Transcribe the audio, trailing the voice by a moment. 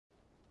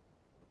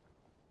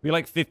We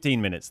like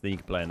 15 minutes, then you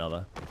can play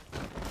another.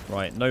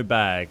 Right, no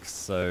bags,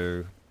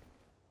 so...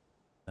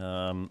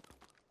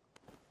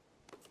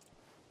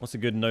 what's a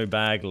good no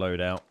bag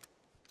loadout?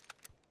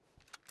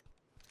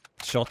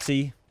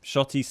 Shotty?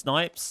 Shotty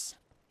snipes?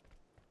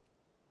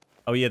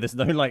 Oh yeah, there's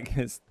no like...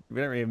 we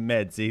don't really have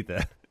meds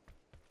either.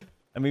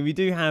 I mean, we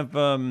do have...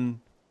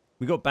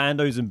 we got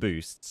bandos and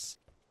boosts.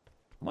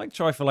 I might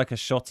try for like a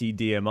shotty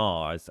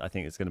DMR. I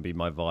think it's going to be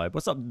my vibe.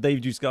 What's up,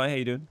 Dave Juice Guy? How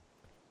you doing?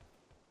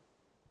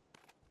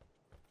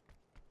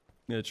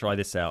 I'm going to try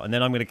this out. And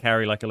then I'm going to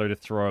carry like a load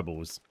of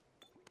throwables.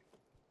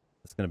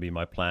 That's going to be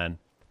my plan.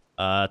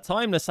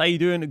 Timeless, how you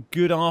doing?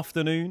 Good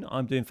afternoon.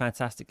 I'm doing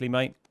fantastically,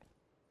 mate.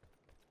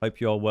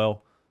 Hope you are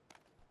well.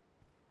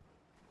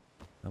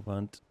 I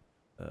want...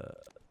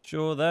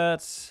 sure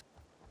that.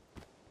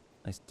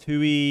 Nice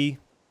 2E.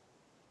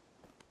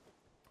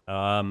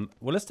 Well,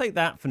 let's take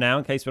that for now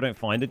in case we don't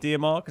find a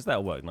DMR, because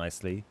that'll work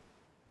nicely.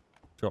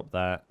 Drop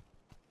that.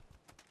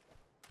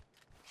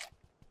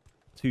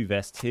 2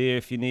 vests here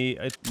if you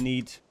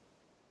need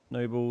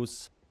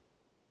nobles.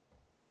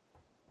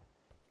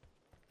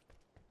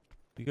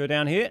 You go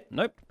down here.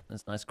 Nope.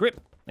 That's nice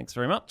grip. Thanks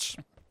very much.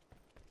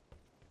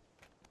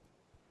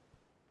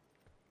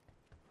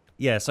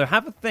 Yeah, so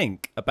have a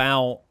think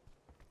about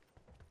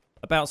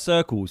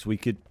circles we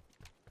could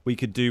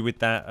do with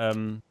that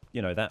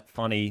you know, that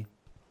funny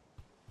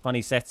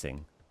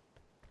setting.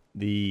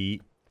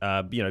 The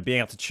you know, being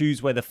able to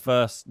choose where the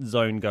first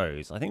zone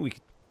goes. I think we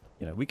could,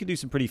 you know, we could do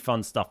some pretty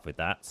fun stuff with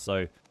that.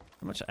 So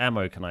how much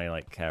ammo can I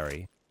like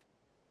carry?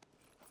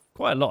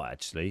 Quite a lot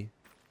actually.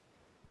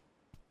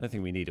 I don't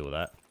think we need all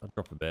that. I'll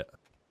drop a bit.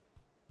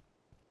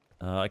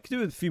 I could do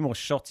with a few more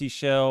shotty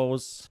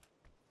shells.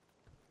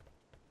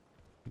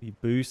 Maybe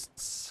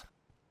boosts.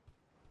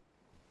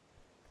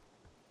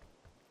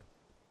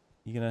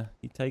 You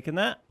taking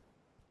that?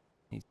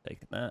 He's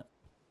taking that.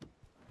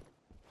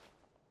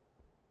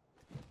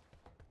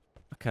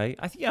 Okay,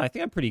 I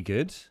think I'm pretty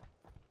good.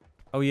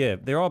 Oh yeah,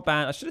 there are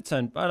I should have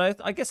turned.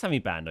 But I guess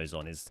having bandos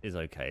on is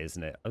okay,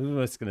 isn't it? I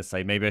was gonna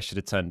say maybe I should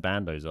have turned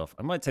bandos off.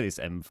 I might take this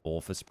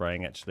M4 for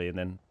spraying actually, and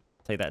then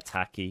take that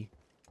tacky.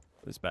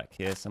 It was back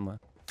here somewhere.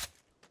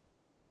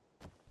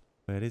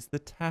 Where is the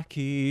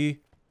tacky?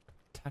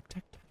 Tack,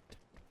 tack, tack, tack,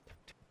 tack,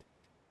 tack.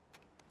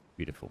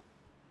 Beautiful.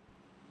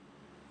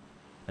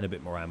 And a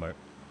bit more ammo.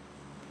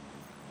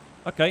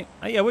 Okay.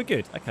 Oh, yeah, we're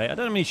good. Okay, I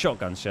don't have any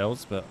shotgun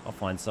shells, but I'll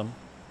find some.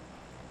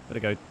 Better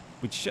go.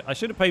 I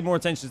should have paid more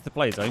attention to the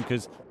play zone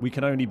because we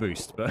can only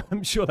boost, but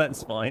I'm sure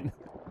that's fine.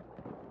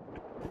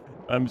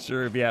 I'm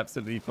sure it'll be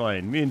absolutely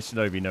fine. Me and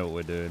Shinobi know what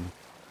we're doing.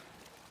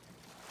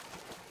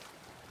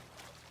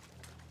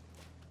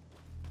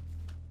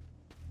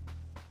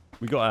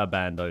 We got our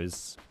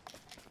bandos.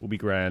 We'll be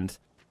grand.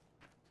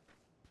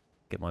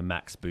 Get my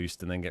max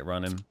boost and then get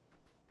running.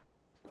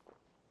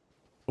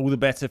 All the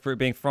better for it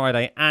being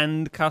Friday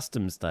and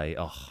Customs Day.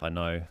 Oh, I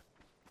know.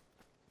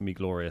 It'll be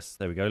glorious.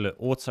 There we go. Look,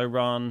 auto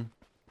run.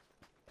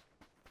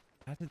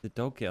 How did the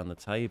dog get on the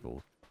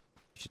table?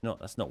 He should not.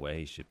 That's not where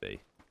he should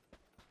be.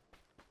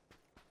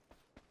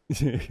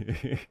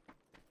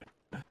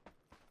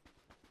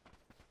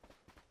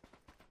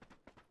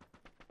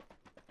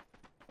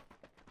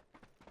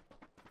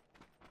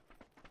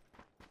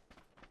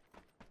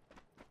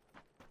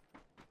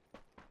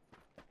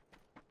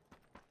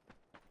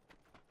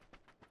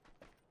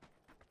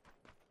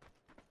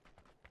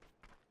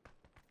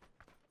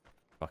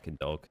 Fucking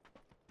dog.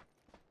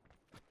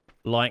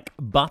 Like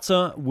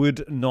butter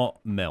would not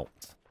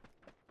melt.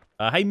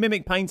 Hey,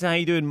 Mimic Painter, how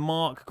you doing?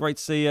 Mark, great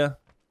to see you.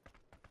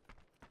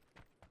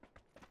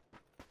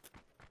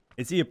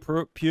 Is he a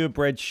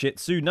purebred Shih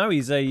Tzu? No,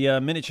 he's a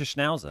miniature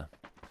Schnauzer.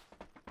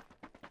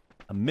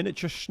 A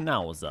miniature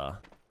Schnauzer.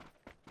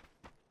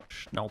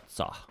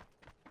 Schnauzer.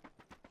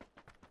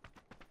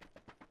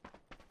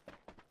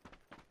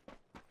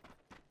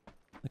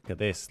 Look at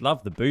this.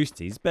 Love the boost.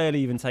 He's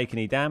barely even taken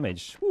any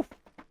damage. Woo.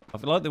 I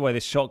like the way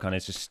this shotgun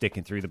is just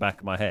sticking through the back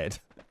of my head.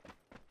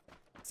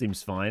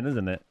 Seems fine,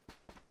 doesn't it?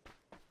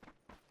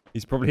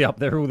 He's probably up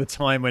there all the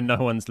time when no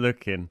one's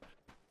looking.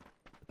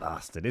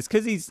 Bastard. It's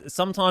because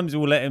sometimes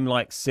we'll let him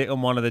like sit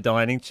on one of the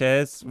dining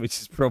chairs, which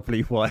is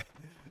probably why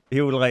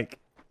he'll like,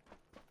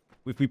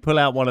 if we pull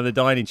out one of the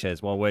dining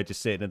chairs while we're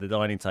just sitting at the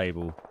dining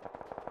table,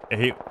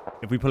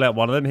 if we pull out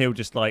one of them, he'll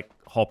just like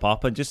hop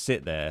up and just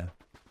sit there.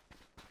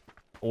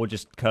 Or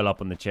just curl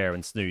up on the chair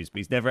and snooze. But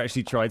he's never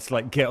actually tried to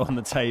like get on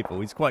the table.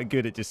 He's quite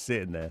good at just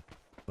sitting there.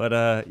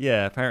 But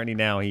yeah, apparently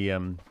now he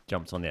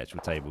jumps on the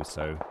actual table.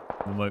 So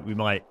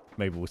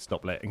maybe we'll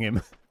stop letting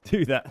him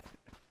do that.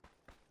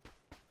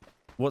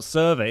 What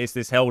server is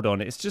this held on?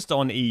 It's just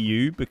on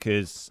EU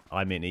because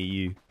I'm in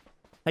EU.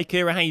 Hey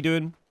Kira, how you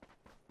doing?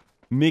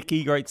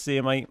 Mickey, great to see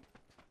you, mate.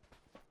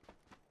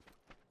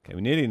 Okay,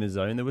 we're nearly in the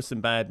zone. There were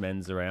some bad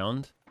men's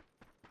around.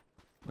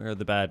 Where are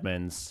the bad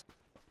men's?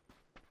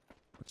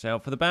 Watch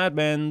out for the bad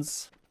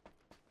men's.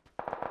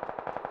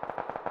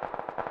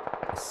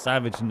 A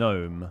savage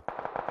gnome.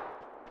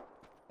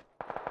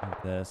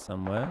 Right there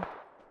somewhere.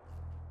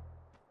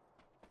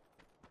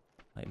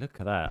 Hey, look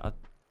at that.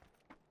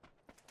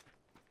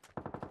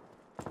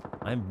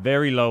 I'm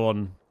very low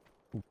on...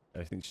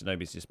 I think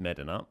Shinobi's just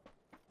medding up.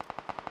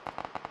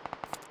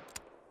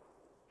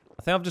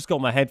 I think I've just got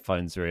my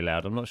headphones really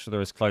loud. I'm not sure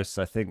they're as close as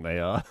I think they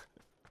are.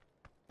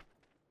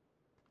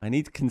 I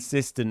need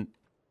consistent...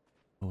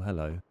 Oh,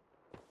 hello.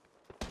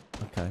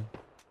 Okay.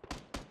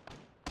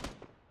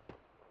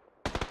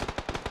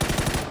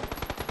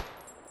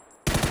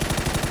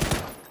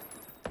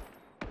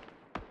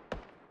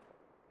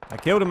 I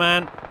killed a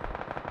man.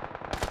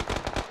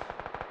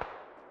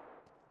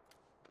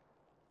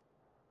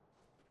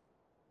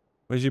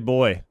 Where's your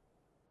boy?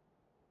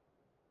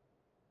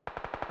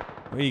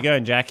 Where are you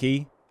going,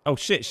 Jackie? Oh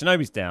shit,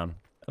 Shinobi's down.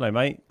 Hello,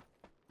 mate.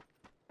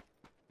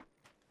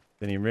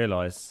 Didn't even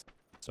realise.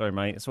 Sorry,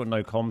 mate. That's what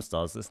no comms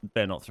does. Let's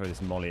better not throw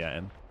this molly at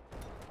him.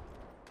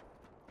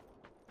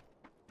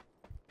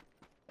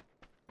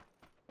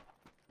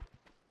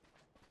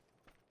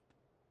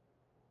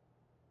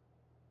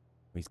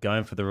 He's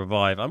going for the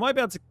revive. I won't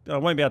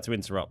be able to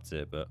interrupt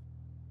it, but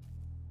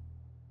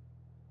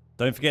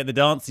don't forget the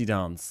dancey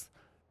dance.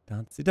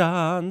 Dancey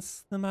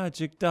dance, the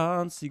magic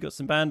dance. You got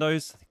some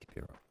bandos? I think you'll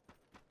be alright.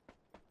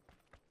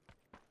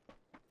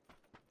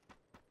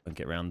 I'll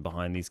get round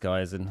behind these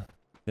guys and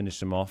finish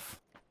them off.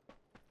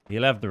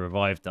 He'll have the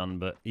revive done,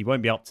 but he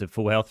won't be up to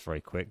full health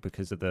very quick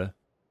because of the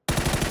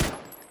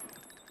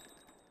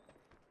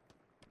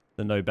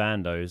no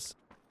bandos.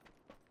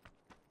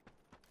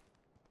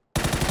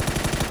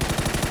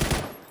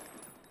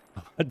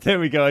 There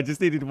we go. I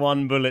just needed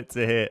one bullet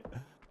to hit.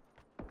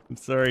 I'm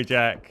sorry,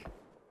 Jack.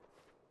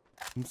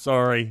 I'm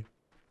sorry.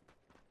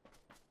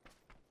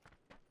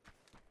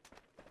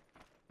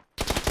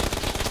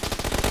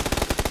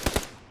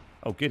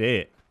 Oh, good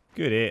hit.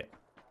 Good hit.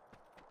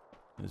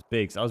 It was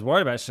big. So I was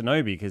worried about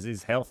Shinobi because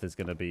his health is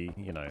going to be,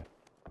 you know,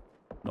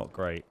 not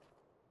great.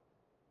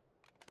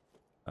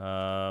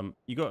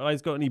 You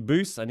guys got any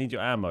boosts? I need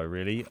your ammo,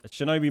 really.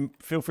 Shinobi,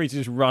 feel free to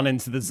just run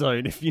into the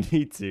zone if you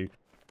need to.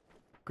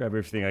 Grab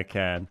everything I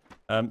can.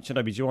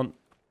 Shinobi, do you want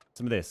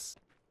some of this?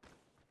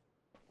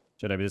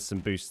 Shinobi, there's some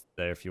boosts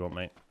there if you want,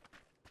 mate.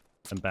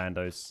 Some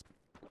bandos.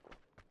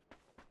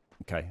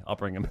 Okay, I'll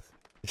bring them.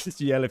 Just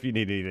yell if you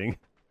need anything.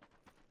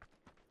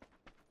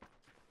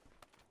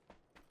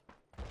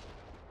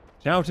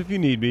 Shout if you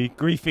need me.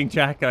 Griefing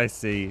Jack, I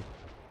see.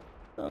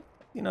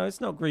 You know,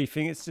 it's not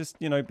griefing. It's just,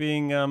 you know,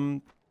 being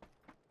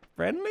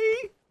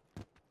friendly.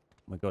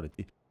 Oh my god,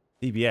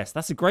 a DBS.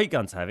 That's a great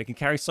gun to have. It can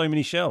carry so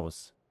many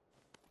shells.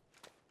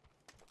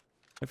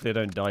 Hopefully I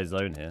don't die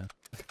zone here.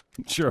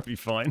 I'm sure I'll be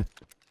fine.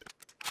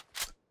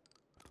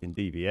 In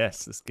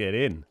DBS, let's get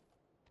in.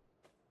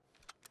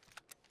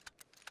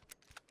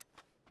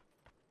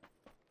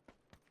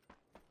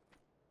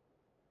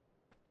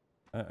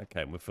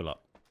 Okay, we're full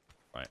up.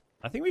 Right.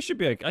 I think we should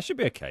be okay. I should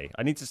be okay.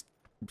 I need to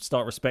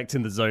start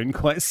respecting the zone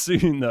quite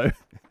soon, though.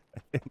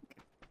 I think.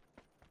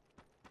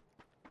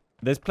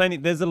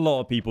 There's a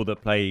lot of people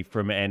that play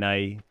from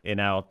NA in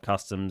our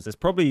customs. There's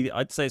probably,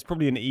 I'd say it's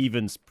probably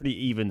an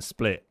pretty even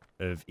split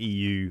of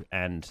EU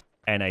and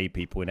NA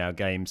people in our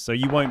games, so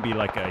you won't be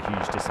like at a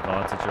huge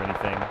disadvantage or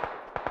anything.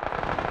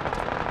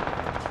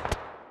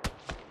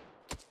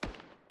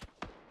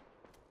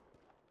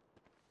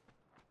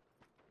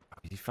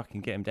 Did you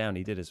fucking get him down?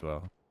 He did as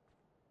well.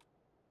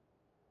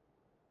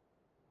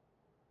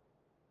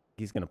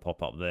 He's going to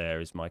pop up there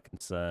is my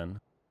concern.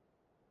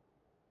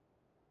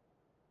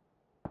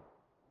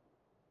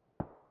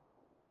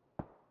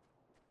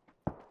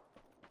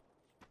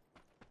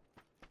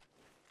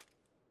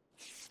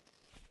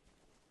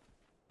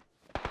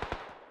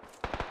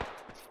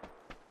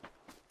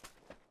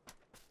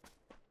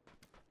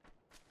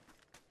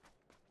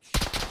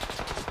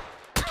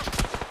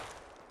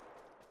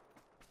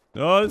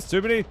 Oh, there's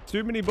too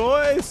many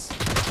boys.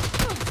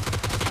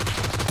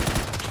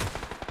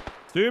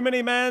 Too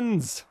many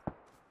men's.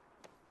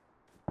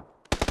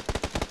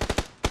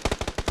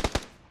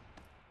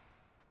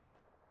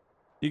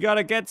 You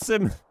gotta get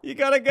some. You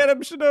gotta get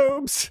him,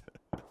 Shinobs.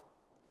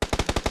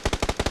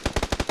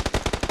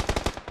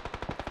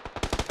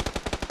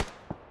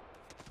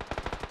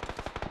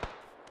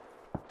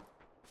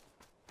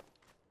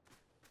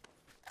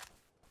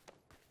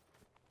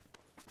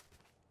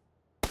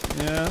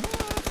 Yeah.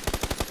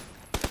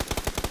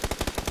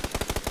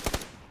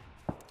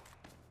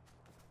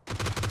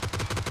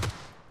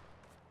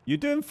 You're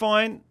doing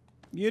fine.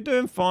 You're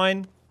doing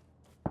fine.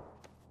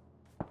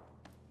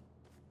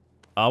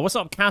 What's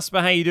up,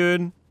 Casper? How you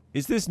doing?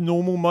 Is this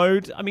normal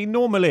mode? I mean,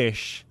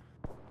 normal-ish.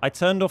 I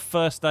turned off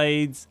first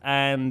aids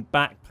and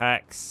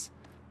backpacks.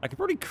 I could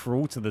probably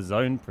crawl to the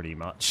zone pretty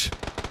much.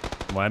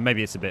 Well,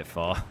 maybe it's a bit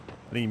far. I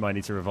think you might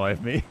need to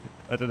revive me.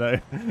 I don't know.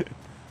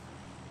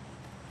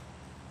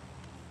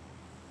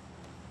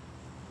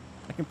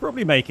 I can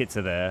probably make it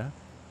to there.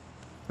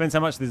 Depends how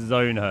much this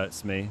zone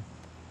hurts me.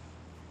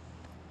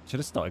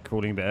 Should have started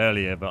crawling a bit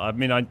earlier, but I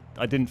mean, I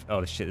didn't...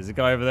 Oh, shit, there's a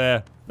guy over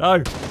there.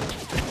 No!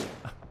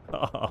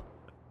 Oh,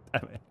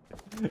 damn it.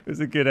 It was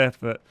a good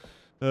effort.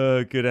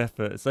 Good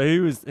effort. So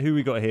who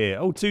we got here?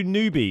 Oh, two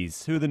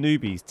newbies. Who are the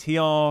newbies?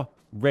 TR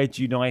Red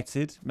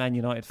United, Man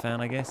United fan,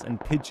 I guess, and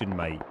Pigeon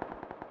Mate.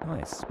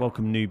 Nice.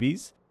 Welcome,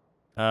 newbies.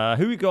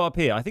 Who we got up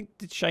here? I think,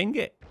 did Shane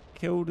get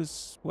killed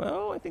as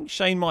well? I think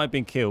Shane might have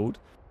been killed.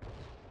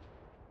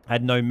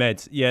 Had no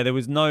meds. Yeah, there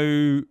was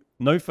no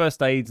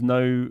first aids,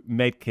 no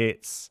med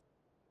kits,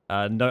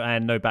 no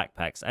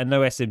backpacks, and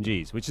no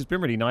SMGs, which has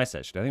been really nice,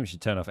 actually. I think we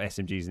should turn off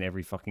SMGs in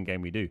every fucking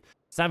game we do.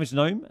 Savage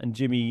Gnome and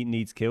Jimmy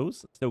Needs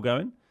Kills, still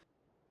going.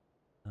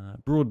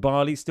 Broad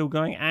Barley, still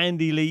going.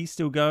 Andy Lee,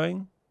 still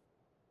going.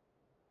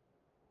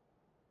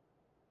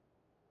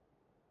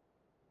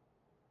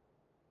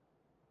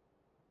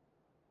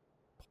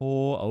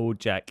 Poor old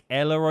Jack.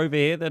 Ella over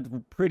here, they're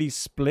pretty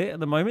split at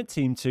the moment.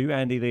 Team 2,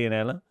 Andy Lee and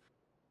Ella.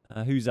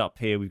 Who's up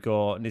here? We've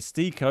got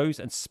Nistikos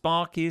and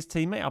Sparky, his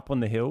teammate, up on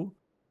the hill.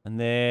 And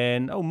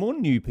then, oh, more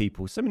new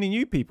people. So many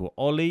new people.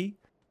 Ollie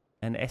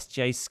and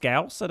SJ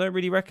Scouse, I don't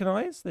really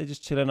recognise. They're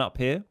just chilling up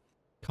here.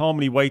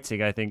 Calmly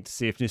waiting, I think, to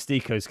see if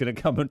Nistiko's going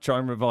to come and try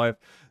and revive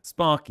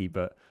Sparky.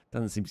 But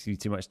doesn't seem to be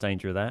too much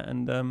danger of that.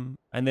 And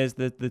there's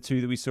the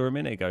two that we saw a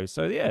minute ago.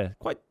 So, yeah,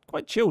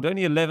 quite chilled.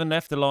 Only 11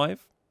 left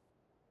alive.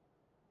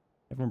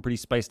 Everyone pretty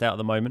spaced out at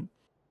the moment.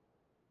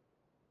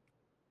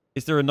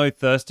 Is there a no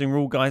thirsting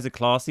rule? Guys are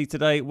classy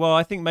today. Well,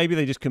 I think maybe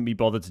they just couldn't be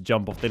bothered to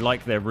jump off. They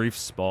like their roof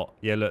spot.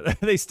 Yeah, look,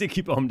 they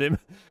sticky bombed him.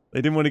 They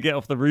didn't want to get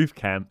off the roof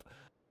camp.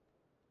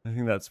 I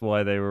think that's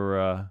why they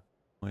were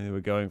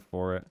going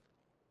for it.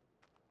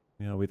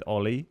 Yeah, with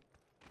Ollie.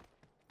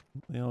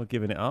 They are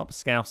giving it up.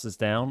 Scouse is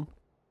down.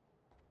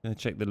 Gonna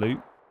check the loot.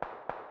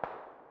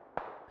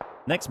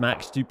 Next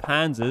match, do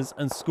Panzers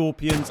and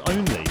Scorpions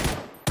only.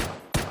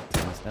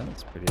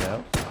 That's pretty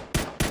loud.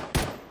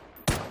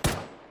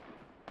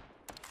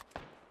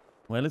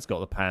 Well, it's got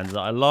the Panzer.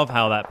 I love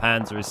how that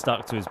Panzer is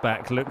stuck to his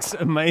back. Looks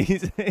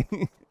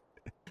amazing.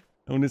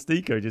 Oh,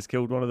 Nistiko just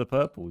killed one of the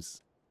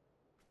purples.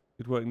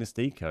 Good work,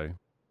 Nistiko.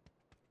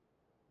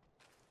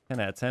 10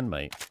 out of 10,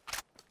 mate.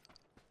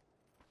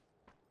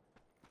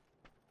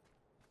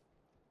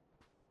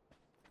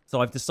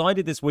 So I've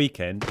decided this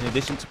weekend, in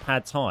addition to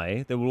pad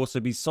thai, there will also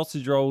be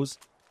sausage rolls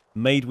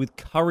made with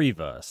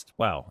currywurst.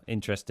 Wow,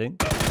 interesting.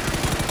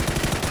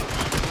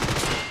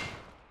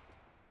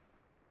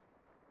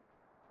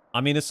 I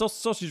mean, a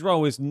sausage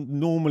roll is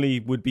normally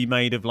would be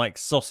made of like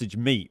sausage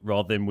meat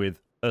rather than with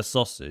a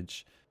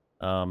sausage.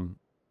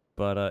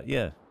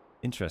 Yeah,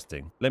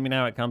 interesting. Let me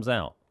know how it comes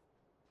out.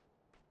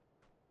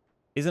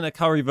 Isn't a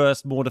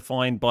currywurst more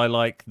defined by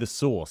like the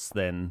sauce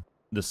than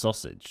the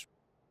sausage?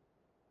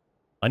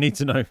 I need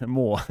to know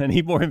more. I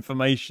need more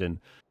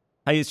information.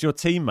 Hey, it's your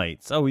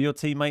teammates. Oh, are your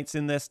teammates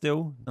in there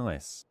still?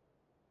 Nice.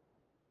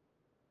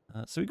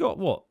 So we got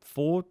what?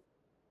 4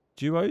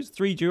 duos?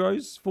 3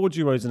 duos? 4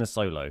 duos and a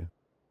solo.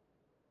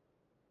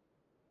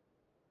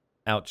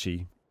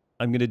 Ouchie.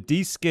 I'm going to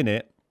de-skin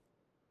it.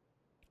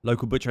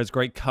 Local butcher has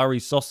great curry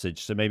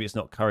sausage, so maybe it's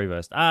not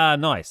currywurst. Ah,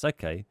 nice.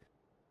 Okay.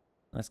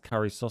 Nice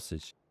curry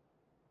sausage.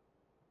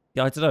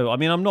 Yeah, I don't know. I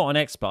mean, I'm not an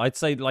expert. I'd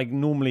say, like,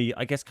 normally,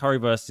 I guess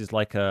currywurst is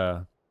like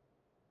a...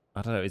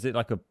 I don't know. Is it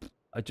like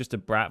just a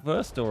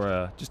bratwurst or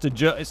a...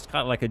 It's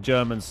kind of like a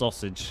German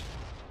sausage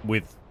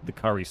with the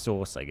curry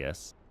sauce, I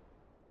guess.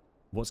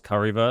 What's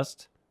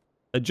currywurst?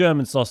 A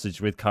German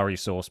sausage with curry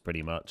sauce,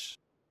 pretty much.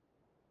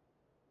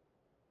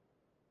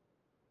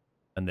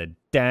 And they're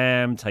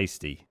damn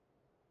tasty.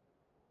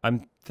 I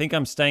think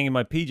I'm staying in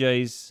my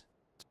PJs.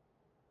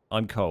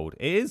 I'm cold.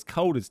 It is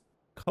cold as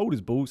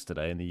balls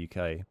today in the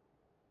UK.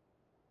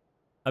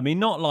 I mean,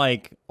 not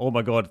like, oh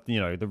my god, you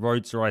know, the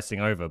roads are icing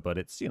over, but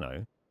it's, you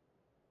know,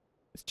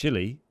 it's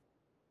chilly.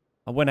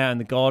 I went out in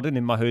the garden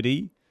in my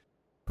hoodie,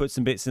 put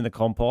some bits in the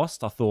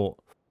compost. I thought,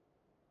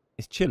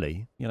 it's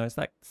chilly. You know, it's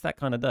that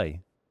kind of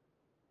day.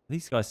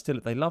 These guys still,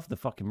 they love the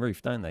fucking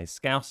roof, don't they?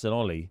 Scouse and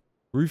Ollie.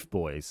 Roof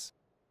boys.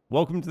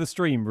 Welcome to the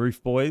stream,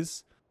 Roof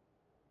Boys.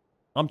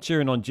 I'm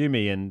cheering on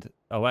Jimmy and...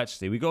 Oh,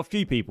 actually, we got a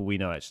few people we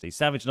know, actually.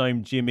 Savage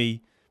Gnome,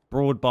 Jimmy,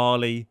 Broad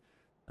Barley,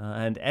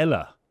 and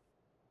Ella.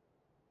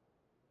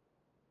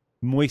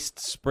 Moist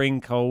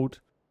spring cold.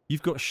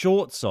 You've got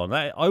shorts on.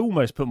 I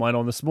almost put mine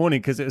on this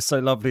morning because it was so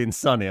lovely and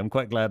sunny. I'm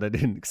quite glad I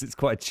didn't because it's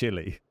quite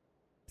chilly.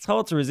 It's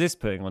hard to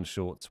resist putting on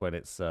shorts when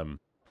it's,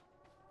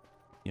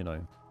 you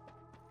know,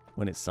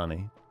 when it's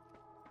sunny.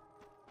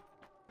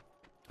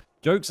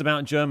 Jokes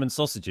about German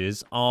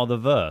sausages are the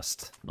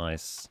worst.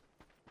 Nice.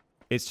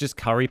 It's just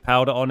curry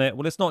powder on it.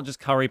 Well, it's not just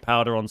curry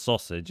powder on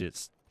sausage.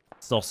 It's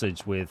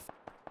sausage with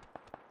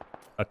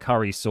a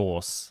curry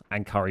sauce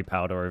and curry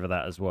powder over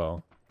that as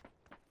well.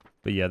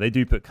 But yeah, they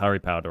do put curry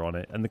powder on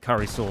it. And the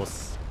curry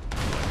sauce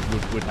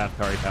would have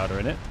curry powder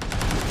in it.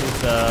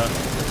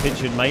 There's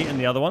Pigeon Mate and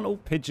the other one. Oh,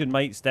 Pigeon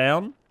Mate's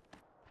down.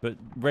 But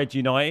Red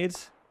United,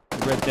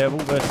 Red Devil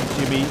versus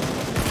Jimmy.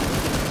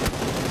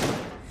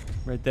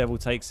 Red Devil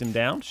takes him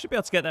down. Should be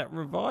able to get that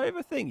revive,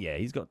 I think. Yeah,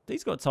 he's got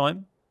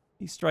time.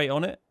 He's straight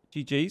on it.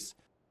 GG's.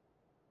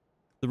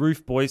 The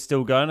Roof Boy's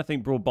still going. I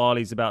think Broad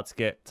Barley's about to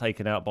get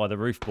taken out by the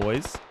Roof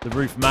Boys. The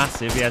Roof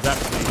Massive, he has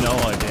absolutely no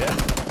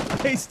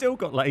idea. He's still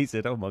got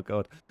lasered. Oh my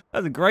god.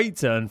 That's a great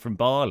turn from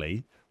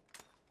Barley.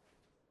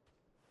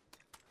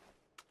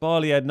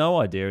 Barley had no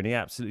idea and he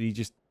absolutely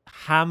just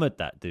hammered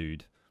that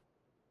dude.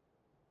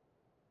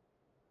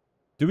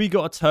 Do we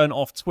got to turn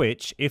off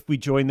Twitch if we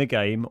join the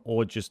game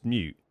or just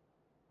mute?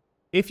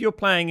 If you're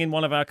playing in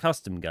one of our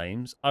custom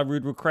games, I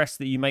would request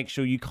that you make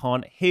sure you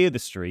can't hear the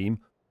stream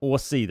or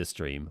see the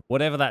stream.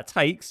 Whatever that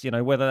takes,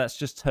 whether that's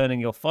just turning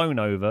your phone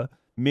over,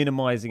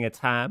 minimizing a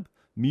tab,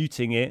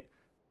 muting it,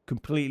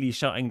 completely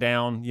shutting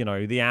down,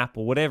 the app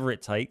or whatever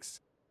it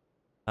takes,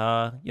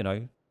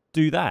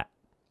 do that.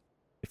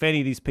 If any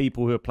of these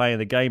people who are playing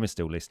the game are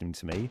still listening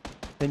to me,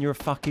 then you're a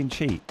fucking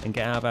cheat and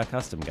get out of our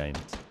custom games.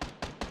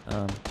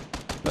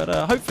 But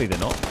hopefully they're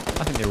not.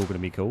 I think they're all going to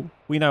be cool.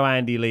 We know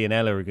Andy, Lee, and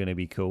Ella are going to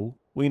be cool.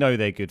 We know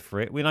they're good for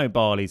it. We know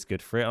Barley's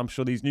good for it. I'm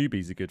sure these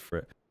newbies are good for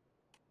it.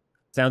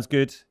 Sounds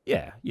good?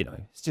 Yeah,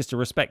 it's just a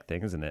respect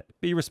thing, isn't it?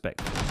 Be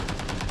respectful.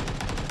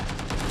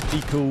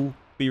 Be cool.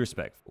 Be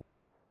respectful.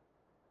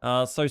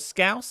 So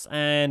Scouse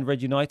and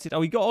Red United. Oh,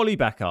 we got Ollie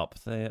back up.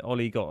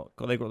 Ollie they got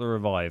the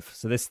revive.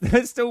 So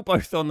they're still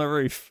both on the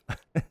roof.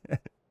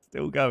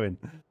 Still going.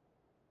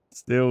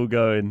 Still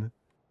going.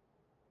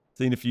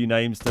 Seen a few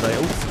names today.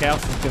 Oh,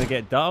 Scouse is going to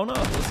get down. Oh,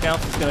 I thought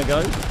Scouse was going to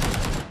go.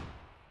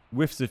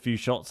 Whiffs a few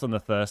shots on the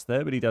thirst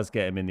there, but he does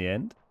get him in the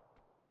end.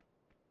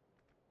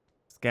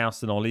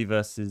 Scouse and Ollie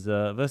versus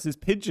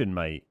Pigeon,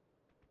 mate.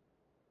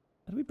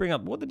 How do we bring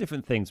up? What are the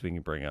different things we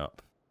can bring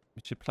up?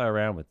 We should play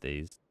around with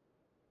these.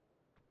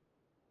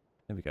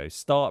 There we go.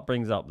 Start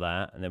brings up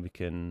that, and then we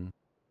can...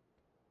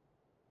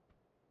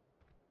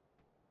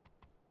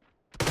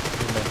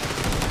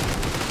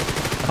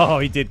 Oh,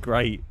 he did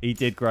great. He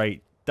did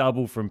great.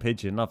 Double from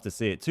Pigeon. Love to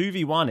see it.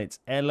 2v1, it's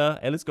Ella.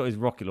 Ella's got his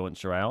rocket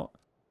launcher out.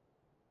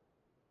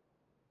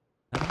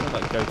 How do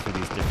I go through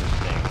these different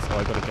things? Oh,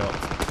 I got to go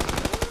up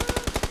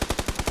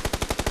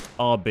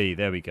to... RB,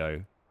 there we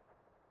go.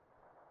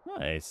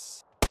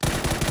 Nice.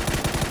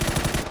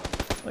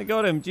 I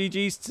got him.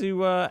 GG's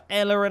to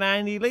Ella and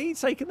Andy Lee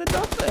taking the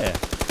dub there.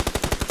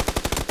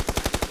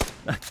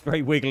 That's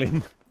great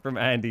wiggling from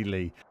Andy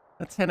Lee.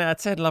 A 10 out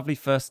of 10. Lovely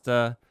first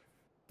game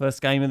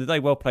of the day.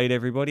 Well played,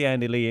 everybody.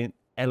 Andy Lee and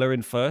Ella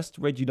in first.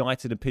 Red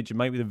United and Pigeon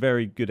Mate with a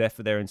very good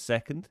effort there in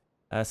second.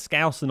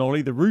 Scouse and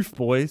Ollie, the Roof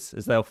Boys,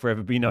 as they'll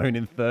forever be known,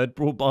 in third.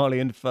 Broad Barley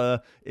and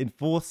Fur in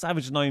fourth.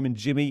 Savage Gnome and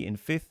Jimmy in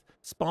fifth.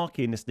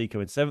 Sparky and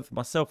Nistico in seventh.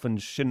 Myself and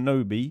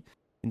Shinobi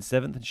in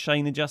seventh. And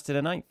Shane and Justin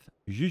in eighth.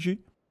 Juju.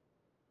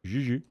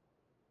 Juju.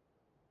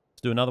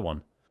 Let's do another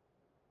one.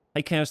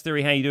 Hey, Chaos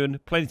Theory, how you doing?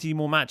 Plenty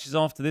more matches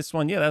after this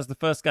one. Yeah, that was the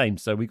first game,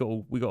 so we got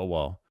a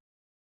while.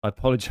 I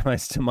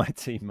apologise to my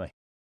teammate.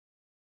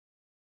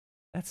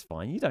 That's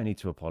fine. You don't need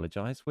to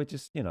apologise. We're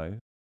just,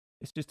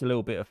 it's just a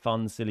little bit of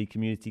fun, silly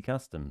community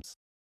customs.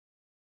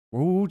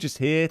 We're all just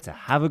here to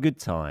have a good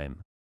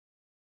time.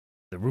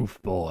 The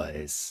Roof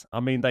Boys. I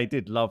mean, they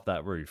did love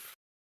that roof.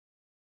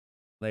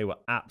 They were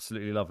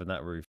absolutely loving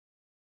that roof.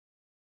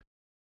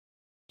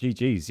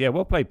 GG's. Yeah,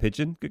 well played,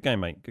 Pigeon. Good game,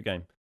 mate. Good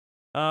game.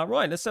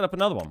 Right, let's set up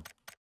another one.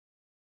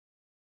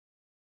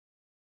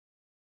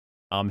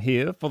 I'm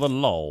here for the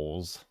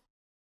lols.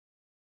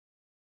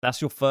 That's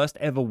your first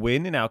ever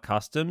win in our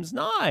customs.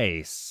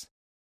 Nice.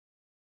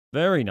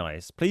 Very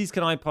nice. Please,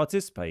 can I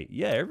participate?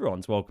 Yeah,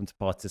 everyone's welcome to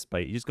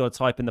participate. You just got to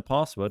type in the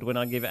password when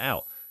I give it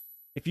out.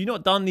 If you've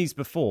not done these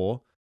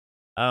before,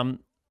 I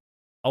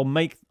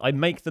make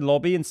the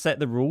lobby and set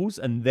the rules,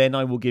 and then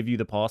I will give you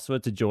the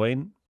password to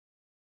join.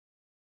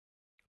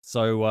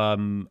 So,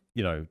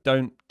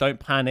 don't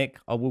panic.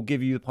 I will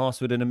give you the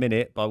password in a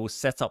minute, but I will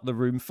set up the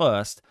room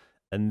first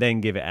and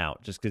then give it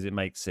out, just because it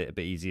makes it a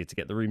bit easier to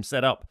get the room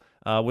set up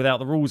without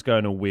the rules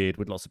going all weird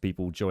with lots of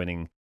people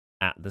joining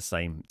at the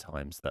same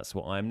time. So that's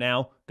what I'm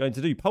now going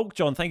to do. Polk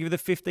John, thank you for the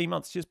 15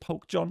 months. Cheers,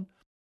 Polk John.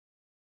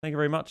 Thank you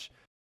very much.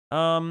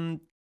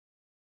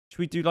 Should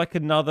we do like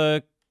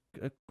another...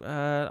 we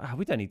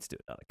don't need to do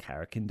another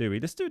Karakin, do we?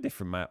 Let's do a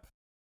different map.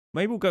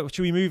 Maybe we'll go...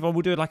 Should we move on?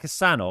 We'll do it like a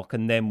Sanhok,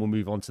 and then we'll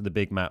move on to the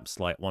big maps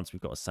like once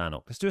we've got a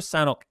Sanhok. Let's do a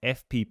Sanhok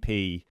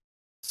FPP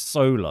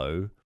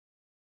solo.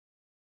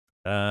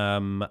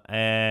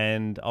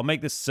 And I'll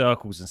make the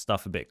circles and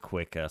stuff a bit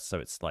quicker, so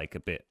it's like a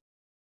bit,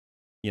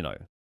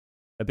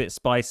 a bit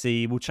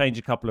spicy. We'll change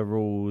a couple of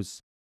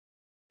rules.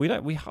 We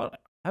haven't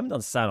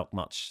done Sanhok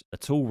much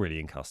at all really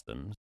in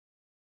customs.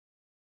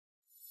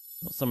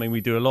 Not something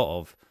we do a lot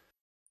of.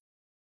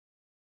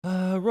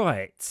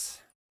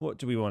 Right. What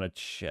do we want to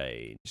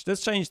change?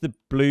 Let's change the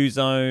blue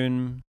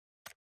zone.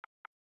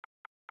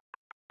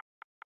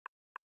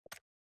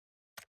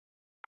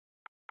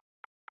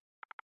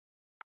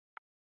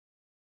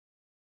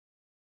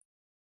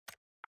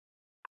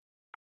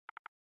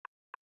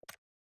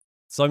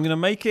 So I'm going to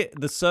make it,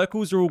 the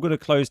circles are all going to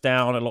close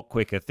down a lot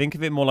quicker. Think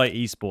of it more like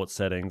esports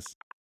settings.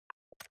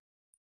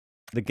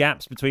 The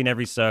gaps between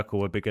every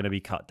circle are going to be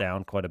cut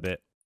down quite a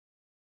bit.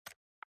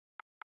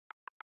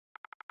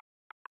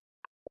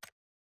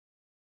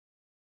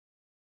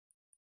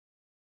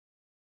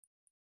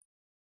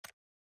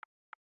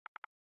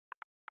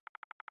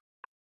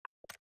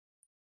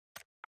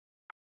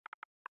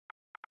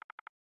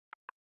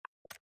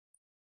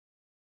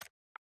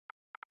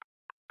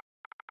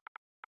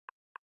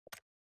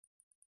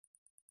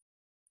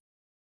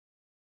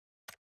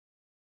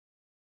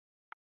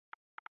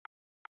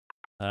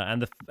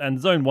 And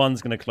zone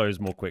 1's going to close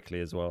more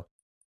quickly as well.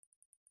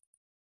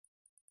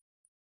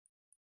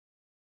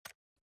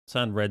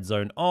 Turn red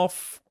zone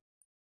off.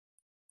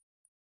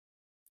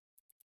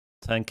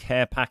 Turn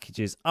care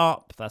packages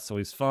up. That's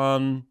always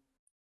fun.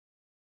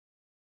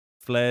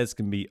 Flares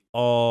can be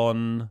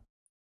on.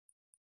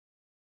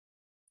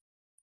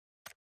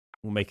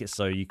 We'll make it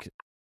so you can...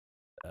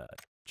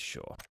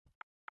 sure.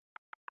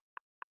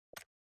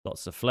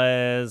 Lots of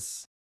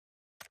flares.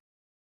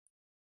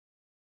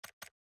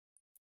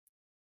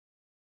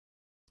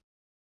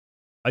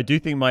 I do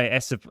think my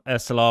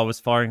SLR was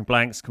firing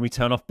blanks. Can we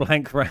turn off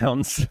blank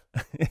rounds?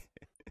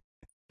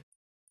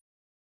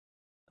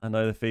 I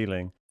know the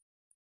feeling.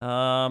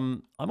 I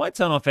might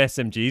turn off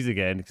SMGs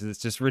again because it's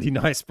just really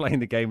nice playing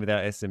the game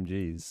without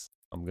SMGs.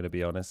 I'm going to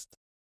be honest.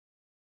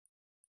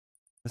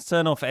 Let's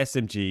turn off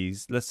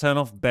SMGs. Let's turn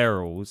off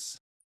barrels.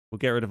 We'll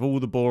get rid of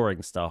all the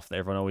boring stuff that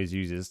everyone always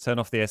uses. Turn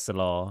off the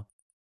SLR.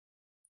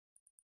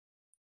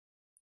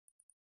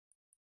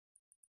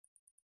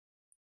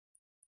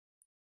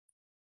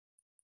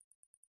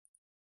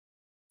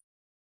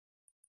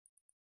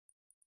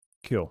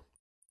 Cool.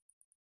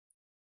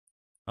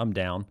 I'm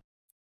down.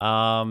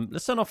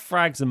 Let's turn off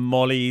frags and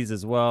mollies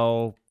as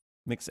well.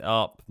 Mix it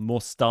up.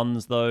 More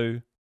stuns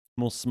though.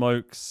 More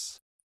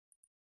smokes.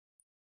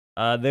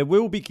 There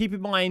will be, keep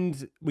in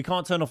mind, we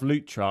can't turn off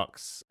loot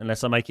trucks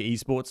unless I make it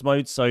esports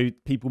mode. So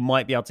people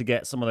might be able to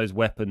get some of those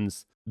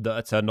weapons that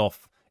are turned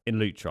off in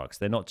loot trucks.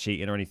 They're not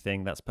cheating or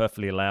anything. That's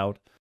perfectly allowed.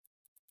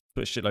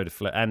 Put a shitload of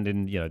flare, and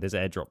in, there's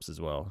airdrops as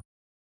well.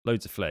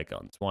 Loads of flare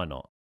guns. Why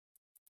not?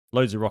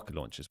 Loads of rocket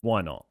launchers.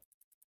 Why not?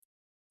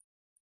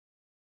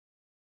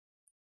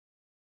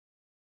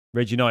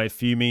 Red United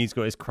Fumi's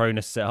got his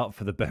Cronus set up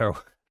for the barrel.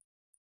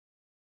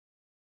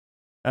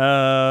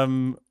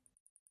 Blah,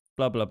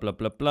 blah, blah,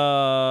 blah,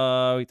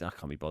 blah. I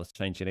can't be bothered to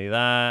change any of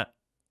that.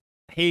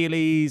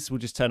 Heelys, we'll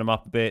just turn them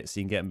up a bit so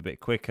you can get them a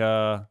bit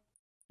quicker.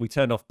 We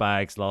turned off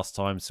bags last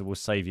time, so we'll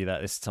save you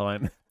that this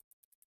time.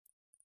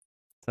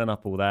 Turn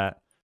up all that.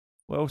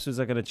 What else is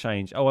I going to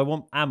change? Oh, I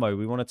want ammo.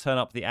 We want to turn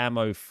up the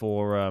ammo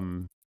for...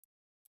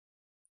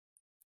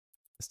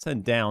 Let's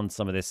turn down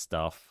some of this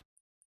stuff.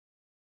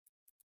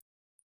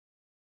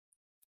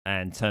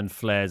 And turn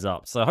flares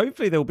up. So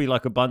hopefully there'll be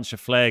like a bunch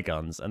of flare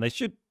guns. And you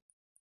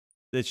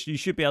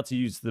should be able to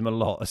use them a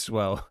lot as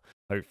well.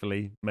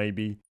 Hopefully.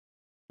 Maybe.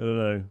 I don't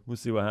know. We'll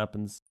see what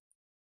happens.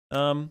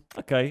 Okay.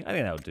 I think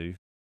that'll do.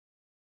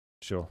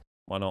 Sure.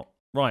 Why not?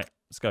 Right.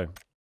 Let's go.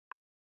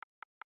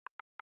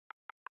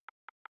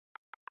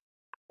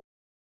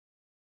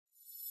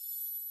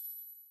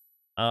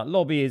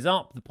 Lobby is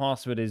up. The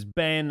password is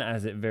Ben,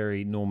 as it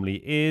very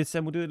normally is.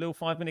 And we'll do a little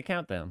 5-minute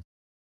countdown.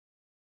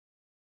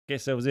 Get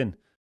yourselves in.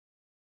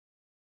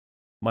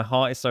 My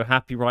heart is so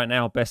happy right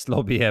now. Best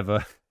lobby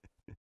ever.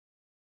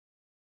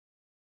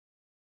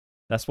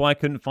 That's why I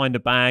couldn't find a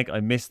bag. I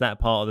missed that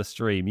part of the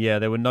stream. Yeah,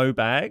 there were no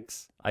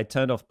bags. I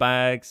turned off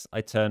bags.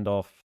 I turned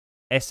off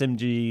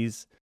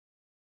SMGs.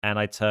 And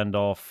I turned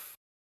off...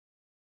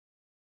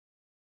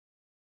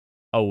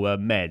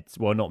 meds.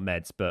 Well, not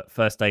meds, but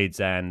first aids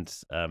and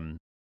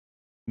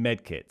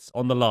med kits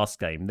on the last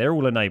game. They're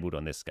all enabled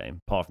on this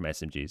game, apart from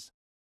SMGs.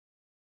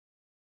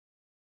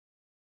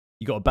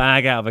 You got a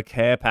bag out of a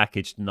care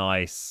package.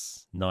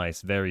 Nice.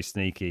 Nice. Very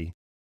sneaky.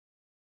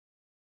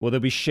 Well,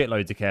 there'll be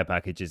shitloads of care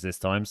packages this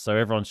time, so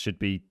everyone should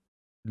be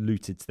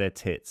looted to their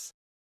tits.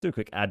 Do a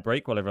quick ad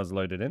break while everyone's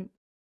loaded in.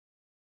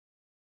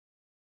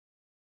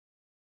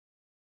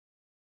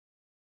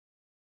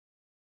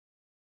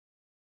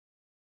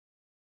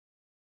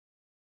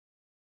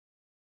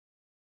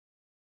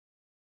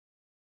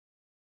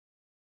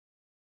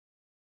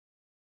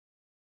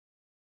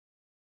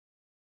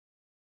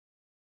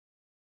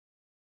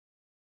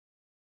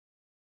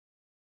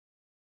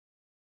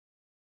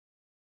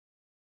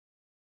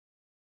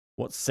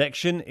 What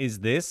section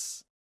is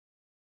this?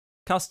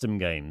 Custom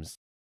games.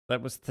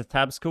 That was the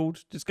tab's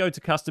called. Just go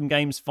to custom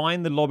games,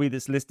 find the lobby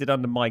that's listed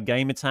under my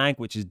gamer tag,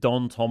 which is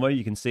Don Tomo.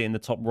 You can see it in the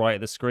top right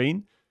of the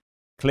screen.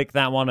 Click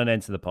that one and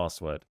enter the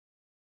password.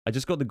 I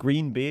just got the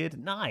green beard.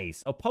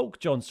 Nice. Oh, Polk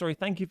John, sorry.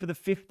 Thank you for the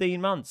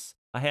 15 months.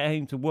 I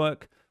aim to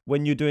work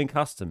when you're doing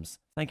customs.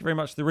 Thank you very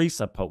much for the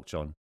resub, Polk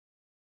John.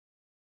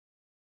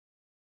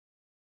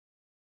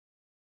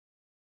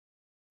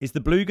 Is the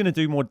blue going to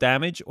do more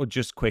damage or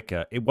just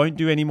quicker? It won't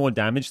do any more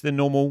damage than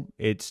normal.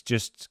 It's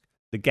just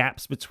the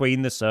gaps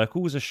between the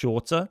circles are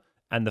shorter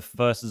and the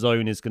first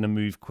zone is going to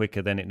move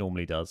quicker than it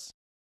normally does.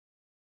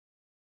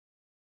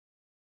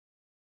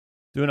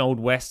 Do an Old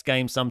West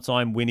game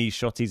sometime. Winnies,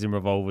 shotties, and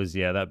revolvers.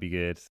 Yeah, that'd be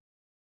good.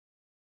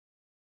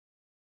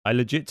 I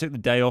legit took the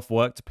day off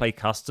work to play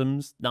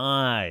customs.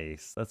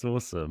 Nice. That's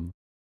awesome.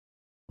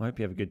 I hope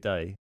you have a good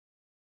day.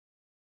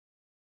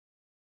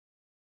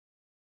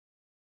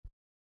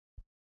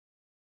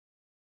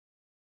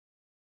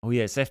 Oh,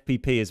 yeah, it's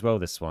FPP as well,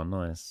 this one.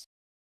 Nice.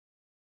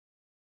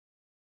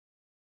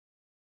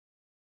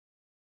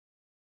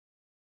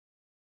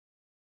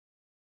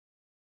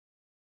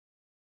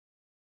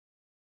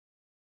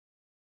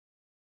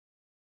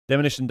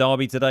 Demolition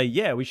Derby today.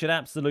 Yeah, we should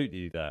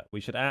absolutely do that. We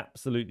should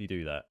absolutely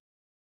do that.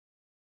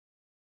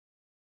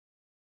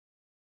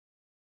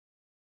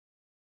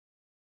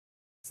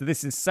 So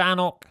this is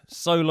Sanhok,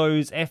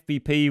 solos,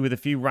 FBP with a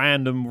few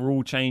random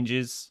rule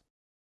changes.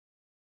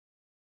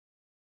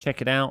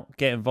 Check it out.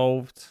 Get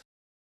involved.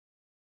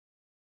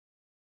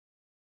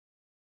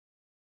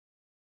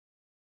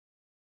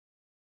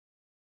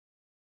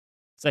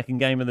 Second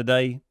game of the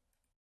day.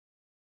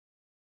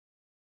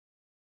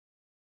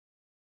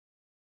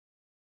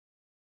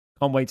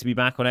 Can't wait to be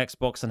back on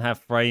Xbox and have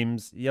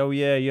frames. Yo,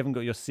 yeah, you haven't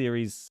got your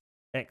Series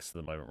X at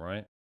the moment,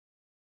 right?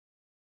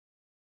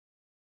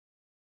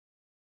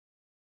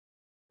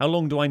 How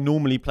long do I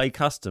normally play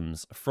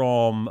customs?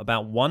 From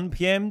about 1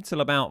 p.m. till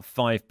about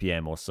 5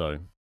 p.m. or so.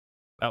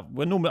 I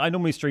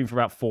normally stream for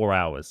about 4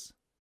 hours.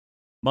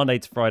 Monday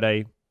to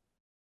Friday,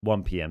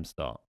 1 p.m.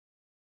 start.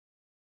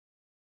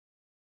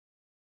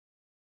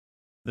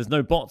 There's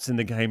no bots in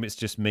the game, it's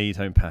just me,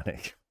 don't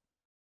panic.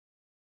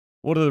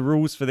 What are the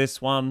rules for this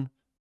one?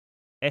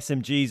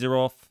 SMGs are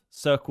off.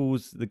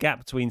 Circles, the gap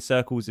between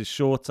circles is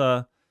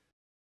shorter.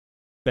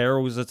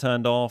 Barrels are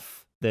turned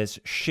off. There's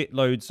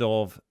shitloads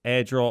of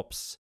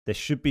airdrops. There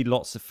should be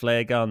lots of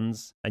flare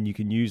guns, and you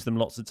can use them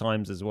lots of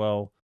times as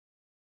well.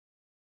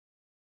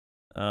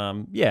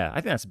 Yeah, I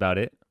think that's about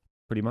it,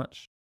 pretty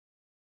much.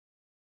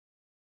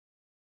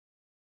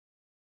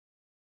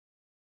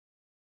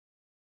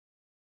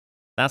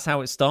 That's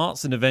how it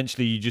starts, and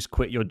eventually you just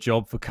quit your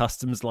job for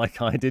customs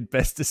like I did.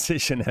 Best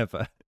decision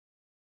ever.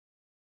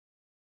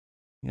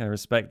 Yeah,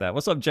 respect that.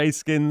 What's up, J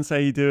Skins? How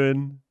you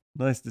doing?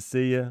 Nice to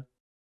see you.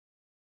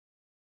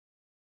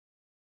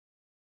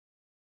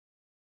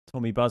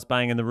 Tommy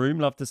Buzzbang in the room.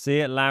 Love to see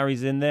it.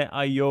 Larry's in there.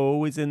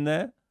 Ayo is in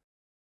there.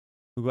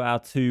 We've got our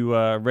two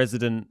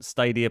resident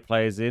Stadia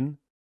players in.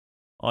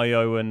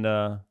 Ayo and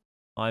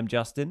I'm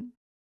Justin.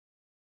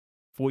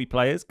 40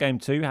 players. Game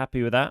 2.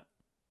 Happy with that.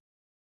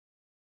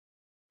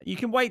 You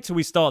can wait till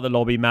we start the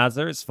lobby,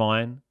 Mazza. It's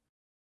fine.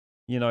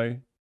 You know.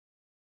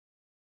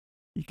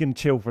 You can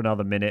chill for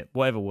another minute.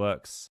 Whatever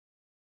works.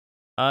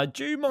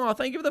 Jumar,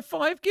 thank you for the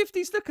 5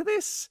 gifties. Look at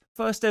this.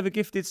 First ever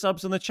gifted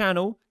subs on the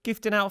channel.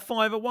 Gifting out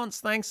 5 at once.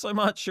 Thanks so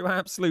much. You're an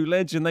absolute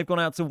legend. They've gone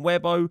out to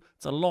Webbo,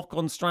 to Lock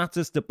on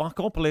Stratus, to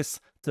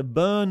Buckopolis, to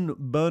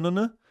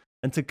Burnana,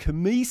 and to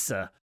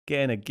Kamisa.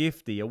 Getting a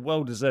gifty, a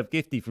well-deserved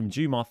gifty from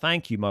Jumar.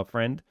 Thank you, my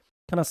friend.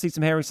 Can I see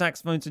some hairy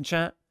saxophones in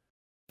chat?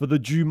 For the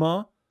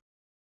Jumar?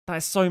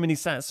 That's so many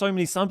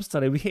subs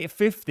today. We hit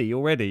 50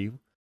 already.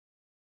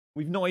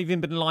 We've not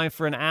even been live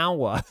for an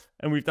hour,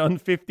 and we've done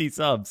 50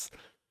 subs.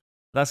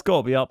 That's got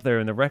to be up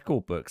there in the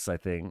record books, I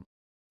think.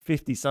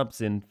 50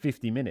 subs in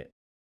 50 minutes.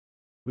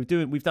 We've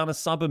done a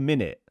sub a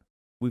minute.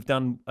 We've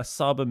done a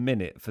sub a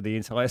minute for the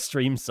entire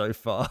stream so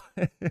far.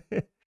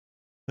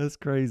 That's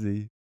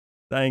crazy.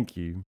 Thank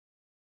you.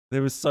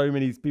 There were so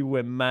many people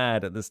went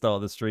mad at the start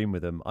of the stream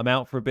with them. I'm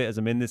out for a bit as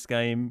I'm in this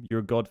game.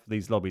 You're a god for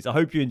these lobbies. I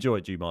hope you enjoy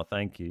it, Jumar.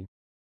 Thank you.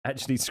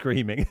 Actually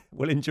screaming.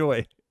 Well,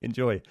 enjoy.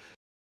 Enjoy.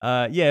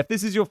 Yeah, if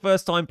this is your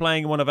first time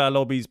playing in one of our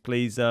lobbies,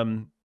 please...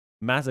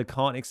 Mazza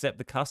can't accept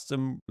the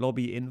custom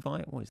lobby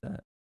invite. What is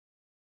that?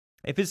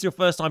 If it's your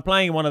first time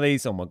playing one of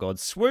these, oh my god.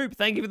 Swoop,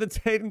 thank you for the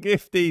 10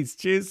 gifties.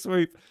 Cheers,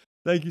 Swoop.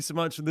 Thank you so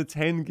much for the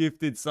 10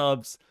 gifted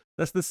subs.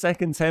 That's the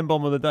second 10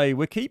 bomb of the day.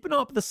 We're keeping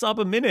up the sub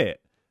a minute.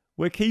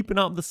 We're keeping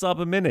up the sub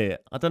a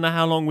minute. I don't know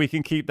how long we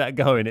can keep that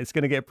going. It's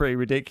going to get pretty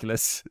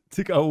ridiculous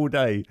to go all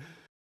day.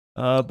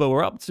 But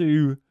we're up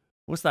to...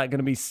 What's that going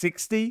to be?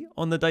 60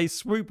 on the day.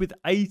 Swoop with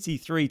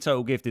 83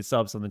 total gifted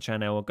subs on the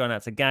channel. We're going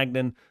out to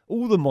Gagnon.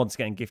 All the mods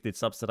getting gifted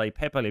subs today.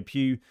 Pepe Le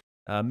Pew,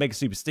 Mega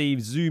Super Steve,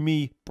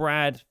 Zoomy,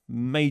 Brad,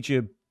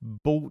 Major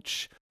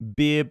Bulch,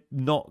 Beer,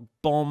 Not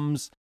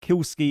Bombs,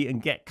 Killski, and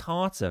Get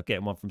Carter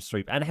getting one from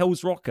Swoop. And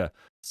Hell's Rocker.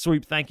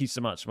 Swoop, thank you so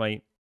much,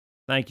 mate.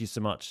 Thank you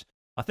so much.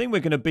 I think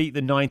we're going to beat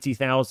the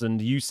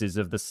 90,000 uses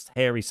of the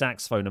hairy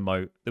saxophone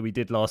emote that we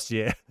did last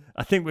year.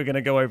 I think we're going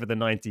to go over the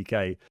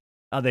 90k.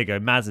 Oh, there you go.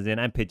 Maz is in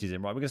and Pidge is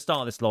in. Right, we're going to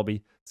start this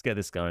lobby. Let's get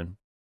this going.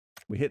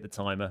 We hit the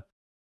timer.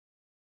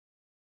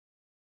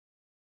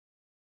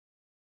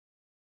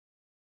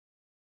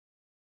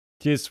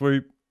 Cheers,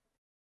 Swoop.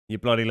 You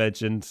bloody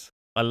legend.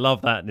 I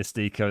love that,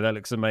 Nistico. That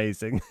looks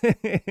amazing.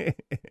 Good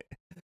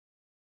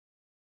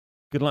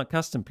luck,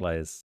 custom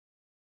players.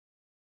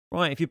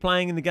 Right, if you're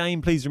playing in the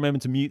game, please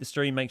remember to mute the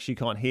stream. Make sure you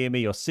can't hear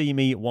me or see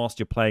me whilst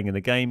you're playing in the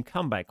game.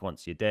 Come back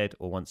once you're dead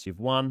or once you've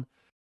won.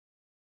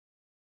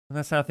 And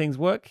that's how things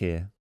work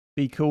here.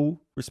 Be cool,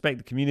 respect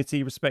the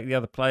community, respect the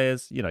other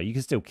players. You know, you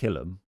can still kill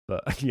them,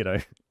 but, you know,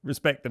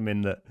 respect them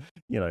in that,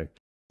 you know,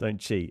 don't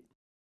cheat.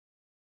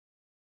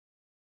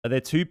 Are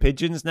there 2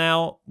 pigeons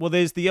now? Well,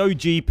 there's the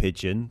OG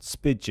pigeon,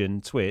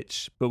 Spidgeon,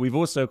 Twitch, but we've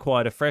also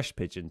acquired a fresh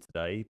pigeon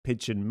today,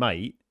 Pigeon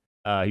Mate,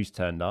 who's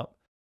turned up.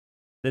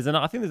 I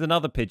think there's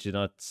another pigeon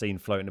I've seen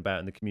floating about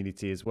in the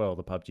community as well,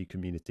 the PUBG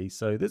community.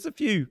 So there's a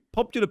few.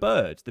 Popular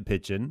bird, the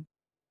pigeon.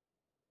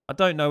 I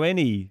don't know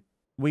any...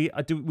 We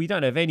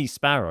don't have any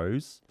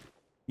sparrows,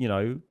 you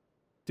know.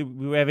 Do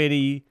we have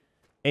any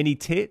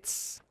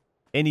tits,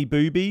 any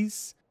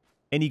boobies,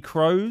 any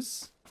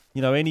crows?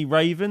 You know, any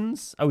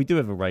ravens? Oh, we do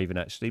have a raven,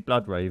 actually.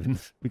 Blood raven.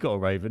 We got a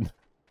raven.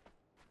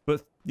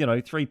 But, you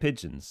know, 3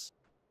 pigeons.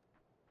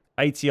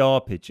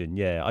 ATR pigeon,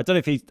 yeah. I don't know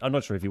if he... I'm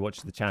not sure if he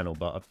watches the channel,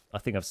 but I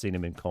think I've seen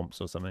him in comps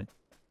or something.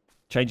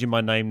 Changing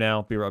my name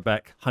now. Be right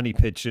back. Honey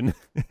pigeon.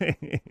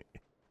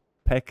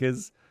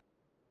 Peckers.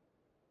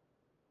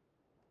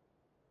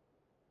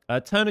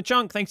 Turner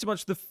Chunk, thanks so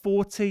much for the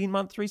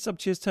 14-month resub.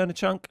 Cheers, Turner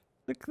Chunk.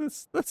 Look,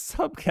 the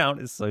sub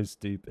count is so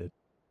stupid.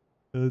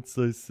 That's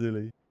so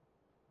silly.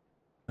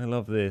 I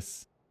love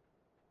this.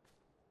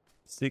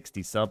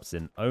 60 subs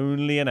in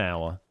only an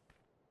hour.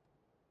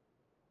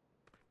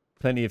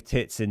 Plenty of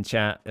tits in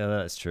chat. Yeah,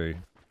 that's true.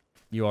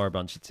 You are a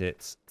bunch of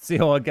tits.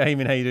 COR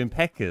Gaming, how you doing?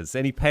 Peckers.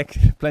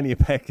 Plenty of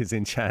peckers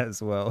in chat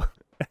as well.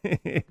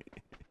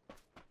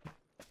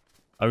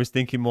 I was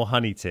thinking more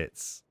honey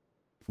tits.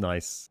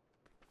 Nice.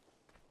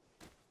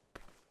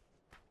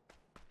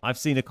 I've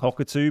seen a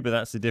cockatoo, but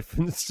that's a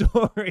different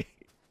story.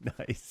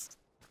 Nice.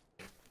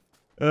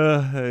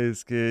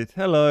 It's good.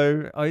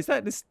 Hello. Oh, is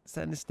that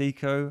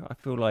Nistico? I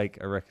feel like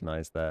I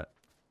recognize that.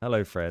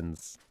 Hello,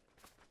 friends.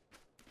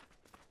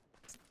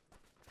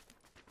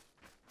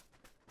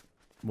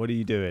 What are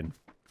you doing?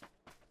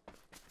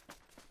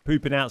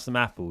 Pooping out some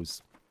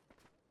apples.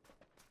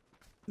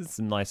 This is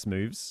some nice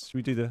moves. Should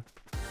we do the...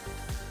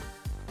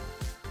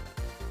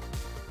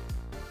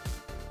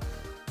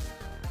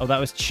 Oh, that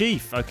was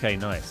Chief. Okay,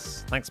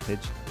 nice. Thanks,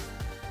 Pidge.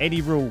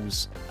 Any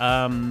rules?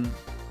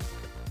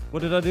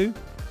 What did I do?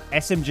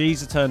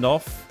 SMGs are turned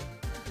off.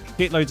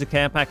 Shitloads of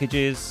care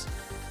packages.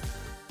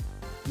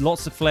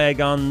 Lots of flare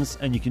guns,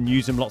 and you can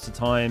use them lots of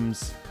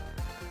times.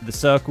 The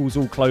circles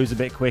all close a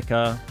bit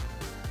quicker.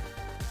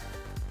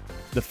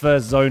 The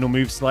first zone will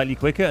move slightly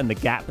quicker, and the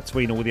gap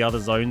between all the other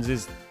zones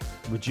is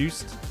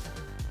reduced.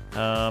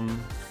 I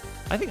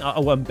think...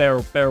 Oh, and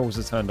barrels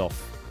are turned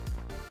off.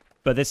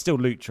 But there's still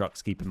loot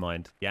trucks, keep in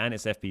mind. Yeah, and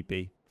it's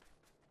FPP.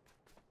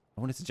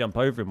 I wanted to jump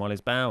over him while he's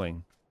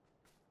bowing.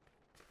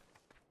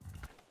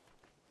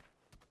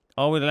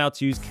 Are we allowed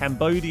to use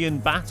Cambodian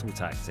battle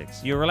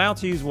tactics? You're allowed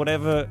to use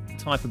whatever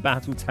type of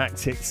battle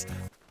tactics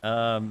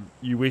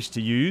you wish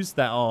to use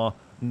that are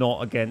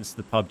not against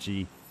the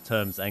PUBG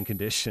terms and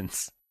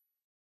conditions.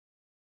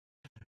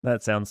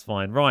 That sounds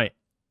fine. Right.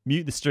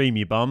 Mute the stream,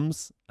 you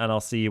bums, and I'll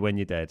see you when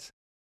you're dead.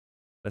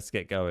 Let's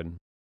get going.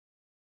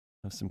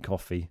 Have some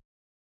coffee.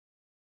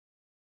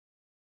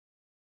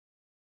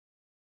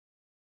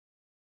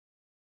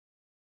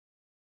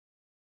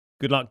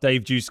 Good luck,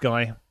 Dave Juice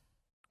Guy.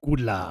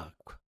 Good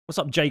luck. What's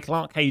up, Jay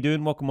Clark? How you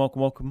doing? Welcome,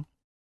 welcome, welcome.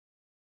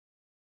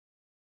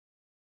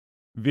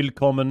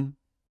 Willkommen.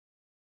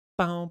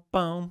 Bow,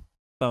 bow,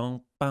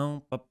 bow,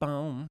 bow, bow,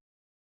 bow.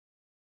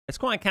 It's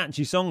quite a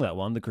catchy song, that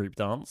one, the group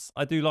dance.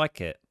 I do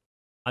like it.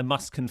 I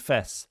must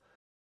confess.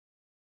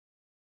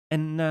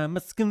 And I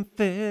must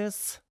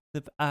confess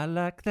that I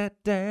like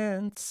that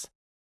dance.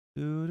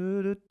 Do,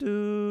 do,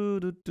 do,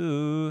 do,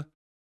 do,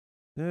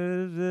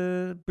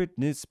 do.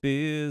 Britney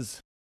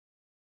Spears.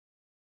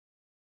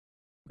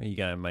 Where you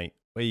going, mate?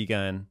 Where you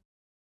going?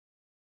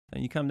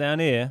 Don't you come down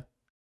here?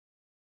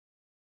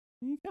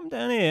 You come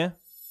down here.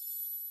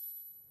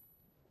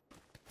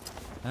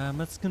 I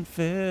must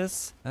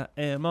confess, I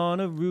am on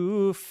a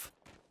roof.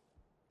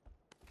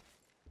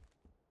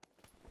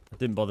 I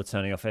didn't bother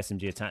turning off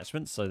SMG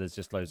attachments, so there's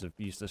just loads of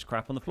useless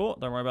crap on the floor.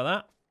 Don't worry about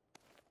that.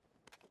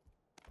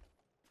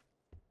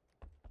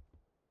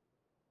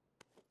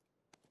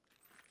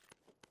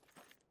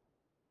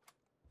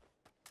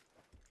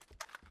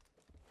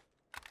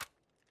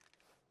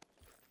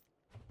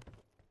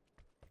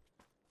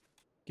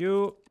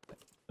 You.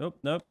 Nope,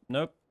 nope,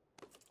 nope.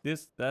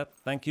 This, that.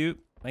 Thank you.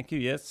 Thank you,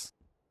 yes.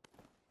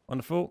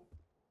 Wonderful.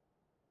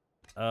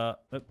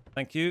 Nope,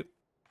 thank you.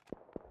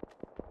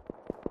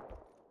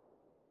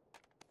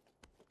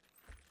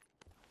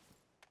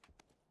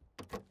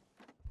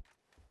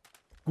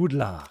 Good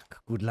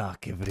luck. Good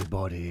luck,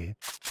 everybody.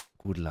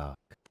 Good luck.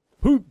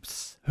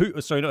 Hoops.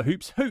 Sorry, not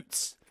hoops.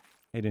 Hoots.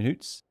 Hayden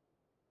Hoots.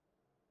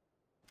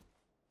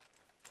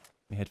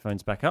 My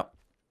headphones back up.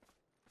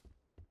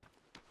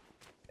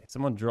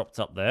 Someone dropped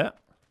up there.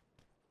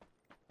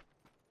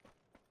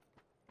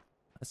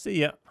 I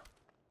see ya.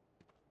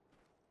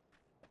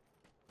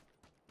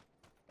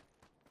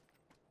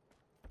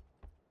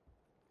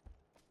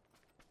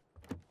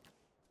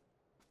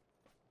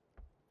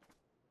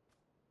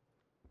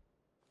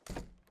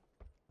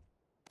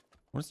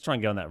 Let's try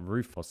and get on that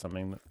roof or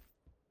something.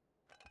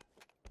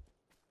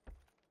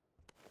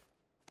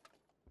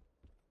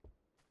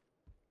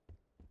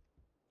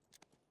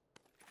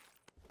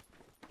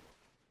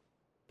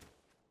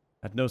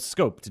 Had no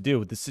scope to deal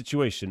with the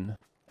situation.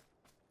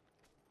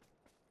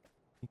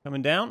 You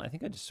coming down? I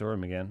think I just saw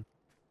him again.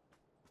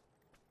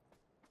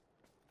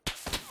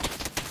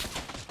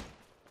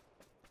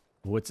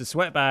 Oh, it's a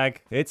sweat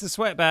bag. It's a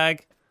sweat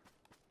bag.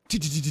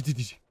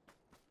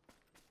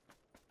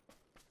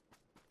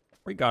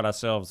 We got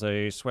ourselves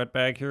a sweat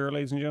bag here,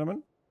 ladies and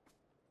gentlemen.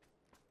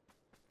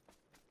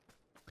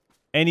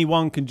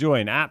 Anyone can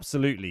join.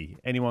 Absolutely.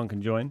 Anyone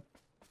can join.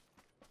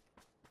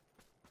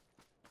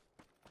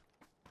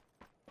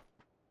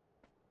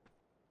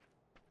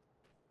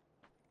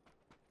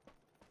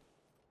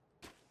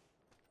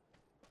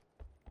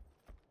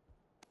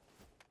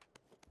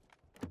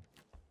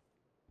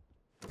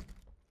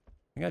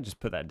 think I just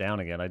put that down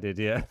again. I did,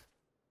 yeah.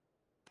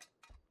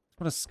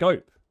 What a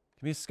scope.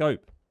 Give me a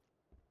scope.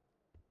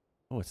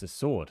 Oh, it's a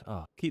sword.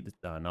 Oh, keep the...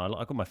 Oh, no,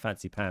 I got my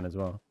fancy pan as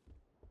well.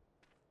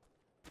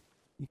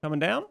 You coming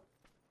down?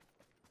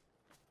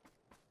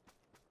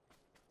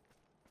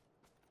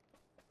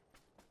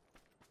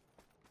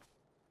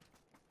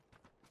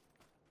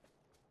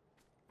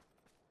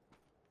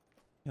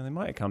 Yeah, they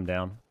might come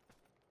down.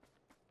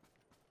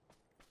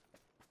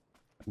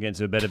 I'm getting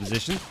to a better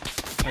position.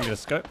 I'm gonna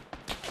scope.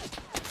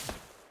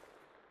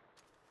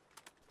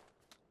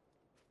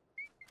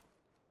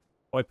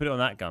 Oh, I put it on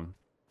that gun.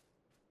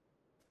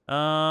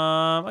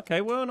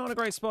 Okay, well, not a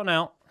great spot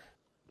now.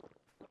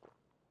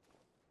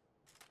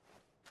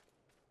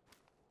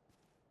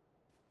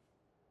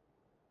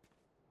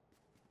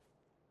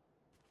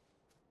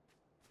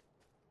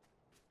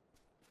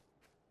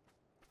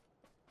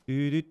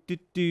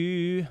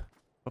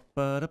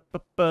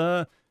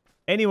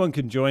 Anyone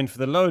can join for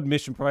the low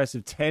admission price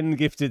of 10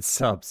 gifted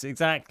subs.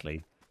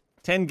 Exactly.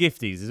 10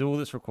 gifties is all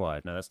that's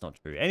required. No, that's not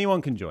true.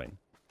 Anyone can join.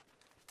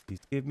 Please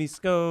give me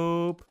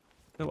scope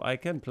so I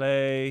can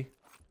play.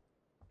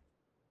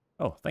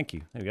 Oh, thank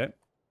you. There we go.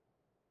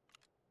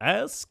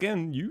 Ask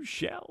and you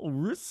shall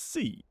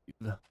receive.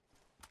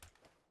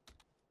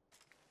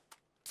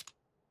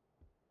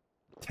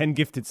 10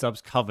 gifted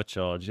subs cover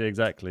charge. Yeah,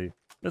 exactly.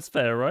 That's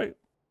fair, right?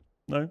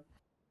 No?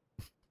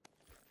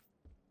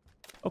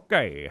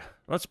 Okay,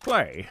 let's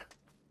play.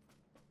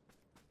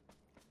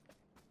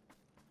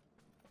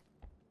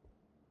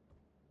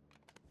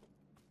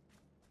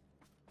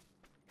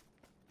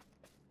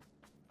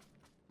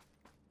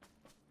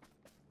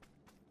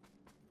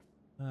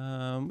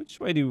 Which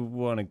way do you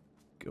want to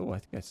go? Oh, I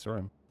think I saw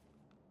him.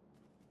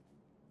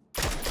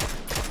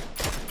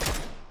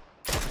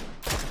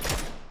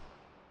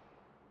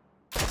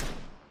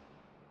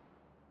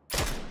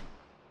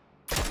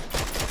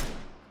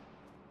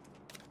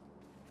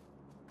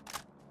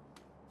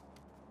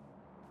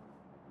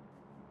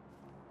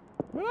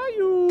 Where are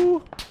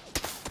you?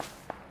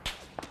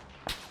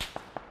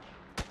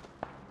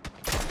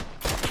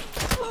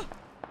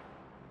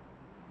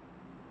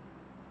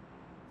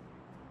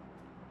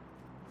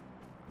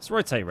 Let's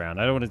rotate around.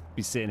 I don't want to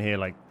be sitting here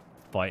like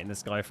fighting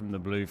this guy from the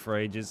blue for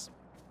ages.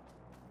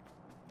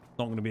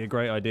 Not going to be a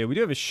great idea. We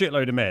do have a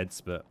shitload of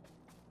meds, but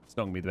it's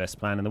not going to be the best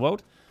plan in the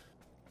world.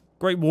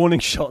 Great warning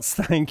shots.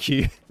 Thank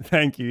you.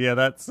 Thank you. Yeah,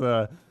 that's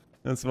what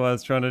I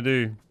was trying to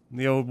do.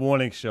 The old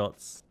warning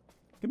shots.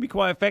 Can be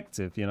quite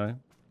effective, you know.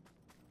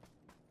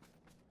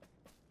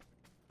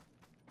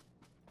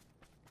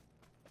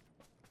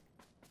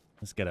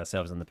 Let's get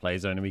ourselves in the play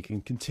zone and we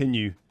can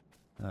continue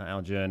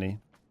our journey.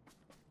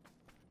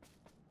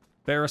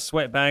 Better a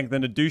sweatbag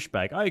than a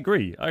douchebag. I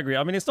agree. I agree.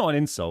 I mean, it's not an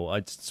insult.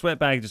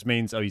 Sweatbag just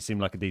means, oh, you seem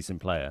like a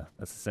decent player.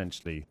 That's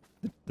essentially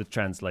the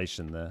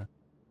translation there.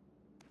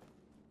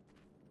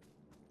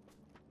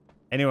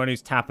 Anyone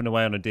who's tapping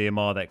away on a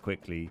DMR that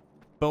quickly.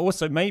 But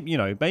also, maybe, you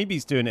know, maybe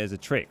he's doing it as a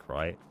trick,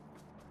 right?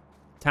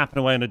 Tapping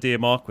away on a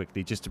DMR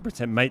quickly just to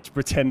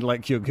pretend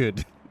like you're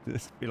good.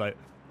 Just be like,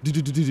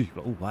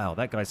 oh wow,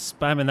 that guy's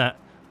spamming that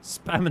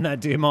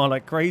DMR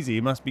like crazy.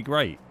 He must be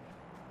great.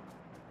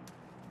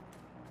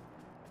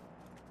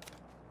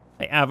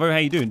 Hey Avo, how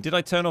you doing? Did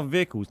I turn off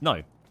vehicles?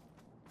 No,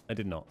 I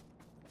did not.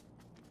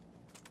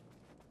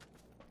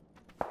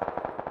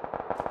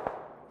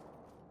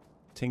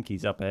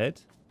 Tinky's up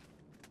ahead.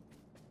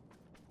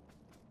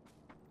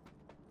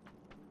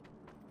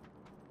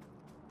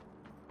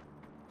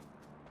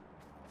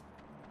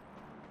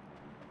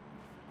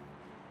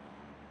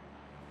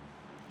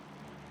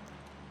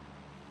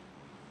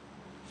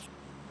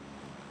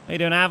 How you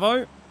doing,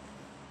 Avo?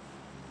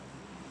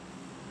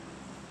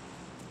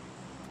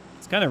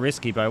 It's kind of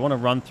risky, but I want to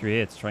run through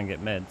here to try and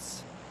get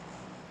meds.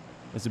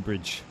 There's a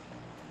bridge.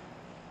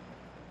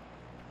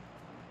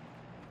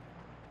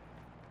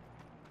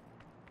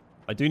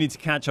 I do need to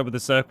catch up with the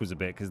circles a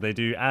bit, because they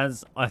do,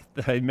 as I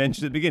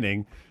mentioned at the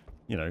beginning,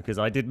 you know, because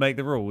I did make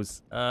the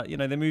rules, you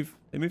know, they move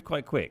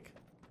quite quick.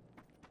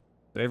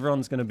 So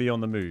everyone's going to be on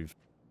the move.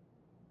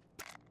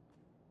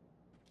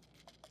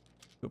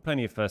 Got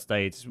plenty of first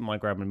aids. Might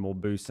grab more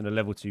boost and a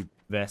level 2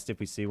 vest if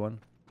we see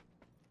one.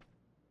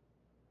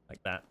 Like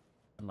that.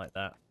 And like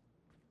that.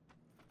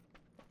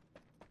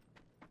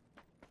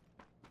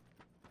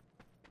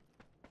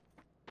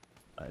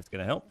 That's going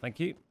to help. Thank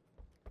you.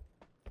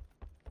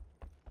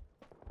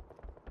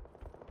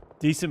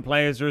 Decent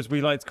players, or as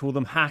we like to call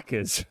them,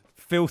 hackers.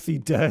 Filthy,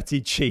 dirty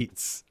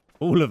cheats.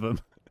 All of them.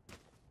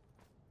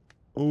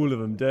 All of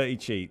them. Dirty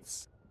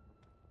cheats.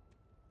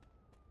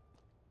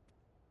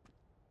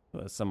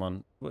 What is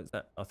someone... What is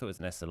that? I thought it was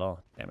an SLR.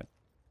 Damn it.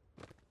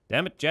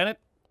 Damn it, Janet.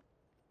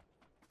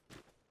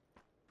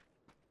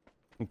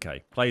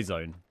 Okay. Play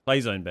zone.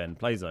 Play zone, Ben.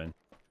 Play zone.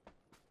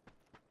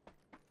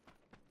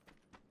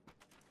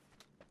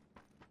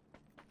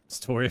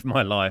 Story of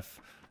my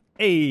life.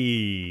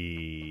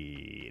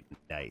 Hey.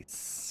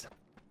 Nice.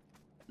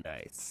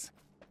 Nice.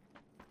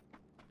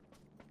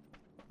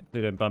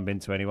 Hopefully don't bump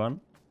into anyone.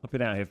 I've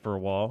been out here for a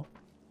while.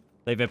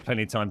 They've had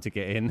plenty of time to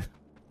get in.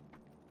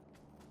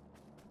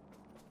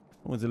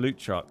 was a loot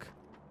truck.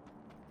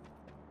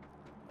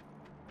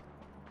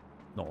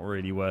 Not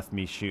really worth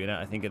me shooting at,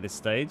 I think, at this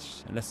stage.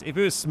 Unless, if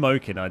it was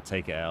smoking, I'd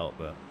take it out,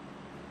 but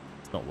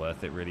it's not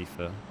worth it, really,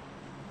 for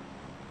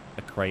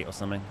a crate or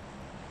something.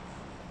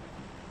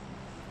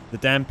 The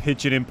damn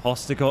pigeon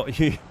imposter got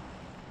you.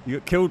 You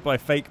got killed by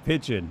fake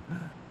pigeon.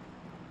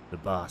 The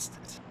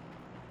bastard.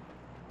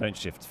 Don't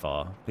shift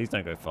far. Please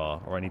don't go far,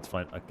 or I need to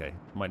find... Okay,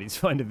 might need to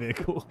find a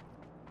vehicle.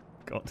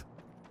 God.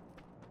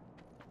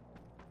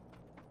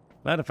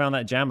 Glad I found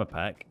that jammer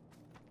pack.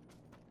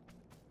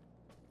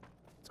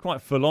 It's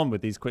quite full on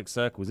with these quick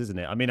circles, isn't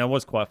it? I mean, I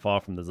was quite far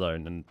from the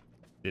zone and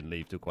didn't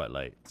leave till quite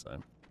late, so...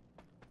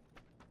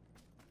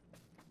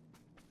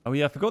 Oh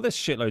yeah, I forgot there's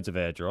shitloads of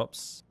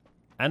airdrops.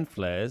 And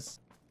flares.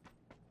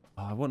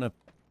 Oh, I want to...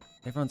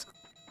 Everyone's going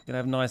to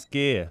have nice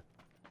gear.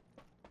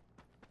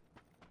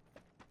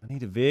 I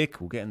need a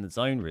vehicle, get in the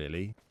zone,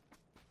 really.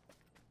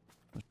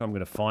 I'm sure I'm going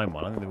to find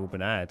one. I think they've all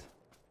been had.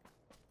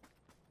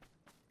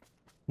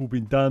 All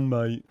been done,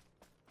 mate.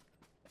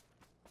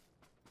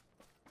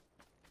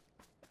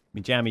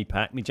 Me jammy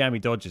pack. Me jammy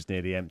dodger's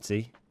nearly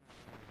empty.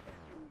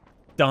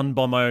 Done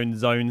by my own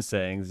zone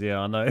settings. Yeah,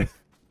 I know.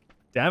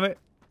 Damn it.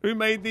 Who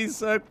made these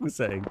circle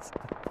settings?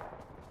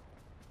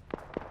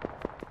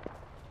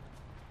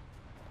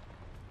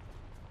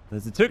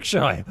 There's a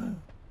Tookshy.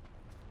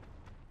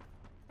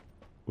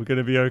 We're going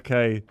to be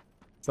okay.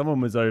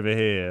 Someone was over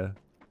here.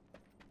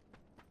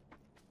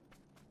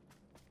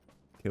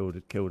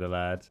 Killed a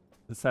lad.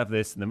 Let's have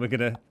this, and then we're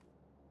going to...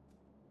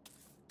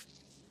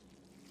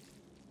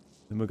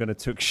 Then we're going to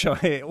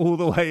Tookshy it all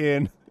the way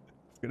in.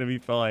 It's going to be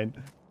fine.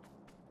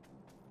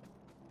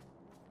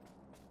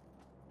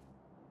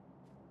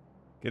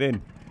 Get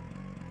in.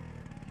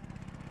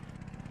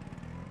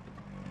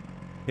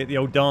 Hit the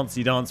old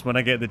dancey dance when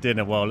I get the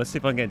dinner. Well, let's see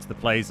if I can get into the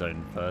play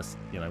zone first.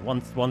 You know,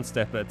 one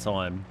step at a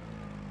time.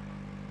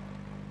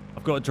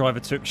 I've got to drive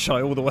a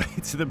Tookshy all the way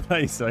to the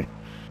play zone.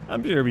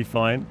 I'm sure it'll be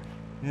fine.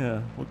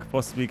 Yeah, what could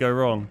possibly go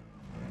wrong?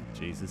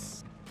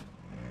 Jesus.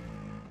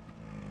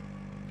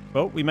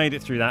 Well, we made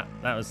it through that.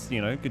 That was,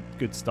 you know,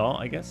 good start,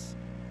 I guess.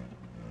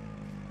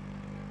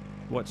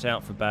 Watch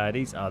out for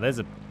baddies. Oh, there's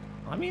a...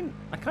 I mean,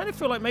 I kind of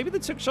feel like maybe the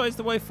Tookshy is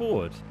the way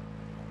forward.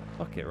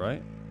 Fuck it,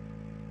 right?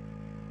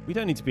 We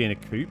don't need to be in a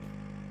coupe.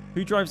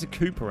 Who drives a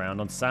coupe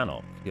around on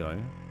Sanok, you know?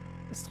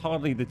 It's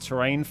hardly the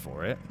terrain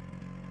for it.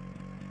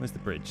 Where's the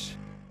bridge?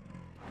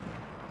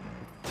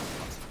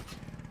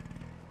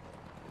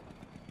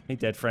 Hey,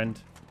 dead friend.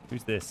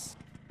 Who's this?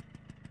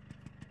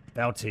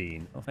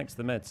 Valtine. Oh, thanks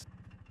for the meds.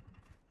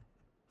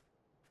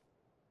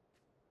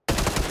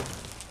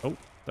 Oh,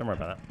 don't worry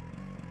about that.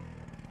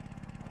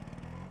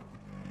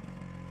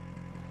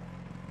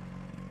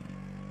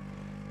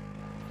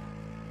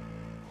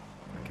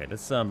 Okay,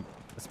 let's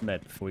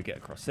med before we get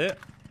across here.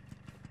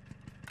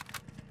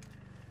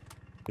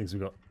 Things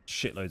we've got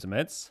shitloads of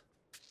meds.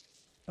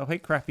 Oh, hey,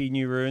 crappy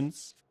new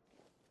ruins.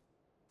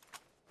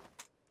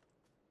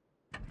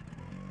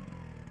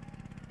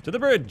 To the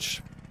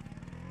bridge.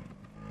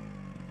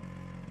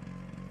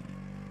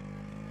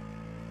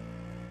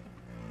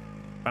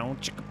 Bow,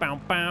 chicka,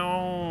 bow,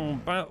 bow,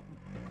 bow.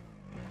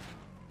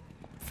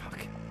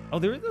 Fuck. Oh,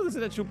 there's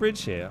an actual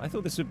bridge here. I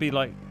thought this would be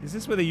like... Is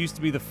this where there used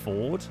to be the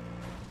ford?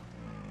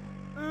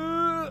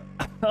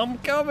 I'm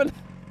coming.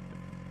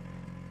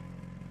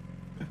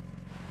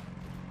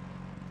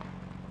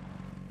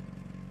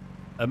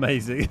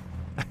 Amazing.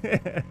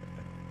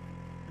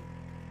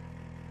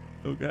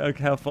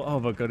 Okay, how far? Oh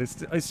my god,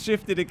 it's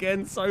shifted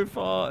again so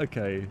far.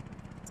 Okay,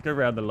 let's go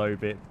around the low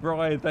bit.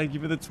 Brian, thank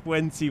you for the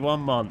 21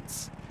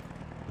 months.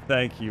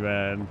 Thank you,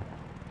 man.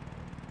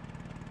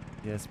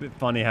 Yeah, it's a bit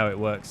funny how it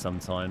works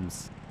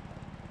sometimes.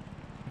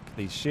 Look at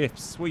these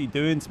shifts. What are you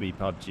doing to me,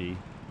 PUBG?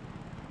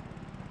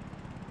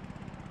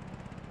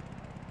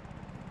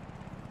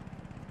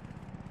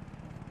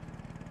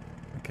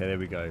 Okay, there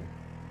we go.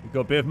 We've got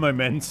a bit of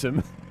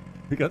momentum.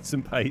 We got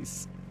some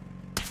pace.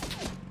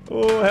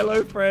 Oh,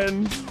 hello,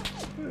 friend.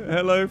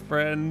 Hello,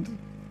 friend.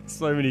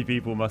 So many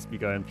people must be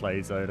going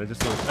play zone. I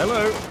just thought,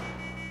 hello.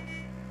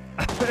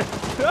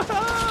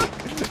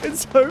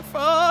 It's so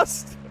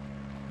fast.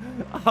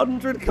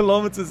 100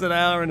 kilometers an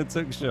hour in a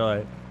Tookshy.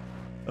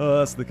 Oh,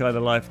 that's the kind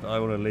of life that I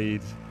want to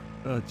lead.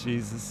 Oh,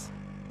 Jesus.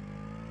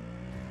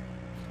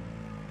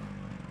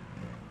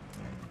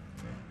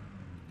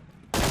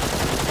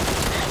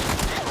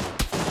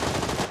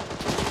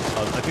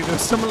 I think there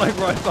was someone like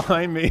right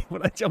behind me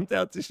when I jumped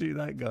out to shoot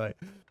that guy.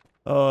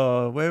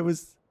 Oh, where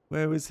was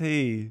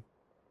he?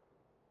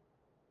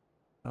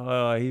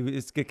 Oh,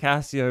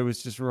 Gacasio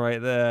was just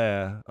right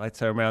there. I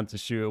turned around to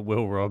shoot at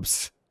Will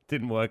Robs.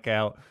 Didn't work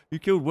out. Who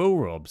killed Will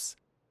Robs?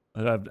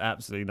 I have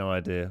absolutely no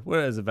idea. Well,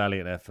 it was a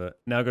valiant effort.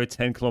 Now go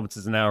 10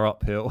 kilometers an hour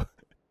uphill.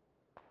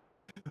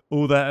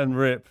 All that and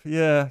rip.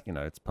 Yeah, you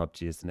know, it's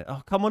PUBG, isn't it?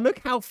 Oh, come on, look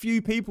how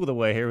few people there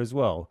were here as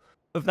well.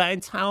 Of that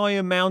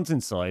entire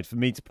mountainside for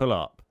me to pull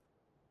up.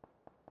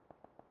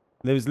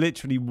 There was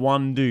literally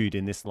one dude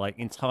in this, like,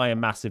 entire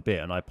massive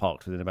bit, and I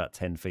parked within about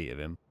 10 feet of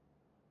him.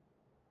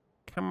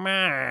 Come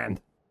on!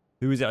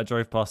 Who was it I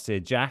drove past here?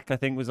 Jack, I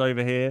think, was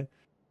over here.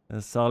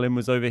 Salim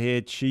was over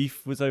here.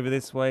 Chief was over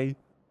this way.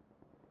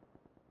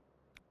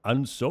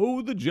 And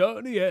so the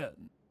journey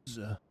ends.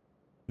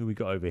 Who we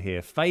got over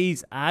here?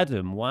 FaZe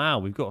Adam. Wow,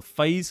 we've got a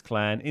FaZe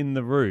clan in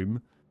the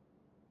room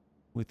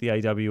with the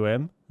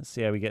AWM. Let's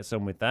see how we get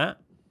on with that.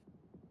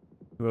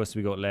 Who else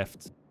have we got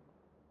left?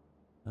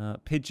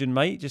 Pigeon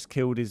Mate just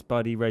killed his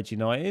buddy Red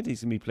United.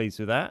 He's going to be pleased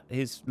with that.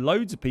 Here's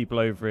loads of people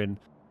over in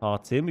our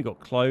team. We've got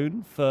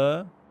Clone,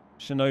 Fur,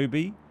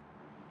 Shinobi.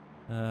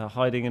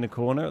 Hiding in a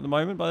corner at the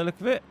moment by the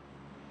look of it.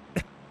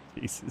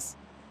 Jesus.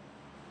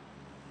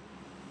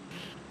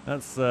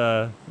 That's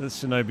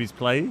Shinobi's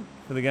play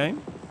for the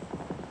game.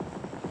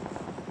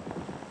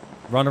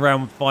 Run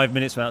around 5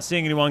 minutes without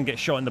seeing anyone, get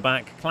shot in the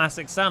back.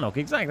 Classic Sanhok.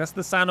 Exactly, that's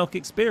the Sanhok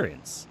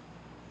experience.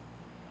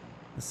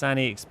 The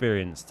Sani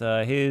experience.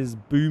 Here's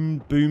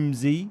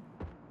Boomzy.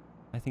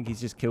 I think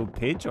he's just killed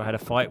Pidge, or had a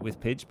fight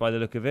with Pidge by the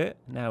look of it.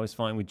 Now he's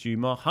fighting with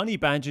Jumar. Honey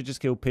Badger just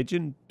killed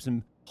Pigeon.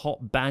 Some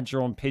hot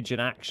Badger on Pigeon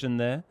action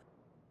there.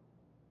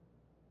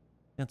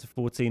 Down to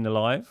 14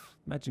 alive.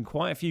 Imagine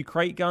quite a few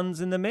crate guns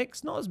in the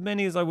mix. Not as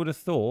many as I would have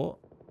thought.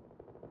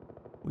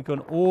 We've got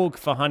an AUG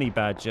for Honey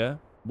Badger.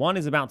 One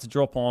is about to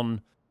drop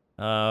on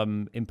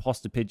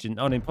Imposter Pigeon.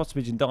 Oh, no, Imposter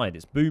Pigeon died.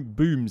 It's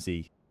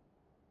Boomzy.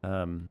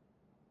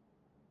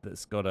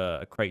 That's got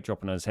a crate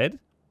dropping on his head.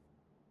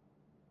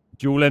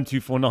 Dual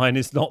M249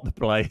 is not the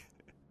play.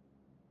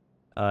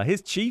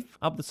 Here's Chief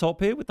up the top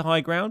here with the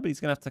high ground, but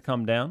he's going to have to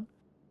come down.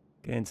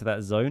 Get into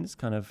that zone. It's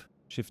kind of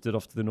shifted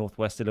off to the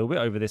northwest a little bit,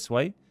 over this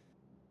way.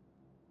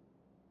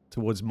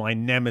 Towards my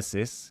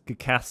nemesis,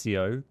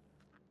 Kakassio.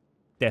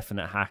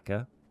 Definite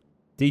hacker.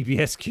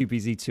 DBS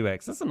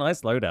QBZ2X. That's a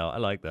nice loadout. I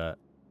like that.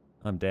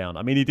 I'm down.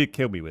 I mean, he did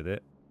kill me with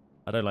it.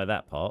 I don't like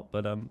that part,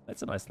 but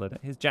it's a nice loadout.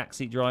 Here's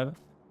Jackseat Driver.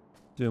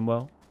 Doing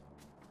well.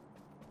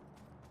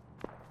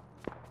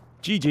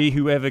 GG,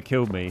 whoever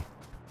killed me.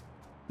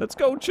 Let's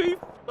go, Chief.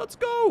 Let's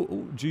go.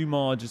 Oh,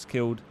 Jumar just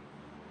killed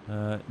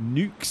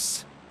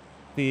Nukes.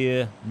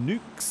 Fear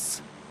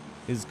Nukes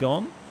is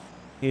gone.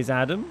 Here's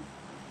Adam.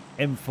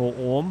 M4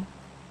 Orm.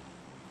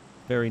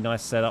 Very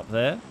nice setup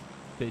there.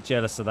 Bit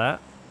jealous of that.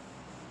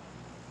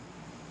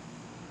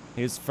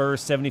 Here's Fur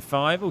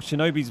 75. Oh,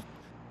 Shinobi's...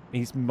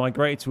 He's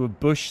migrated to a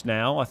bush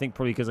now. I think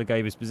probably because I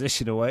gave his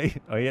position away.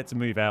 Oh, he had to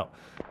move out.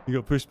 He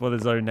got pushed by the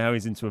zone. Now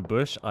he's into a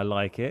bush. I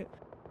like it.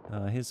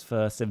 Here's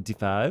Fur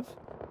 75.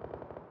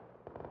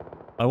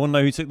 I want to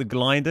know who took the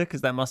glider,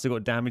 because that must have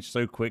got damaged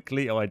so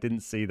quickly. Oh, I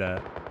didn't see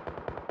that.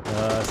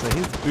 So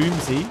here's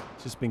Boomzy.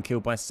 Just been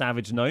killed by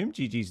Savage Gnome.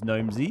 GG's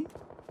Gnomesy.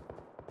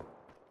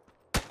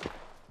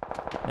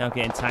 Now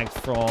getting tagged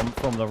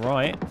from the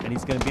right. And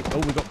he's going to be... Oh,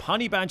 we've got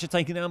Honey Badger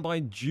taken down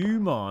by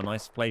Jumar.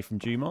 Nice play from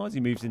Jumar as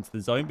he moves into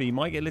the zone. But he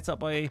might get lit up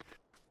by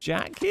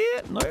Jack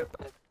here.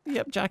 Nope.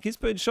 Yep, Jack is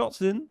putting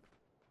shots in.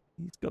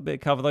 He's got a bit of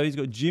cover, though. He's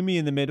got Jimmy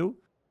in the middle.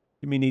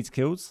 Jimmy needs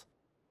kills.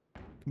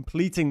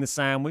 Completing the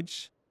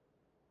sandwich.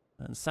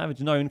 And Savage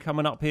Gnome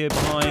coming up here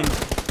behind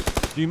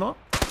Jumar.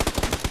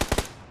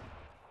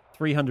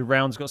 300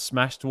 rounds got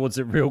smashed towards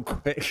it real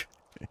quick.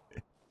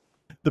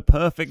 The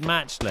perfect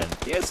match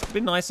length. Yeah, it's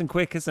been nice and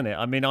quick, isn't it?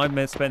 I mean,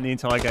 I spent the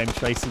entire game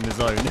chasing the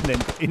zone and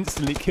then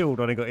instantly killed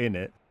when I got in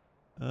it.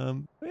 But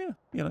yeah,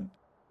 you know,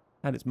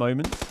 had its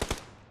moments.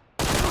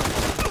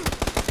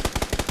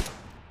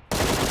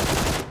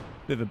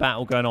 Bit of a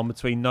battle going on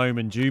between Gnome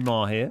and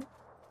Jumar here.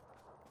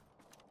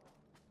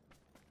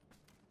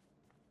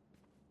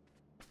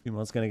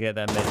 Jumar's going to get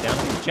that med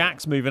down.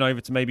 Jack's moving over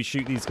to maybe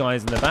shoot these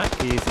guys in the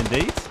back. He is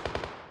indeed.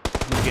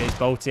 He's going to get his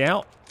bolty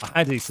out.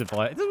 How did he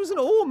survive? There was an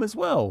Orm as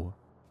well.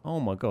 Oh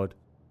my god.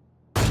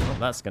 Oh,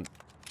 that's going to...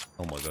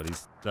 Oh my god,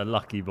 he's a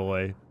lucky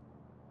boy.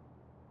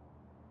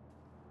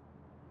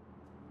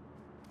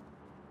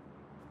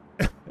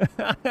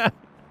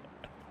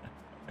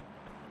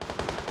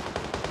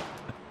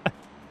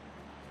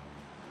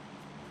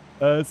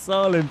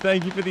 Salim,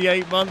 thank you for the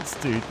 8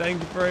 months, dude. Thank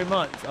you very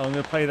much. I'm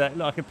going to play that.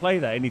 Look, I can play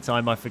that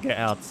anytime I forget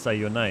how to say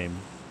your name.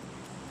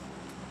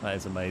 That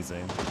is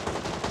amazing.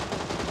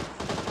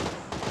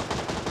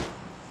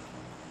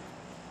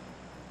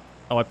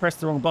 Oh, I pressed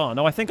the wrong button.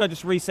 No, I think I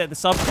just reset the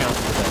sub count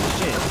for them.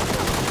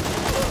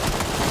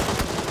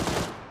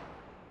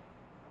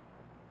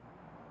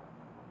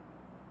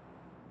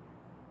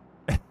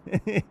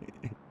 Shit.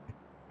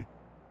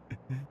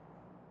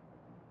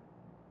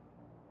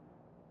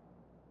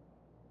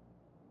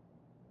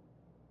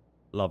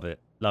 Love it.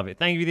 Love it.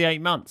 Thank you for the 8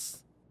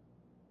 months.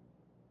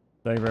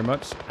 Thank you very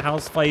much.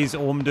 How's FaZe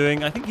Orm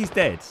doing? I think he's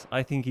dead.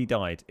 I think he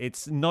died.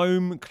 It's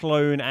Gnome,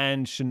 Clone,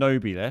 and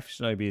Shinobi left.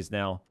 Shinobi is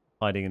now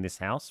hiding in this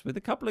house with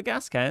a couple of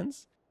gas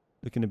cans.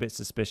 Looking a bit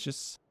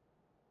suspicious.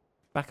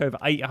 Back over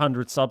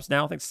 800 subs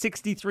now. I think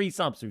 63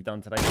 subs we've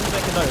done today. Let's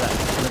make a note of that.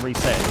 It's going to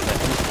reset in a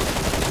second.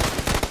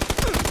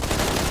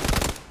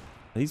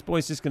 These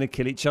boys just going to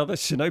kill each other.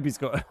 Shinobi's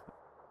got a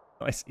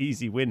nice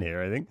easy win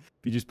here, I think.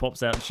 If he just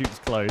pops out and shoots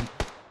Clone.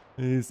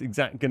 He's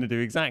going to do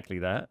exactly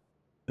that.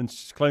 And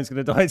Clone's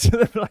going to die to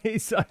the play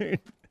zone.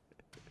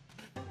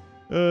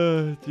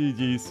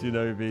 GG,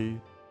 Shinobi.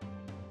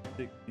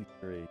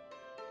 63.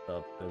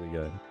 Oh, there we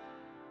go.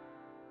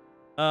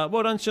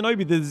 Well done,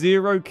 Shinobi. The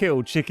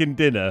 0-kill chicken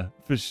dinner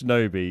for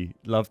Shinobi.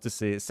 Love to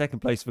see it. Second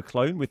place for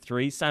Clone with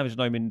 3. Savage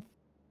Gnome in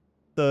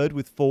third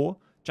with 4.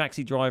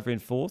 Jaxie Driver in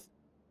fourth.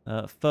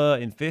 Fur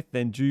in fifth.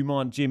 Then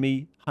Juman,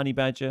 Jimmy, Honey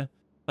Badger,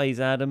 FaZe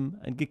Adam,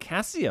 and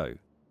Gicasio.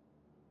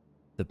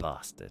 The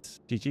bastard.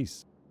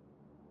 GG's.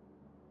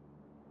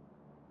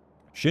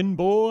 Shin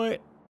boy.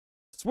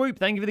 Swoop,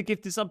 thank you for the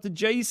gifted sub to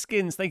J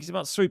Skins. Thank you so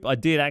much, Swoop. I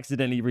did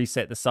accidentally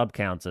reset the sub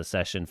counter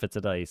session for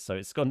today, so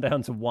it's gone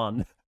down to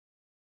 1.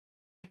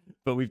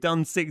 But we've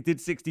did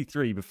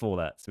 63 before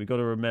that, so we've got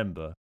to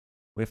remember.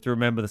 We have to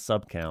remember the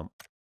sub count.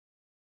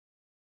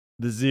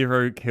 The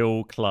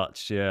 0-kill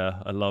clutch,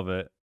 yeah, I love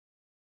it.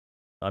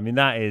 I mean,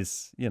 that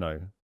is, you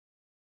know,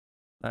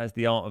 that is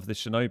the art of the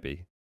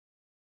Shinobi.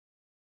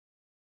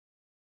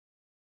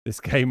 This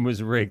game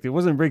was rigged. It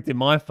wasn't rigged in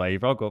my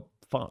favour. I got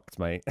fucked,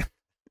 mate.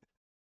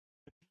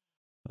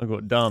 I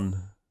got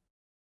done.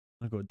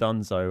 I got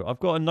donezo. I've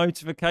got a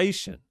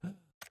notification.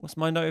 What's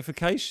my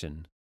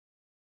notification?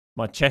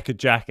 My checkered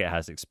jacket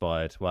has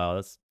expired.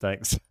 Wow,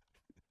 thanks.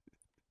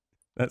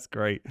 That's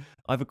great.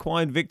 I've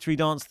acquired Victory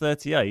Dance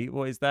 38.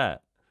 What is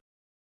that?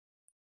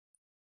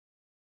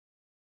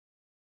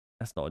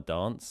 That's not a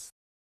dance.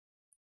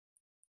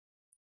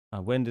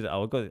 When did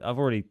I got it? I've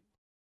already.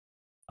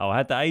 Oh, I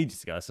had that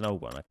ages ago. That's an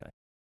old one. Okay.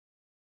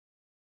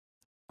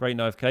 Great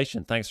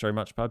notification. Thanks very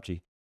much,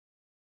 PUBG.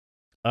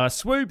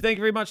 Swoop, thank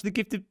you very much for the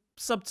gifted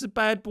sub to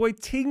bad boy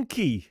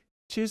Tinky.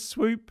 Cheers,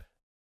 Swoop.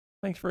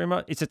 Thanks very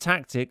much. It's a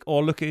tactic.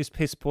 Or look at his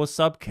piss poor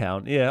sub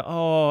count. Yeah.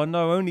 Oh,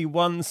 no, only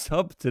 1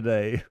 sub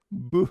today.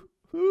 Boo.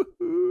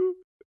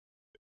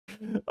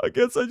 I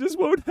guess I just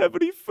won't have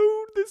any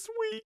food this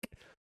week.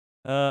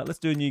 Let's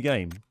do a new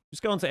game.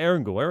 Just go on to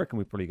Erangel. I reckon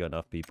we've probably got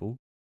enough people.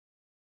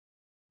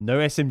 No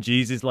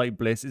SMGs is like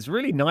bliss. It's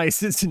really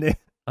nice, isn't it?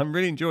 I'm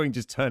really enjoying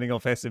just turning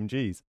off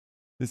SMGs.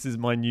 This is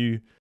my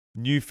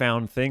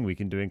newfound thing we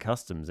can do in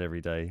customs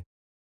every day.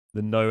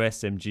 The no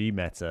SMG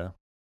meta.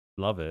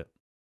 Love it.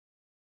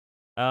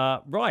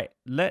 Right.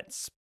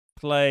 Let's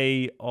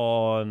play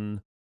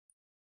on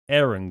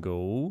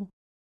Erangel.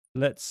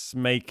 Let's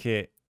make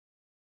it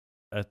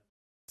a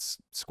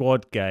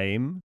squad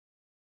game.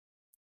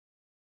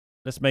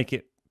 Let's make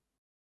it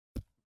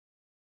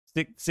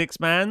 6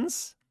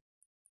 mans,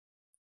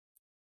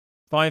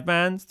 5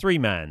 mans, 3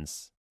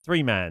 mans,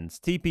 3 mans.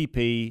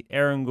 TPP,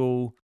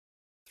 Erangel,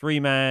 3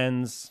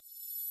 mans.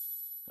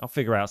 I'll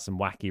figure out some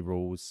wacky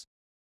rules.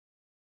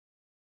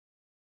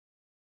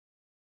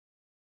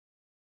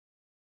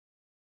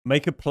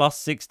 Make a plus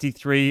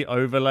 63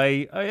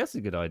 overlay. Oh, that's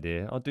a good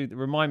idea. I'll do.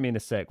 Remind me in a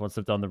sec once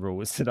I've done the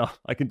rules.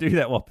 I can do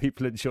that while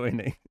people are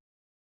joining.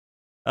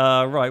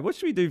 Right. What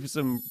should we do for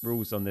some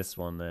rules on this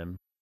one then?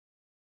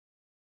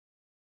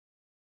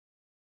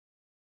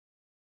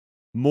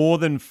 More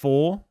than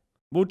 4.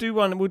 We'll do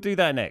one. We'll do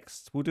that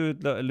next. We'll do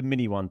a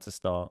mini one to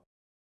start.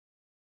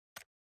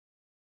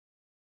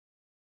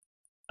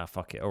 Ah,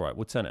 fuck it. All right.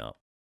 We'll turn it up.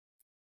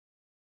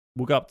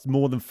 We'll go up to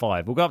more than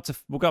 5. We'll go up to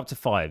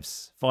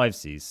 5s.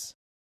 5Cs.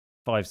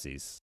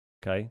 5Cs.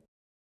 Okay.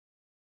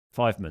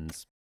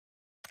 5-mans.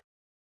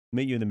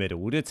 Meet you in the middle.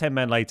 We'll do a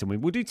 10-man later.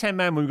 We'll do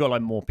 10-man when we've got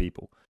like more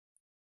people.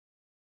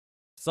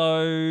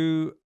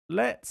 So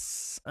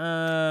let's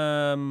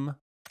have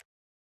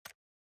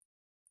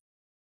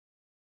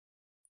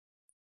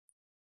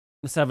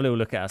a little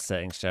look at our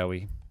settings, shall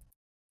we?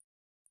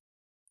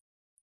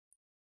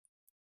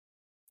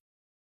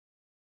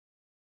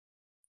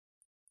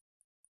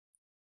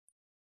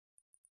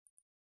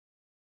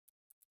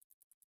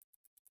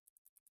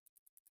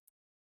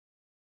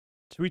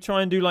 Should we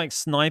try and do like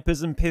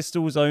snipers and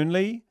pistols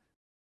only?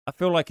 I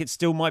feel like it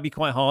still might be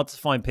quite hard to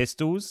find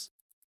pistols.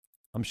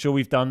 I'm sure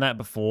we've done that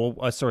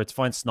before. Sorry, to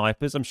find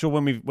snipers. I'm sure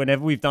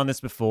whenever we've done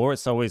this before,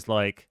 it's always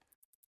like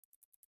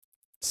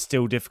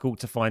still difficult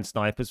to find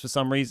snipers for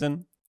some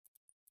reason.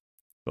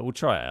 But we'll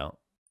try it out.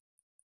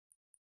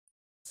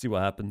 See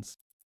what happens.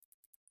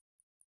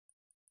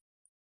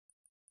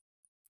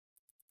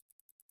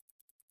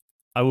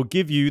 I will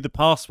give you the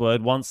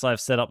password once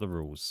I've set up the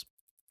rules.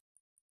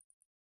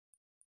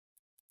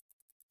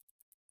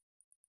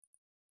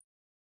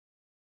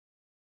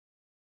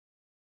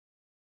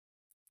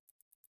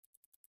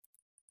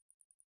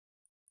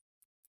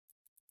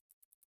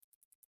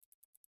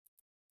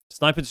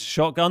 Snipers to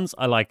shotguns?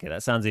 I like it.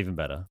 That sounds even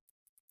better.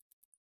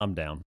 I'm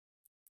down.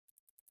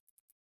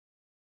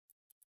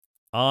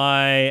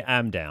 I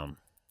am down.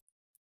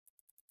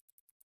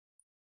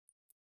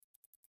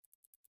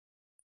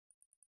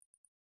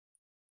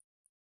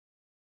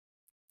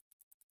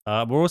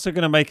 We're also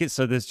going to make it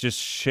so there's just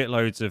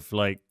shitloads of,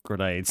 like,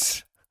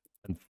 grenades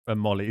and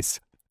mollies.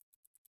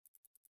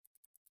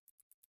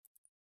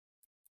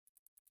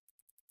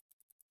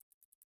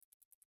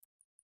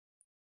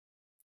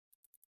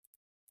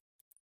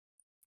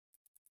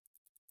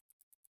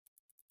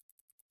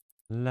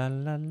 La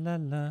la la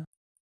la.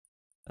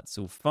 That's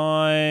all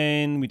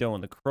fine. We don't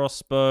want the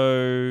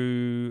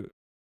crossbow.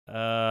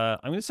 I'm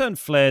going to turn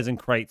flares and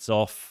crates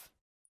off.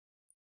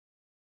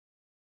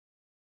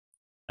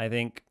 I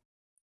think.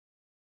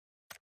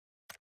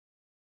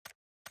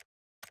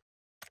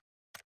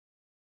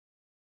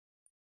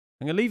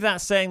 I'm going to leave that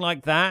setting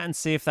like that and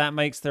see if that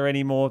makes there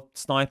any more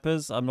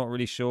snipers. I'm not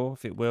really sure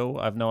if it will.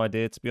 I have no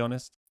idea, to be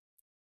honest.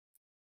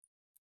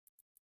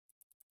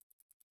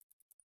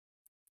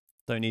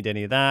 Don't need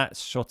any of that.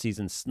 Shotties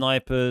and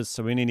snipers.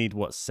 So we only need,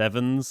 what,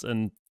 7s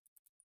and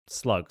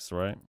slugs,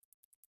 right?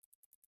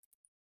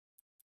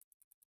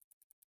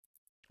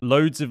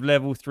 Loads of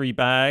level 3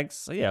 bags.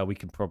 So yeah, we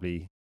can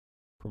probably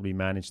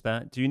manage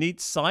that. Do you need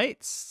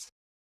sights?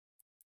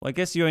 Well, I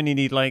guess you only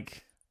need,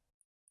 like...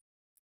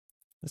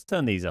 Let's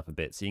turn these up a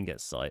bit so you can get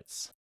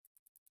sights.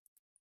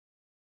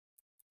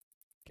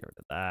 Get rid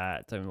of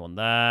that. Don't want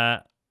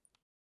that.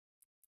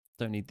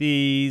 Don't need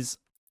these.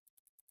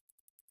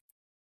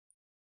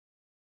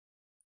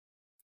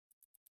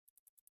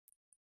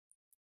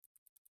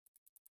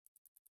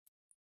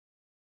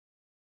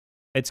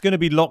 It's going to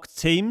be locked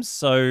teams,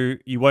 so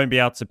you won't be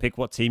able to pick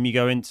what team you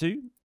go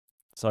into.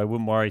 So I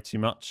wouldn't worry too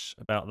much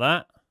about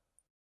that.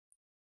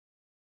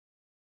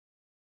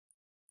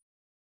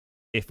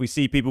 If we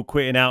see people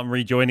quitting out and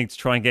rejoining to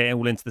try and get it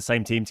all into the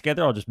same team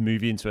together, I'll just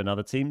move you into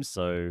another team.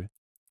 So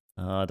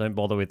don't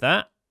bother with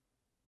that.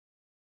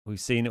 We've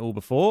seen it all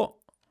before.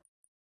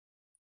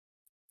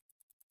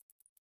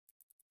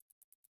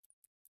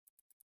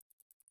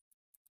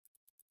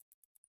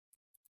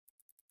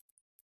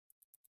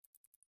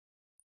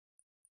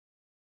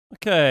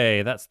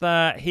 Okay, that's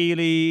that.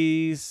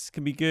 Heelys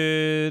can be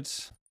good.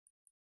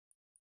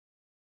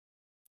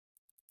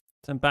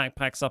 Turn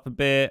backpacks up a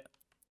bit.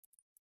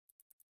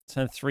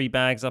 Turn 3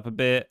 bags up a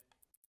bit.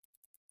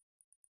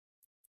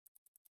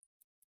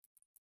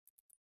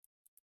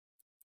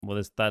 Well,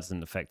 that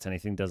doesn't affect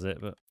anything, does it?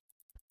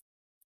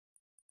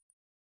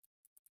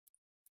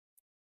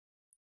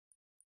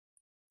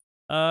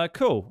 But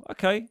cool.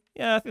 Okay.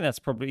 Yeah, I think that's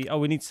probably... Oh,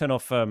 we need to turn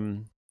off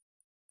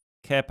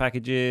care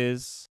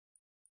packages.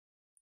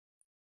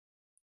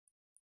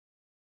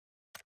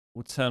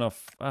 We'll turn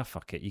off... Ah,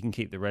 fuck it. You can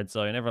keep the red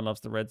zone. Everyone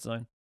loves the red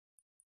zone.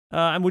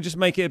 And we'll just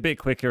make it a bit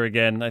quicker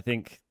again, I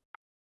think.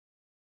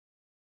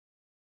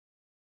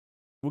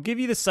 We'll give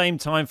you the same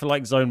time for,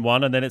 like, zone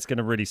 1, and then it's going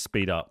to really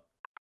speed up.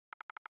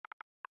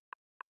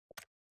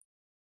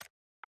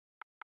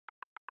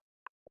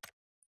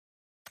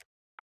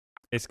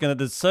 It's going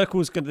to... The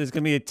circle's going to... There's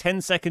going to be a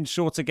 10-second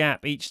shorter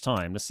gap each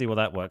time. Let's see what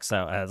that works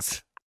out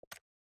as.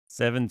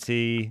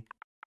 70...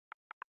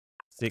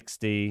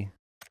 60...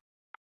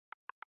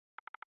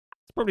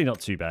 It's probably not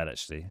too bad,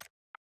 actually.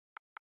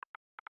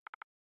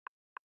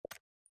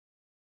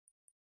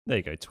 There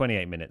you go,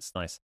 28 minutes.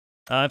 Nice.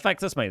 In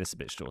fact, let's make this a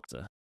bit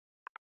shorter.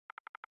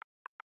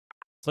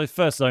 So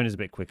first zone is a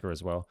bit quicker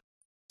as well.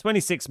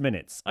 26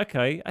 minutes.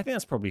 Okay, I think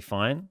that's probably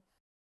fine.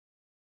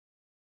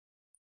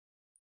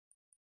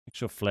 Make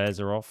sure flares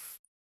are off.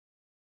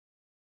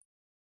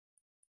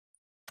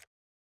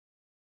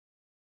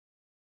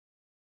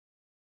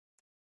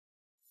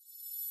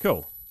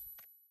 Cool.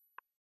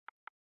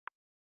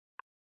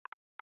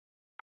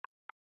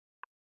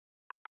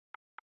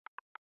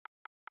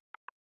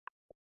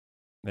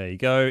 There you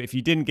go. If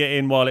you didn't get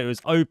in while it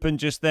was open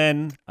just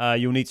then,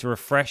 you'll need to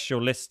refresh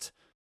your list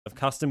of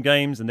custom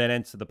games and then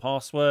enter the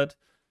password. If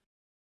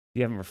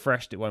you haven't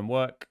refreshed, it won't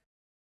work.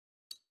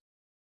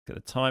 Get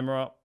the timer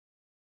up.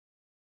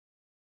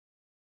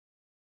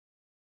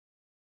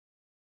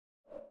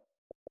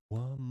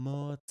 One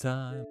more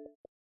time.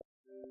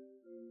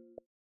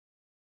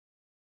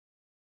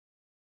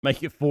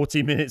 Make it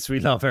 40 minutes.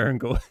 We love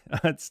Erangel.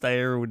 I'd stay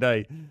here all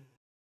day.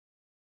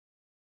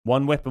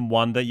 One weapon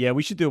wonder. Yeah,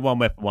 we should do a one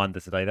weapon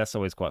wonder today. That's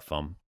always quite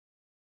fun.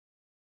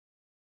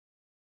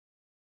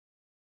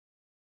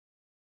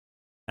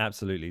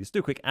 Absolutely. Let's do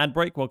a quick ad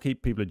break while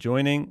people are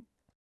joining.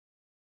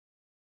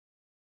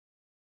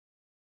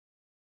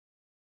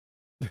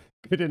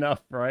 Good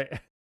enough, right? It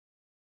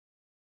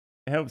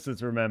helps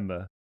us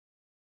remember.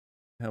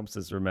 Helps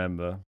us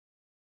remember.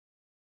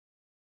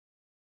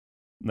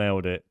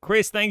 Nailed it.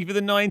 Chris, thank you for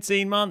the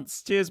 19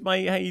 months. Cheers,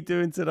 mate. How you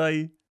doing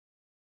today?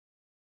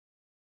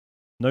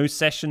 No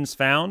sessions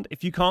found.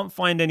 If you can't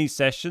find any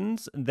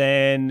sessions,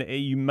 then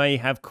you may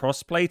have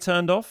crossplay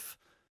turned off.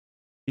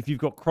 If you've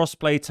got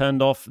crossplay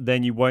turned off,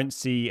 then you won't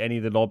see any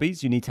of the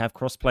lobbies. You need to have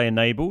crossplay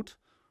enabled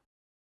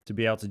to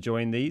be able to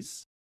join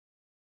these.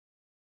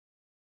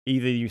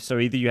 Either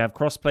you have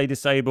crossplay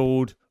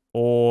disabled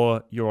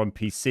or you're on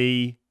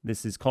PC.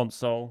 This is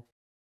console.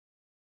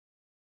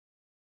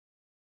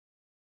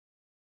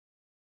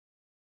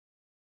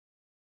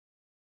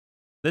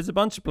 There's a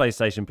bunch of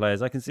PlayStation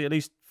players. I can see at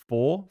least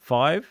 4,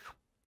 5.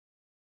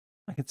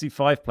 I can see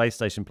 5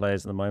 PlayStation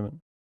players at the moment.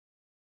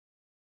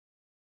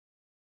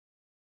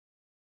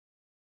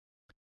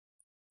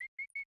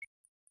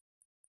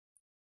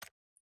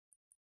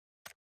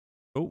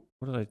 Oh,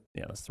 what did I...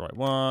 Yeah, that's the right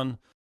one.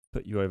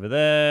 Put you over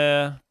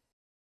there.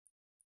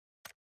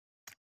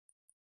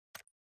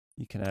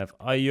 You can have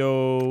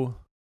Ayo.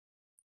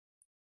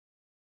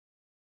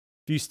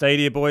 Few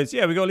Stadia boys.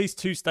 Yeah, we got at least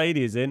 2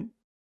 Stadias in.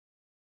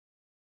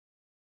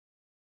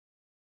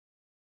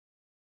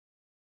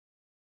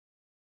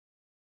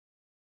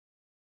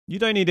 You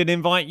don't need an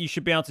invite. You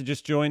should be able to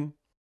just join.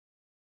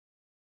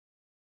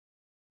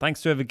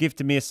 Thanks to whoever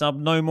gifted me a sub.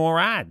 No more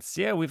ads.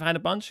 Yeah, we've had a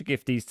bunch of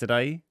gifties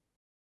today.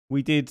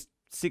 We did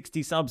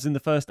 60 subs in the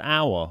first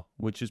hour,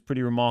 which is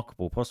pretty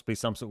remarkable. Possibly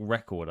some sort of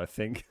record, I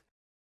think.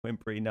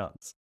 Went pretty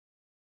nuts.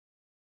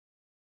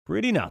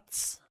 Pretty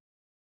nuts.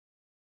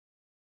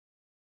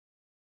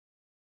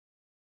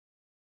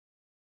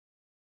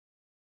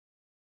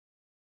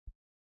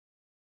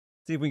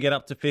 See if we can get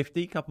up to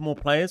 50. Couple more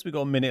players. We've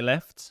got a minute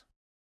left.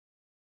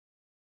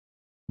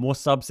 More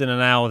subs in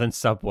an hour than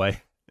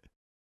Subway.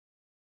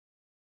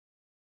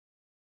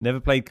 Never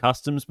played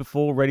customs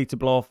before. Ready to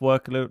blow off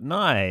work a little.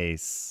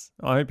 Nice.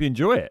 I hope you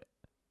enjoy it.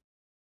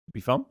 Be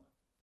fun.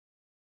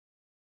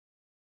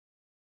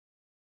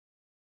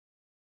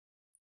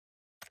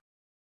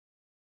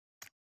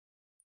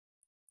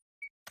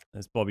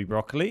 There's Bobby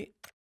Broccoli.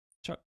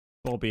 Chuck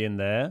Bobby in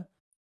there.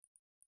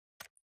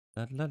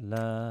 La la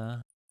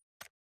la.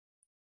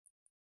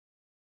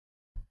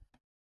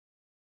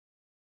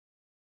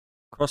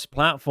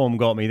 Cross-platform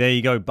got me. There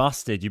you go.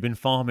 Busted. You've been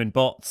farming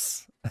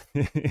bots.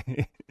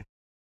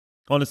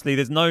 Honestly,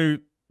 there's no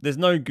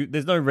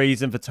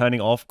reason for turning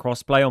off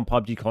crossplay on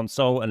PUBG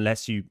console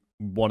unless you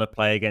want to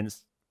play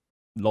against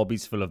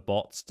lobbies full of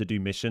bots to do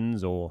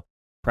missions or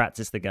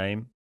practice the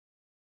game.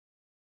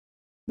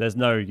 There's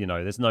no,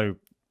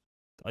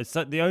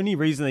 the only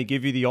reason they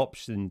give you the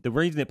option, the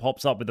reason it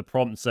pops up with the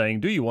prompt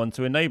saying, do you want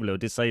to enable it or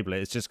disable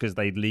it? It's just because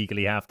they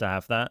legally have to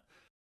have that.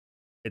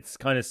 It's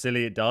kind of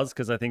silly it does,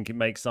 because I think it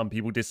makes some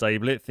people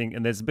disable it.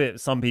 And there's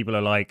some people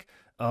are like,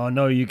 oh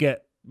no, you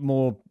get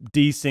more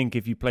desync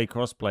if you play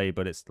crossplay,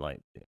 but it's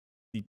like,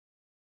 if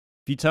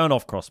you turn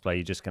off crossplay,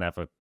 you're just going to have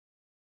a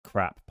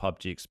crap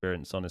PUBG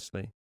experience,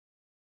 honestly.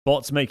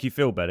 Bots make you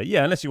feel better.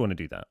 Yeah, unless you want to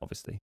do that,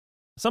 obviously.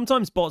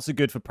 Sometimes bots are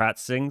good for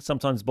practicing.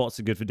 Sometimes bots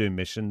are good for doing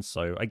missions,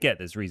 so I get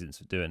there's reasons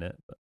for doing it.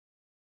 But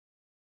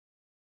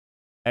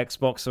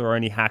Xbox are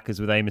only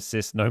hackers with aim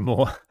assist, no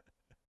more.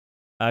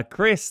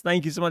 Chris,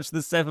 thank you so much for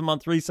the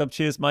 7-month resub.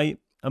 Cheers, mate.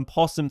 And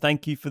Possum,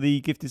 thank you for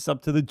the gifted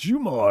sub to the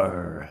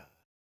Jumar.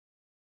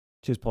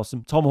 Cheers,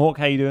 Possum. Tomahawk,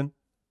 how you doing?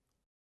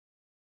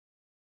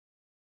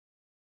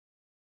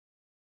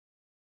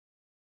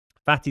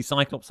 Fatty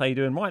Cyclops, how you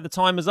doing? Right, the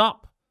timer's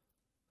up.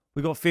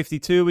 We got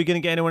 52. Are we going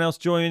to get anyone else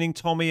joining?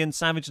 Tommy and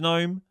Savage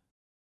Gnome?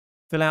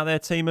 Fill out their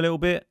team a little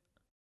bit.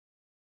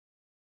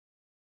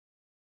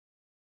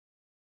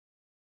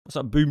 What's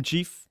up, Boom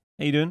Chief?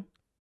 How you doing?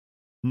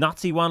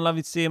 Nutty one,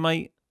 lovely to see you,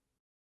 mate.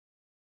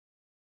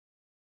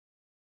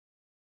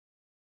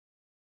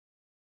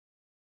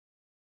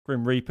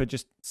 Grim Reaper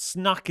just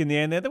snuck in the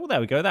end there. Well, there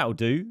we go. That'll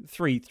do.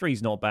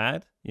 Three's not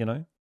bad,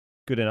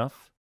 Good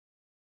enough.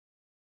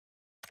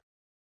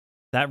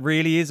 That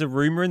really is a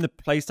rumor in the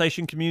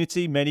PlayStation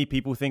community. Many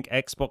people think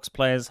Xbox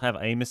players have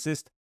aim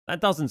assist.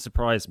 That doesn't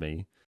surprise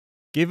me.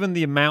 Given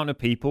the amount of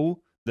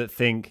people that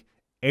think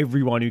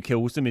everyone who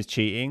kills them is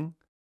cheating,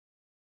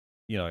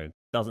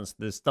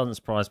 this doesn't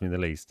surprise me in the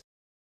least.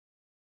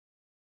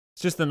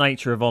 It's just the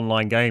nature of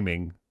online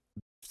gaming.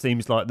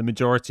 Seems like the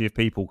majority of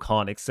people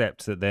can't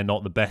accept that they're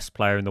not the best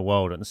player in the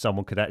world and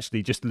someone could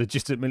actually just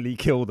legitimately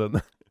kill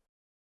them.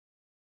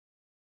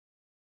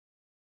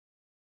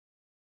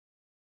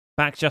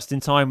 Back just in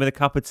time with a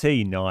cup of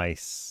tea.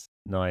 Nice.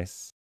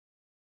 Nice.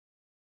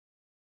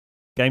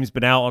 Game's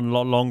been out on a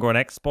lot longer on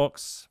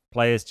Xbox.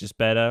 Players just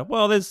better.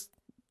 Well,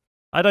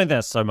 I don't think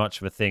that's so much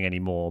of a thing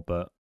anymore,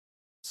 but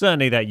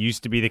certainly that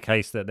used to be the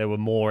case, that there were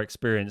more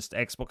experienced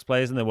Xbox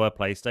players than there were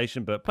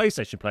PlayStation, but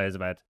PlayStation players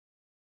have had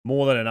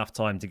more than enough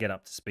time to get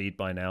up to speed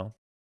by now.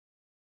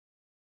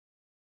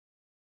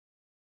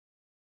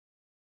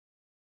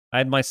 I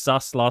had my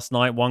sus last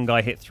night. One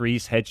guy hit 3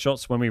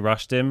 headshots when we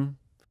rushed him.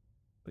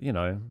 But,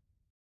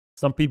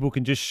 some people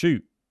can just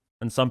shoot,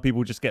 and some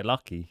people just get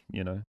lucky,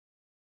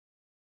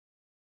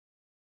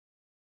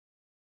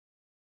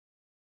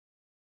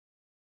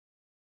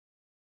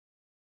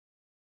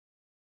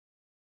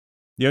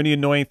 The only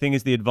annoying thing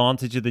is the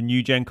advantage of the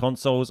new-gen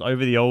consoles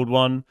over the old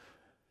one.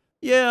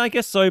 Yeah, I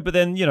guess so, but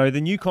then,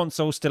 the new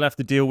consoles still have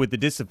to deal with the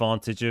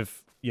disadvantage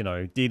of,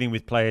 dealing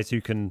with players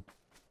who can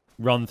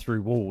run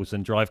through walls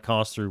and drive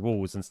cars through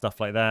walls and stuff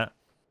like that.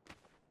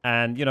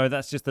 And,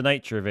 that's just the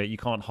nature of it. You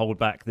can't hold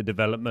back the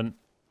development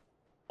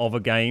of a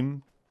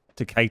game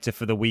to cater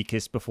for the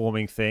weakest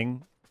performing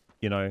thing,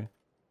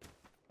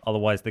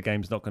 Otherwise, the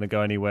game's not going to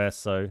go anywhere,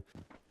 so...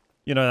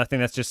 I think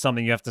that's just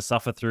something you have to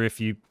suffer through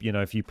if you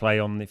have to play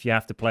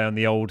on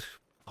the old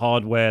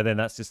hardware, then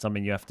that's just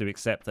something you have to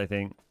accept, I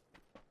think.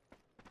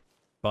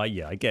 But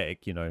yeah, I get it,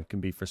 it can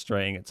be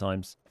frustrating at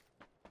times.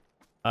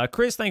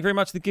 Chris, thank you very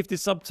much for the gifted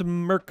sub to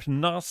Merc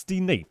Nasty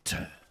Nate.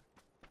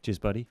 Cheers,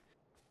 buddy.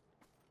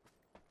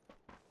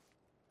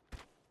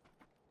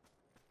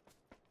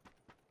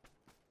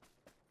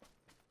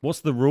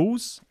 What's the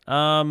rules?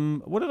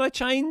 What did I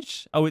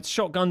change? Oh, it's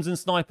shotguns and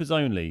snipers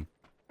only.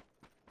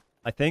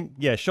 I think.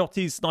 Yeah,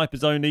 shotties,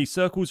 snipers only.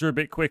 Circles are a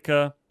bit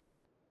quicker.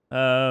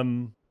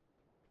 There's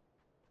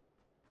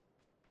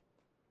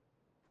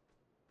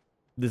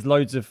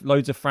loads of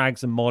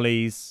frags and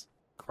mollies.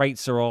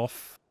 Crates are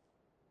off.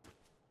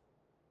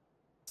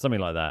 Something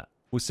like that.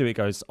 We'll see what it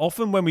goes.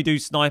 Often when we do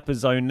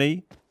snipers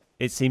only,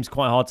 it seems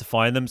quite hard to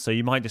find them, so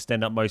you might just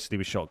end up mostly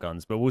with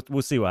shotguns. But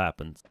we'll see what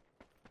happens.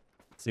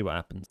 See what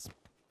happens.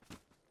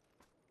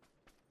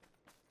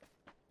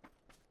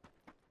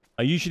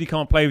 I usually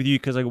can't play with you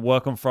because I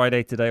work on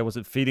Friday today. I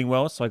wasn't feeling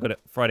well, so I got it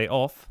Friday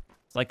off.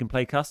 So I can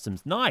play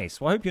customs. Nice.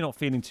 Well, I hope you're not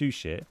feeling too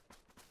shit.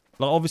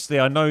 Like, obviously,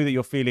 I know that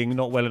you're feeling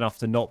not well enough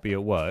to not be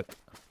at work.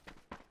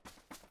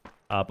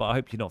 But I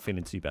hope you're not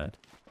feeling too bad.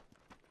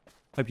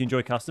 Hope you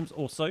enjoy customs.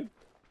 Also,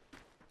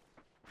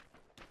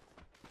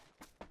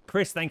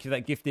 Chris, thank you for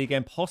that gifty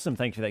again. Possum,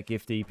 thank you for that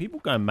gifty. People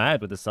going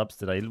mad with the subs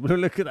today.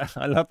 Look at that.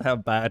 I love how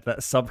bad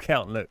that sub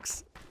count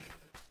looks.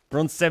 We're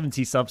on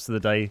 70 subs to the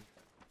day.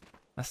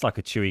 That's like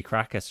a Chewy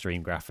Cracker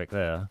stream graphic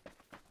there.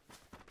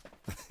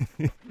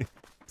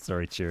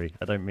 Sorry, Chewy.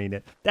 I don't mean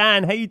it.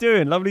 Dan, how you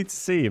doing? Lovely to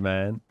see you,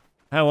 man.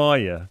 How are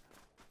you?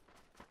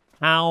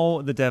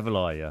 How the devil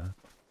are you?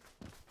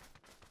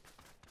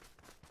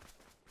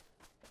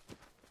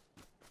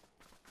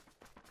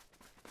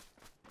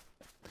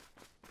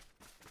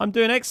 I'm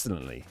doing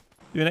excellently.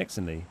 Doing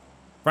excellently.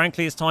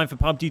 Frankly, it's time for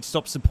PUBG to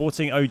stop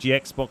supporting OG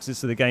Xboxes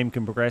so the game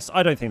can progress.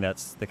 I don't think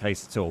that's the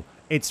case at all.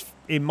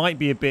 It might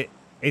be a bit...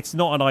 It's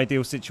not an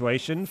ideal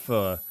situation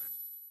for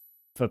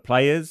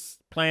players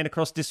playing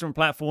across different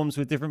platforms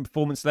with different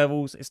performance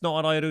levels. It's not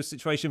an ideal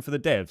situation for the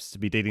devs to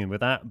be dealing with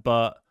that,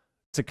 but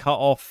to cut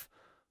off,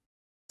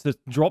 to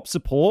drop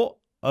support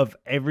of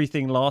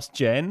everything last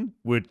gen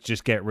would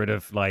just get rid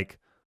of like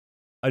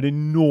an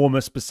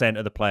enormous percent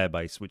of the player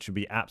base, which would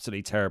be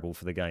absolutely terrible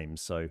for the game.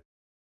 So,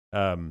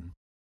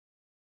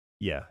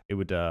 yeah, it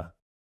would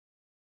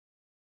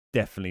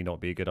definitely not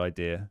be a good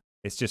idea.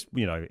 It's just,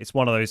 you know, it's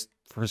one of those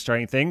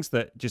frustrating things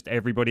that just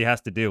everybody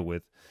has to deal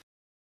with.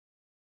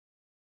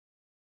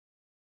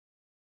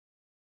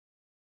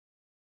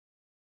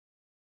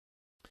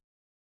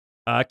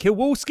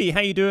 Kowalski, how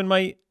you doing,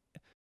 mate?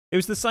 It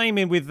was the same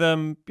with,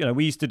 you know,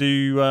 we used to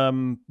do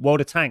World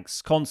of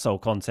Tanks console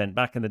content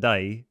back in the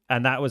day,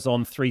 and that was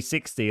on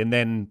 360 and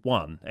then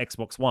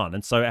Xbox One.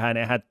 And so it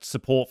had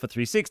support for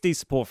 360,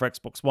 support for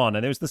Xbox One.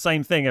 And it was the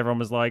same thing. Everyone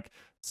was like,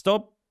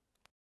 stop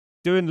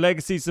doing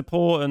legacy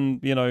support and,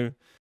 you know,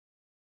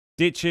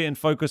 ditch it and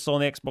focus on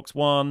the Xbox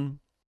One.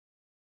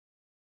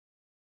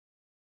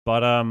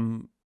 But,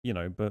 you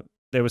know, but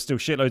there were still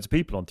shitloads of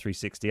people on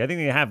 360. I think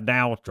they have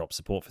now dropped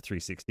support for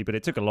 360, but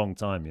it took a long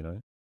time, you know.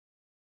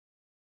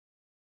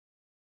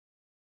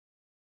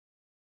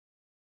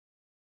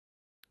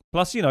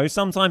 Plus, you know,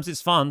 sometimes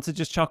it's fun to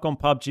just chuck on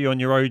PUBG on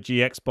your OG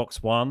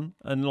Xbox One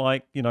and,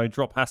 like, you know,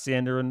 drop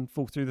Hacienda and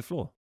fall through the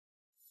floor.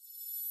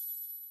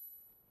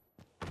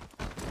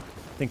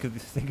 Think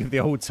of the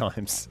old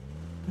times.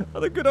 Oh,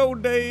 the good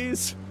old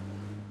days.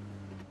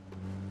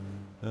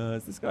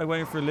 Is this guy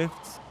waiting for a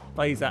lift?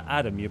 Plays that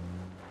Adam, you...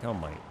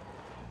 Come on, mate.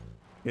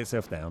 Get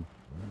yourself down.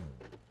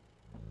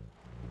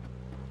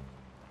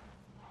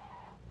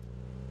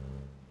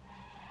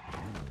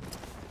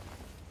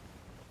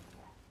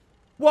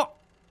 What?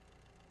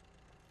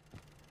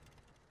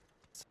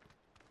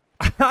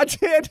 I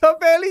did. I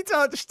barely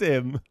touched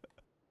him.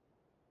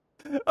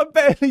 I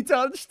barely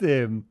touched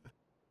him.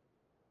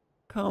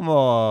 Come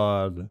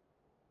on.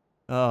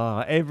 Ah,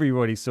 oh,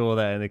 everybody saw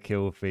that in the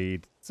kill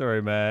feed.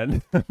 Sorry,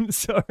 man. I'm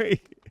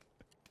sorry.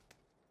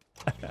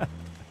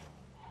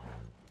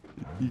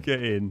 You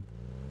get in.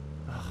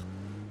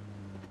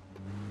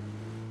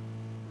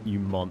 You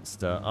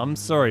monster. I'm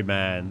sorry,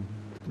 man.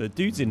 The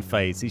dude's in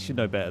phase. He should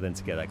know better than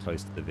to get that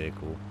close to the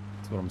vehicle.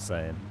 That's what I'm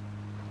saying.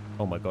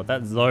 Oh my god,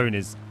 that zone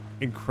is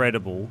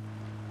incredible.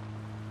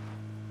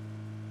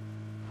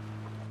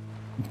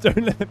 Don't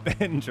let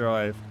Ben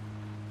drive.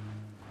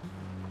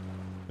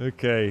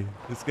 Okay,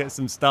 let's get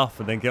some stuff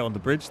and then get on the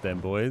bridge then,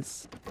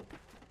 boys.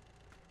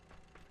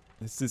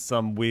 This is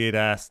some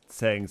weird-ass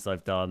settings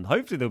I've done.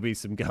 Hopefully there'll be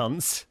some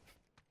guns.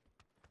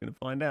 Gonna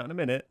find out in a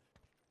minute.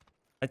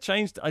 I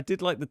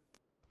did like the...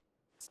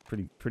 It's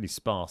pretty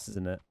sparse,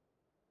 isn't it?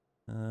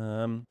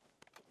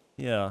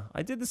 Yeah,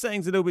 I did the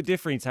settings a little bit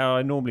different to how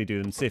I normally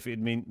do them, see if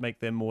it'd make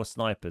them more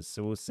snipers.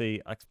 So we'll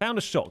see. I found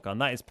a shotgun.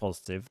 That is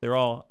positive. There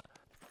are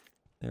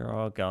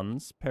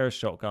guns. Pair of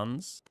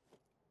shotguns.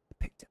 I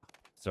picked it up.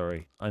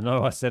 Sorry. I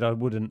know I said I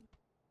wouldn't,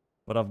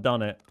 but I've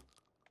done it.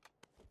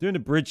 Doing a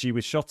bridgie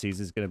with shotties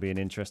is going to be an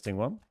interesting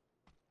one.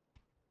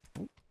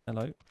 Oh,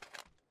 hello.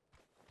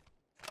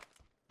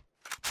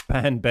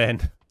 Ban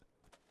Ben.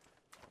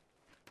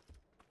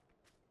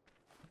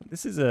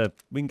 This is a...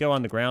 We can go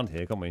underground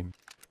here, can't we?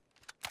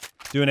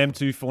 Do an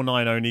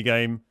M249 only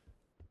game.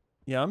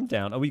 Yeah, I'm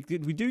down. Oh, we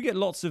do get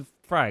lots of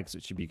frags,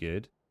 which should be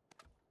good.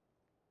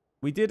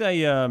 We did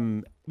a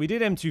we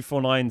did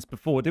M249s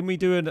before, didn't we?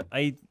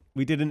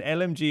 We did an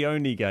LMG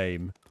only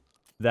game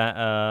that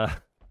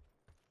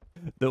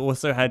that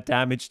also had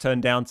damage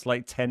turned down to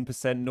like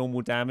 10%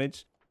 normal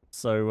damage.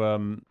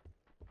 So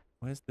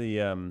where's the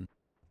around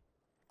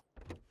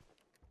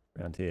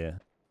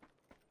here?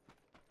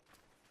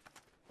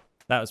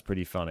 That was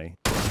pretty funny.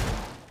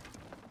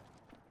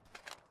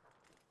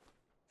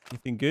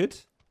 Anything good?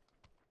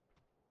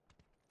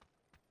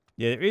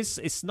 Yeah, it's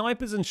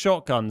snipers and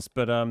shotguns,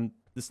 but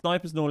the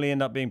snipers normally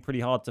end up being pretty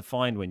hard to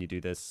find when you do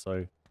this.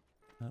 So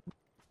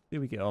here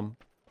we get on.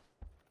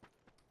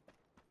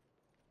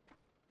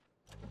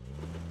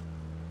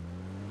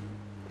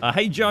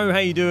 Hey Joe, how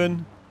you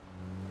doing?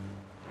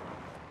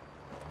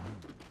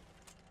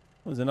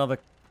 There's another.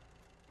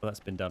 Oh, that's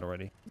been done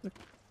already. Is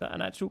that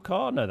an actual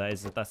car? No,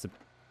 that's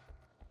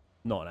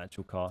not an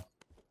actual car.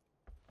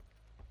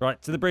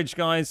 Right, to the bridge,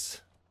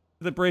 guys.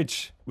 To the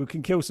bridge. We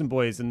can kill some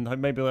boys and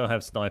maybe they'll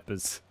have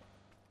snipers.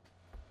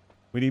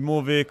 We need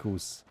more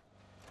vehicles.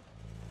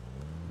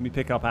 Let me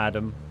pick up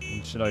Adam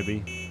and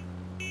Shinobi.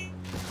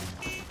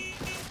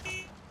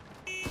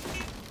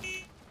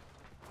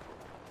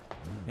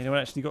 Anyone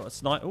actually got a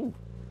sniper? Oh.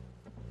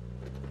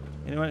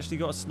 Anyone actually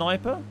got a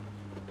sniper?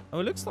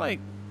 Oh, it looks like...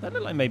 That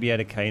looked like maybe he had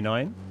a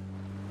K9.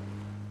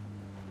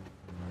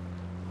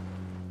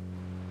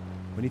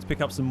 We need to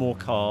pick up some more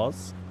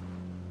cars.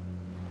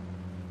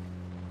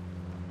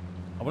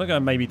 I want to go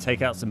and maybe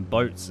take out some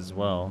boats as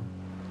well.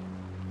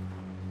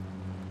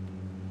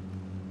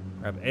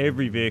 Grab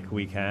every vehicle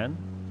we can.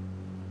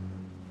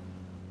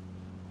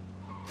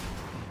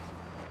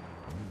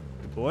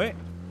 Good boy.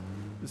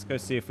 Let's go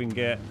see if we can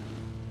get...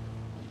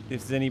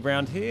 If there's any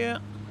round here.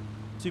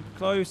 Super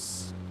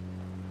close.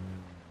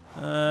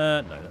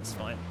 No, that's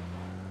fine.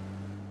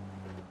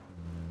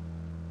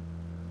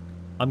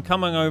 I'm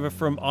coming over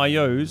from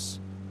IO's,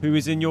 who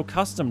is in your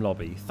custom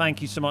lobby.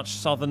 Thank you so much,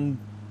 Southern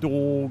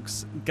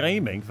Dogs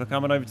Gaming, for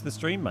coming over to the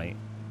stream, mate.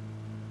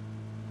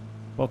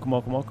 Welcome,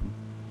 welcome, welcome.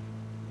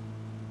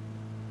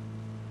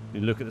 You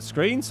look at the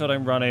screen so I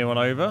don't run anyone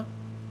over.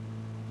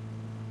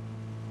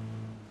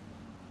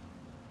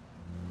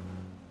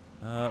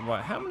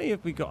 Right, how many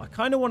have we got? I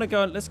kind of want to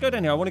go... Let's go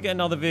down here. I want to get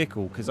another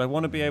vehicle because I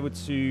want to be able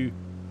to...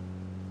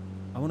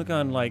 I want to go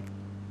and, like,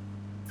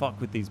 fuck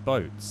with these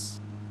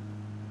boats.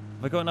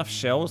 Have I got enough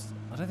shells?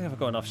 I don't think I've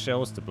got enough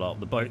shells to blow up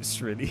the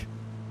boats, really.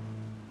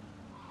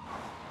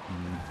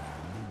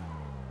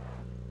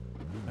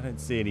 I don't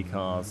see any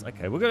cars.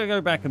 Okay, we're going to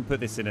go back and put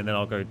this in and then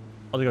I'll go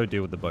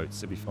deal with the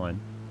boats. It'll be fine.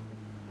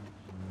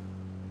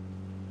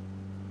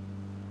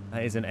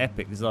 That is an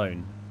epic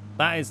zone.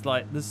 That is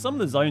like... Some of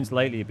the zones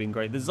lately have been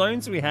great. The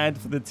zones we had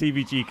for the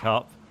TVG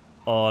Cup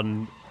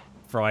on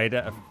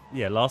Friday...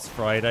 Yeah, last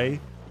Friday...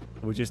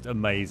 were just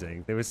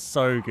amazing. They were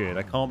so good.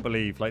 I can't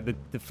believe, like,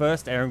 the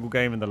first Erangel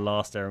game and the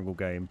last Erangel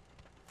game,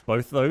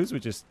 both those were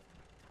just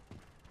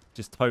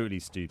totally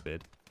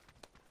stupid.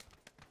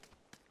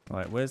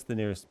 Right, where's the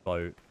nearest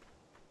boat?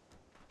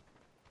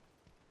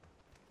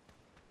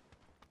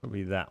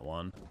 Probably that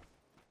one.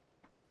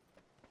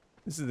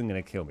 This isn't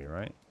going to kill me,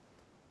 right?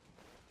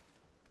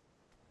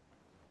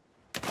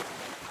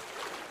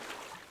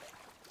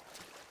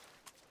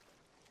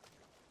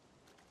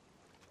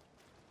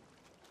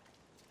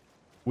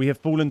 We have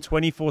fallen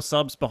 24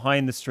 subs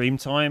behind the stream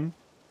time.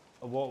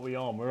 What are we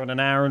on? We're on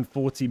an hour and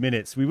 40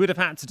 minutes. We would have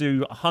had to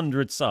do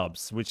 100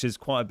 subs, which is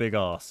quite a big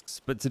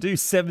ask. But to do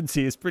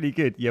 70 is pretty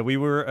good. Yeah, we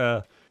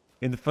were...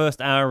 in the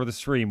first hour of the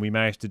stream, we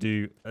managed to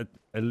do at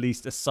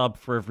least a sub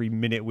for every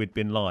minute we'd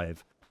been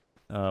live.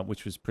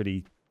 Which was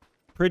pretty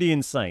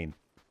insane.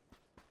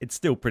 It's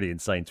still pretty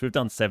insane. To have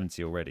done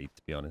 70 already,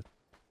 to be honest.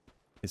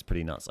 It's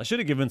pretty nuts. I should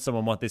have given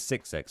someone this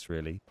 6x,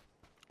 really.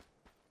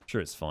 I'm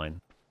sure it's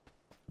fine.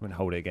 Won't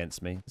hold it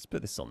against me. Let's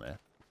put this on there.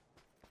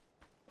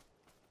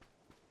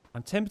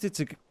 I'm tempted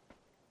to...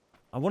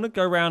 I want to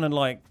go around and,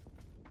 like,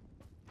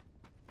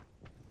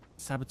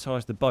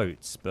 sabotage the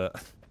boats, but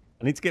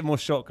I need to get more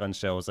shotgun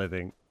shells, I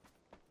think.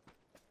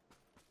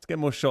 Let's get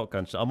more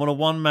shotgun shells. I'm on a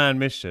one-man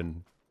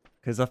mission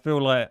because I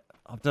feel like...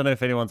 I don't know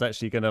if anyone's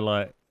actually going to,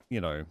 like, you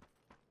know,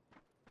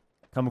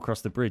 come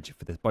across the bridge if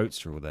the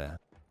boats are all there.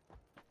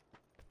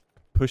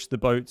 Push the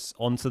boats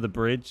onto the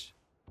bridge.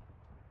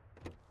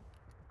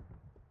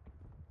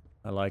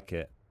 I like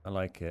it. I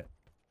like it.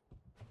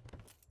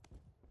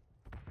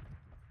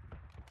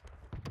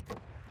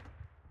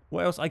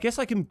 What else? I guess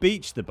I can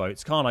beach the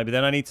boats, can't I? But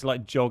then I need to,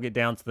 like, jog it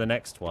down to the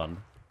next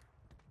one.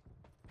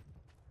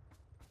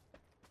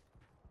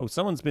 Oh,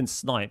 someone's been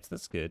sniped.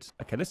 That's good.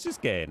 Okay, let's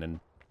just get in and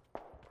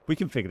we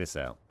can figure this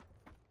out.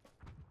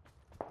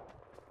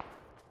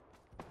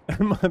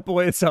 My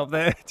boy is up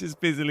there, just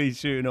busily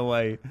shooting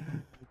away.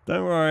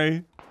 Don't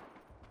worry.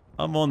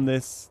 I'm on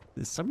this.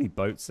 There's so many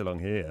boats along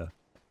here.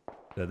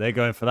 So they're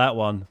going for that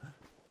one.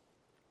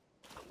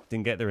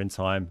 Didn't get there in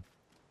time.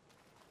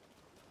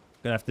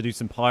 Gonna have to do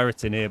some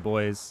pirating here,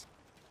 boys.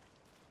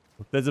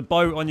 There's a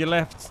boat on your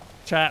left,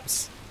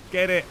 chaps.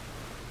 Get it.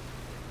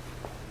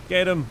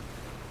 Get them.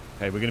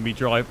 Okay, we're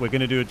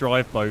gonna do a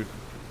drive boat.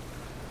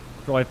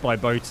 Drive-by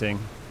boating.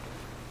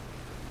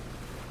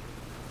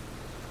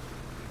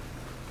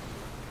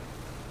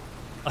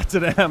 I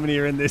don't know how many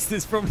are in this.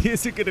 This probably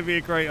isn't going to be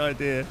a great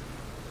idea.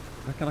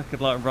 I reckon I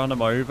could, like, run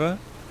them over.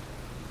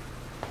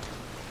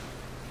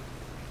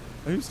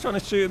 Who's trying to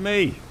shoot at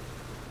me?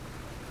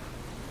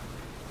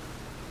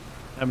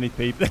 How many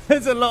people?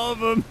 There's a lot of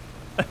them.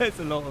 There's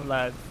a lot of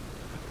lads.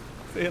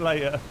 See you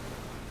later.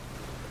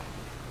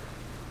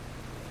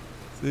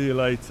 See you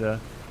later.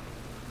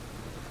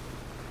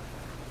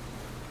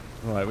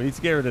 Right, we need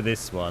to get rid of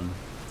this one.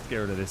 Let's get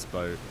rid of this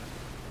boat.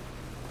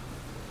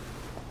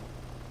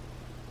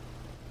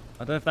 I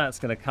don't know if that's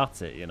going to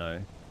cut it, you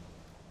know.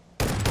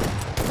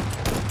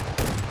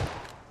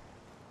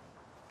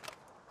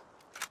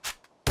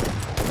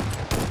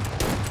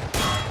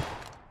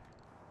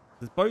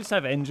 Does boats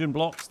have engine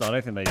blocks? No, I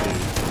don't think they do.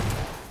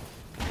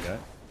 There we go.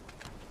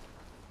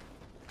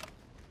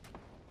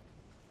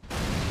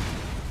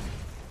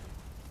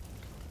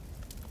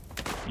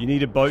 You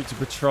need a boat to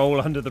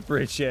patrol under the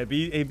bridge. Yeah,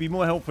 it'd be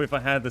more helpful if I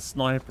had the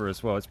sniper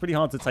as well. It's pretty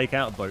hard to take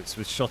out boats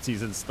with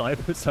shotties and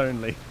snipers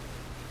only.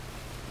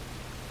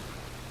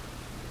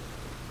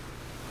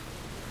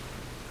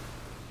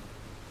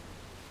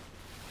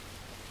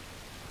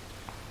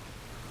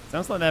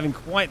 Sounds like they're having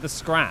quite the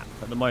scrap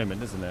at the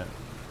moment, isn't it?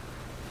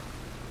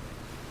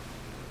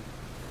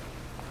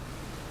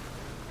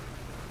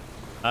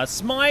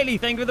 Smiley,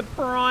 thank you for the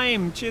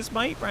Prime. Cheers,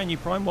 mate. Brand new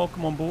Prime.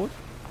 Welcome on board.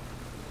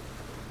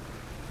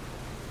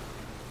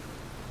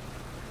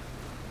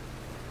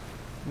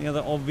 Any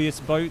other obvious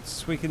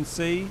boats we can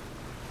see?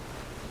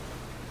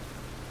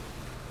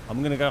 I'm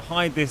going to go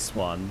hide this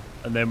one,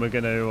 and then we're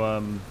going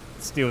to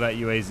steal that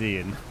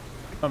UAZ and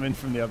come in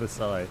from the other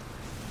side.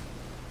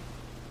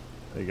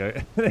 There you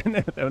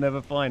go. They'll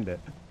never find it.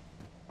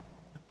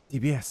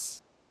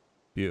 DBS.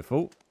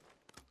 Beautiful.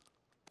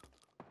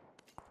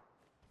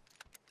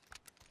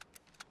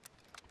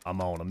 I'm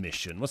on a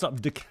mission. What's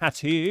up,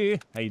 Ducati?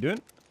 How you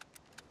doing?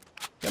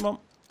 Come on.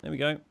 There we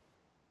go.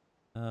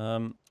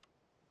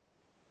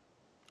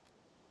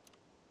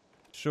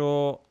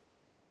 Sure.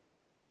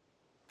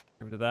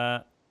 Get rid of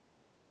that.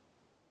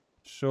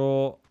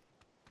 Sure.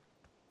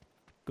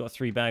 Got a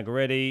 3-bag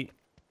already.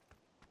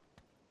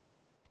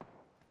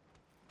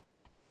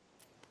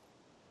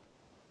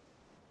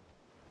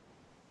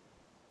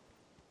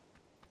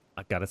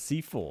 I got a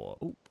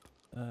C4. Ooh.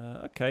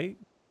 Okay.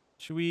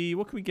 Should we...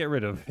 What can we get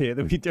rid of here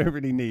that we don't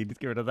really need? Let's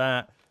get rid of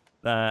that.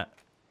 That.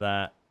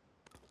 There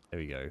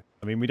we go.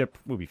 I mean,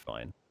 we'll be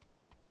fine.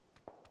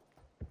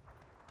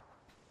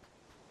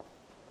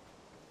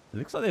 It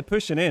looks like they're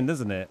pushing in,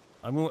 doesn't it?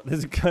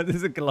 There's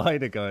a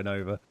glider going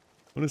over.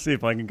 I want to see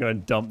if I can go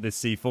and dump this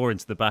C4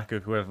 into the back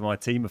of whoever my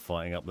team are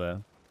fighting up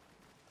there.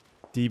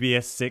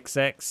 DBS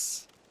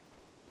 6X.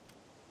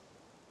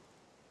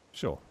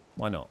 Sure,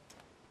 why not?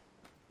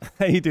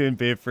 How you doing,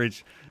 Beer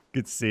Fridge?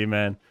 Good to see you,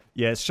 man.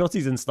 Yeah, it's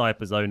shotties and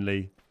snipers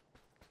only.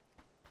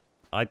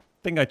 I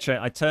think I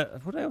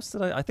turned... What else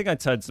did I think I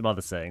turned some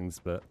other settings,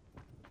 but...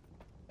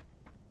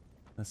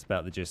 That's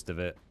about the gist of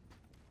it.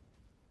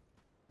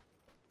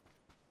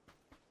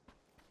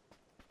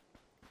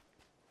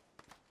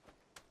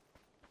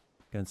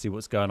 Go and see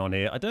what's going on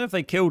here. I don't know if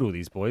they killed all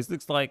these boys.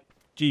 Looks like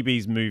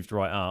GB's moved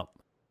right up.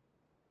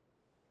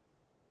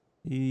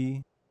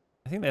 I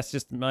think that's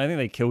just... I think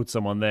they killed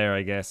someone there,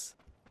 I guess.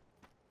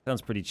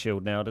 Sounds pretty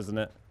chilled now, doesn't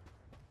it?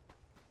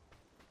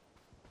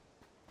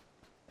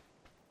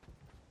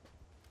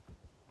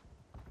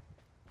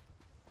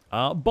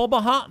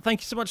 Boba Hut,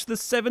 thank you so much for the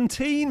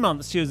 17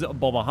 months. Cheers,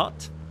 Boba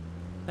Hut.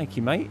 Thank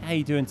you, mate. How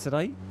you doing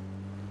today?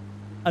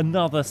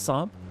 Another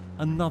sub.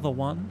 Another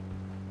one.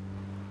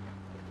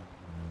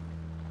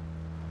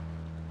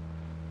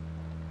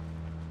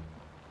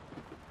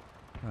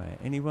 Right,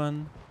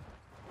 anyone?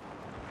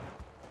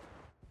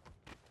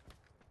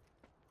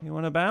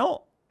 Anyone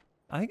about?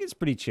 I think it's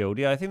pretty chilled.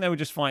 Yeah, I think they were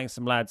just fighting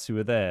some lads who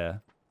were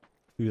there,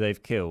 who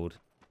they've killed.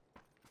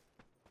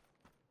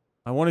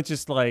 I want to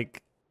just,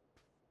 like,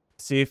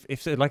 see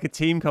if like, a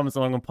team comes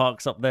along and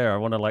parks up there. I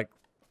want to, like,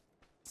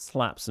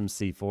 slap some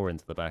C4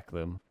 into the back of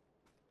them.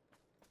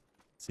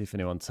 See if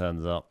anyone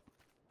turns up.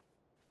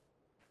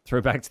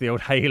 Throw back to the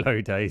old Halo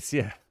days,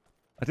 yeah.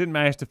 I didn't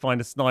manage to find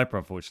a sniper,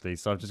 unfortunately,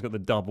 so I've just got the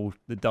double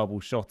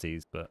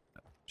shotties, but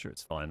I'm sure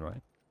it's fine,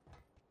 right?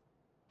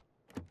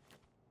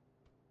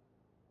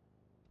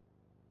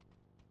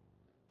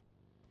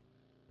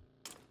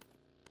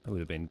 That would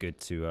have been good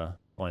to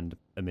find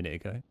a minute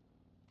ago.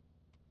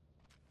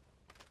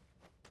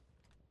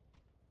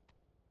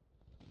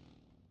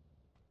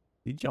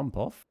 Did he jump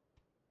off?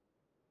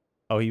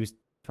 Oh, he was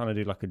trying to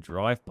do like a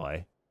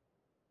drive-by.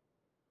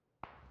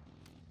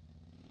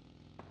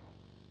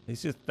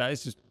 It's just... That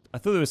is just... I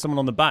thought there was someone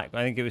on the back,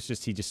 but I think it was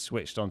just he just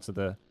switched onto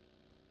the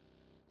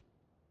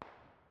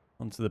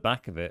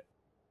back of it.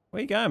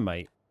 Where you going,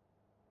 mate?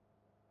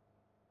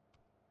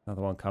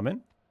 Another one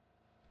coming.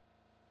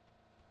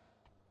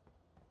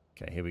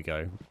 Okay, here we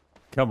go.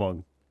 Come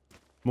on.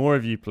 More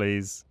of you,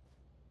 please.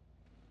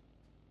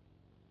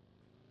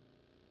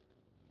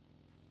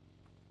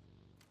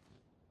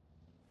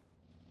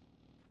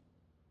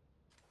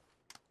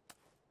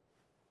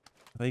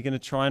 Are you going to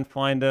try and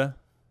find a...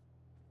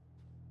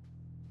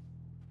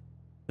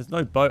 There's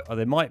no boat. Oh,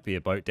 there might be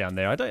a boat down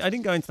there. I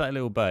didn't go into that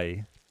little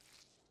bay.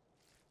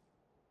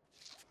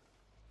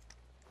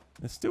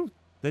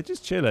 They're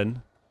just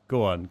chilling.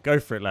 Go on. Go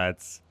for it,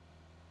 lads.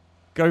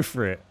 Go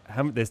for it.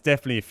 There's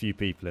definitely a few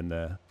people in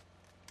there.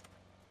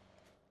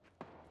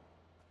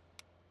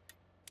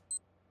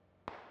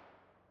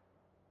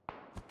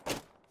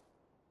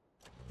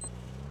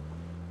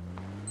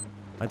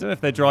 I don't know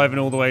if they're driving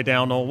all the way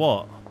down or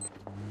what.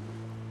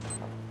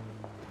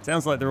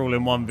 Sounds like they're all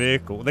in one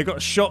vehicle. They got a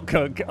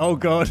shotgun. Oh,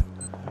 God.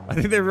 I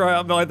think they're right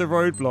up by the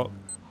roadblock.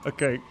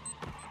 Okay.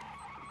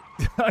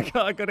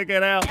 I gotta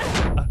get out.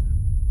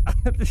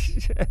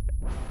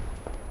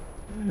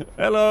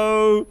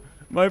 Hello.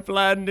 My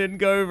plan didn't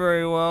go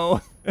very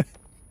well.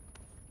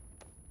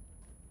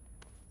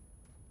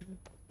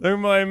 Don't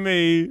mind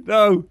me.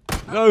 No.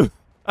 No.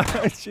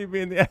 Shoot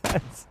me in the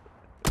ass.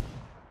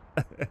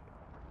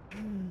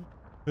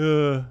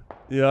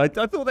 Yeah, I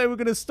thought they were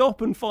going to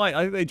stop and fight.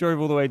 I think they drove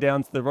all the way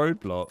down to the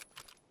roadblock.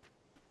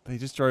 They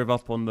just drove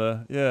up on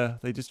the... Yeah,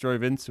 they just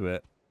drove into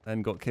it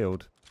and got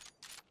killed.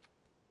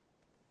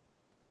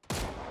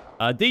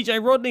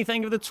 DJ Rodney,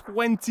 thank you for the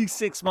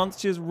 26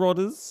 months. Cheers,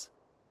 Rodders.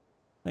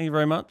 Thank you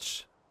very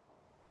much.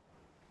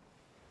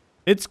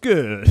 It's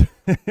good.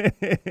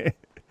 Hey,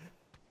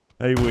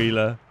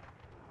 Wheeler.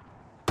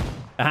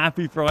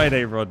 Happy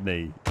Friday,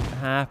 Rodney.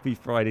 Happy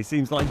Friday.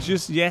 Seems like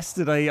just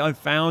yesterday I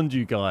found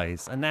you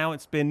guys. And now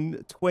it's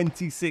been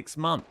 26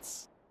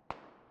 months.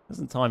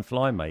 Doesn't time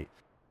fly, mate?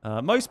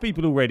 Most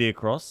people already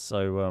across,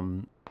 so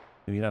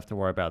you don't have to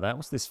worry about that.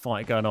 What's this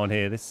fight going on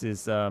here? This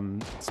is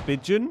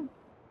Spidgeon?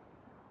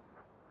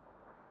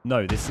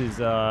 No, this is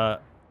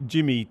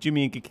Jimmy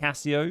and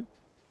Gicasio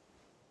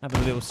having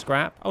a little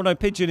scrap. Oh no,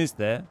 Pigeon is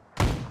there.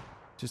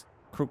 Just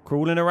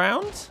crawling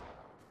around?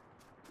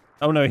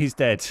 Oh no, he's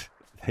dead.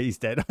 He's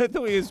dead. I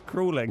thought he was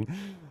crawling.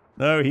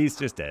 No, he's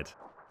just dead.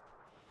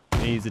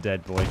 He's a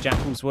dead boy.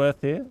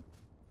 Jackalsworth here.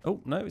 Oh,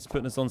 no, it's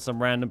putting us on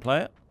some random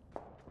player.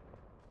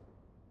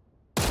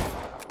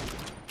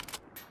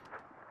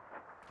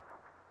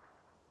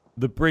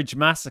 The Bridge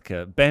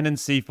Massacre. Ben and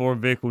C4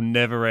 vehicle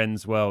never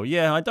ends well.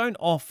 Yeah, I don't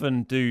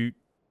often do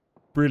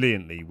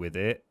brilliantly with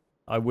it.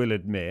 I will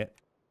admit.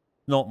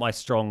 Not my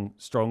strong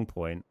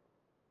point.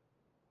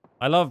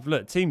 I love,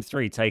 look, Team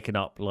 3 taking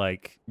up,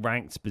 like,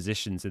 ranked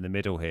positions in the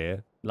middle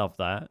here. Love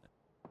that.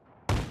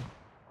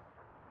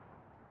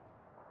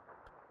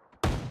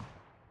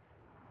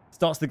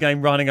 Starts the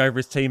game running over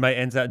his teammate,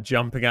 ends up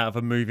jumping out of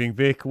a moving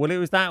vehicle. Well, it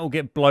was that will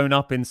get blown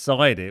up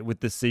inside it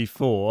with the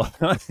C4.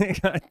 I think,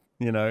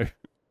 you know,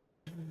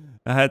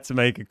 I had to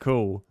make a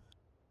call.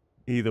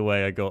 Either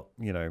way, I got,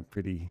 you know,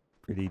 pretty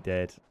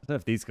dead. I don't know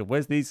if these guys...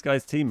 Where's these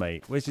guys'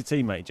 teammate? Where's your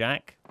teammate,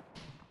 Jack?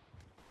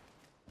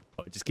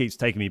 Oh, it just keeps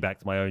taking me back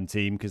to my own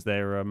team because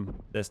they're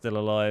still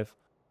alive.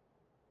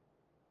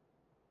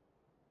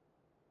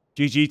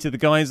 GG to the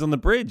guys on the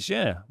bridge,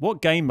 yeah.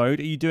 What game mode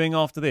are you doing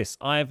after this?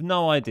 I have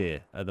no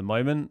idea at the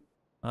moment.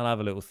 I'll have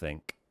a little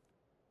think.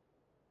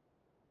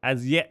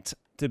 As yet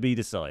to be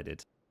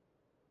decided.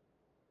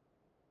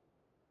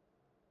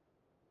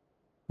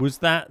 Was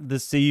that the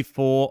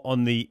C4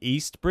 on the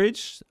East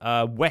Bridge?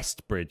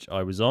 West Bridge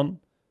I was on.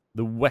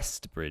 The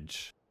West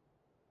Bridge.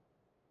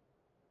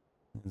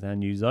 There's our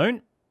new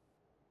zone.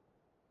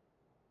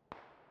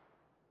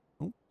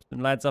 Oh,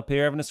 some lads up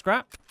here having a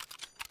scrap.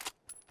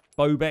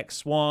 Bobek,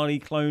 Swally,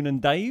 Clone,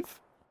 and Dave.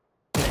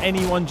 Can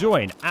anyone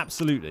join?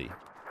 Absolutely.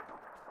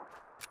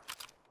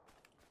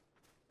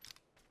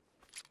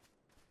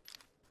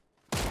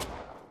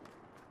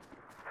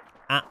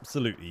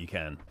 Absolutely you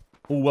can.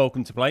 All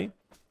welcome to play.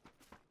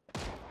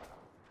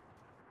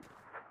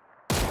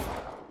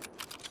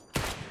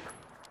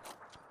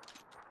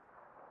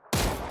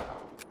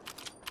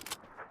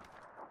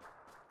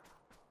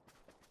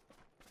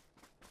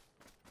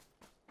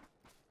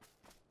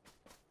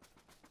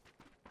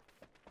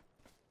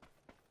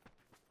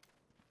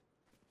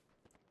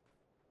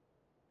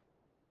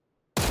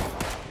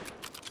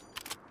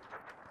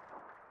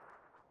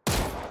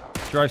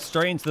 Drove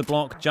straight into the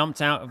block,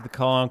 jumped out of the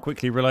car, and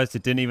quickly realised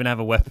it didn't even have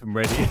a weapon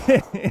ready.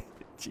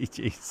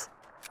 GG's.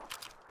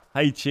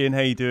 Hey, Chin,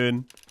 how you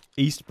doing?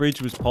 East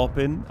Bridge was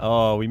popping.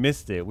 Oh, we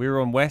missed it. We were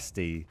on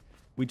Westy.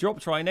 We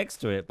dropped right next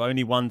to it, but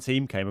only one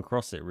team came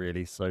across it,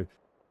 really. So,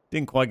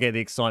 didn't quite get the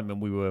excitement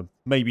we were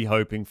maybe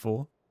hoping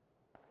for.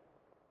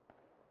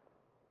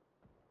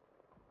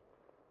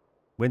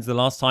 When's the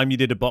last time you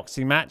did a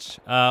boxing match?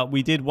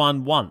 We did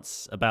one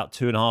once, about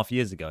 2.5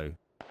 years ago.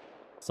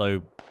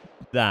 So,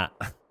 that...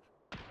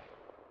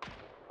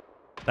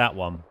 That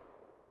one.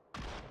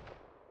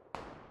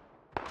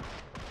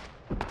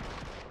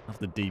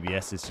 The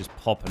DBS is just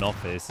popping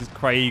off here. This is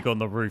Craig on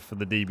the roof of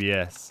the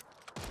DBS.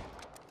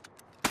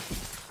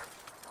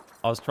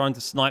 I was trying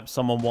to snipe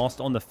someone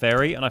whilst on the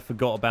ferry and I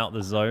forgot about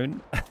the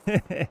zone.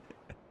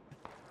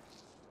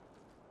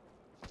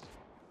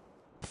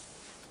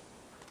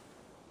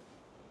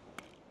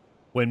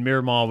 When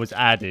Miramar was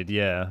added,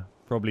 yeah.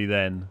 Probably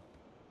then.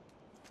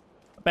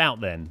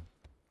 About then.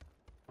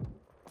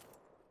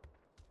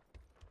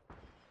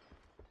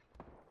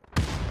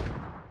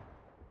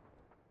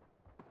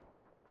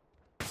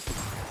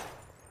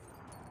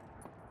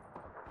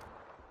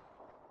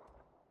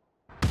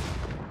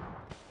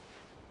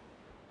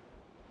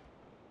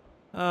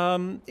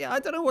 Yeah, I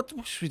don't know what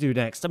should we do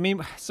next. I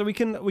mean, so we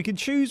can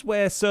choose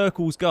where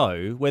circles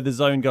go, where the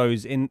zone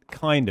goes in,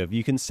 kind of.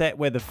 You can set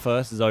where the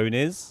first zone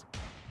is.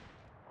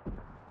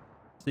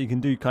 So you can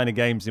do kind of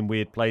games in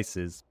weird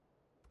places.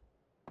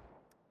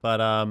 But,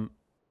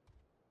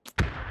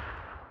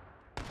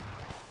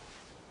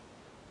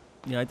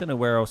 yeah, I don't know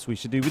where else we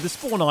should do. With the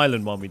Spawn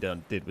Island one we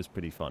did was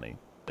pretty funny.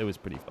 It was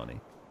pretty funny.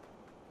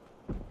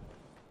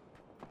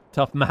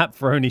 Tough map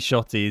for only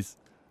shotties.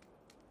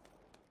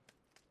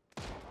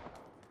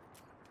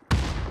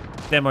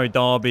 Demo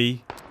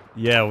Derby.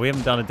 Yeah, we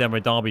haven't done a Demo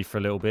Derby for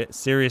a little bit.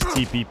 Serious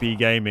TPP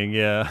gaming,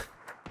 yeah.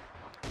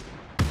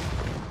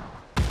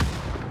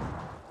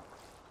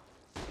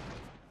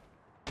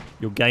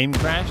 Your game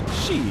crashed?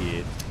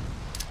 Shit.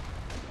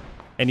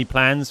 Any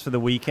plans for the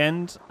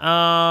weekend?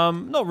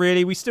 Not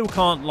really. We still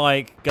can't,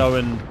 like, go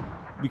and...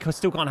 We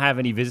still can't have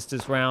any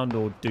visitors around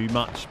or do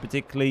much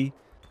particularly.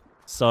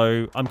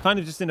 So I'm kind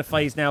of just in a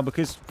phase now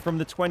because from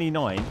the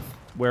 29th,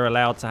 we're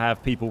allowed to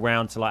have people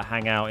round to, like,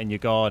 hang out in your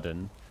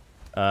garden.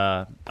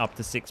 Up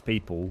to 6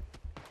 people.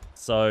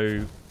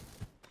 So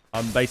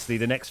I'm basically,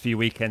 the next few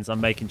weekends, I'm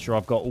making sure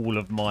I've got all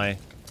of my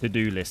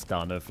to-do list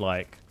done of,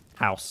 like,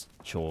 house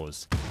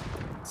chores.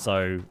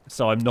 So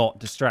I'm not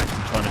distracted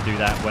trying to do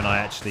that when I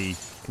actually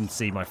can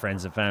see my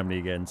friends and family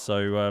again.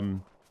 So,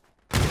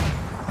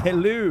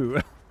 hello.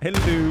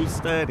 Hello,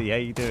 Sturdy. How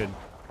you doing?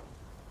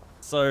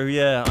 So,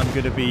 yeah, I'm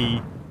going to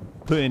be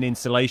putting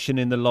insulation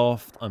in the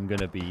loft. I'm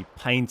going to be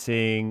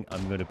painting.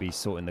 I'm going to be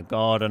sorting the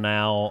garden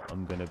out.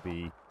 I'm going to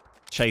be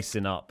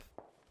chasing up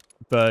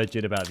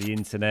Virgin about the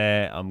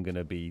internet. I'm going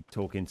to be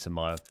talking to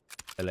my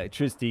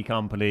electricity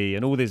company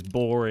and all this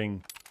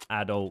boring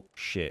adult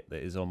shit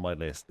that is on my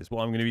list. Is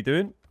what I'm going to be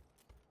doing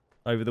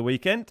over the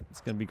weekend. It's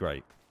going to be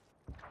great.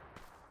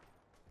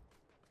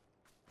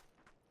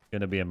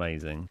 Going to be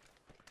amazing.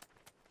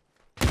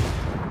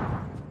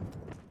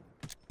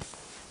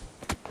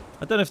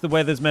 I don't know if the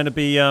weather's meant to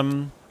be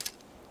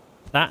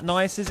that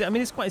nice, is it? I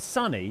mean, it's quite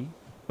sunny,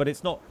 but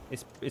it's not.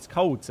 It's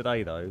cold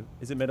today, though.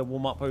 Is it meant to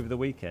warm up over the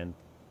weekend?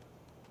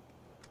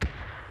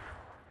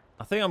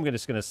 I think I'm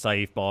just going to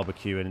save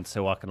barbecuing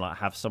until I can, like,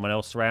 have someone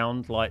else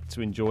around, like,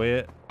 to enjoy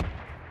it.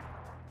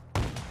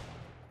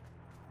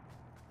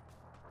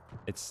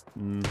 It's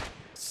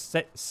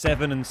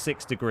 7 and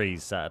 6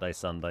 degrees Saturday,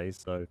 Sunday,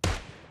 so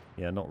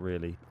yeah, not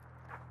really.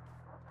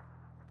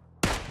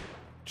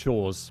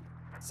 Chores.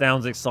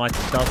 Sounds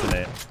exciting, doesn't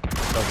it?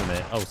 Doesn't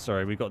it? Oh,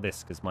 sorry, we got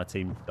this because my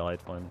team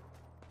died finally.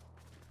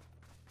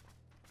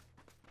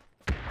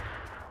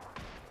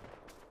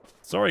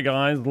 Sorry,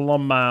 guys.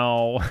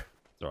 Lamau.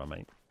 It's alright,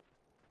 mate.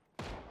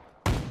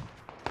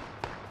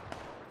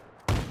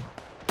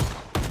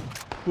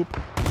 Whoop.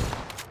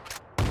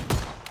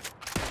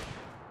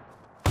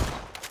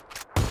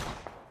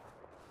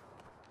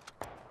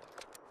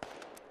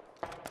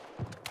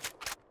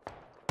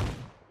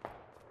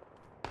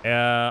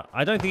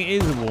 I don't think it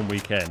is a warm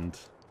weekend.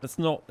 It's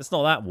not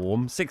that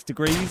warm. 6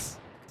 degrees.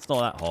 It's not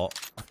that hot.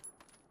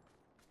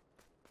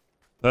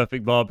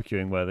 Perfect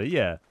barbecuing weather.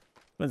 Yeah.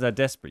 Depends how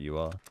desperate you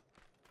are.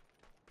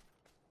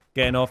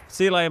 Getting off.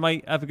 See you later,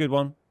 mate. Have a good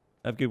one.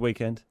 Have a good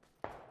weekend.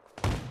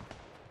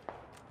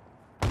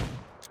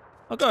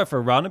 I'll go for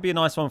a run. It'd be a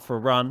nice one for a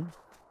run.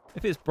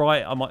 If it's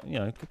bright, I might,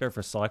 could go for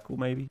a cycle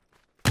maybe.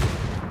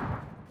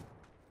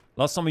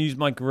 Last time I used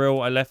my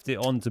grill, I left it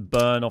on to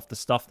burn off the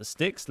stuff that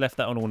sticks. Left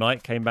that on all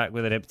night. Came back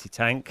with an empty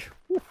tank.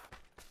 Whew.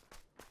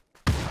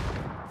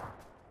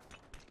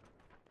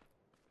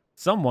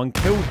 Someone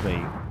killed me.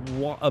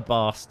 What a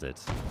bastard.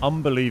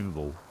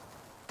 Unbelievable.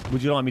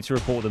 Would you like me to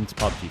report them to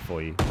PUBG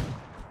for you?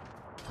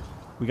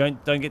 We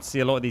don't get to see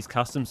a lot of these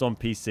customs on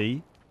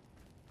PC.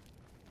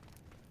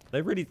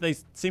 They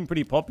seem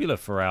pretty popular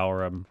for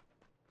our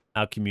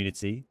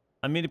community.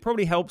 I mean, it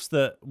probably helps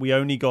that we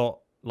only got,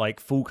 like,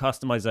 full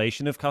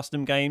customization of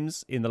custom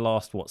games in the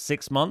last,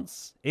 6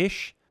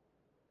 months-ish?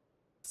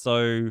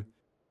 So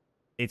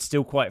it's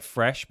still quite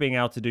fresh, being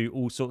able to do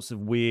all sorts of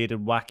weird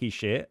and wacky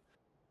shit.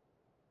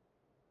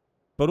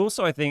 But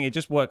also, I think it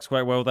just works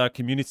quite well with our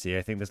community.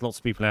 I think there's lots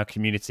of people in our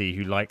community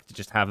who like to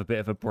just have a bit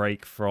of a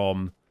break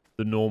from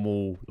the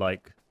normal,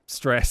 like,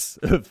 stress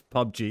of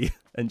PUBG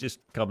and just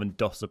come and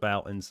doss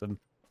about in some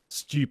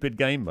stupid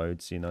game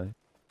modes,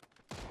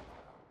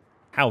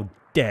 How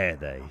dare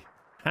they?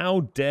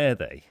 How dare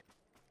they?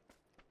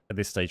 At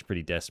this stage,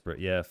 pretty desperate.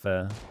 Yeah,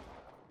 fair.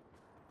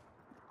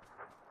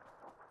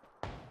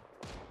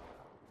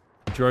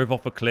 Drove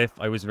off a cliff.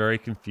 I was very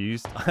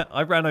confused.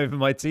 I ran over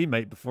my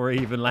teammate before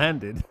he even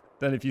landed.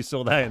 Don't know if you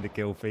saw that in the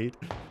kill feed.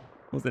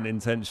 Wasn't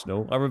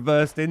intentional. I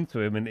reversed into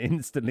him and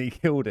instantly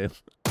killed him.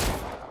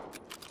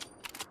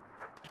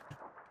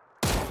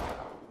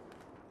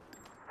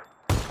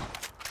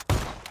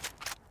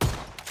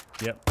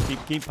 Yep.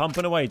 Keep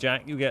pumping away,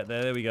 Jack. You get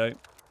there. There we go.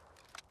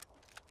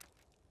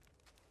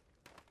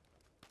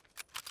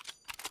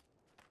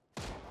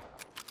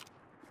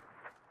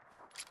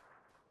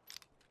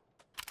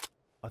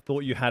 I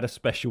thought you had a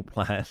special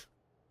plan.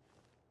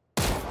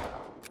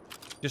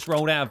 Just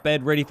rolled out of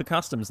bed, ready for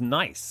customs.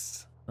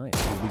 Nice. Nice.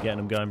 We'll be getting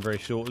them going very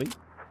shortly.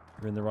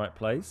 We're in the right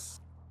place.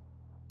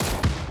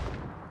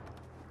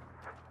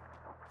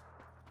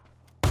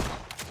 I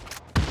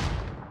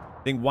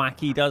think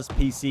Wacky does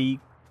PC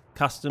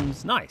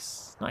customs.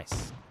 Nice.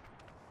 Nice.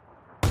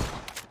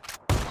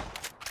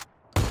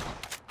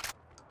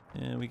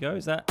 There we go.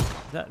 Is that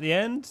the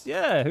end?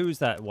 Yeah, who's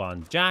that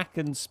one? Jack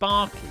and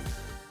Sparky.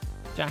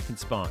 Jack and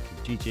Sparky.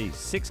 GG.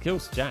 6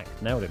 kills to Jack.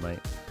 Nailed it, mate.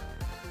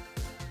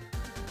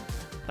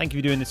 Thank you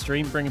for doing the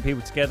stream, bringing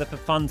people together for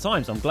fun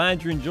times. I'm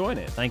glad you're enjoying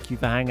it. Thank you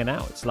for hanging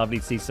out. It's lovely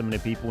to see so many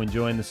people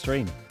enjoying the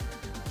stream.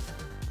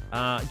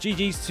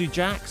 GG's to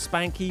Jack,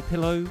 Spanky,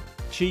 Pillow,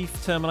 Chief,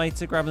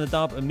 Terminator, grabbing the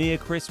dub, Amir,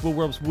 Chris, Will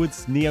Robs,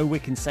 Woods, Neo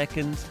Wick in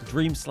second,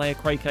 Dream Slayer,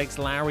 Craig Cakes,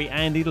 Larry,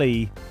 Andy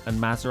Lee, and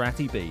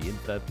Maserati B in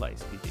third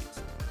place. GG's.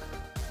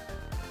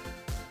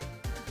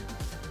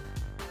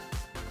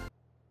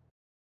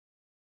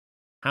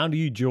 How do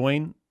you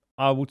join?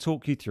 I will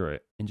talk you through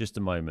it in just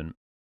a moment.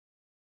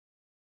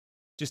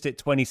 Just hit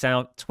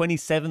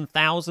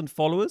 27,000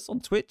 followers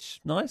on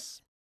Twitch.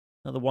 Nice.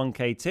 Another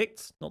 1K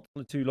ticked. Not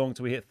too long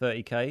till we hit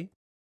 30K.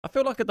 I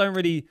feel like I don't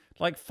really...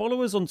 Like,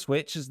 followers on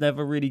Twitch has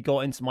never really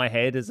got into my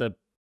head as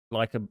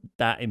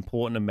that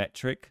important a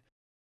metric.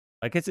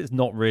 I guess it's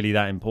not really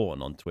that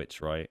important on Twitch,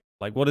 right?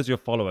 Like, what does your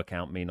follower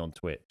count mean on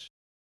Twitch?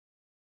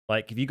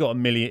 Like, if you got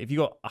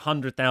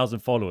 100,000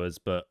 followers,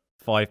 but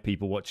 5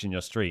 people watching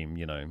your stream,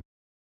 you know,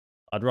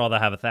 I'd rather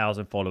have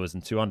 1,000 followers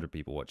than 200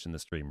 people watching the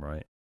stream,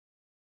 right?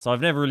 So I've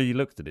never really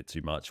looked at it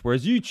too much.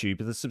 Whereas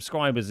YouTube, the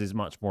subscribers is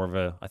much more of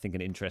a, I think, an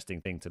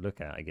interesting thing to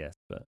look at, I guess.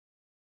 But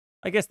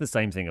I guess the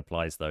same thing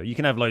applies, though. You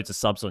can have loads of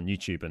subs on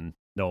YouTube and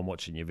no one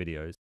watching your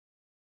videos.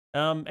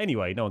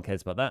 Anyway, no one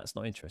cares about that. It's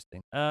not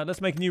interesting. Let's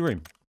make a new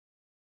room.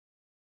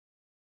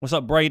 What's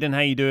up, Braden? How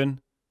you doing?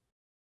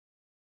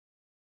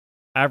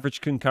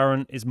 Average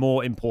concurrent is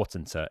more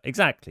important.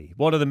 Exactly.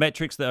 What are the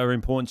metrics that are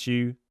important to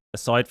you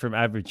aside from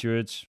average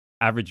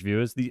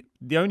viewers? The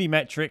only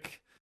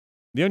metric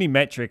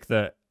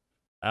that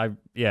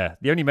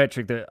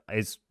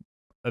is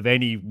of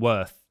any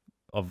worth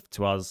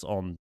to us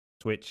on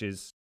Twitch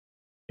is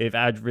if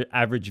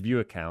average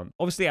viewer count.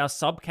 Obviously, our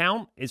sub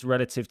count is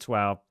relative to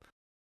our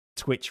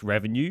Twitch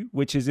revenue,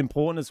 which is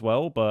important as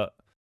well. But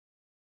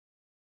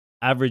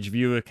average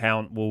viewer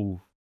count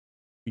will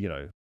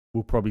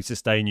probably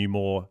sustain you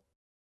more.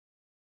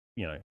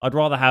 You know, I'd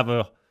rather have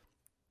a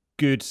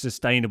good,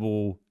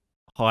 sustainable,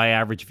 high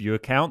average viewer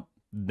count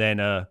than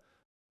a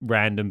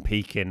random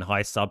peak in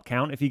high sub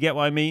count, if you get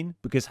what I mean.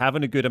 Because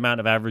having a good amount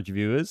of average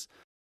viewers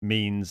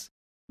means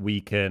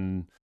we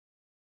can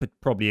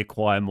probably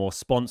acquire more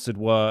sponsored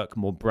work,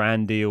 more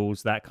brand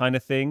deals, that kind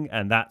of thing.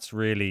 And that's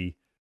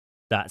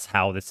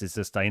how this is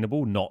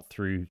sustainable, not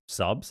through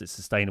subs. It's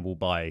sustainable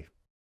by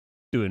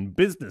doing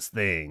business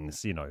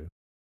things, you know,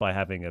 by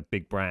having a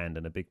big brand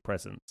and a big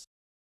presence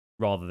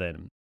rather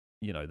than,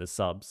 you know, the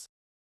subs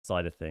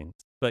side of things.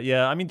 But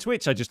yeah, I mean,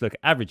 Twitch, I just look at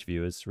average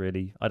viewers,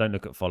 really. I don't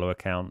look at follower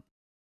count.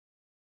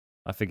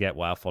 I forget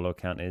what our follower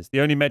count is.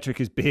 The only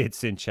metric is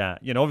beards in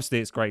chat. You know,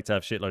 obviously it's great to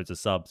have shitloads of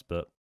subs,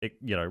 but it,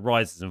 you know,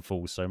 rises and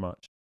falls so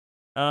much.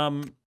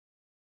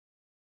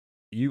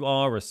 You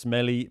are a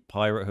smelly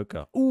pirate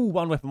hooker. Ooh,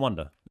 one weapon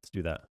wonder. Let's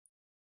do that.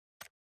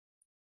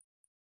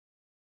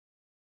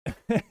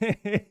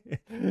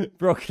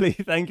 Broccoli,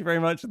 thank you very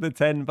much for the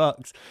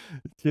 $10.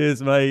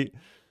 Cheers, mate.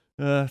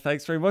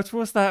 Thanks very much.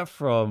 What's that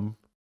from?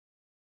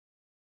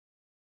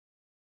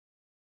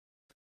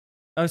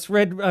 Oh, it's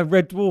Red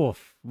Dwarf.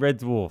 Red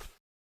Dwarf.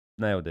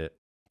 Nailed it.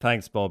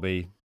 Thanks,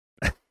 Bobby.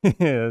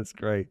 Yeah, that's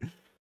great.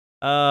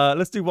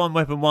 Let's do one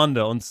weapon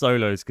wonder on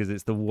solos because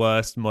it's the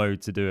worst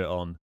mode to do it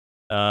on.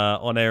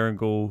 On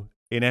Erangel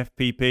in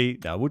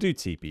FPP. No, we'll do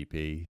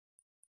TPP.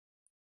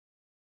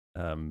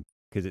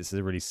 Because it's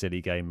a really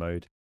silly game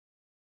mode.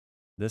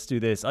 Let's do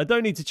this. I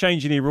don't need to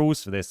change any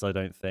rules for this, I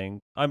don't think.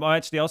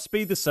 I'll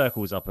speed the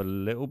circles up a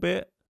little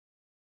bit.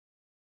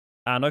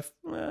 And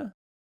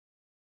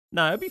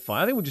no, it'll be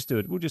fine. I think we'll just do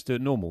it. We'll just do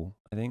it normal,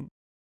 I think.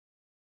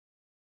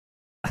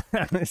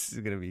 This is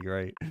going to be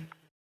great.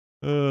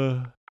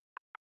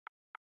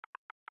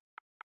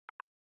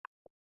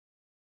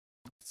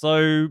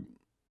 So,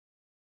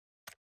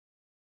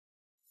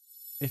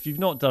 if you've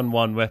not done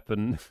one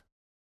weapon,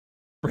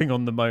 bring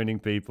on the moaning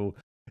people.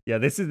 Yeah,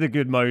 this is the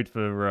good mode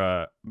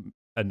for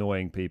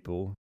annoying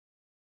people.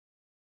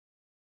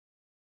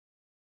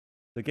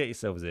 So get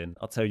yourselves in.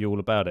 I'll tell you all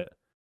about it.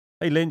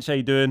 Hey, Lynch, how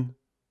you doing?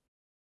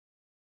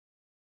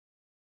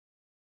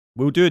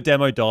 We'll do a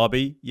demo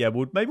derby. Yeah,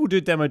 maybe we'll do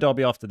a demo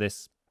derby after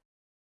this.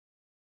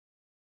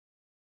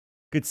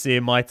 Good to see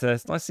you, Maita.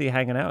 It's nice to see you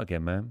hanging out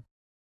again, man.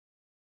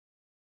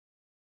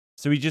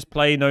 So we just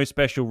play no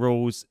special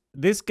rules.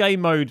 This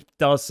game mode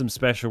does some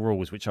special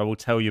rules, which I will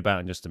tell you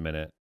about in just a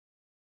minute.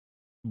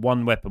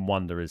 One weapon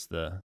wonder is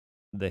the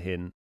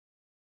hint.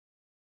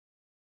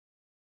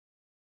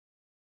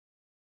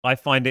 I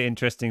find it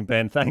interesting,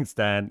 Ben. Thanks,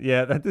 Dan.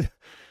 Yeah,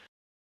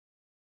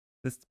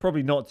 there's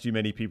probably not too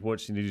many people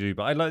watching to do,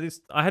 but I like this.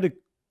 I had a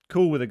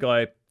call with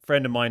a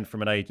friend of mine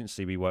from an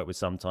agency we work with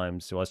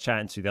sometimes, who I was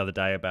chatting to the other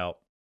day about.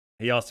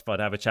 He asked if I'd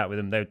have a chat with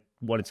him. They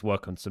wanted to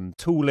work on some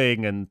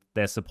tooling and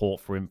their support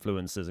for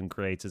influencers and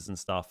creators and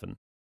stuff. And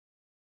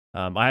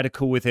I had a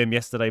call with him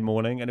yesterday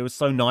morning, and it was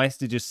so nice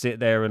to just sit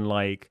there and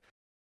like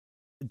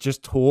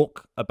just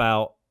talk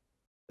about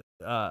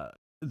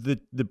the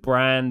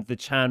brand, the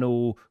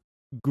channel,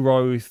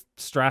 growth,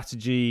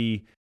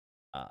 strategy,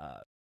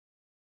 all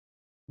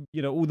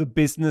the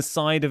business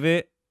side of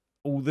it,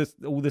 all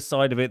the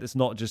side of it that's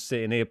not just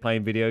sitting here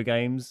playing video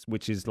games,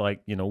 which is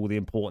like, all the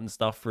important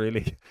stuff,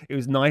 really. It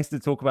was nice to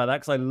talk about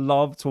that because I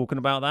love talking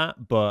about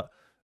that, but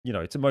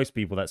to most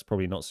people that's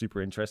probably not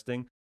super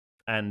interesting.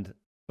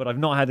 But I've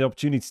not had the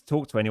opportunity to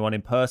talk to anyone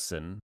in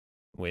person.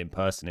 Well, in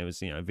person it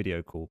was a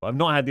video call, but I've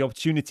not had the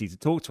opportunity to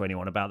talk to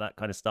anyone about that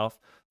kind of stuff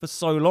for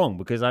so long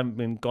because I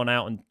haven't gone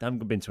out and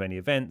haven't been to any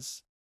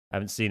events,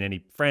 haven't seen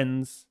any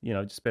friends,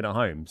 just been at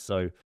home.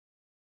 So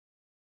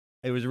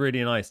it was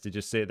really nice to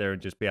just sit there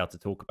and just be able to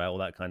talk about all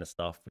that kind of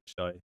stuff, which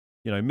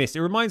I miss. It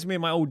reminds me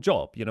of my old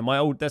job.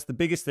 That's the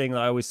biggest thing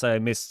that I always say I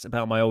miss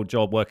about my old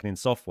job working in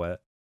software,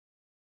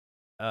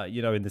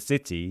 in the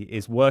city,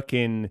 is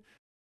working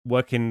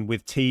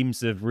with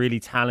teams of really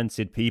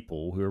talented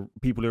people who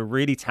are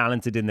really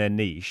talented in their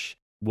niche,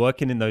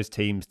 working in those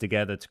teams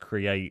together to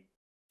create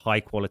high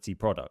quality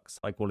products,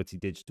 high quality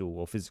digital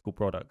or physical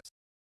products,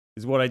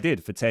 is what I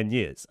did for 10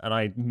 years. And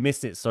I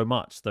miss it so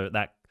much,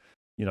 that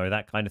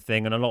kind of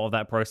thing. And a lot of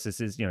that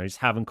process is, just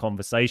having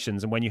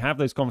conversations. And when you have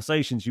those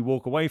conversations, you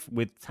walk away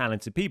with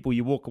talented people,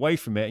 you walk away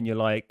from it and you're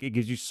like, it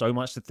gives you so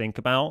much to think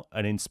about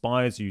and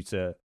inspires you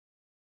to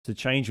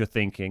change your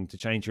thinking, to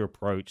change your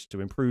approach,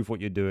 to improve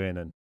what you're doing.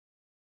 And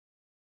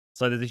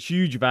so there's a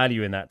huge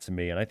value in that to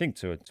me, and I think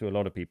to a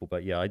lot of people.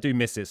 But yeah, I do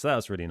miss it, so that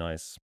was really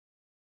nice.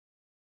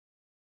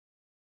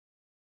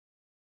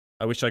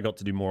 I wish I got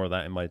to do more of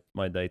that in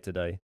my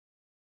day-to-day.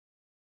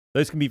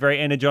 Those can be very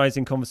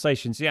energizing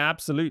conversations. Yeah,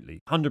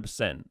 absolutely.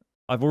 100%.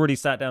 I've already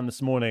sat down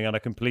this morning and I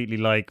completely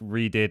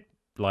redid,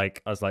 I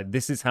was like,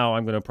 this is how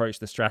I'm going to approach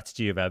the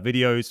strategy of our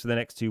videos for the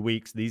next 2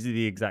 weeks. These are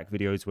the exact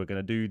videos we're going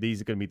to do. These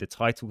are going to be the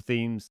title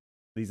themes.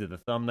 These are the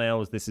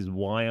thumbnails. This is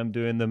why I'm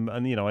doing them.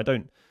 And, I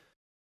don't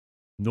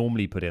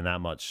normally put in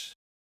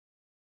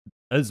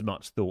as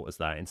much thought as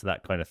that into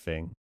that kind of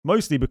thing.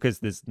 Mostly because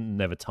there's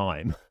never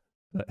time.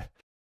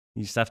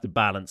 You just have to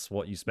balance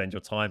what you spend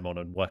your time on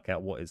and work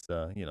out what is,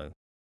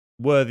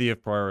 worthy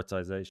of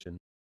prioritization.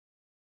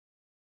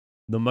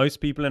 The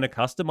most people in a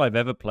custom I've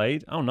ever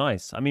played. Oh,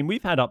 nice. I mean,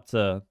 we've had up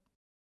to,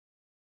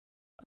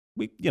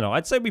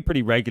 I'd say we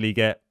pretty regularly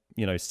get,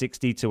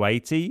 60 to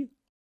 80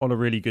 on a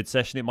really good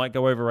session. It might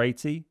go over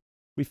 80.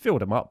 We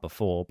filled them up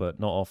before, but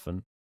not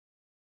often.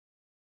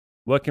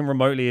 Working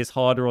remotely is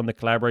harder on the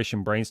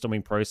collaboration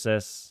brainstorming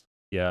process.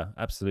 Yeah,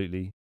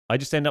 absolutely. I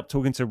just end up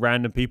talking to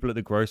random people at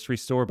the grocery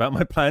store about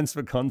my plans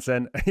for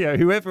content. Yeah,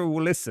 whoever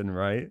will listen,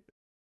 right?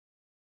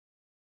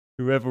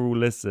 Whoever will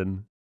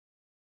listen.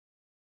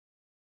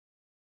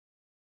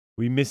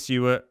 We miss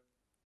you at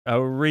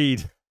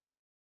Reed.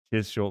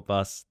 Cheers, Short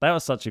Bus. That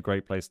was such a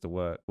great place to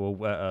work.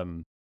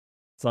 Well,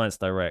 Science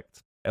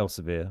Direct,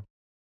 Elsevier,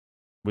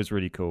 was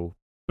really cool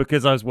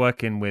because I was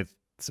working with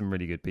some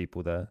really good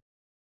people there.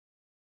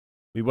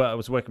 I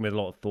was working with a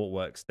lot of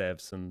ThoughtWorks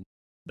devs, and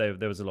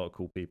there was a lot of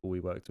cool people we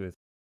worked with.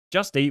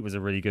 Just Eat was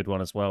a really good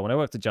one as well. When I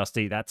worked at Just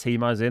Eat, that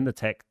team I was in, the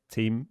tech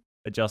team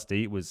at Just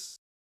Eat, was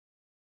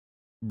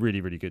really,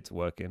 really good to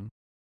work in.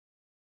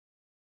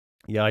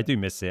 Yeah, I do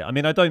miss it. I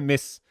mean, I don't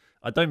miss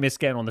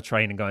getting on the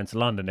train and going to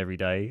London every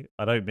day.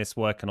 I don't miss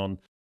working on.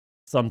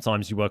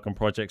 Sometimes you work on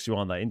projects you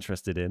aren't that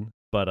interested in,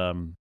 but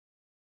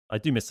I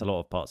do miss a lot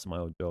of parts of my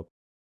old job.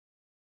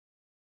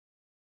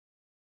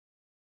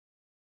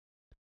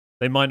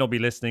 They might not be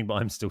listening, but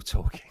I'm still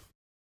talking.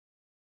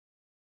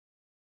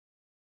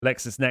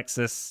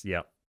 LexisNexis,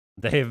 yeah.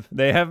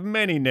 They have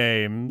many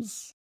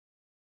names.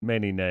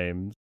 Many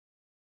names.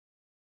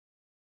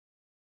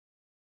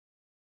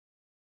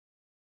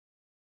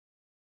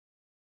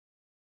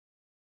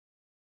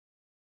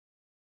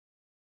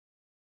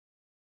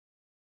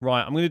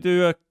 Right, I'm going to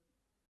do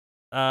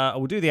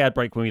we'll do the ad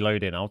break when we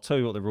load in. I'll tell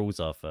you what the rules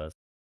are first.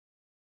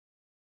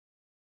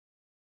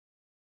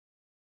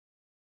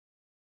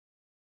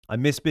 I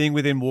miss being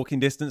within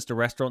walking distance to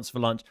restaurants for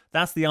lunch.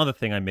 That's the other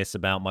thing I miss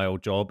about my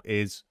old job,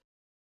 is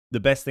the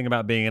best thing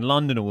about being in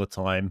London all the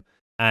time,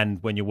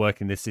 and when you're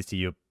working in this city,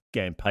 you're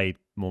getting paid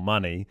more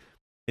money,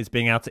 is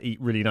being able to eat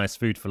really nice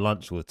food for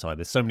lunch all the time.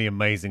 There's so many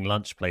amazing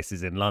lunch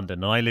places in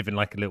London, and I live in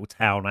like a little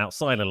town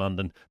outside of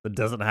London that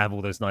doesn't have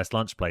all those nice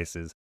lunch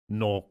places,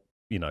 nor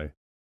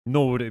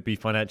would it be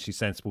financially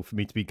sensible for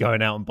me to be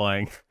going out and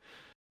buying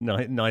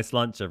nice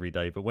lunch every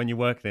day. But when you're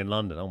working in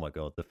London, oh my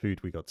God, the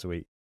food we got to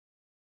eat.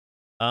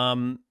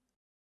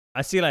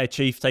 I see you later,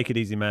 Chief. Take it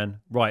easy, man.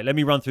 Right, let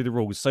me run through the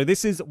rules. So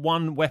this is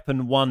One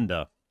Weapon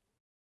Wonder.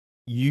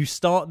 You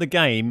start the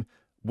game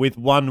with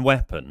one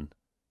weapon,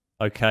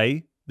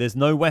 okay? There's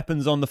no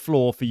weapons on the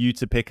floor for you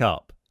to pick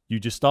up. You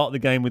just start the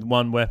game with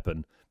one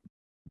weapon.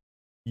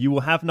 You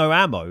will have no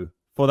ammo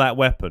for that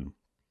weapon.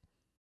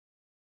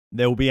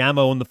 There will be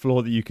ammo on the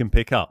floor that you can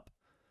pick up.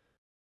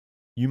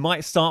 You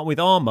might start with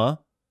armor.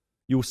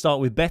 You'll start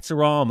with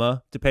better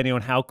armor depending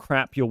on how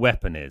crap your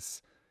weapon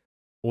is.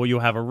 Or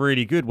you'll have a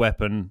really good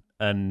weapon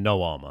and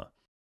no armor.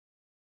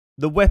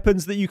 The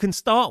weapons that you can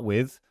start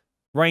with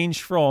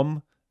range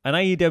from an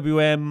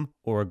AEWM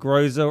or a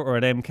Groza or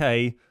an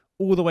MK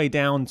all the way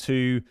down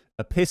to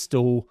a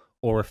pistol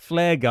or a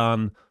flare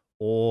gun,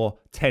 or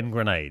 10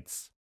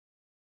 grenades.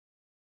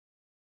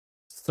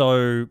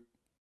 So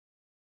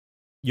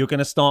you're going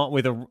to start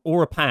with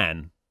a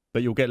pan,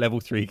 but you'll get level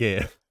 3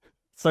 gear.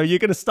 So you're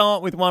going to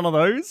start with one of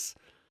those.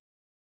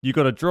 You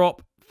got to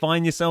drop,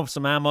 find yourself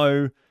some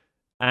ammo,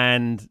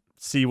 and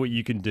see what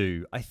you can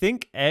do. I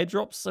think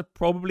airdrops are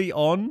probably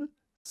on.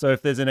 So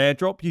if there's an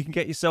airdrop, you can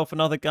get yourself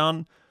another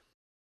gun.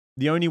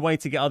 The only way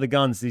to get other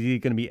guns is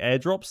either going to be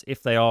airdrops,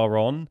 if they are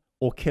on,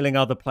 or killing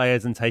other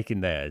players and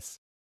taking theirs.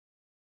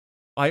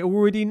 I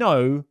already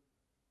know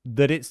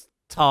that it's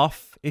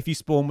tough if you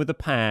spawn with a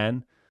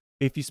pan,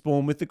 if you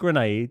spawn with the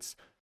grenades.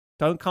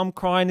 Don't come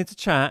crying into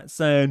chat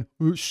saying,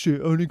 oh shit,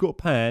 I only got a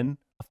pan.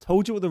 I've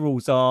told you what the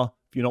rules are.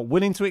 If you're not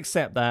willing to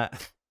accept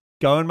that,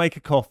 go and make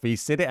a coffee,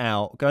 sit it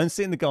out, go and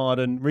sit in the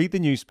garden, read the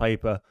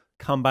newspaper,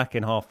 come back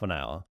in half an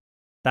hour.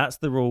 That's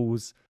the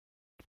rules.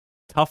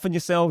 Toughen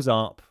yourselves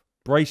up,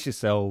 brace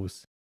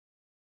yourselves,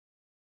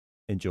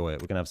 enjoy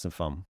it. We're going to have some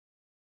fun.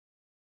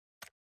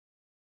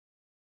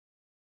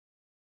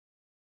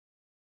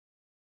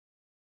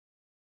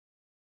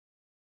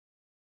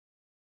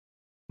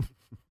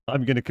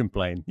 I'm going to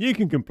complain. You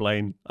can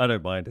complain. I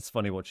don't mind. It's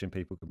funny watching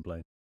people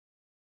complain.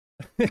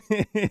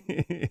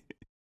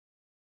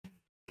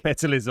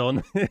 Kettle is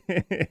on.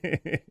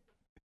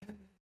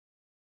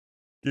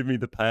 Give me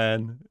the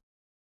pan.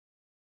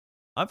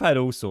 I've had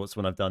all sorts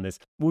when I've done this.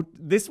 Well,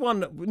 this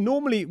one,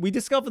 normally, we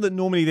discover that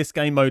normally this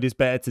game mode is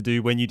better to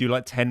do when you do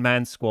like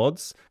 10-man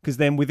squads, because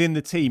then within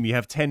the team you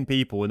have 10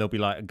 people and there'll be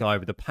like a guy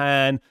with a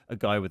pan, a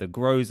guy with a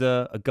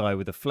grozer, a guy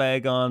with a flare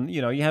gun.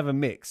 You know, you have a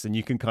mix and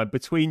you can kind of,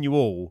 between you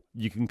all,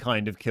 you can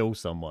kind of kill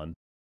someone.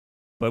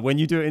 But when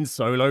you do it in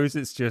solos,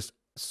 it's just,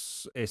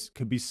 it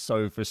could be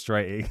so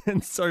frustrating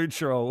and so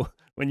troll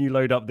when you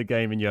load up the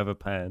game and you have a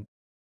pan.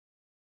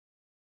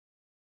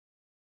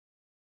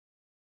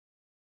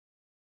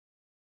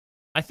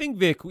 I think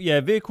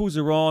vehicles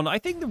are on. I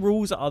think the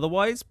rules are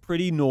otherwise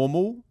pretty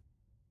normal.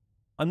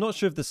 I'm not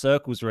sure if the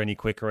circles are any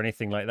quicker or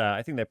anything like that.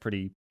 I think they're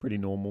pretty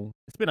normal.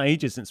 It's been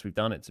ages since we've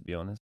done it, to be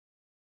honest.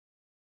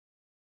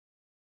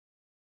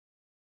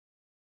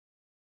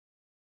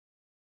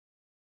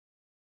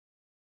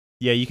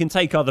 Yeah, you can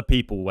take other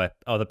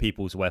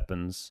people's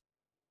weapons.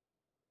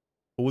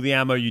 All the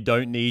ammo you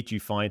don't need, you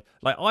find.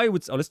 Like I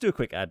would. Oh, let's do a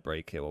quick ad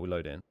break here while we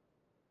load in.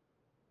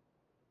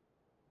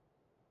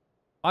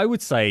 I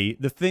would say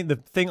the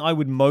thing I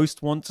would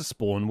most want to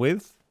spawn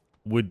with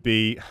would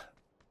be,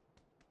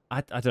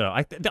 I don't know.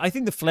 I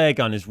think the flare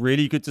gun is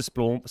really good to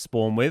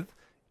spawn with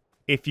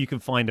if you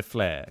can find a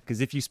flare. Because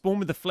if you spawn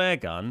with the flare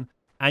gun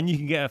and you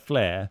can get a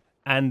flare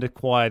and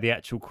acquire the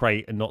actual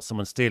crate and not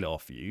someone steal it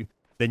off you,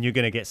 then you're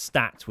going to get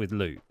stacked with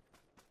loot.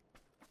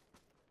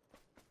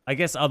 I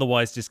guess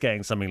otherwise just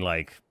getting something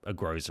like a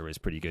grozer is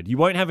pretty good. You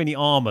won't have any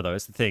armor though,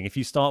 that's the thing. If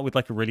you start with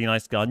like a really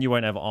nice gun, you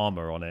won't have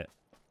armor on it.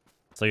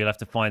 So you'll have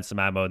to find some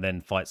ammo and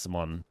then fight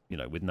someone, you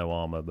know, with no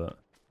armor, but...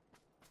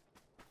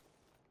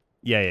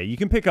 Yeah, you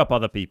can pick up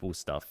other people's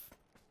stuff.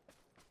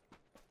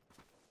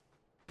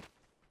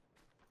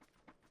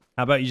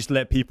 How about you just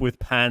let people with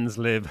pans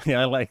live?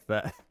 Yeah, I like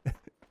that.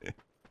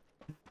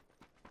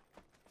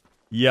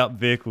 Yep,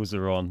 vehicles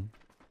are on.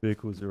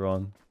 Vehicles are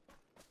on.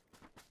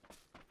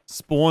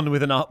 Spawn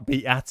with an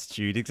upbeat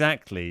attitude.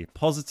 Exactly.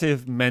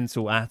 Positive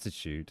mental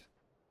attitude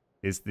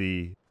is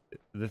the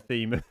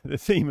theme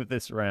of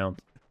this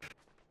round.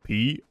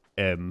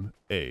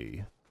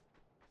 PMA.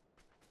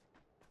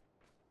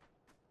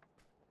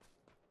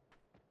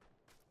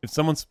 If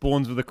someone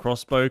spawns with a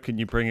crossbow, can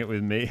you bring it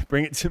with me?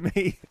 Bring it to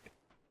me.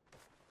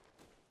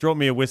 Drop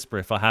me a whisper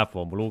if I have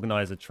one. We'll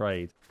organize a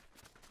trade.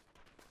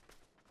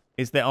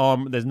 Is there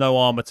armor? There's no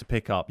armor to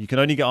pick up. You can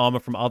only get armor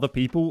from other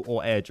people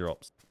or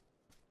airdrops.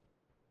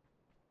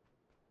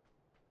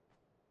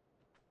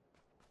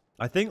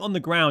 I think on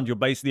the ground, you're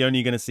basically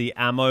only going to see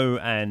ammo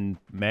and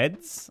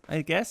meds,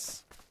 I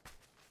guess.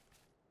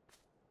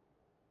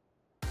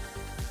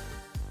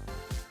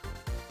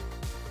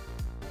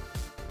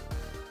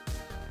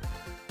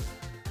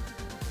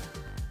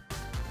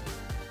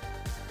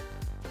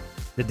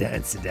 The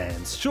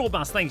dance. Sure,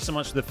 Bus, thank you so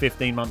much for the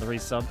 15-month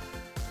resub.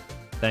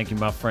 Thank you,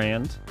 my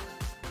friend.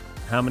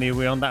 How many are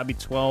we on? That'd be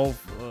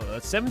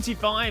 12.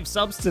 75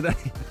 subs today.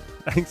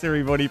 Thanks,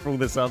 everybody, for all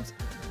the subs.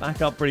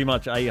 Back up pretty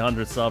much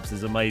 800 subs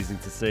is amazing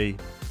to see.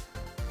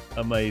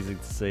 Amazing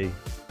to see.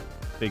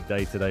 Big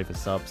day today for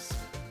subs.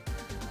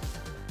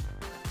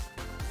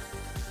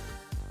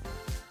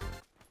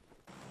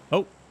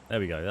 Oh, there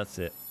we go. That's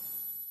it.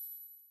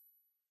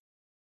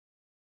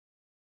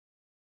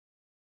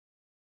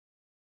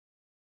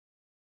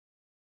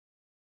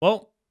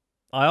 Well,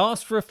 I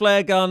asked for a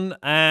flare gun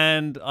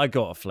and I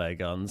got a flare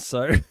gun,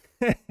 so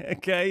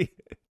okay.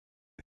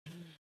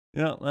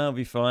 Yeah, that'll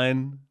be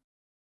fine.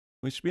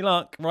 Wish me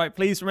luck. Right,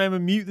 please remember,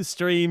 mute the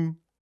stream.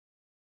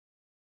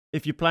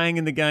 If you're playing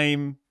in the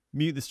game,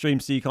 mute the stream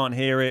so you can't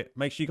hear it.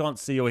 Make sure you can't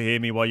see or hear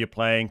me while you're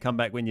playing. Come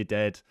back when you're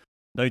dead.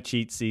 No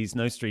cheatsies,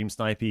 no stream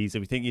snipies. If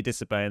we think you're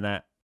disobeying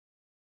that,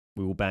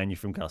 we will ban you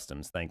from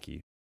customs. Thank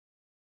you.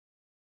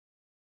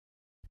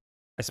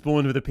 I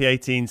spawned with a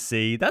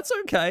P18C. That's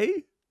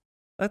okay.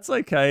 That's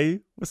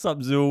okay. What's up,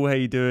 Zool? How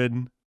you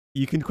doing?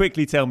 You can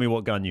quickly tell me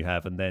what gun you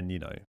have and then, you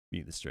know,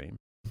 mute the stream.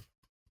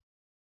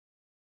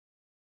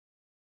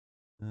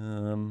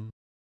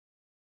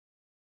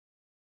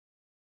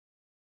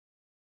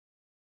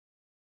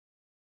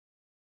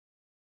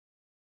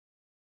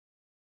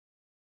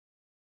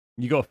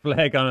 You got a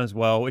flare gun as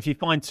well. If you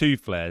find 2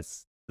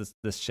 flares,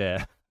 let's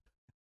share.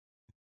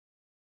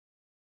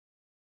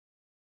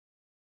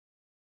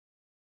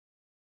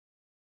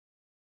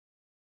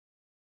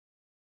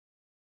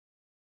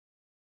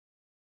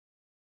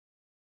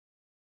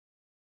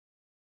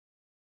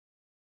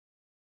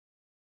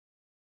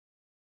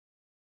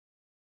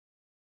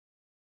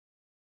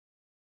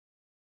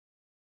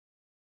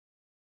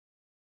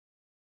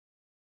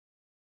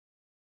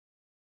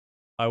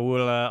 I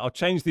will. I'll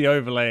change the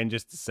overlay in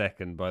just a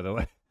second. By the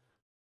way.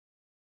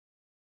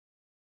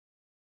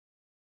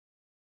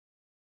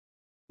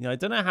 Yeah, I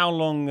don't know how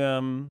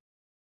long.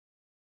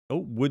 Oh,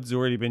 Wood's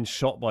already been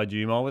shot by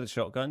Jumar with a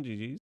shotgun.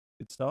 GG's.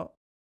 Good start.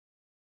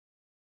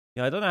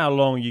 Yeah, I don't know how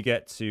long you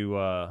get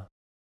to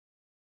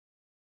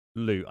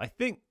loot. I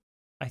think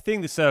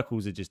the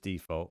circles are just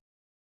default.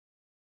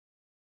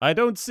 I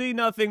don't see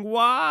nothing.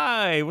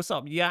 Why? What's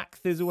up, Yak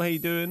Thizzle? How you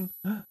doing?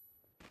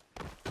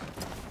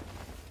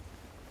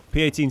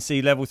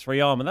 P18C level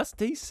 3 armor. That's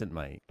decent,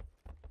 mate.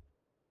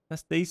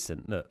 That's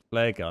decent. Look,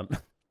 flare gun.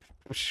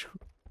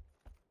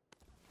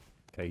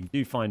 Okay, you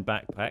do find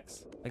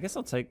backpacks. I guess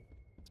I'll take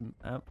some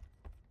out.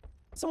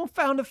 Someone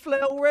found a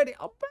flare already.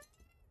 Oh,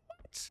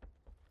 what?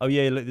 Oh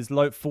yeah, look,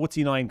 there's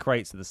 49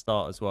 crates at the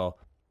start as well.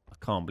 I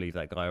can't believe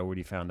that guy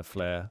already found a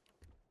flare.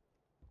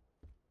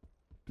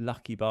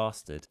 Lucky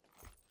bastard.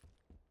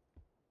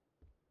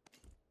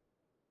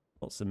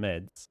 Lots of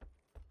meds.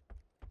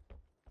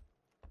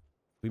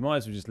 We might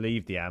as well just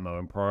leave the ammo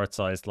and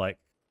prioritize, like,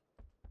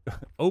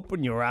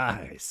 open your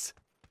eyes.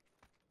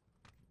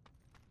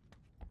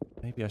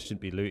 Maybe I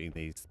shouldn't be looting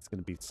these. It's going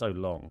to be so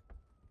long.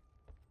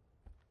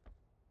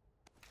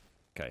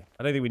 Okay.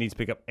 I don't think we need to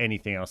pick up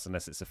anything else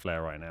unless it's a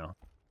flare right now.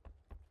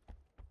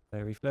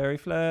 Flary, flary,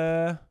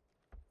 flare.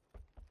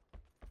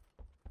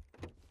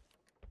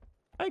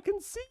 I can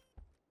see.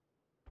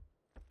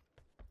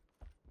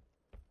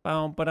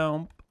 Boom,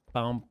 ba-dum,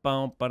 boom,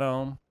 boom,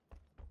 ba-dum.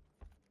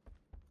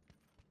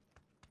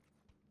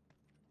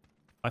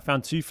 I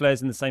found 2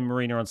 flares in the same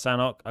arena on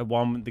Sanok. I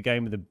won the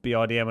game with a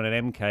BRDM and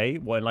an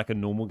MK. What, in like a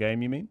normal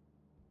game, you mean?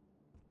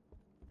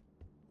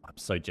 I'm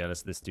so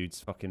jealous of this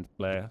dude's fucking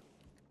flare.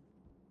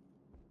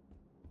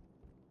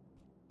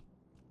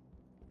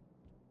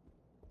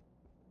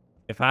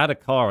 If I had a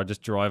car, I'd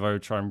just drive over,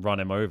 try and run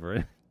him over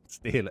and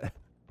steal it.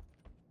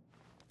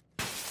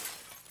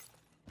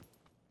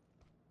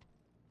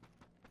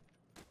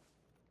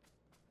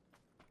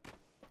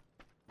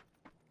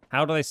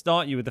 How do they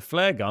start you with a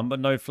flare gun but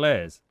no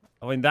flares?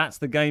 I mean, that's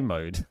the game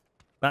mode.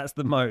 That's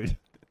the mode.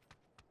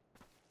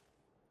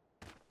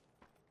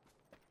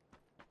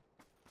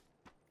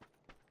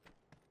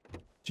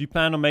 Do you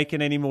plan on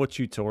making any more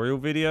tutorial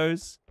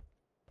videos?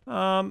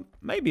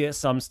 Maybe at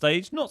some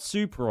stage. Not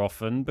super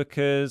often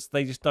because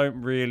they just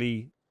don't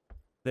really...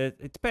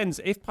 It depends.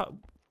 If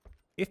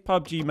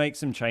PUBG makes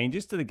some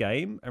changes to the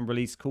game and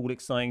release cool,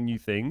 exciting new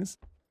things,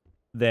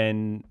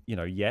 then, you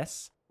know,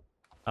 yes.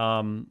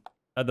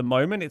 At the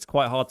moment, it's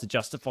quite hard to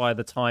justify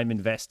the time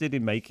invested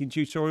in making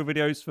tutorial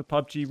videos for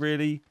PUBG,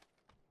 really.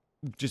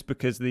 Just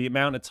because the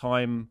amount of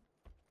time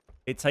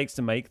it takes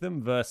to make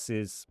them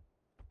versus,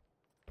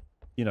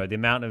 you know, the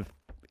amount of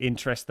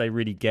interest they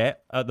really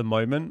get at the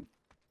moment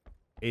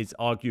is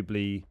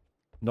arguably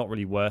not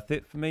really worth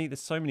it for me.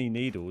 There's so many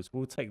needles.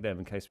 We'll take them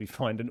in case we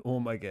find an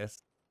orm, I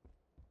guess.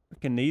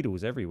 Freaking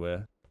needles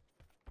everywhere.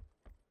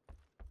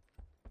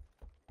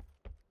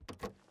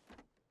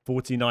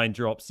 49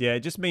 drops. Yeah, it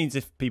just means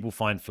if people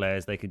find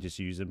flares, they can just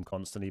use them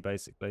constantly,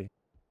 basically.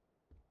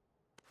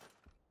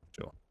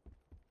 Sure.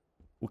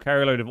 We'll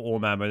carry a load of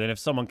orm ammo. Then if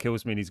someone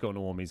kills me and he's got an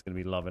orm, he's going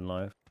to be loving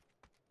life.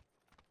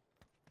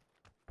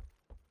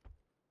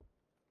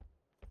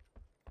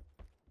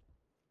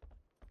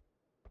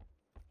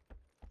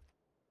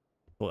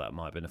 Thought that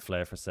might have been a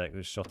flare for a sec.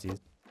 There's shotties.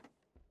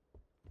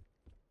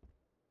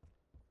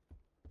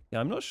 Yeah,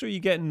 I'm not sure you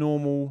get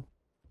normal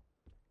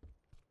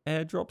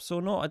airdrops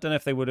or not. I don't know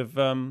if they would have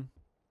come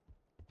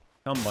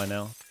by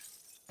now.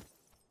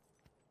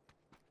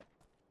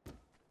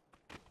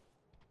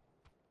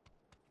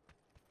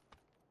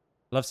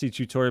 Love to see a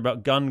tutorial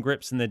about gun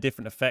grips and their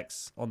different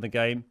effects on the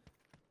game.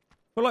 I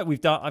feel like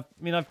we've done...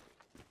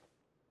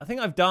 I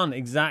think I've done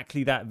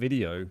exactly that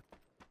video.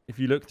 If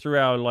you look through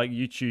our like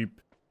YouTube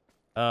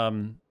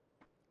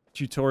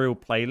tutorial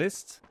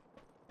playlist,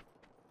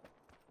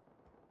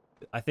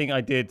 I think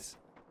I did...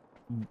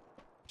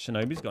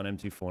 Shinobi's got an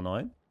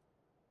M249.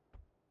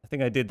 I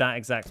think I did that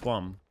exact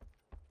one.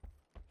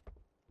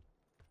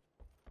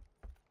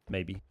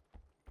 Maybe.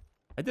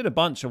 I did a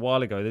bunch a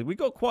while ago. We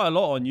got quite a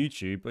lot on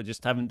YouTube, but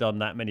just haven't done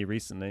that many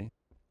recently.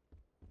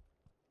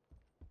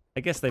 I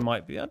guess they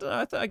might be. I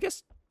don't know. I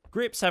guess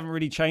grips haven't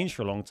really changed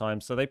for a long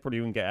time, so they probably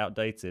wouldn't get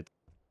outdated.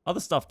 Other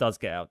stuff does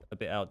get a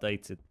bit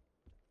outdated.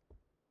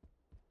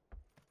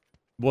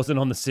 Wasn't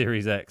on the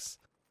Series X.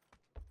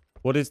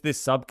 What is this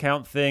sub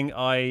count thing?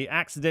 I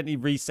accidentally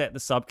reset the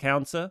sub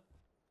counter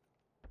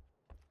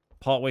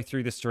partway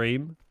through the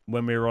stream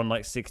when we were on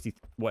like 60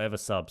 whatever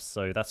subs.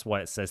 So that's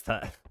why it says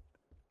that.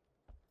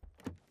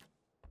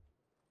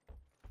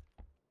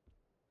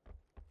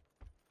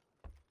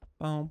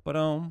 Boom,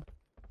 ba-dum.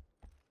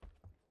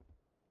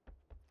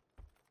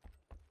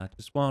 I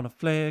just want a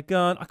flare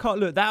gun. I can't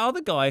look. That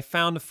other guy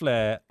found a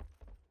flare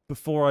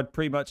before I'd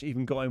pretty much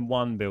even got in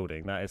one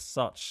building. That is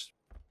such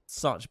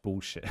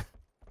bullshit.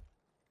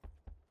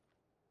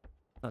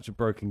 Such a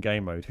broken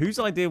game mode. Whose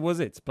idea was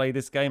it to play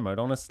this game mode,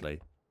 honestly?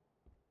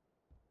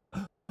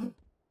 Okay.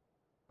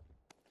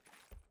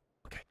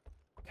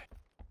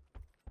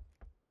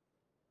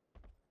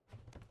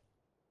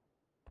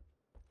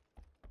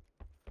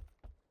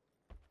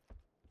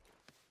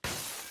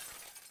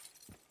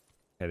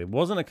 Okay, there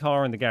wasn't a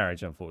car in the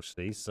garage,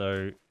 unfortunately,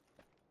 so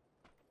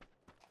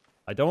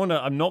I don't want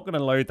to. I'm not going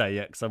to load that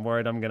yet because I'm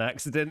worried I'm going to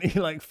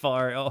accidentally like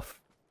fire it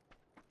off.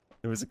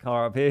 There was a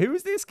car up here. Who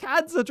is this?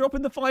 Cadza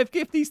dropping the 5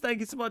 gifties.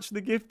 Thank you so much for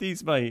the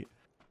gifties, mate.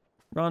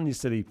 Run, you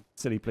silly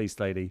police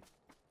lady.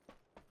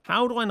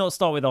 How do I not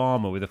start with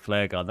armor with a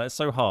flare gun? That's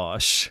so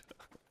harsh.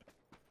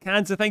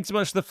 Cadza, thanks so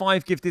much for the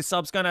 5 gifted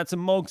subs. Going out to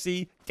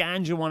Mogsy,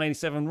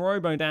 Ganja187,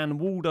 Robodan,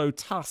 Waldo,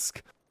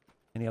 Tusk.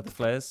 Any other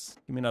flares?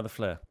 Give me another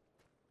flare.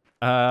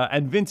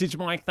 And Vintage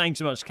Mike, thanks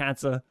so much,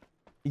 Cadza.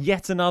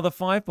 Yet another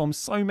 5 bombs.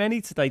 So many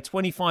today.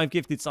 25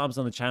 gifted subs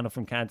on the channel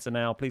from Cadza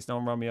now. Please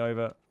don't run me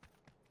over.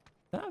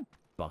 Is that a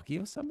buggy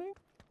or something?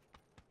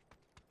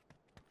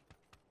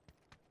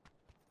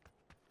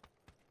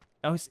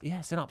 Oh, yeah,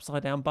 it's an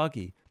upside down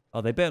buggy.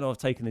 Oh, they better not have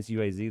taken this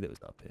UAZ that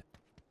was up here.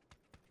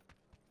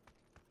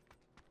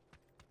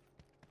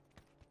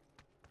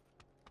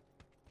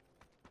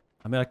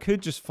 I mean, I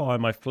could just fire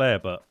my flare,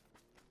 but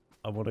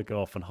I want to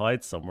go off and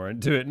hide somewhere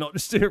and do it, not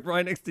just do it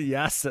right next to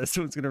Yasser.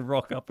 Someone's going to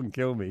rock up and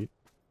kill me.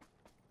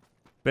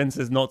 Ben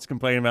says not to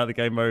complain about the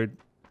game mode.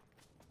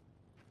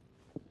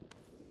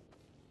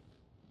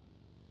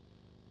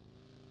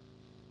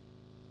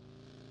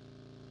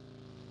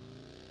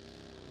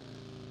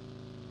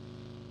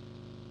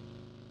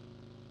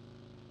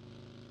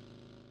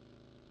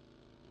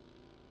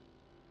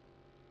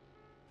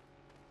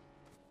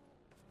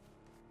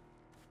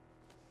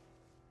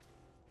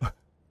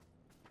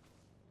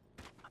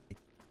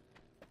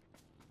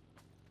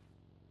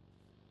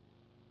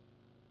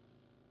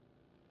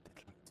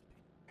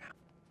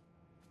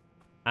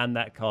 And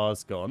that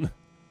car's gone.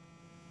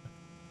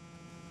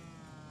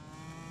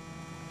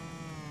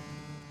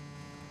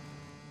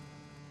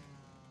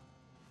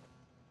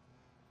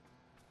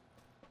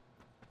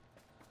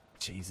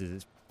 Jesus,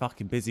 it's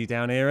fucking busy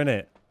down here, isn't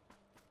it?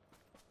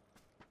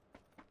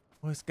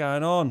 What's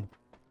going on?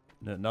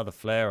 Another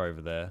flare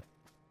over there.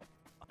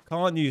 I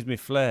can't use my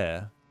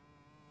flare.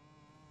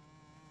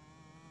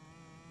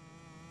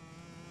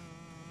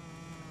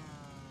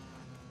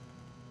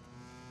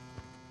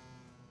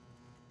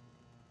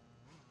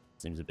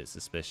 Seems a bit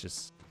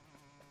suspicious.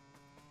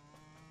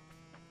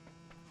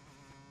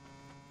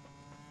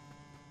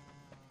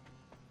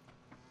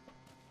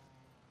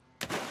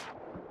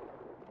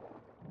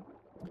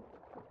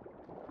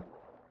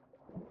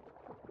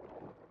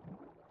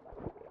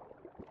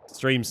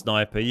 Stream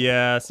sniper.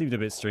 Yeah, seemed a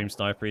bit stream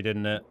snipery,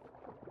 didn't it?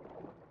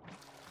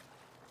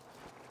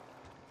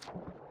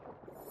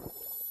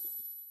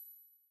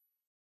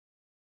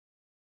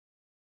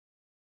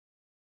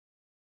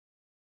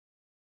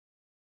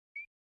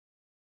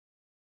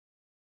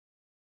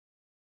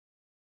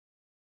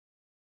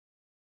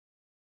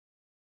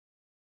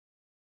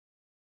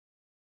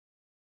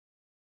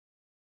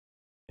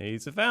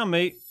 He's found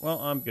me. Well,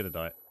 I'm gonna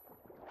die.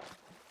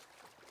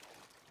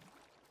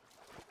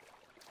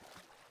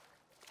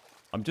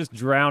 I'm just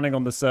drowning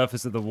on the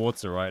surface of the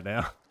water right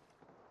now.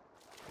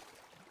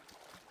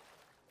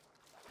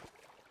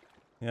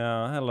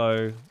 Yeah,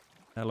 hello.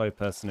 Hello,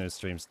 person who's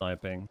stream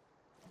sniping.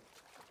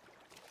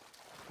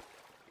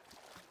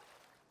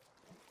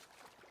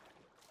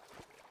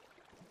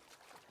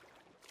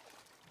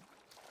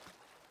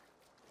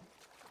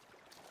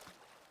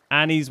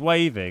 And he's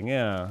waving,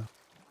 yeah.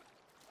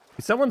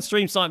 Someone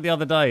stream sniped the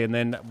other day and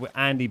then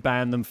Andy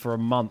banned them for a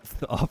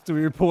month after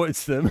we reported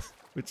to them,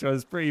 which I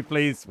was pretty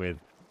pleased with,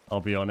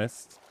 I'll be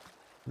honest.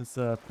 It was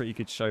a pretty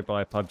good show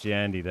by PUBG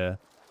Andy there.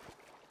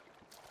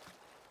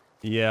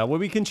 Yeah, well,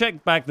 we can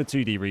check back the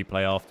 2D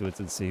replay afterwards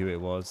and see who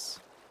it was.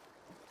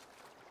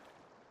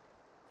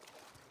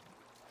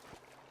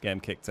 Get him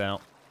kicked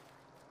out.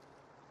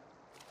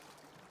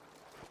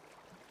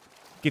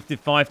 Gifted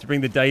 5 to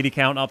bring the daily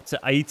count up to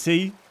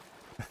 80.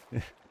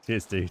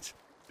 Cheers, dude.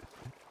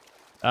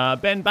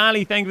 Ben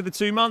Bally, thank you for the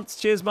 2 months.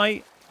 Cheers,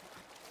 mate.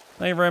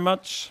 Thank you very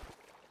much.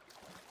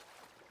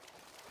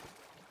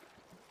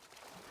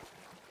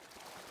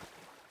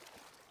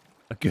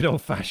 A good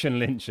old-fashioned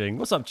lynching.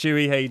 What's up,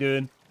 Chewy? How you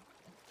doing?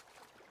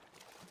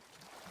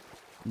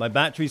 My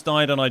batteries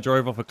died and I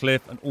drove off a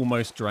cliff and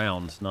almost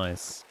drowned.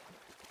 Nice.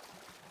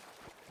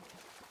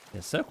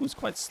 Yeah, circle's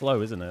quite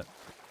slow, isn't it?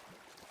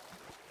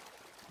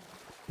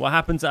 What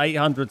happened to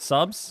 800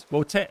 subs?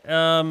 Well,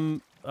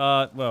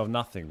 well,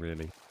 nothing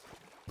really.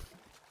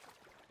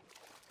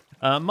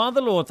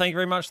 Motherlord, thank you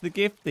very much for the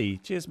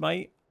gifty. Cheers,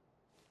 mate.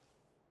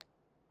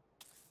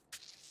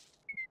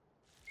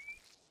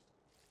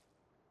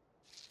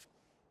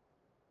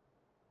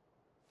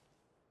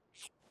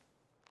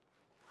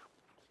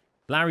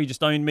 Larry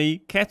just owned me.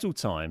 Kettle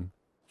time.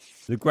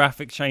 The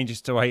graphic changes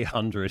to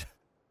 800.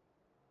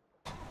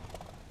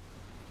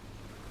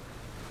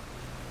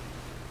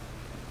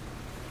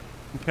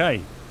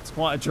 Okay, it's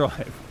quite a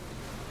drive.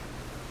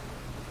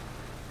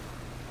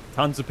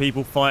 Tons of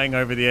people fighting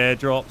over the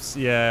airdrops.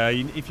 Yeah,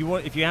 if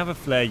you have a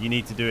flare, you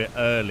need to do it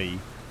early,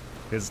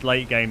 because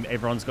late game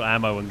everyone's got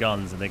ammo and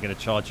guns, and they're going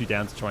to charge you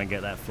down to try and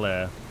get that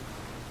flare.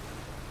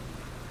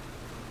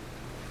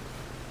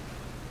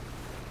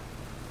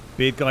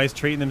 Beard guys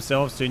treating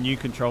themselves to a new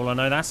controller.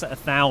 No, that's at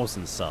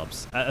 1,000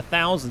 subs. At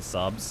 1,000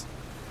 subs,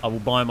 I will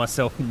buy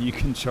myself a new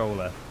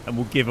controller and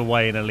we'll give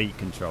away an elite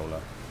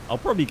controller. I'll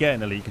probably get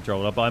an elite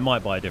controller, but I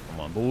might buy a different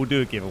one. But we'll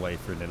do a giveaway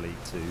for an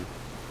elite too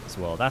as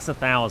well. That's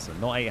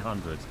 1,000, not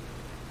 800.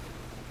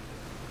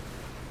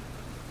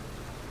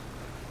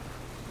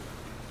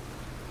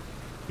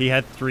 He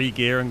had 3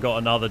 gear and got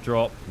another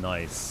drop.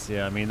 Nice.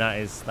 Yeah, I mean that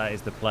is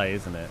the play,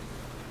 isn't it?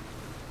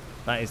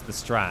 That is the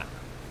strat.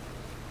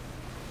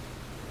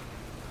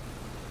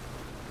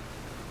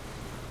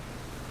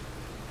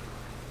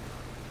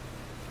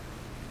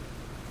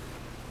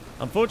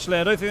 Unfortunately,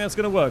 I don't think that's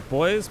going to work,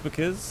 boys,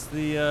 because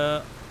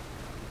the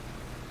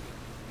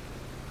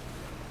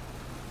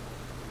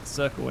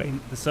circle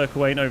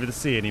ain't over the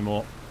sea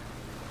anymore.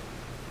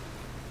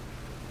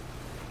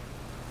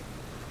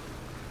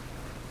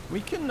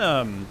 We can,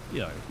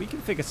 you know, we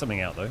can figure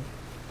something out though.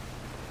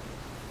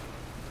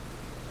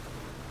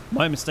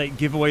 My mistake.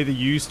 Give away the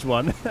used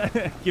one.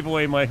 Give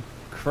away my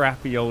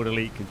crappy old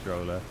elite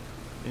controller.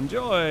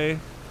 Enjoy.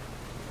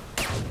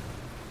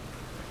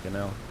 You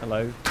know,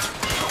 hello.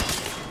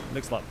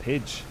 Looks like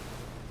Pidge.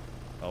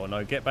 Oh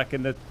no, get back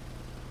in the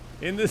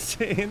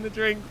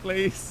drink,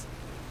 please.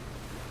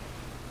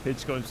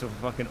 Pidge got himself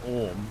a fucking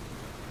orm.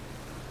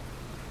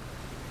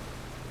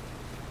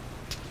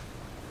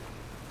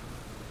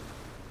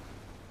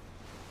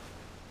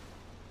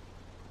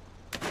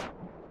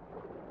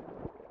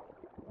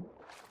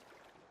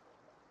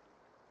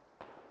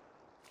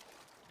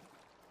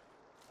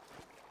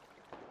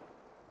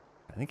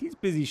 I think he's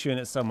busy shooting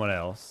at someone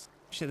else.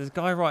 Shit, there's a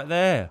guy right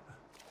there.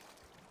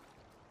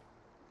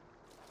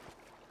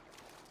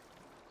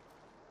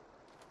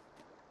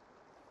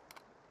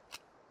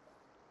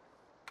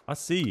 I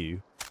see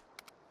you.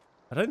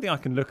 I don't think I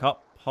can look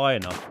up high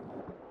enough.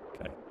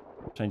 Okay.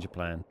 Change your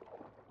plan.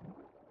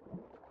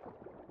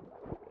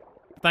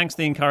 Thanks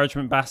for the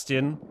encouragement,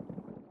 Bastion.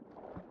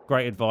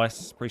 Great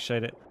advice.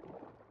 Appreciate it.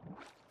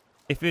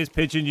 If it was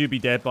Pigeon, you'd be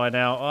dead by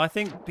now. I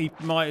think he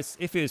might...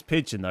 If it was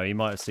Pigeon, though, he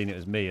might have seen it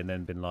as me and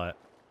then been like...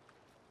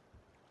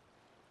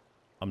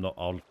 I'm not...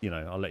 I'll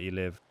let you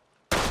live.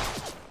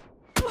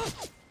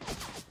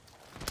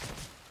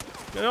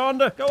 Go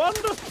under! Go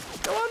under!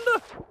 Go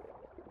under!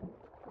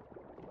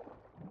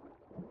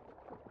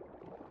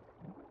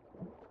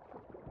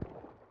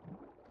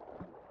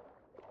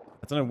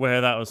 I don't know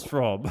where that was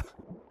from.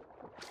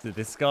 Is it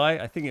this guy?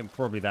 I think it's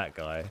probably that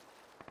guy.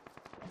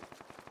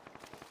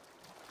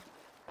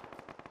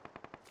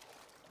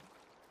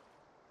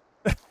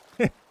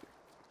 Yeah,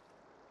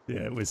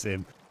 it was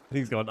him. I think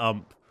he's got an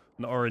ump.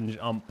 An orange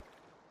ump.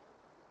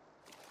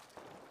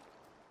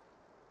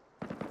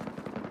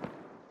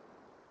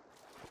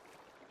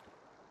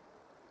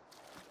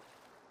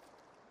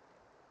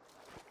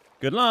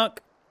 Good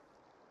luck.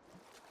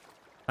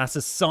 That's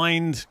a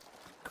signed...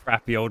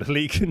 crappy old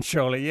elite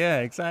controller. Yeah,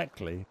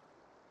 exactly.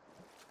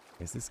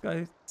 Is this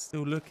guy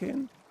still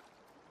looking?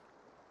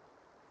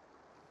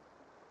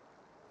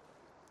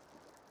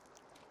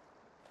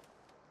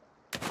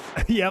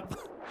 Yep.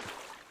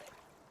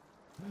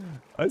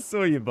 I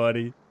saw you,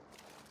 buddy.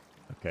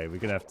 Okay, we're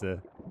gonna have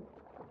to...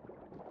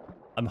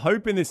 I'm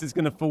hoping this is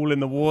gonna fall in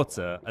the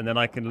water and then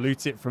I can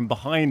loot it from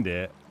behind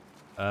it.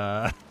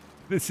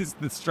 This is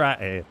the strat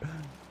here.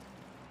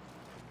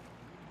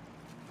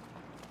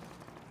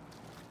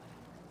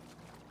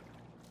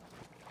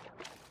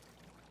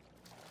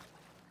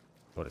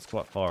 God, it's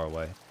quite far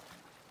away.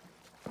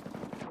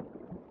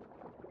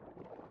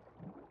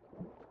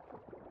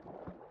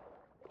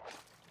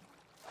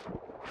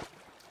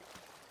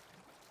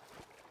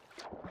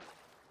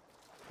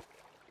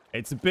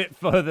 It's a bit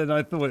further than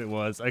I thought it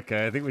was.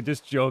 Okay, I think we're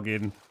just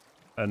jogging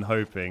and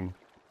hoping.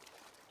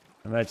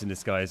 Imagine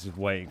this guy is just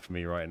waiting for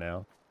me right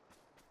now.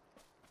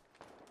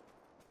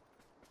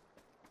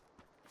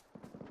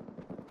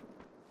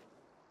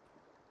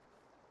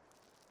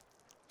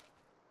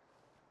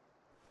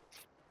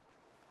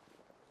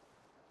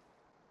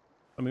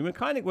 I mean,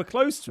 we're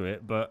close to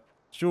it, but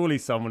surely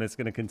someone is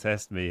going to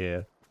contest me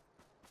here.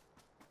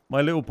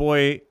 My little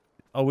boy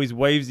always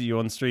waves at you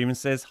on stream and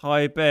says,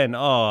 "Hi, Ben."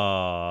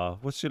 Ah,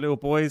 what's your little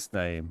boy's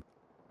name?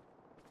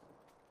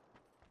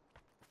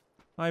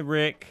 Hi,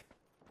 Rick.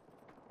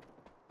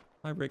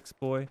 Hi, Rick's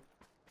boy.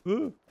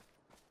 Ooh.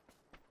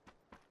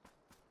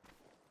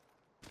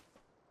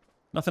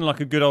 Nothing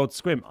like a good old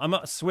swim. I'm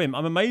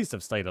amazed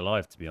I've stayed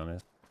alive, to be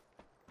honest.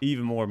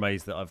 Even more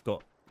amazed that I've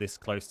got this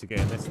close to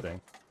getting this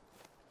thing.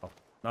 Oh,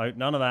 no,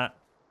 none of that.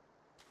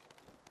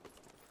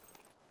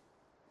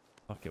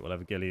 Fuck it, we'll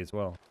have a ghillie as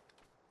well.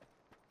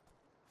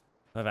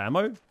 I have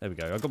ammo? There we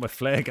go. I've got my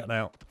flare gun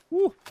out.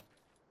 Woo.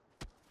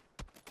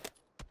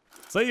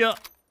 See ya.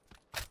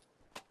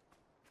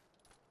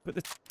 Put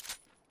this...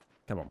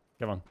 Come on.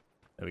 Come on.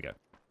 There we go.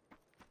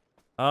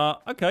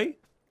 Okay.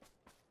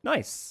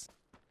 Nice.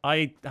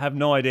 I have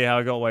no idea how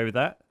I got away with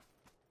that.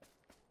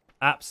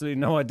 Absolutely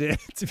no idea,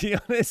 to be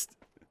honest.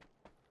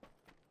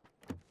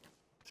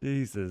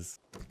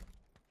 Jesus.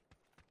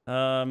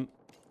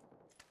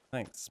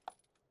 Thanks.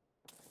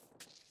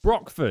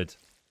 Brockford.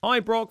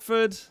 Hi,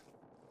 Brockford.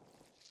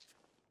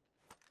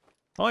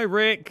 Hi,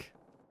 Rick.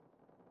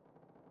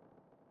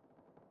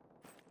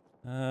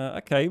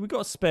 Okay, we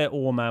got a spare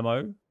orm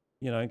ammo,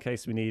 you know, in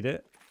case we need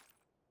it.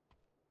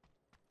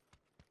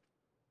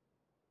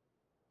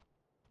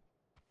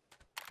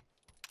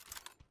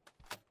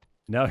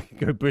 Now we can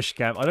go bush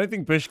camp. I don't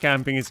think bush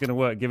camping is going to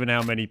work, given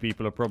how many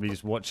people are probably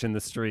just watching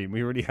the stream.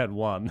 We already had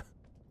one.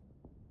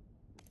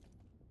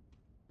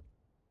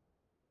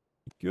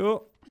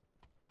 Go.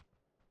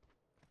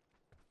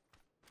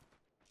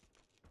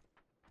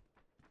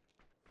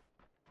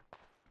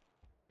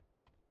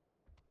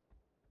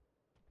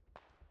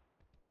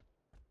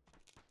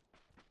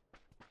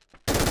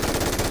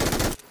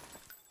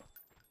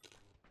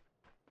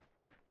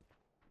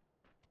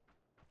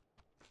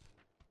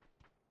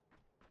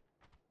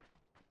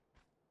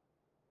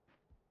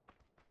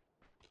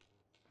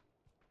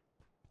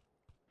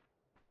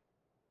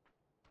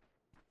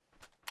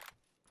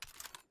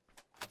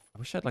 I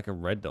wish I had like a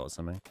red dot or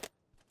something.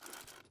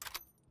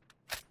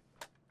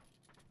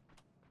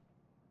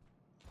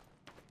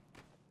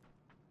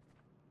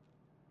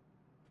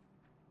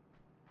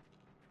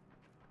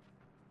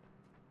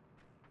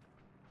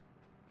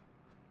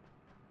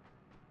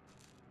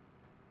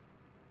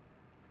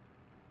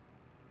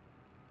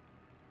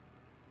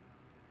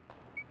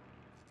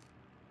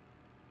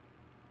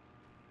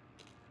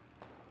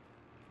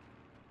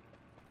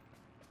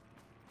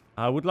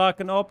 I would like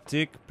an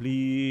optic,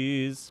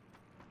 please.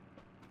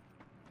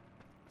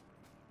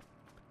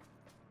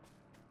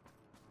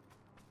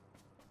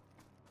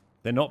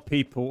 They're not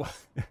people.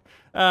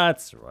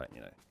 That's right, you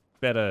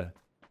know.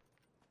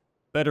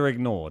 Better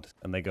ignored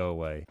and they go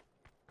away.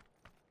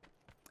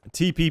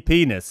 TP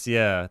penis,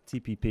 yeah.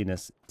 TP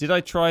penis. Did I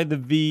try the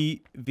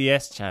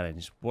VVS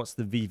challenge? What's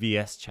the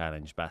VVS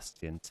challenge,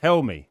 Bastian?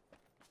 Tell me.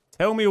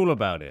 Tell me all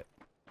about it.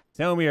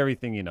 Tell me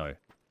everything you know.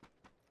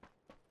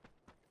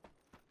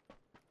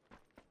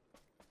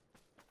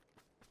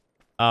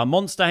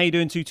 Monster, how you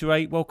doing?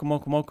 228. Welcome,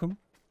 welcome, welcome.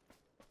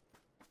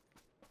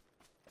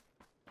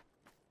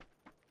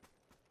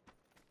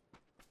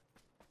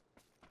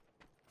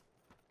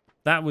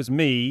 That was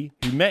me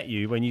who met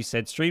you when you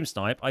said stream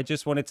snipe. I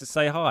just wanted to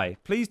say hi.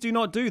 Please do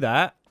not do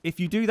that. If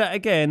you do that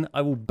again,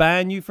 I will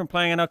ban you from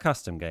playing in our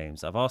custom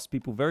games. I've asked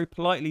people very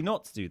politely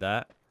not to do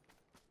that.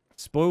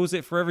 Spoils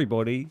it for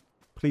everybody.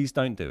 Please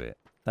don't do it.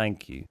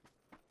 Thank you.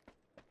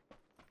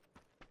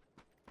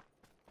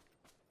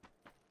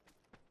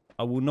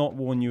 I will not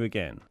warn you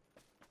again.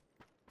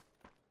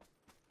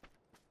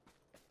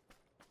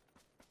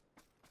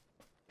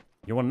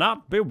 You will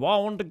not be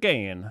warned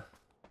again.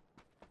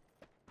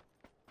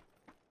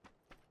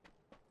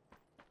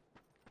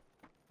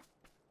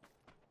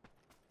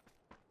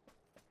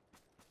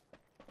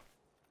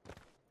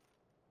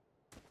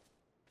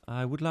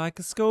 I would like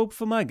a scope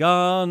for my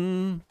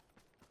gun.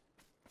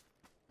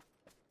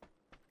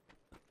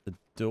 The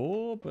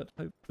door, but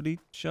hopefully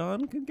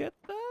Sean can get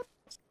that,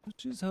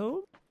 which is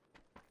home.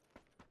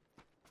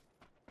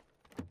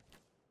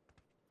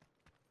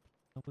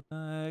 I would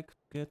like to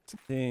get to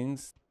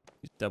things.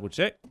 Just double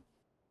check.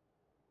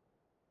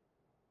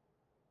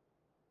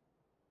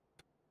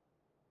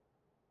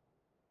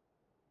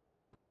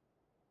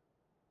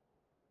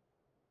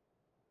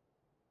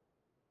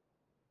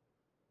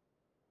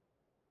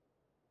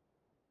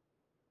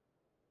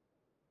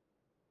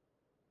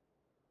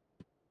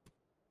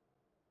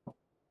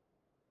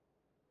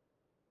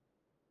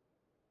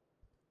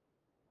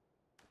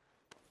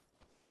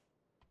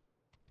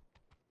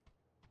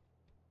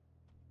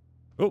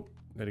 Oh,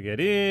 gotta get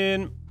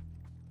in.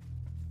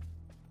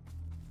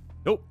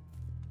 Oh.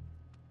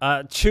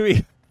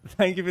 Chewy,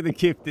 thank you for the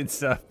gifted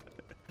stuff.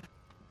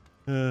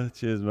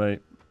 Cheers,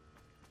 mate.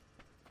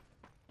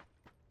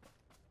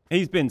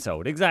 He's been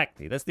told.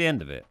 Exactly. That's the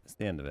end of it. That's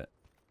the end of it.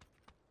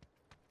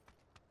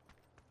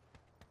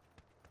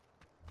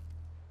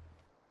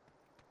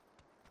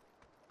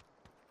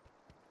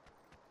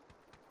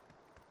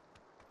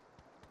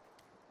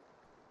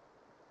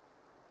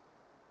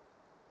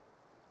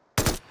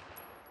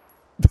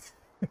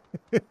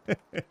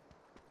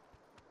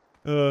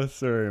 Oh,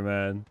 sorry,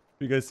 man.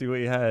 You guys see what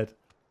he had?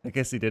 I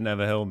guess he didn't have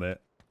a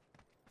helmet.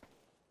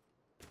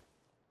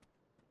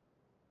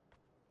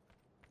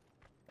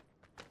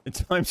 It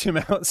timed him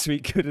out so he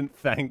couldn't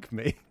thank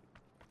me.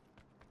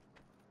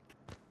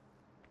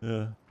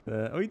 Yeah.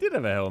 Oh, he did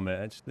have a helmet,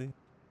 actually.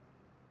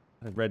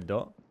 A red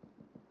dot.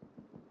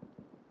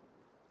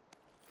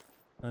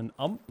 An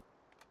ump.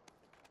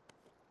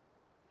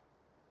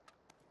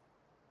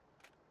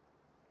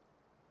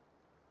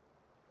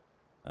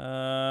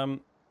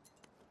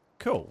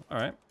 Cool. All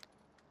right.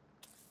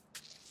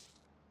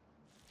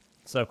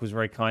 Circle's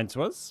very kind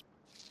to us.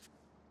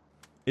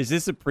 Is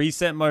this a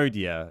preset mode?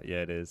 Yeah,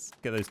 it is.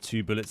 Get those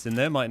 2 bullets in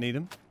there. Might need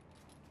them.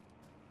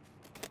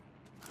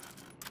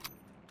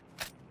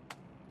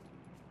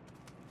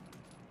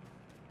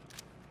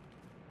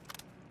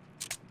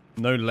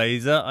 No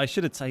laser. I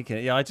should have taken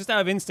it. Yeah, I just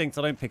out of instinct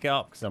I don't pick it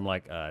up because I'm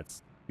like,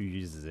 it's who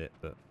uses it?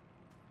 But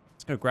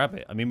let's go grab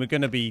it. I mean, we're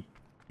going to be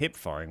hip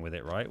firing with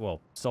it, right?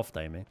 Well, soft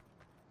aiming.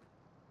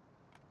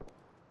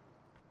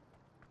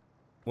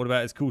 What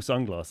about his cool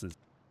sunglasses?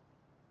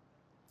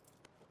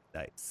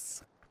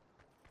 Nice.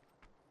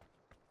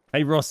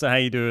 Hey, Rossa, how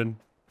you doing?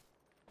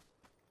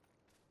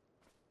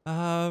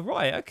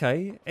 Right,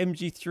 okay.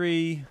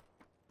 MG3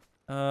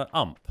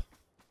 ump.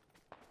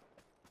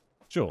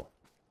 Sure.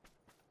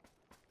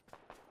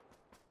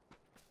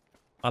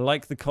 I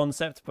like the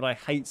concept, but I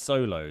hate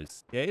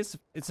solos. Yeah,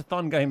 it's a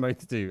fun game mode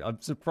to do.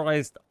 I'm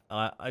surprised.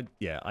 I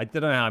don't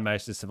know how I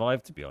managed to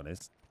survive, to be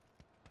honest.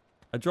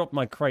 I dropped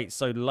my crate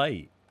so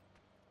late.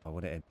 I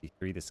want to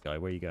MP3 this guy.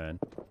 Where are you going?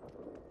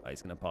 Oh,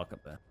 he's going to park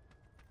up there.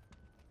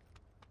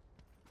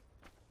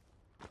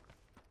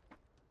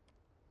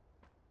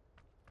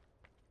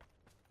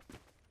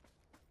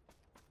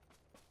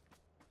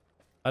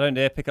 I don't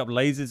dare pick up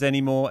lasers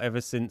anymore ever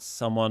since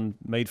someone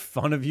made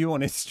fun of you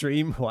on his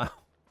stream. Wow.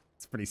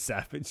 It's pretty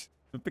savage.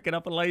 For picking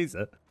up a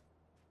laser.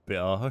 Bit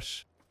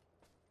harsh.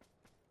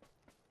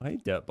 Hey,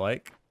 dirt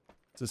bike.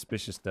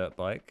 Suspicious dirt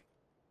bike.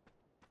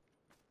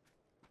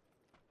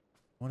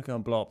 I want to go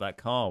and blow up that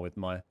car with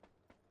my...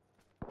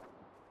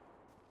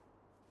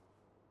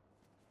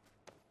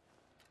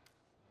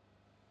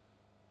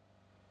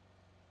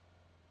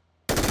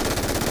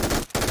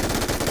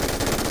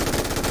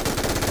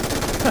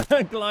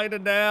 Glider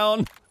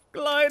down.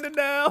 Glider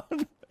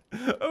down.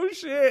 Oh,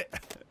 shit.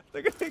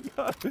 Look at it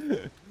go.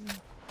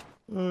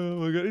 Oh,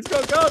 my God. He's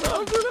got a gun.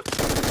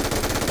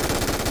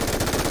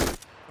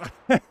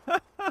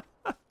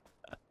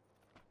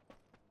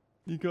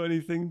 You got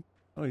anything?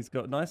 Oh, he's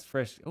got nice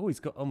fresh... Oh, he's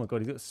got... Oh, my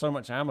God. He's got so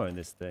much ammo in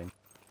this thing.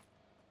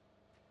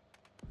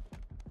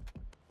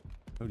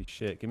 Holy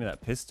shit. Give me that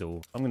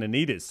pistol. I'm going to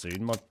need it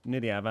soon. I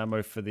nearly have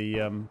ammo for the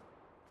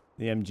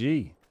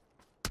MG.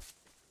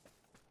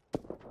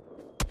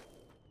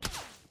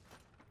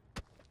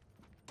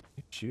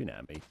 You're shooting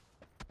at me.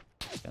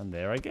 Down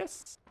there, I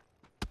guess.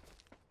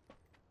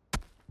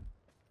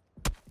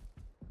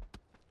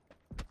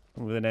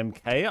 With an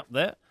MK up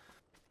there.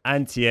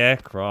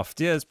 Anti-aircraft.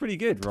 Yeah, it's pretty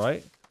good,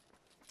 right? I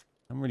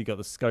haven't really got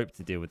the scope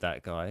to deal with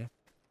that guy.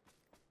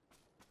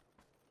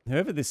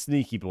 Whoever this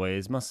sneaky boy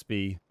is must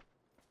be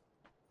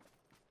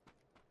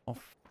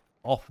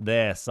off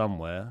there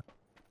somewhere.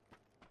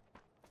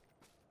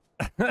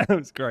 That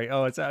was great.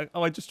 Oh, I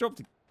just dropped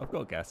it. I've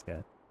got a gas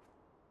can.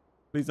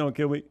 Please don't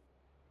kill me.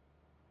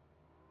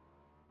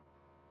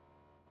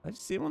 I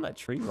just see him on that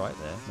tree right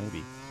there,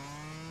 maybe.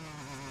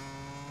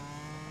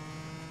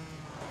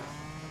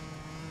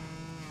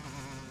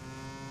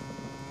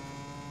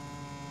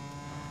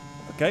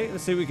 Okay,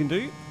 let's see what we can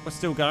do. We're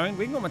still going.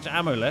 We haven't got much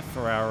ammo left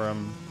for our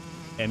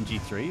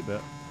MG3,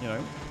 but, you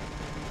know.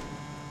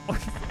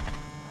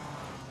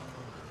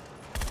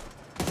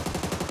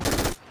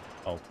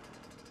 Oh.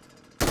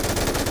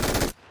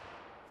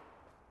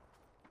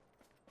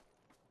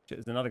 Shit,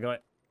 there's another guy.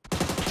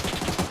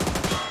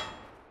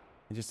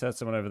 I just heard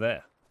someone over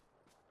there.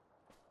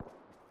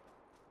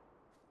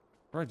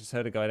 I just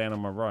heard a guy down on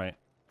my right.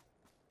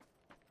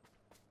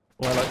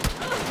 Oh, hello.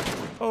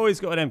 Oh, he's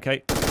got an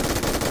MK.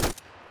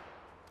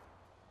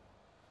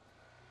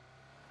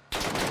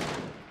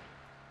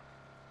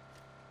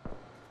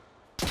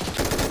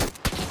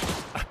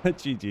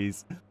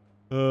 GG's.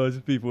 Oh,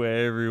 there's people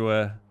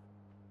everywhere.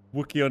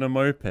 Wookie on a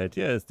moped.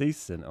 Yeah, it's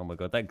decent. Oh my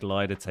God, that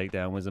glider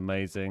takedown was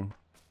amazing.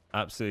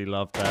 Absolutely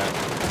loved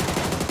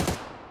that.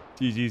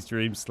 GG's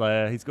Dream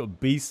Slayer. He's got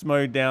beast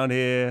mode down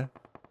here.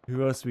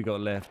 Who else we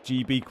got left?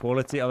 GB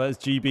quality. Oh, that's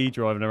GB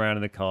driving around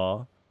in the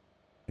car.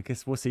 I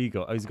guess what's he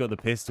got? Oh, he's got the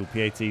pistol.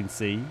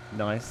 P18C.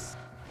 Nice.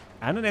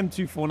 And an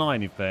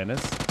M249 in fairness.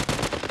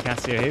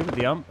 Casio here with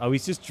the ump. Oh,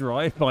 he's just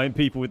drive-bying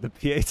people with the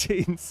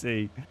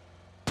P18C.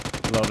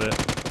 Love it.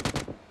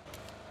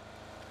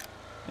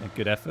 Yeah,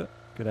 good effort.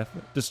 Good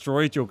effort.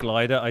 Destroyed your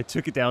glider. I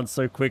took it down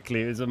so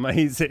quickly. It was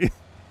amazing.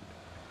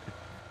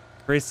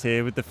 Chris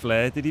here with the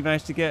flare. Did he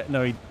manage to get...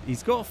 No,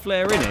 he's got a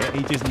flare in it.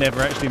 He just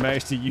never actually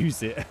managed to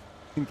use it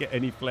and get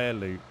any flare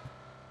loot.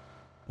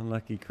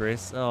 Unlucky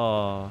Chris.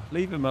 Oh,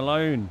 leave him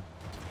alone.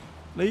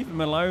 Leave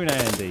him alone,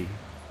 Andy.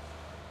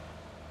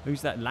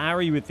 Who's that?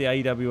 Larry with the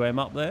AWM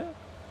up there?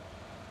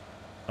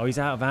 Oh, he's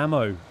out of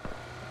ammo.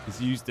 He's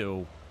used it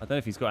all. I don't know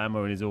if he's got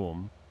ammo in his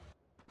arm.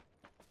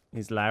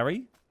 Here's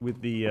Larry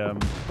with the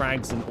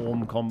frags and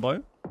orm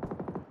combo.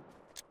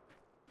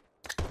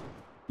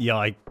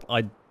 Yeah,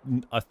 I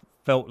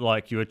felt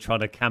like you were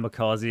trying to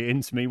kamikaze it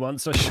into me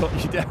once I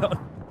shot you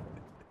down.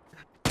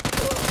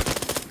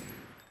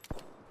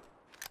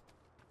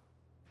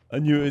 I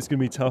knew it was going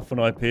to be tough when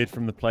I appeared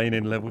from the plane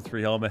in level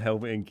 3 armor,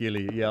 helmet, and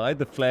ghillie. Yeah, I had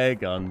the flare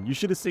gun. You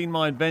should have seen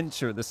my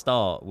adventure at the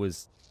start.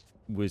 Was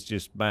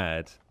just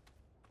mad.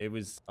 It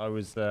was...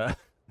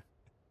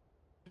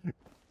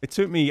 It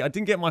took me... I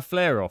didn't get my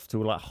flare off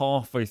till like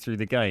halfway through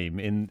the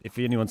game. If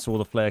anyone saw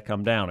the flare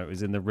come down, it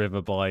was in the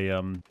river by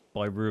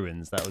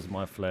ruins. That was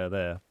my flare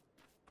there.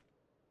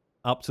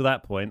 Up to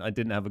that point, I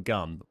didn't have a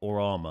gun or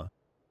armor.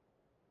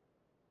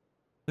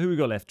 Who we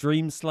got left?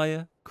 Dream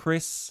Slayer,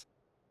 Chris,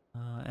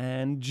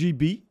 and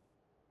GB.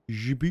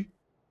 GB.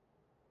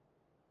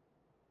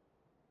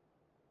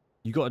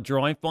 You got a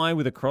drive-by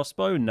with a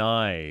crossbow?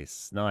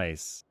 Nice,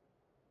 nice.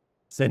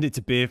 Send it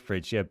to Beer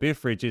Fridge. Yeah, Beer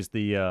Fridge is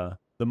the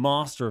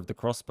master of the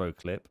crossbow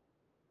clip.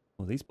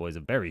 Well, these boys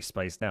are very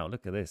spaced out.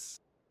 Look at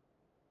this.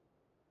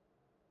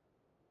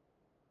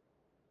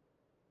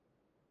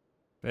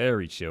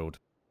 Very chilled.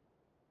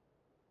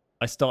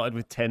 I started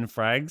with 10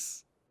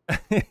 frags.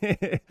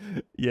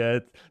 Yeah,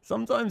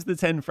 sometimes the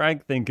 10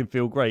 frag thing can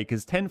feel great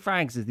because 10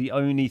 frags is the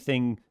only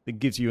thing that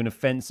gives you an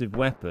offensive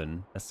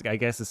weapon, I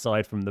guess,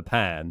 aside from the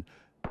pan,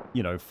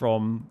 you know,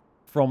 from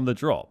the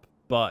drop.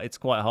 But it's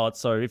quite hard.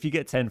 So if you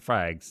get 10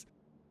 frags,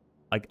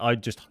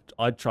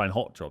 I'd try and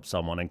hot drop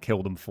someone and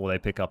kill them before they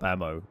pick up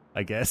ammo,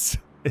 I guess.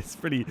 It's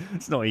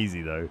not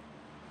easy though.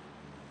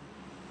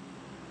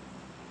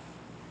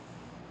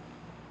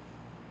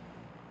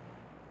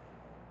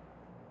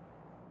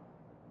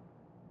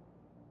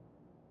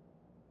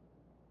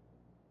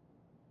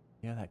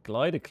 Yeah, that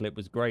glider clip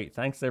was great.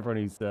 Thanks to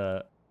everyone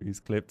who's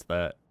clipped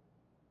that.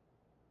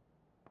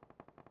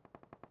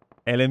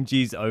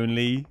 LMGs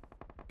only.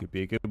 Could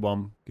be a good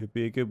one. Could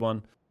be a good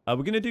one. We're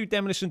going to do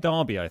Demolition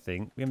Derby, I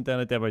think. We haven't done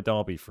a Demo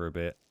Derby for a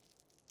bit.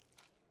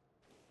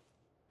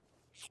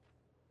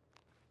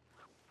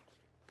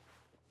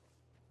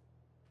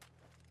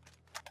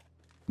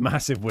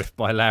 Massive whiff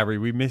by Larry.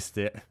 We missed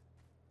it.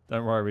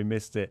 Don't worry, we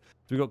missed it.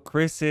 So we got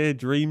Chris here,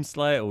 Dream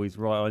Slayer. Oh, he's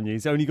right on you.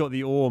 He's only got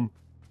the Orm.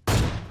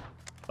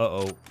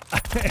 Uh-oh.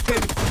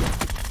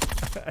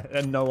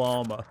 And no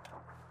armor.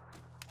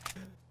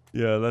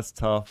 Yeah, that's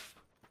tough.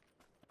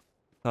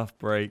 Tough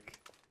break.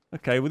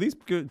 Okay, well, these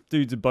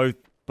dudes are both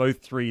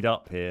 3'd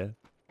up here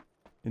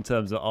in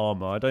terms of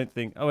armor. I don't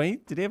think... Oh,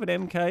 did he have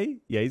an MK?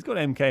 Yeah, he's got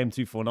an MK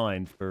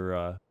M249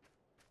 for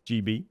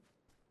GB.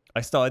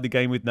 I started the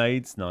game with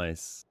nades.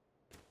 Nice.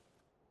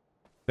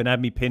 Ben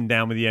had me pinned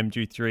down with the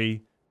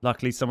MG3.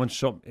 Luckily, someone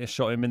shot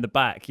him in the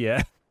back.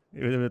 Yeah.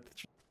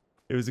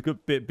 It was a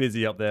good bit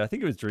busy up there. I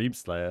think it was Dream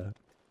Slayer.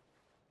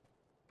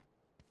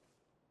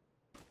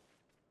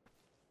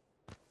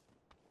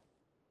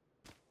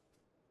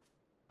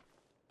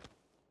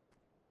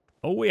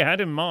 All we had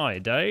in my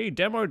day,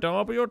 Demo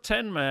Derby or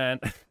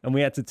 10-man. And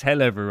we had to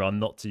tell everyone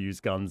not to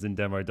use guns in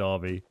Demo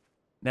Derby.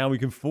 Now we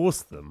can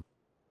force them.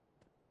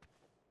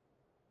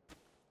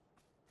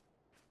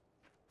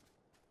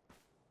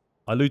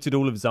 I looted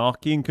all of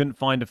Zaki and couldn't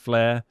find a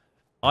flare.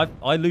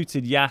 I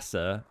looted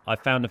Yasser. I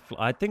found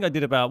I think I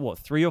did about, what,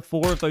 3 or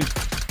 4 of those...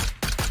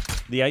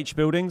 the H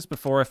buildings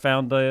before I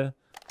found a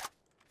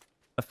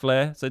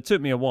flare. So it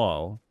took me a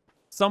while.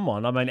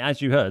 Someone, I mean,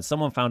 as you heard,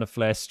 someone found a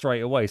flare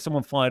straight away.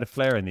 Someone fired a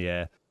flare in the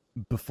air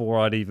before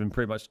I'd even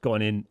pretty much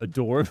gone in a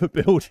door of a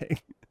building.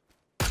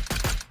 I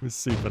was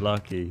super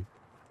lucky.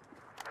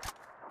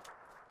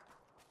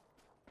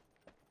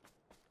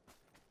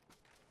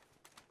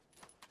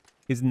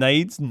 His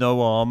nades, no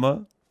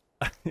armor.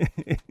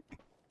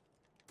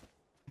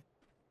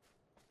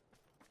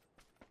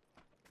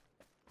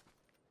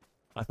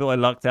 I thought I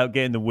lucked out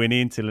getting the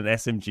Winnie until an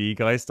SMG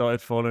guy started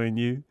following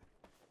you.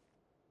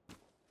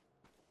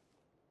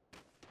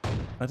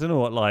 I don't know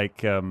what,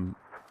 like, oh,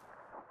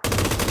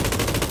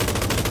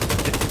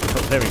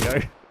 there we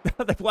go.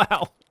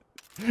 Wow.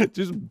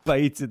 Just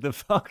baited the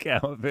fuck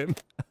out of him.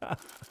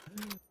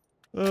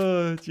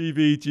 Oh,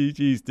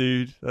 GG's,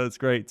 dude. That's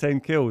great. 10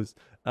 kills.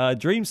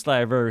 Dream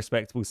Slayer, very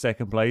respectable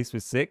second place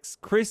with 6.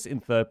 Chris in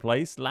third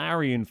place.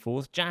 Larry in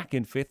fourth. Jack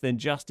in fifth. Then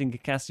Justin,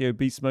 Cacassio,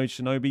 Beast Mode,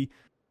 Shinobi,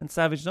 and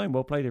Savage Gnome.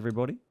 Well played,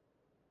 everybody.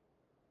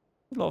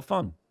 A lot of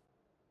fun.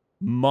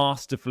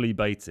 Masterfully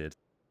baited.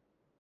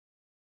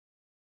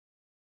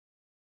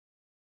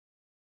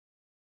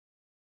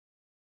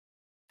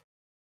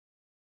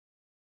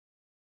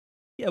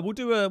 Yeah, we'll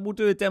do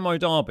a Demo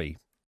Derby.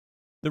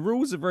 The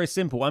rules are very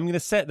simple. I'm going to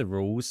set the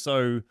rules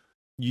so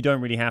you don't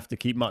really have to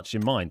keep much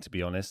in mind, to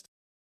be honest.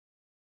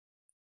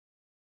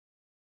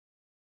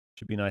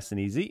 Should be nice and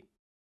easy.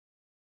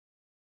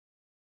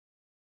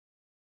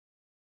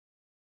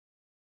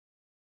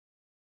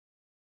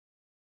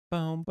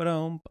 Who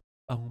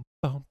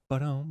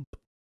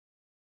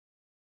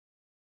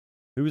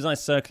was I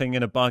circling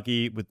in a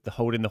buggy with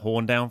holding the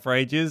horn down for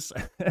ages?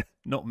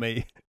 Not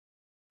me.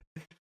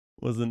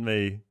 Wasn't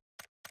me.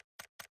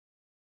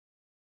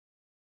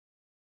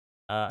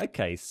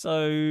 Okay,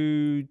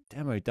 so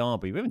Demo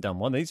Derby. We haven't done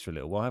one of these for a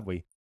little while, have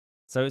we?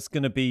 So it's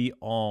going to be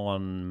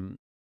on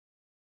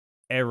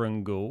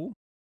Erangel.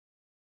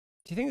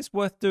 Do you think it's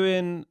worth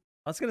doing?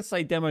 I was going to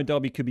say Demo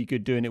Derby could be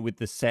good doing it with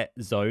the set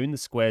zone, the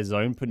square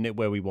zone, putting it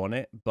where we want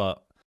it,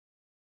 but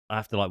I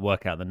have to like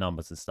work out the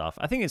numbers and stuff.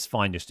 I think it's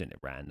fine just doing it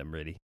random,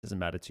 really. Doesn't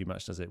matter too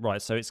much, does it?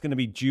 Right, so it's going to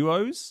be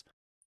duos,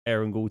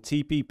 Erangel,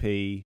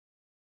 TPP.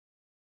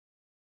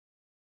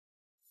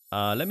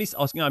 I'm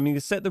going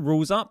to set the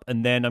rules up,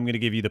 and then I'm going to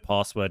give you the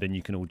password, and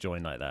you can all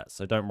join like that.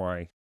 So don't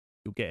worry,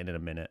 you'll get in a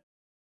minute.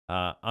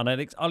 And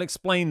I'll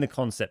explain the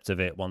concept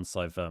of it once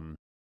I've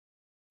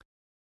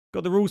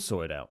got the rules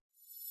sorted out.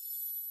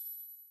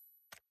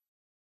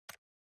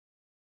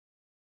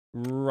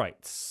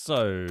 Right,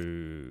 so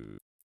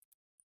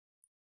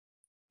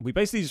we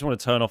basically just want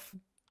to turn off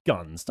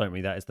guns, don't we?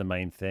 That is the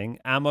main thing.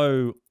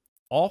 Ammo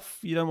off.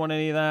 You don't want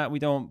any of that. We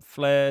don't want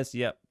flares.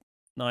 Yep,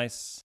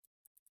 nice.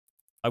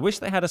 I wish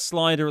they had a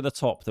slider at the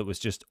top that was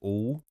just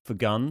all for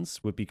guns.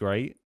 Would be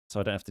great.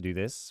 So I don't have to do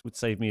this. Would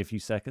save me a few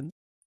seconds.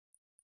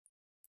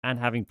 And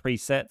having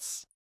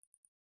presets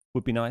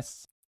would be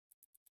nice.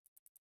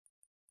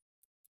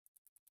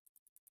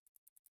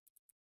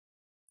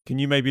 Can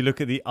you maybe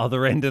look at the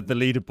other end of the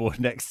leaderboard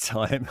next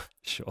time?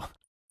 Sure.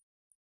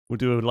 We'll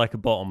do like a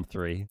bottom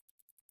 3.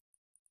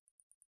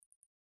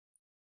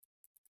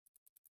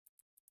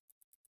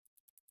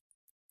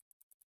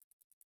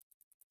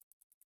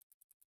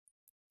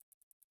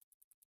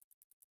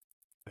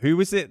 Who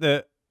was it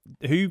that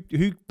who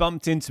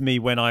bumped into me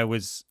when I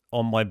was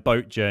on my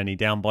boat journey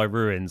down by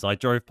ruins? I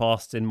drove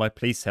past in my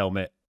police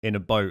helmet in a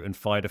boat and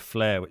fired a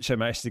flare, which I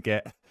managed to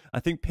get. I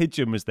think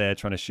Pigeon was there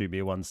trying to shoot me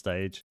at one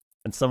stage,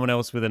 and someone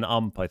else with an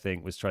ump, I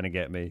think, was trying to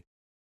get me.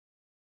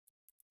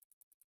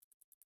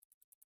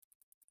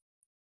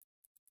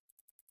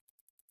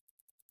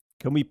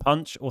 Can we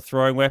punch or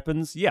throwing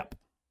weapons? Yep,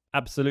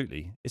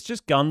 absolutely. It's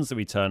just guns that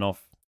we turn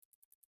off.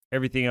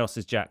 Everything else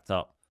is jacked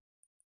up.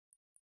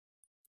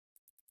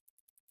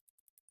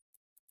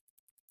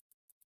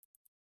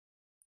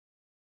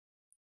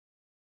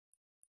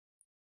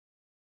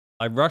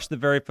 I rushed the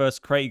very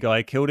first crate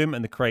guy, killed him,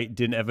 and the crate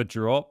didn't ever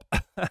drop.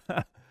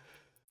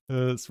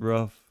 That's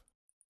rough.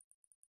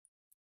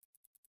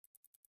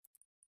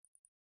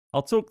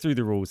 I'll talk through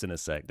the rules in a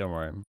sec, don't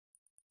worry.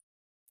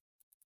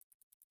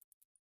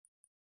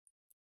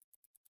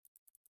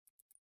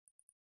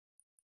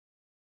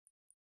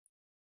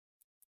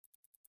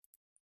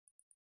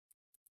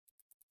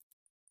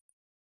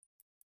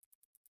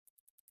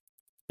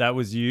 That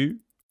was you?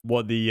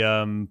 What, with the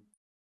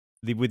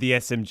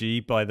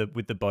SMG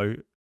with the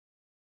boat?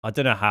 I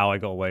don't know how I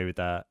got away with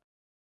that.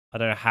 I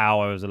don't know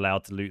how I was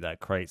allowed to loot that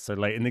crate so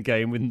late in the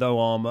game with no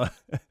armor.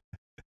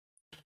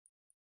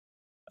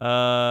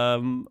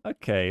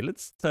 Okay,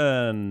 let's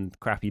turn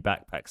crappy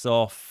backpacks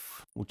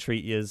off. We'll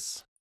treat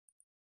yous.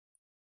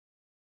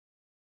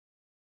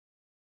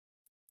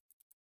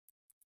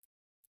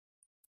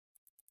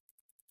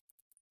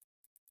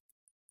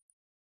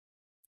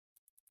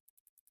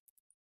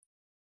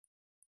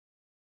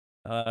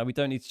 We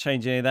don't need to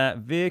change any of that.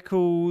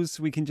 Vehicles,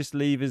 we can just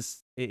leave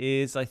as it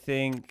is, I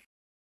think.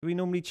 Do we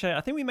normally change?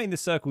 I think we make the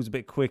circles a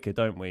bit quicker,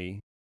 don't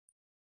we?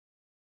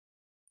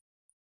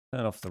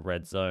 Turn off the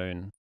red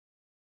zone.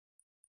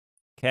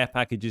 Care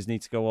packages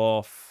need to go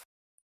off.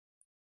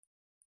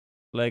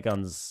 Flare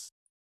guns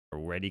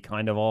already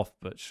kind of off,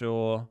 but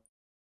sure.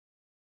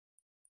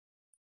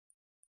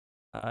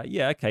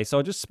 Yeah, okay, so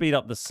I'll just speed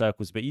up the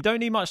circles a bit. You don't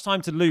need much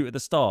time to loot at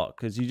the start,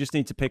 because you just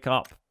need to pick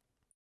up,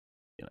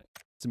 you know,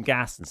 some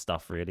gas and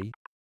stuff, really.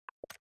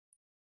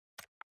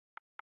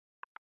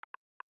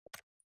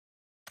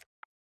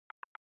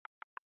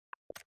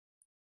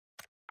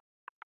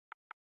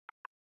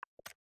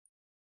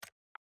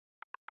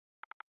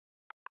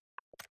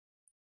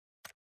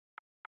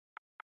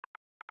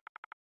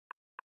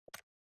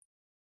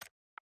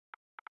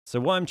 So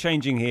what I'm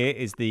changing here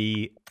is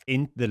the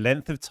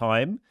length of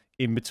time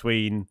in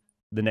between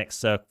the next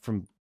circle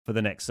for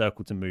the next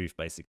circle to move,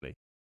 basically.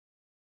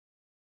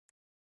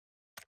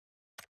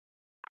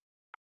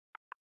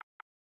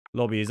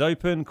 Lobby is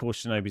open.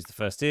 Shinobi's the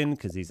first in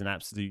because he's an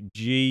absolute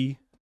G.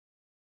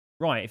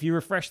 Right, if you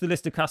refresh the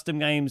list of custom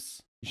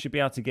games, you should be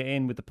able to get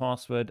in with the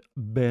password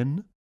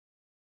Ben.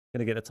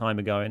 Gonna get the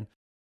timer going.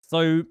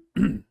 So,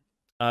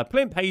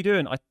 Plimp, how you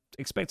doing? I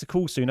expect a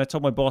call soon. I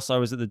told my boss I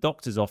was at the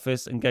doctor's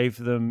office and gave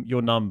them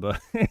your number.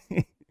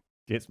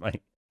 Cheers,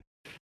 mate.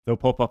 They'll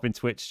pop up in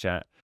Twitch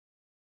chat.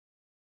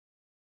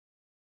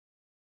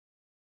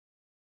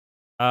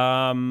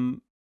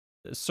 Sorry,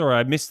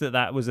 I missed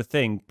that was a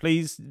thing.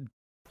 Please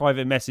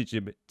private message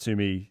it to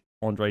me,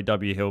 Andre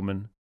W.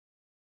 Hillman.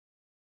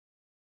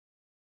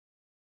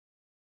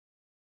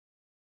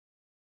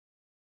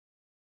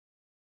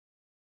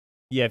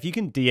 Yeah, if you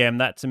can DM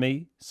that to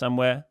me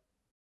somewhere,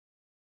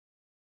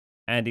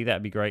 Andy,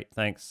 that'd be great.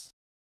 Thanks.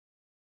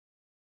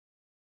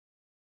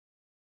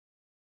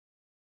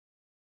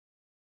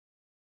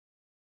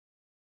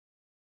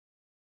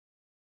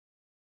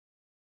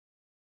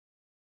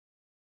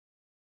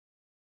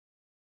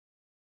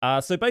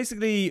 So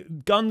basically,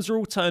 guns are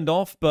all turned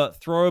off,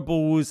 but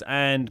throwables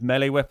and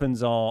melee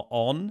weapons are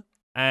on.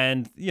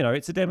 And, you know,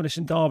 it's a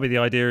demolition derby. The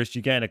idea is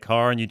you get in a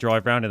car and you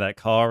drive around in that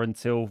car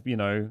until, you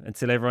know,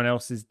 until everyone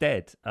else is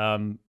dead.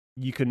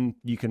 You can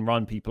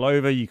run people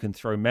over, you can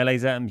throw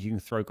melees at them, you can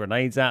throw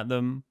grenades at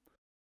them.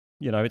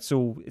 You know, it's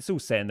all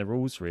set in the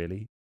rules,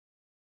 really.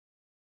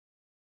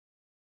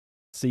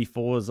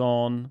 C4's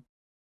on.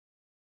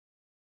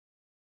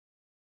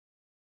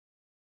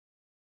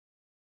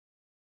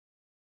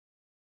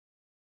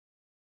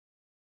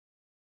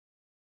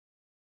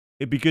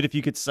 It'd be good if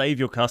you could save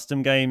your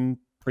custom game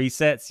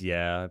presets.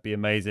 Yeah, it'd be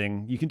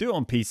amazing. You can do it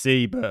on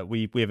PC, but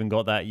we haven't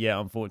got that yet,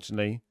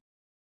 unfortunately.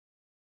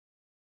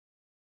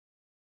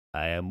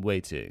 I am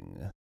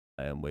waiting.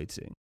 Nice.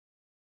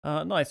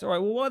 All right.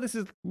 Well,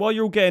 while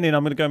you're all getting in,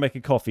 I'm going to go make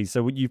a coffee.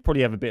 So you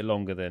probably have a bit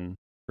longer than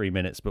 3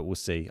 minutes, but we'll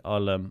see.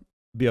 I'll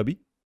BRB.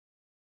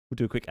 We'll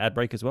do a quick ad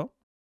break as well.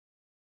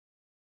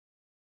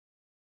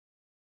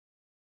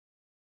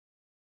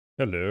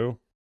 Hello.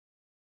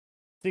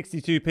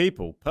 62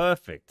 people.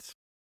 Perfect.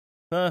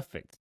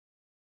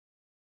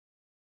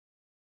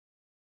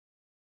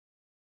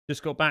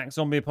 Just got back.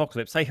 Zombie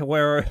apocalypse. Hey,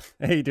 how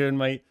you doing,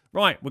 mate?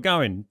 Right, we're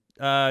going.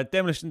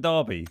 Demolition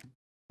derby.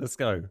 Let's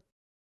go.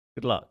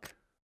 Good luck.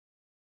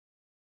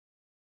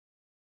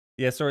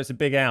 Yeah, sorry, it's a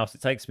big house.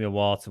 It takes me a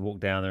while to walk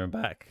down there and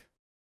back.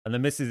 And the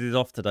missus is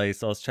off today,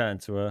 so I was chatting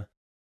to her.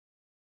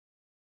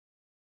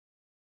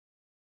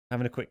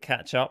 Having a quick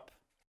catch up.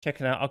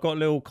 Checking out. I've got a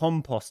little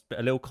compost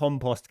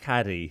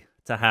caddy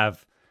to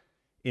have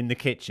in the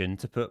kitchen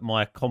to put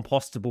my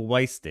compostable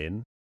waste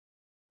in,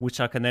 which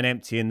I can then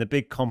empty in the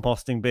big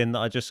composting bin that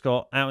I just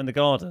got out in the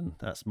garden.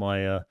 That's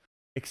my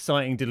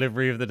exciting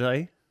delivery of the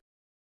day.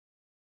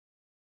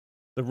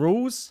 The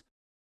rules?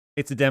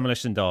 It's a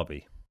demolition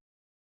derby.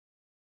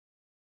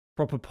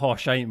 Proper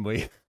posh, ain't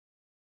we?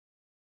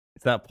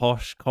 Is that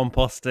posh?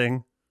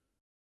 Composting?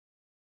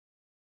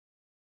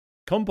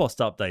 Compost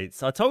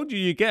updates. I told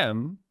you get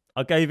them.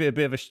 I gave it a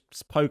bit of a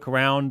poke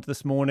around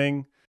this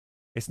morning.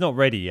 It's not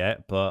ready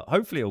yet, but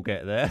hopefully it'll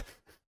get there.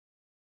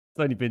 It's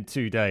only been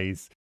 2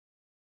 days.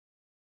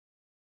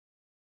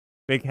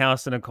 Big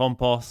house and a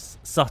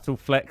compost. Subtle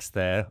flex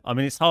there. I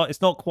mean, it's hard.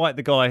 It's not quite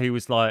the guy who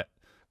was like,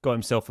 got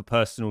himself a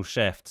personal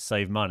chef to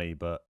save money,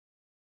 but,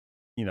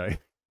 you know,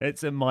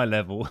 it's at my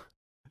level.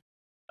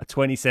 A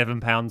 27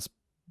 pounds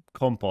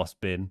compost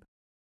bin.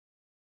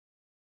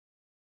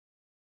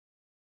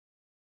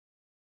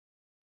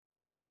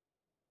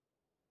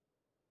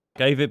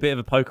 Gave it a bit of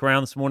a poke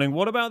around this morning.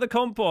 What about the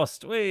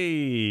compost?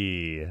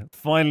 Whee!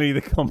 Finally, the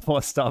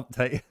compost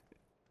update.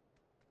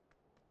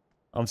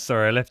 I'm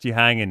sorry, I left you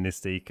hanging,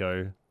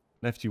 Nistico.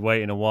 Left you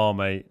waiting a while,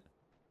 mate.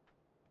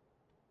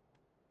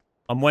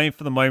 I'm waiting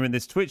for the moment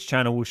this Twitch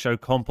channel will show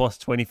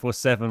compost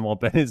 24/7 while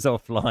Ben is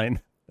offline.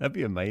 That'd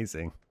be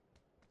amazing.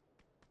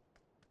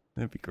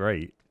 That'd be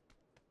great.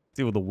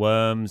 See all the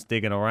worms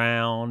digging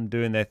around,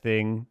 doing their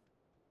thing.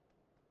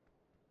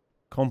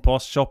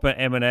 Compost shop at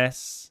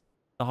M&S.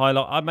 The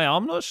highlight. Mate,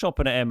 I'm not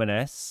shopping at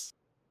M&S.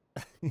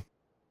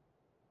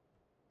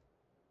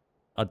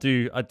 I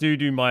do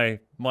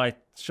my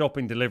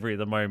shopping delivery at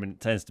the moment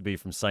tends to be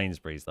from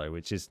Sainsbury's though,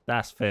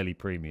 that's fairly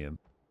premium.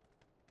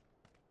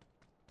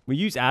 We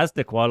use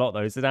Asda quite a lot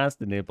though. Is it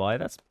Asda nearby?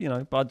 That's, you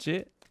know,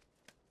 budget.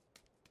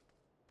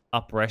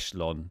 Upper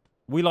echelon.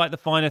 We like the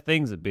finer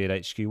things at Beard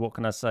HQ. What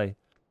can I say?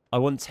 I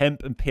want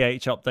temp and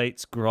pH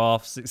updates,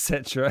 graphs,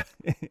 etc.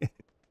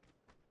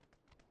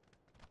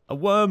 A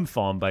worm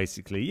farm,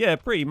 basically. Yeah,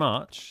 pretty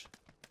much.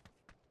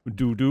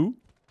 Doo-doo.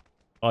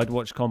 I'd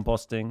watch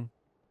composting.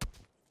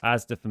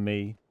 Asda for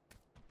me.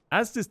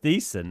 Asda's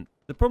decent.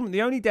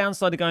 The only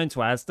downside of going to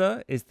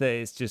Asda is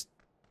that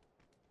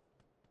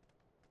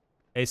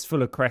it's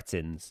full of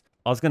cretins.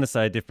 I was going to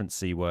say a different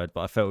C word,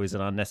 but I felt it was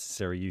an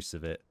unnecessary use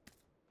of it.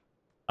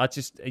 I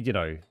just, you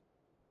know,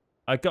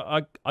 I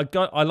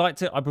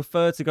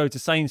prefer to go to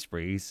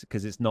Sainsbury's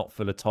because it's not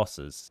full of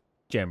tossers,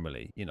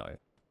 generally, you know.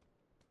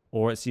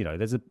 Or it's, you know,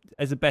 there's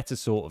a better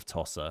sort of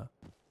tosser.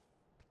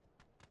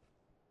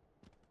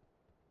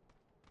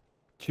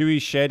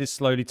 Chewie's shed is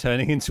slowly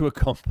turning into a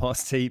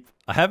compost heap.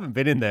 I haven't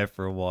been in there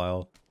for a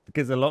while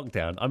because of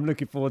lockdown. I'm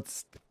looking forward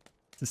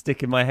to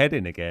sticking my head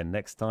in again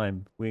next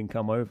time we can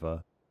come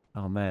over.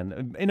 Oh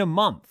man, in a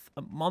month,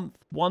 1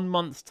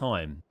 month's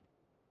time,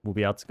 we'll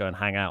be able to go and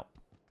hang out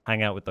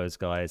with those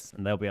guys,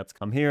 and they'll be able to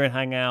come here and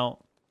hang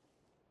out.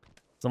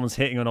 Someone's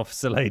hitting on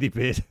Officer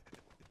Ladybeard.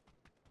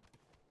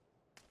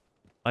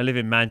 I live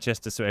in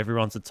Manchester, so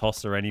everyone's a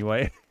tosser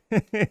anyway.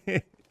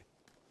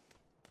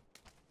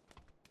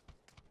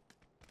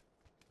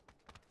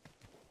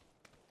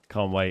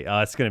 Can't wait.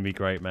 It's going to be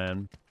great,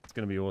 man. It's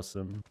going to be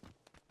awesome.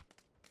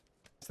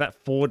 It's that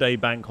 4-day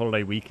bank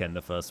holiday weekend,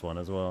 the first one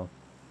as well.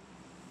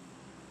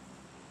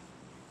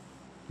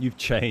 You've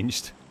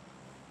changed.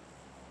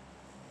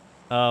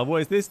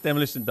 What is this?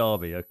 Demolition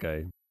Derby.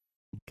 Okay.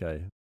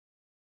 Okay.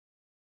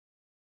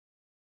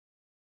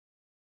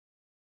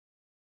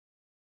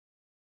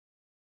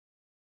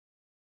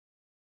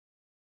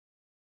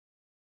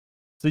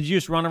 So you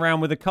just run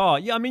around with a car.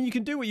 Yeah, I mean, you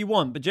can do what you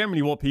want, but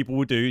generally what people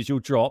will do is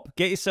you'll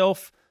get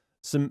yourself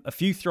a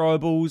few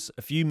throwables,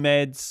 a few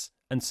meds,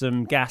 and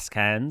some gas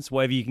cans,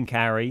 whatever you can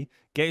carry.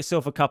 Get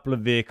yourself a couple of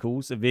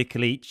vehicles. A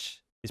vehicle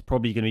each is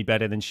probably going to be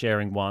better than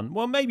sharing one.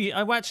 Well, maybe,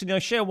 actually, no,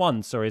 share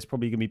one, sorry, is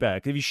probably going to be better.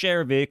 Because if you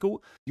share a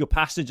vehicle, your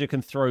passenger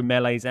can throw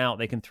melees out.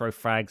 They can throw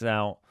frags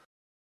out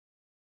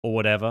or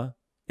whatever.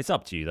 It's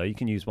up to you, though. You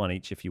can use one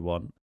each if you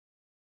want.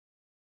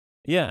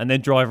 Yeah, and then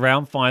drive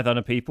around, find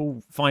other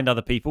people,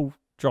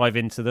 drive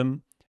into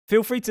them.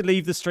 Feel free to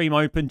leave the stream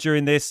open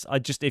during this.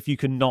 If you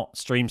can not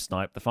stream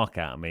snipe the fuck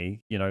out of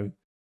me, you know,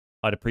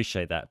 I'd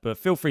appreciate that. But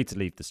feel free to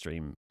leave the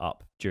stream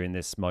up during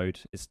this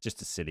mode. It's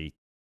just a silly,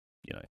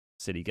 you know,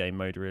 silly game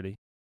mode, really.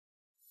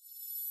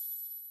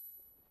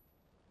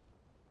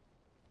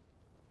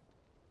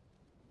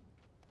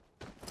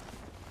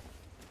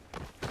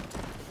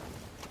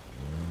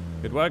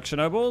 Good work,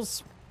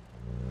 Shinobles.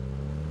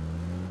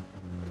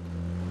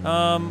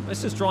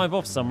 Let's just drive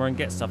off somewhere and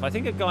get stuff. I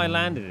think a guy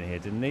landed in here,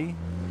 didn't he?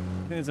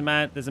 I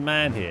think there's a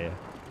man here.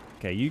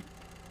 Okay, you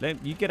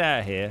get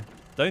out of here.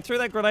 Don't throw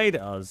that grenade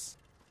at us.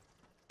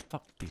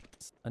 Fuck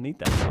this. I need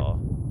that car.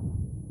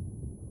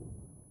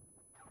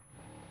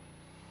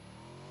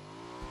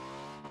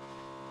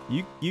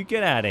 You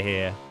get out of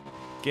here.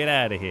 Get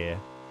out of here.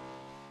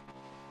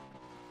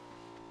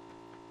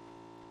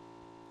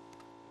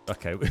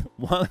 Okay,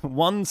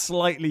 one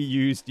slightly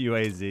used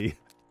UAZ.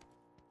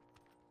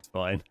 It's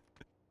fine.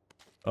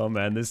 Oh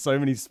man, there's so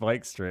many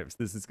spike strips.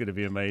 This is going to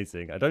be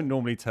amazing. I don't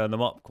normally turn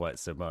them up quite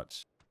so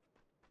much.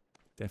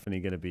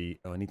 Definitely going to be...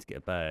 Oh, I need to get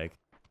a bag.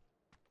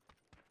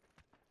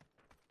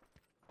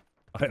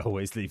 I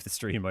always leave the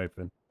stream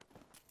open.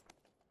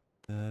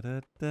 Da,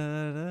 da,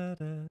 da, da,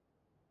 da.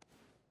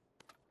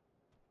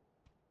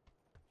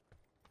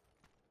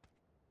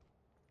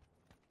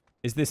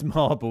 Is this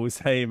Marbles?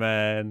 Hey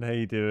man, how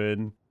you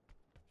doing?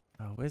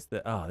 Oh, where's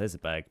the... Oh, there's a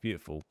bag.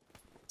 Beautiful.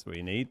 That's what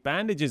you need.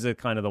 Bandages are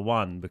kind of the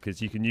one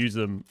because you can use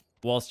them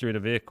whilst you're in a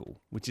vehicle,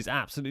 which is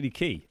absolutely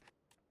key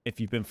if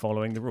you've been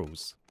following the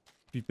rules.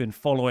 If you've been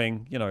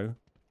following, you know,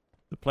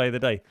 the play of the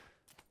day.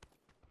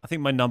 I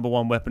think my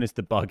 #1 weapon is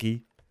the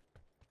buggy.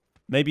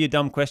 Maybe a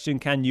dumb question.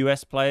 Can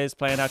US players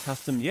play in our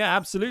custom? Yeah,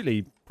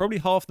 absolutely. Probably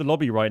half the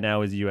lobby right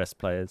now is US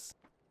players.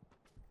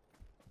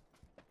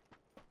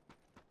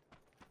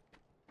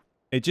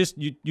 It just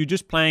you're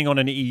just playing on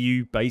an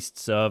EU-based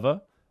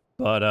server.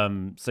 But,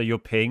 so your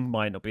ping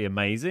might not be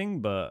amazing,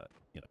 but,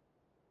 you know,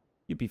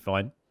 you'd be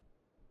fine.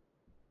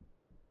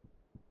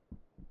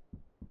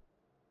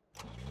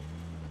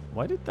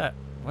 Why did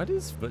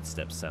his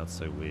footsteps sound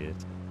so weird?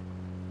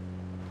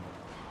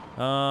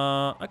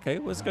 Okay,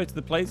 let's go to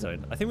the play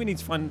zone. I think we need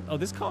to find... Oh,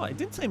 this car, it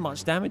didn't take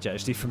much damage,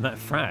 actually, from that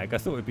frag. I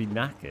thought it would be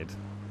knackered.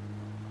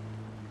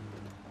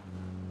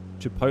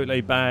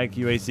 Chipotle bag,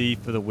 UAZ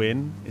for the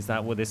win. Is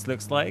that what this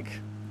looks like?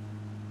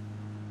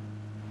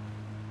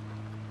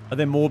 Are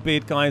there more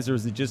beard guys, or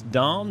is it just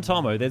Darn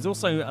Tomo? There's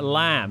also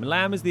Lamb.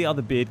 Lamb is the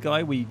other beard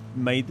guy. We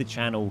made the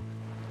channel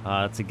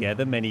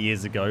together many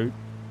years ago.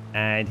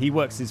 And he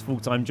works his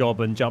full-time job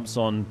and jumps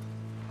on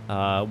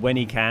when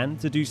he can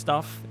to do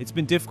stuff. It's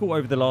been difficult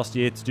over the last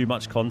year to do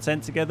much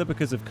content together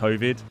because of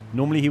COVID.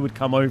 Normally he would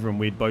come over and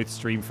we'd both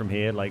stream from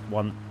here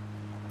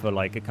for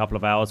like a couple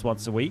of hours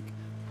once a week.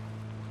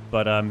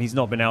 But he's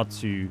not been able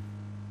to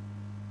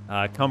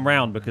come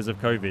round because of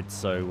COVID,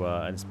 so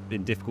and it's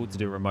been difficult to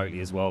do remotely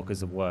as well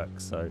because of work.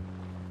 So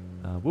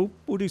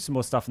we'll do some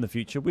more stuff in the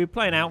future. We were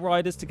playing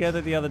Outriders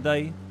together the other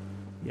day.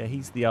 Yeah,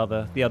 he's the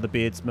other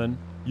beardsman.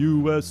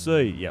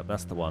 USA. Yep,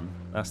 that's the one.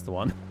 That's the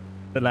one.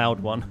 The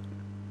loud one.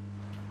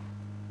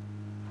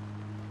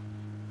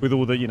 With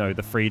all the, you know,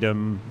 the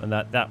freedom and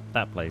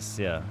that place.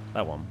 Yeah,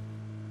 that one.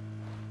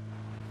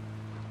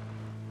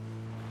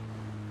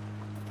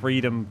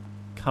 Freedom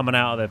coming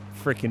out of their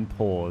freaking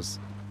pores.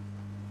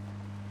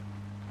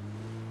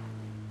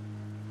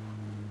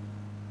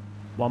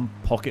 One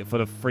pocket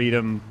full of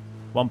freedom,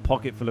 one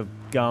pocket full of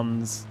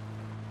guns,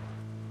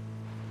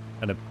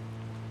 and a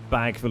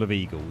bag full of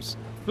eagles.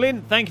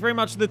 Flint, thank you very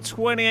much for the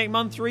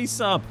 28-month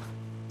resub.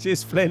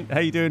 Cheers, Flint. How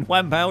you doing?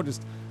 Whampal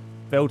just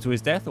fell to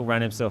his death or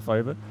ran himself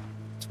over.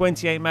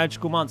 28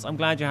 magical months. I'm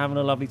glad you're having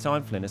a lovely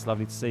time, Flint. It's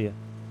lovely to see you.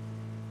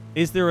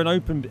 Is there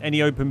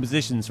any open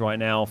positions right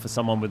now for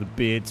someone with a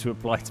beard to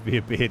apply to be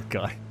a beard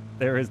guy?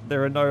 There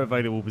are no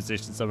available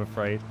positions, I'm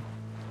afraid.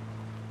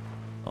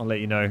 I'll let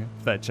you know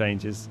if that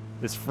changes.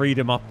 There's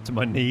freedom up to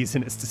my knees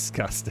and it's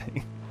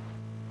disgusting.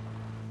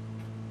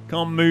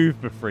 Can't move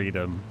for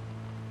freedom.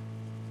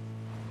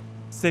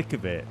 Sick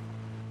of it.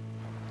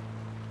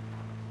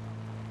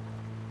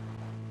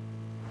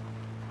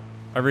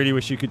 I really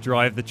wish you could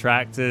drive the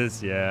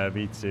tractors. Yeah,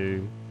 me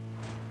too.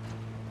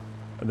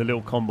 And the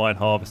little combine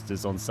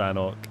harvesters on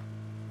Sanok.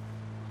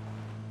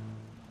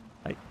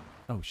 Hey.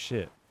 Oh,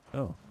 shit.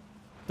 Oh.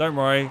 Don't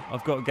worry.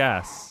 I've got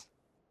gas.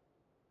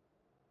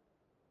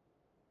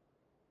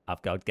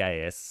 I've got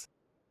gas.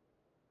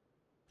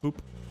 Boop.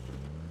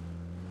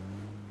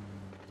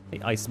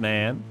 Hey,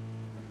 Iceman.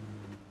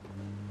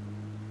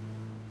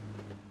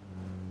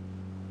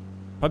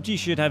 PUBG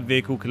should have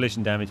vehicle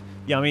collision damage.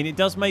 Yeah, I mean, it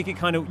does make it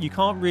kind of... You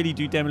can't really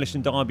do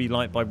Demolition Derby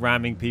like by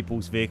ramming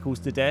people's vehicles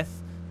to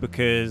death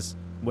because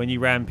when you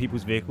ram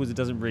people's vehicles, it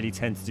doesn't really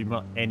tend to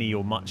do any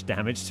or much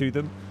damage to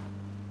them.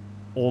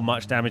 Or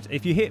much damage.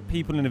 If you hit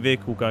people in a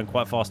vehicle going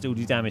quite fast, it will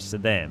do damage to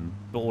them,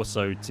 but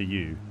also to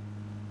you.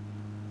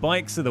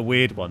 Bikes are the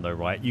weird one though,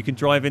 right? You can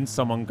drive in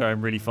someone going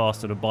really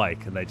fast on a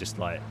bike and they just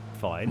like,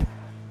 fine.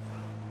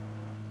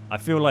 I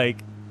feel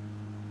like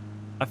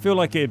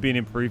it'd be an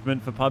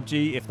improvement for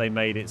PUBG if they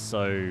made it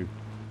so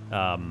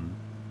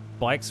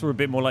bikes were a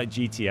bit more like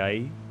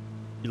GTA.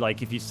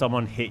 Like if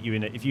someone hit you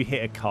if you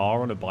hit a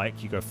car on a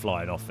bike, you go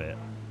flying off it.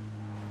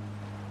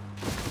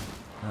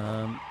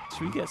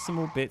 Should we get some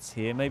more bits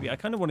here? Maybe I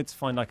kind of wanted to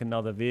find like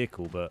another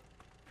vehicle, but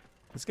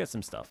let's get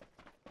some stuff.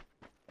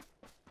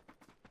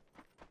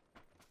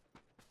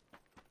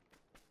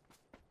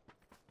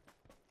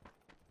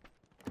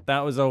 That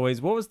was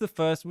always, what was the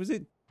first, was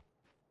it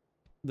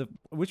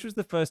which was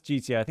the first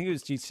GTA? I think it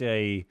was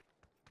GTA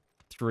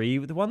 3,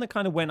 the one that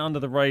kind of went under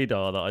the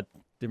radar that I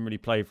didn't really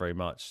play very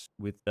much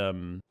with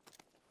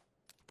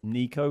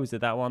Nico. Was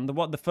it that one?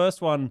 The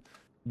first one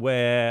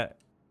where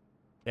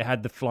it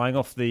had the flying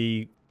off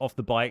the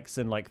bikes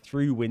and like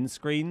through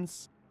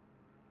windscreens.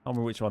 I don't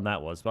remember which one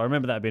that was, but I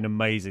remember that being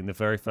amazing the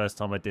very first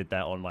time I did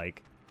that on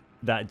like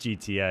that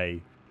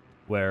GTA,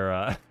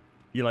 where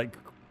you like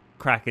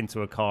crack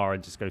into a car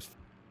and just goes,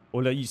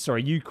 or no,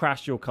 you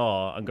crash your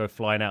car and go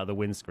flying out of the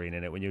windscreen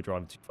in it when you're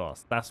driving too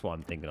fast. That's what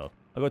I'm thinking of.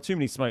 I've got too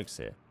many smokes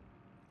here.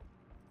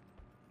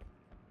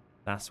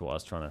 That's what I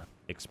was trying to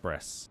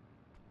express.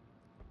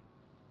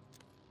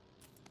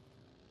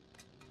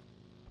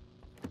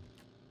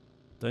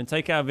 Don't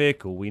take our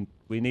vehicle. We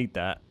need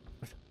that.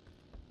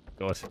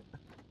 God.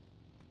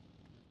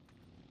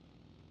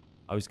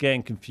 I was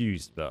getting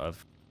confused, but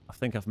I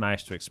think I've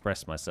managed to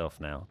express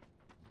myself now.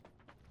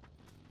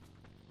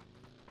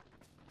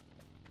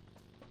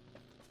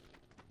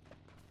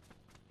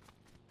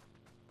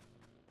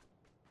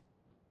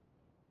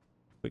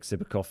 Quick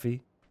sip of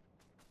coffee.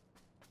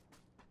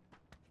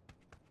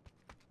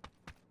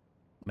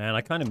 Man,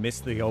 I kind of miss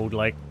the old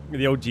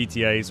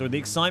GTAs, or the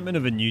excitement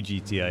of a new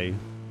GTA.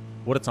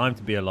 What a time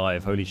to be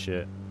alive, holy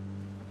shit.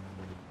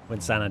 When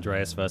San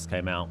Andreas first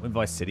came out, when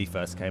Vice City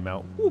first came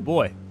out. Oh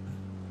boy.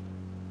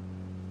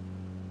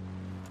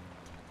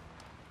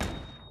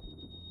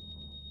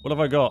 What have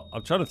I got?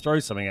 I'm trying to throw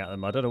something at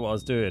them. I don't know what I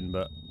was doing,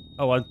 but...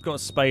 Oh, I got a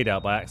spade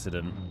out by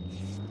accident.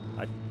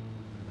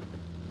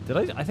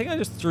 I think I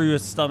just threw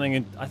something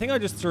in... I think I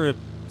just threw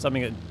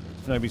something at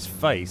Shinobi's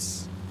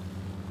face.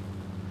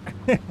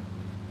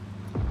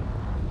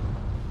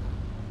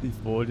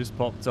 D4 just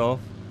popped off.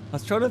 I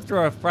was trying to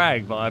throw a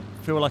frag, but I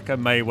feel like I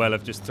may well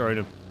have just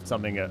thrown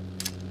something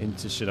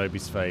into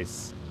Shinobi's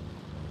face.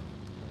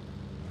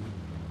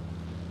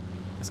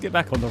 Let's get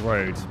back on the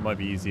road. Might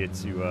be easier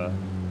to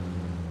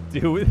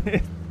deal with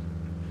it.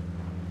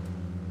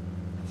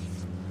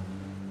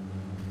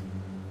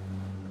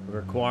 We're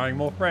acquiring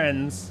more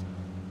friends.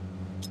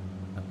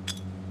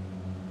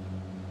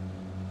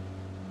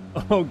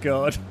 Oh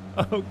god.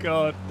 Oh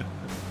god.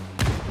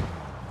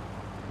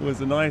 It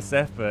was a nice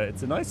effort.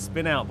 It's a nice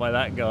spin out by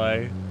that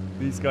guy.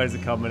 These guys are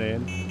coming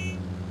in.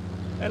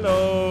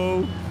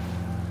 Hello.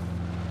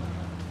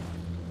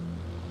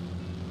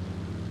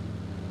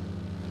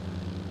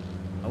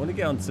 I want to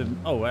get onto...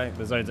 Oh, wait.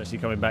 The zone's actually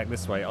coming back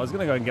this way. I was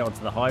going to go and get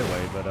onto the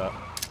highway, but...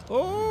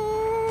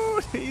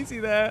 Oh, easy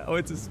there. Oh,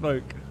 it's a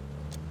smoke.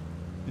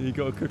 You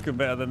got to cook them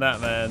better than that,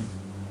 man.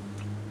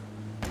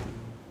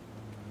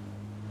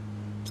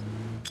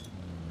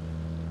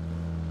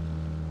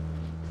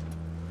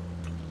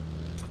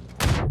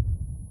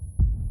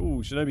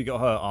 Ooh, Shinobi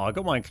got hurt. Oh, I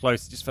got mine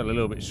close. It just fell a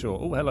little bit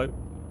short. Oh, hello.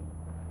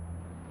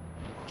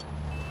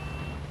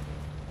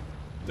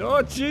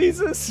 Oh,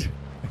 Jesus.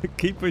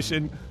 Keep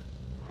pushing.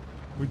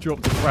 We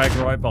dropped a frag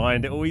right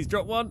behind it. Oh, he's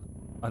dropped one.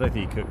 I don't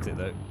think he cooked it,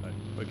 though. No,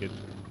 we're good.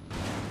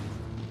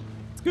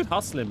 It's good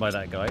hustling by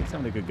that guy. He's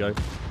having a good go.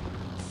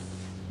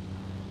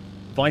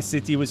 Vice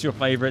City was your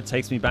favorite.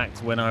 Takes me back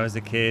to when I was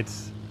a kid.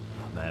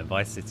 Oh, man,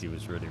 Vice City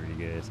was really, really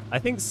good. I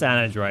think San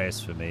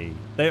Andreas for me.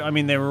 I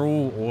mean, they were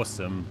all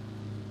awesome.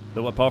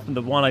 Apart from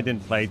the one I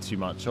didn't play too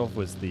much of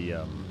was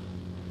the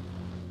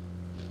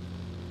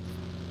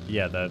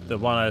yeah, the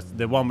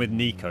one with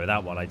Nico.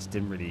 That one I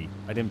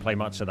didn't play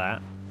much of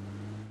that.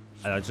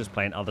 I was just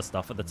playing other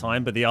stuff at the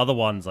time, but the other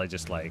ones I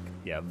just like,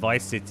 yeah,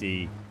 Vice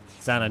City,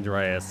 San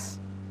Andreas,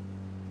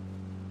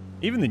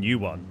 even the new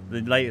one,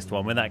 the latest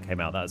one when that came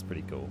out, that was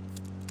pretty cool.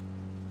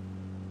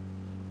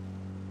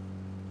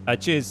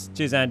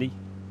 Cheers, Andy.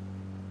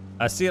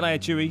 See you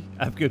later, Chewy.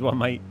 Have a good one,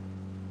 mate.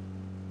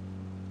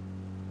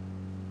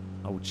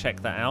 I will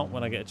check that out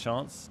when I get a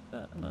chance.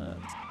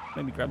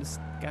 Maybe grab this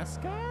gas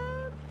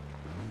can.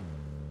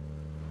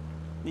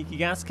 Sneaky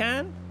gas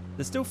can.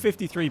 There's still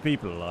 53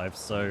 people alive,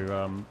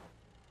 so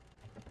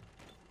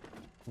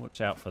watch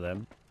out for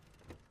them.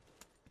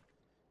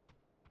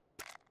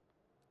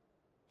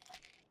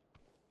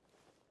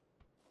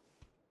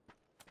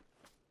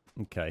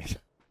 Okay.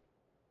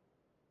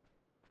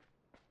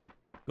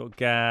 Got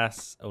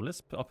gas. Oh,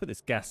 I'll put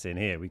this gas in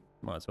here. We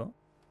might as well.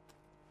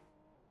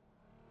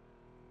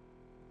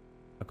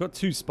 I've got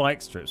 2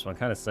 spike strips, so I'm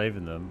kind of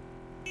saving them.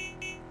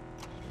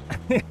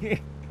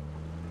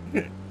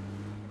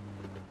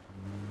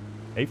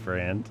 Hey,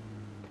 friend.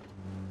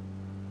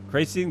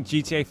 Crazy thing,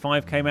 GTA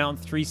 5 came out on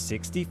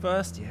 360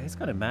 first? Yeah, it's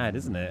kind of mad,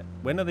 isn't it?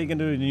 When are they going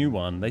to do a new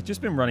one? They've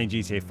just been running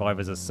GTA 5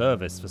 as a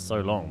service for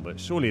so long, but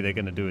surely they're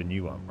going to do a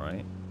new one,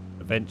 right?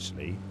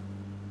 Eventually.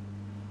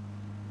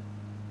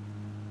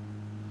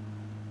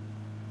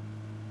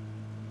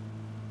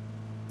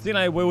 See you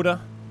later,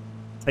 Wilder.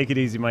 Take it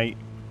easy, mate.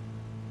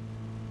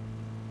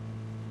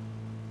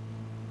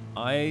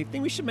 I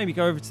think we should maybe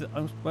go over to...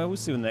 well, we'll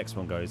see when the next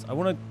one goes. I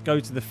want to go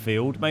to the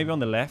field, maybe on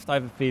the left. I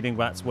have a feeling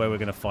that's where we're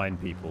going to find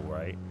people,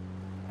 right?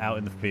 Out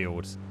in the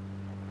field.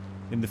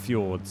 In the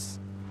fjords.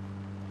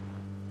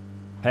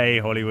 Hey,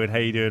 Hollywood. How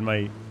you doing,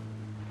 mate?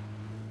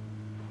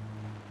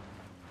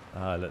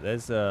 Look,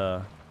 there's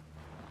a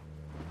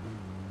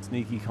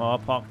sneaky car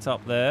parked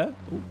up there.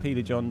 Oh,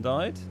 Peter John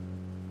died.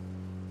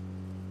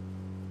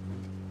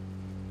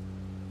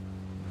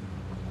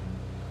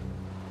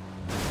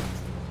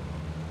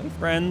 Hey,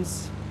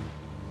 friends.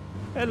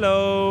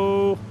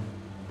 Hello.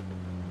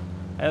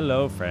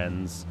 Hello,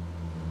 friends.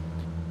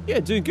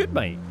 Yeah, doing good,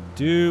 mate.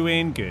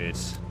 Doing good.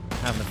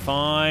 Having a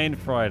fine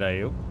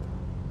Friday. Oh.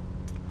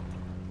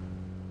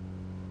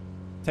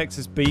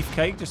 Texas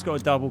Beefcake just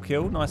got a double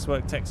kill. Nice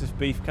work, Texas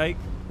Beefcake.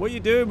 What are you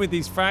doing with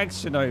these frags,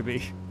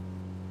 Shinobi?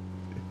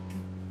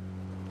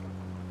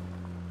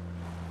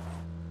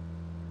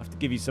 I have to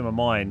give you some of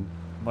mine.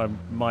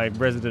 My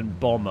resident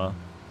bomber.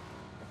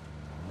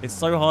 It's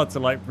so hard to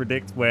like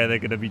predict where they're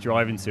going to be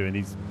driving to in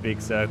these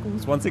big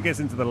circles. Once it gets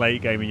into the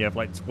late game and you have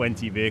like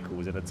 20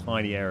 vehicles in a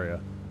tiny area.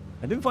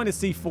 I didn't find a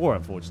C4,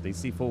 unfortunately.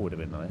 C4 would have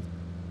been nice.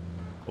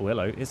 Oh,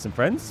 hello. Here's some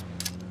friends.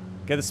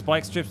 Get the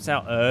spike strips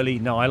out early.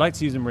 No, I like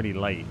to use them really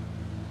late.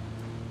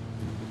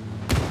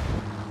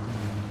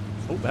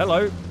 Oh,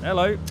 hello.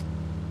 Hello.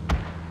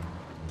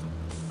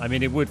 I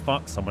mean, it would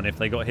fuck someone if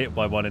they got hit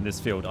by one in this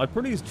field. I'd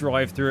probably just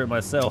drive through it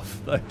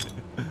myself, though.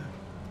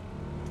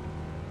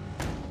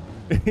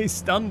 He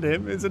stunned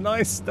him. It's a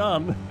nice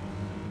stun.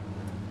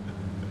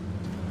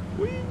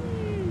 Whee!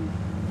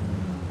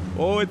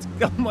 Oh, it's...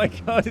 oh my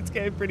god, it's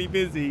getting pretty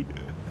busy.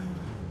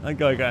 I'm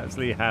going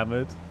absolutely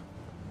hammered.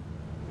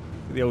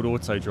 The old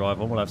auto drive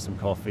on. We'll have some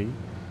coffee.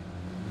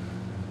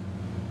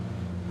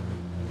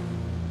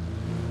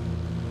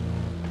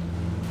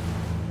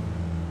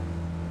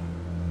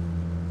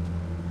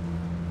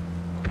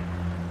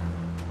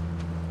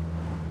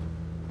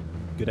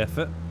 Good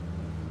effort.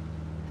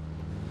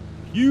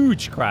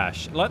 Huge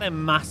crash. Like that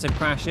massive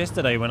crash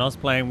yesterday when I was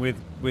playing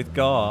with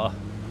Gar.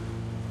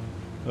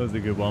 That was a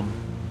good one.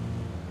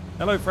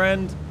 Hello,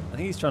 friend. I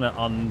think he's trying to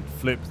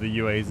unflip the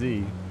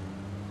UAZ.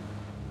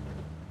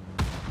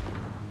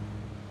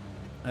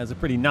 That was a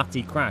pretty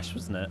nutty crash,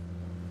 wasn't it?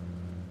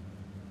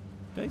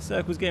 Okay,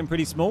 circle's getting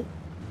pretty small.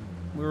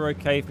 We're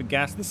okay for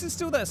gas. This is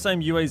still that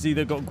same UAZ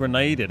that got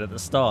grenaded at the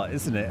start,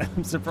 isn't it?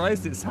 I'm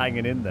surprised it's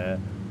hanging in there.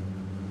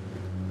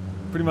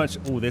 Pretty much...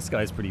 oh, this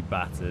guy's pretty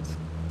battered.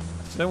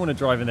 I don't want to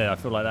drive in there. I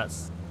feel like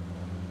that's...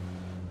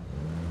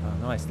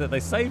 oh, nice. They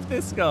saved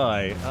this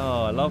guy.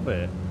 Oh, I love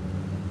it.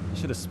 You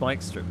should have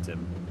spike stripped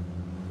him.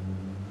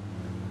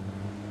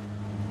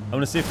 I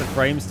want to see if the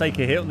frames take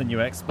a hit on the new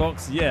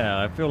Xbox. Yeah,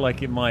 I feel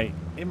like it might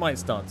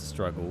start to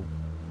struggle.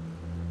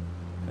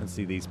 Can't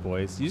see these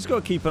boys. You just got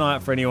to keep an eye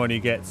out for anyone who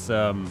gets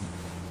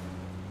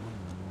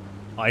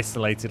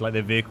isolated, like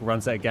their vehicle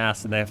runs out of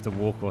gas and they have to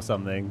walk or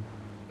something.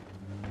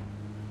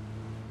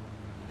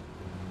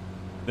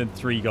 Then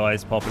 3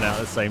 guys popping out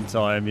at the same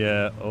time.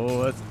 Yeah.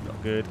 Oh, that's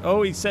not good.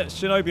 Oh, he set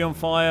Shinobi on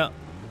fire.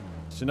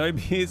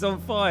 Shinobi is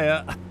on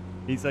fire.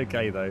 He's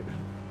okay, though.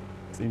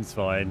 Seems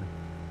fine.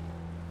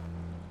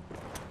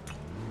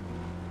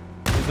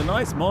 It's a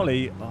nice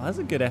molly. Oh, that's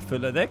a good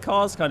effort. Look, their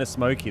car's kind of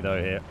smoky,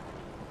 though, here.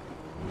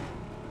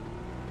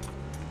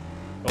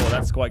 Oh,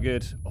 that's quite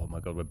good. Oh, my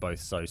God. We're both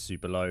so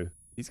super low.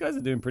 These guys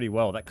are doing pretty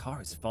well. That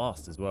car is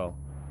fast as well.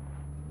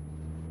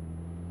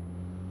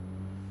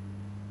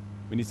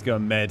 We need to go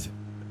and med.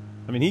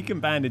 I mean, he can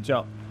bandage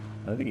up.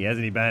 I don't think he has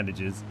any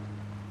bandages.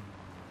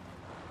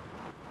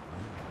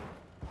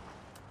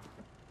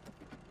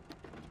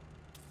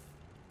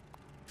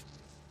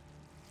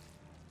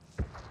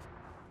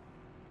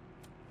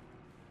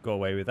 Got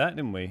away with that,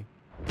 didn't we?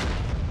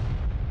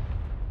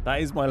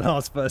 That is my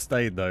last first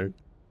aid, though.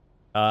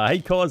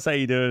 Hey, Cos, how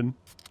you doing?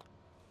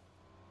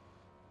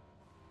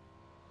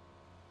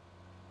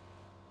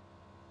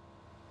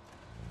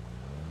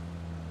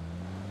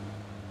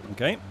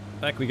 Okay,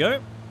 back we go.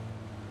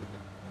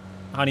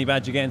 Honey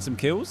Badger getting some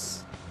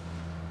kills.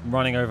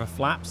 Running over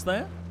flaps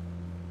there.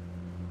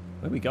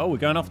 There we go. We're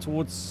going off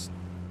towards...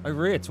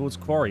 over here, towards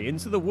Quarry.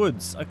 Into the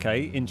woods.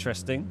 Okay,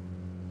 interesting.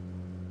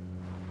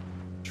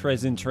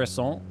 Très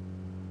intéressant.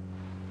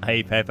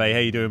 Hey, Pepe. How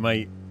you doing,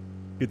 mate?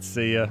 Good to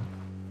see you.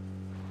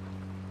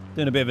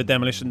 Doing a bit of a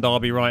demolition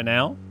derby right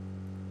now.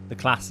 The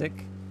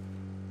classic.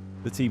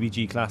 The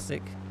TBG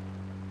classic.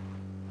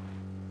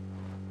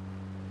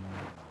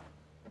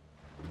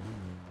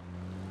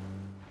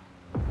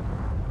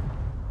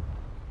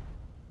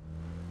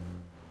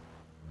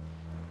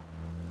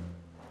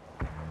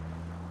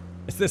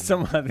 It's there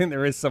someone? I think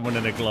there is someone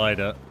in a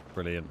glider.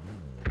 Brilliant.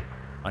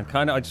 I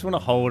just want to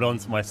hold on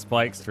to my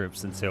spike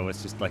strips until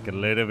it's just like a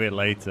little bit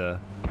later.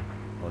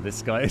 Oh,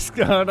 this guy is...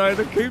 Oh no,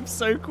 the coop's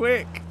so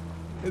quick.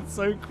 It's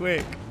so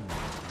quick.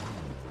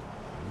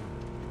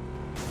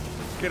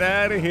 Get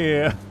out of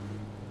here.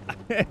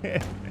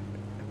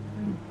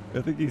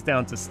 I think he's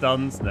down to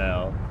stuns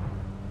now.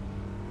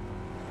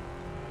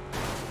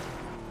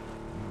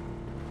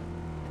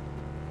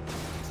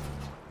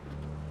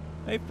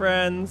 Hey,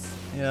 friends.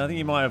 Yeah, I think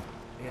you might have...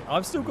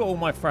 I've still got all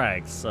my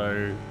frags,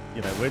 so,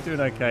 you know, we're doing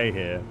okay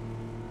here.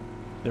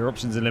 Their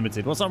options are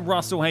limited. What's up,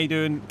 Russell? How you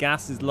doing?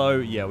 Gas is low.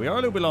 Yeah, we are a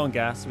little bit low on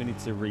gas. We need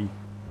to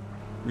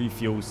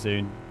refuel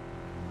soon.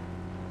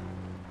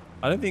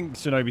 I don't think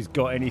Shinobi's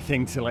got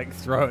anything to, like,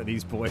 throw at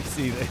these boys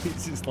either.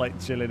 He's just, like,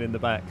 chilling in the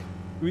back.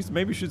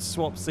 Maybe we should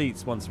swap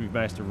seats once we've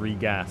managed to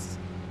regas.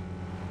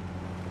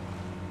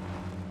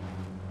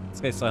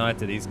 Let's go say hi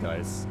to these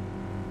guys.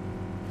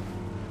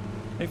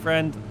 Hey,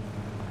 friend.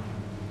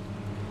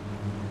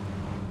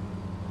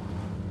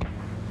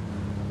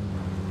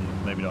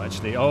 Maybe not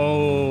actually.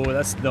 Oh,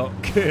 that's not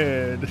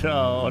good.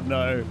 Oh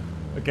no.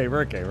 Okay,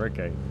 we're okay. We're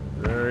okay.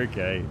 We're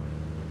okay.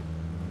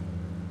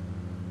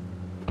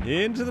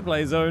 Into the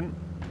play zone.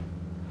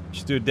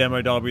 Should do a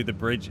demo derby with the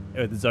bridge,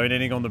 the zone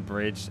ending on the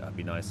bridge. That'd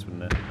be nice,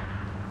 wouldn't it?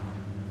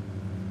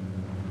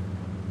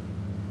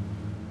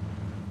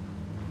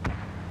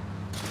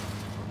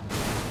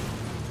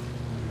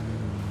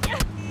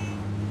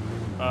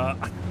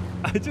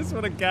 I just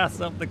want to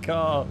gas up the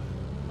car.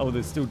 Oh,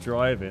 they're still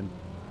driving.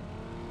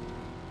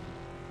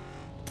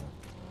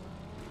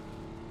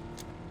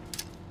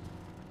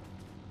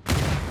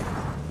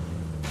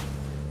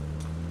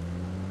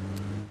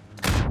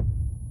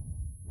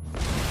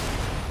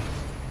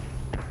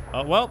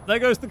 Oh, well, there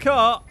goes the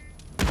car.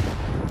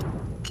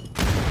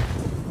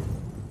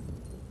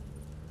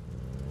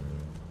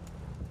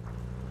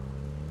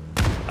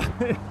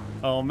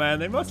 Oh, man,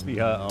 they must be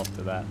hurt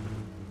after that.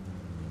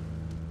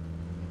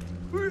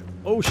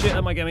 Oh, shit,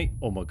 that might get me.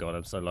 Oh, my God,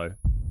 I'm so low.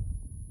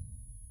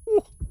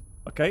 Ooh.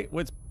 Okay,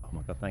 where's... Oh,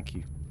 my God, thank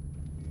you.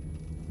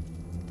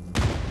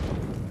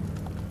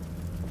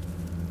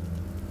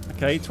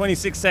 Okay,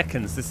 26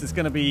 seconds. This is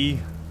going to be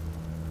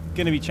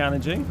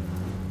challenging.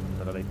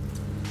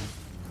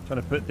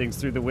 Trying to put things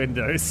through the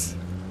windows.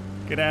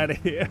 Get out of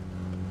here.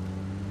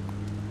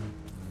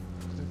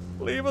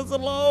 Leave us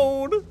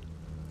alone.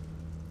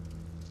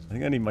 I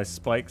think I need my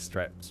spike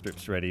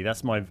strips ready.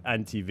 That's my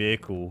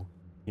anti-vehicle,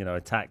 you know,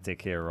 a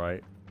tactic here,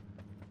 right?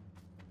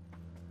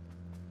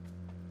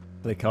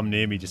 If they come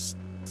near me, just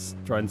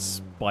try and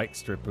spike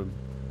strip them.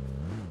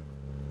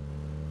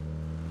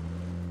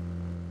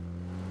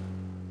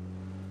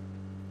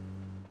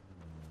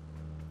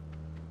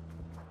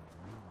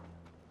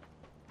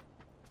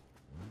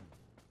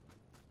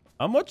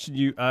 I'm watching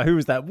you. Who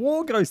was that?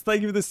 War Ghost.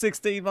 Thank you for the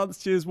 16 months.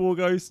 Cheers, War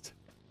Ghost.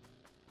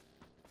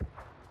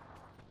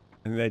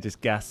 And they're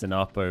just gassing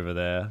up over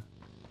there.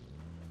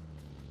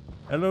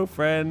 Hello,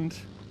 friend.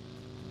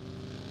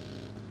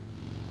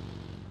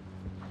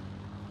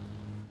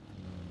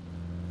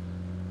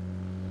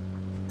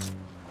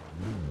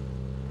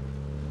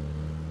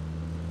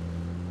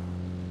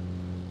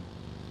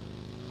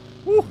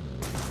 Woo.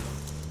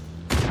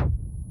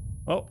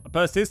 Oh, I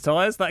burst his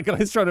tires. That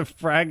guy's trying to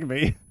frag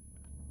me.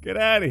 Get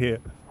out of here.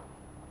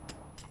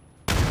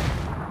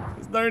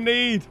 There's no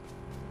need.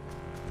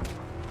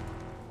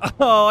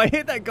 Oh, I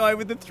hit that guy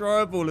with the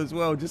throwable as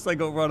well. Just so I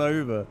got run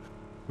over.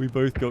 We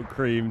both got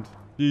creamed.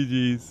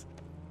 GG's.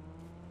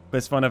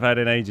 Best fun I've had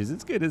in ages.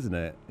 It's good, isn't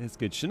it? It's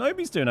good.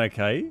 Shinobi's doing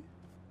okay.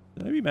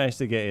 Shinobi managed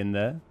to get in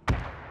there.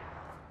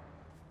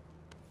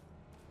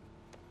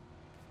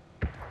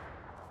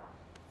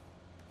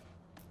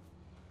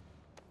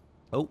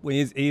 Oh,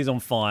 he is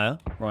on fire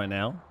right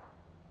now.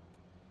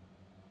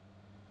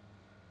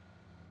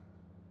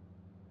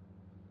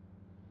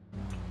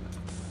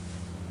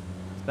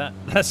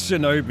 That's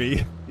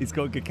Shinobi. He's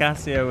got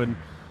Gacasio and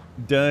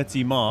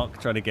Dirty Mark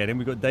trying to get him.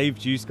 We've got Dave,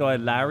 Juice Guy,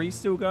 Larry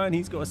still going.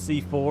 He's got a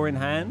C4 in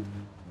hand.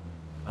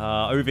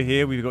 Over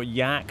here, we've got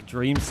Yak,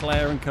 Dream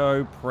Slayer and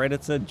Co,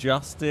 Predator,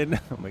 Justin.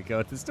 Oh my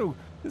God,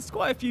 there's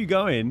quite a few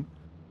going.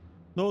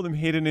 A lot of them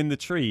hidden in the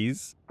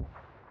trees.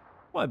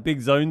 Quite a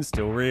big zone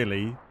still,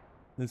 really.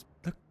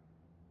 Look,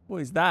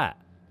 what is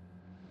that?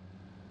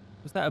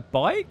 Was that a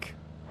bike?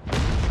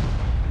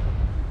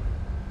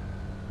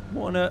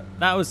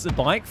 That was a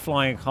bike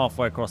flying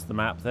halfway across the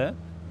map there.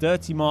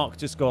 Dirty Mark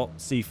just got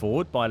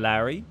C4'd by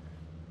Larry.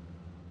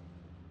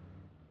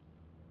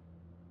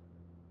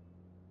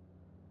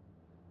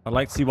 I'd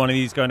like to see one of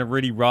these go in a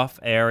really rough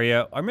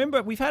area. I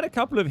remember we've had a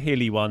couple of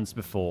hilly ones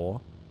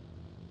before.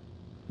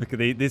 Look at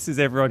this is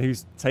everyone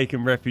who's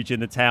taken refuge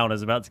in the town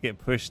is about to get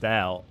pushed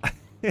out.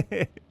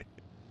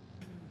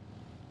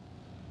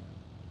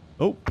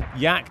 Oh,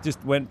 Yak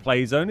just went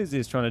play zone as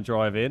he's trying to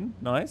drive in.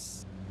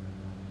 Nice.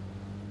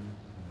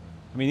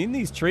 I mean, in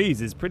these trees,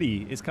 it's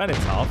kind of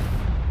tough.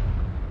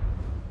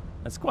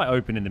 It's quite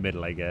open in the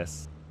middle, I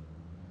guess.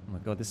 Oh my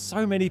God, there's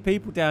so many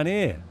people down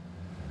here.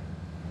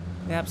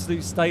 The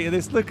absolute state of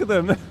this. Look at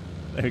them.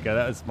 There we go.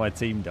 That was my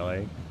team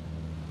dying.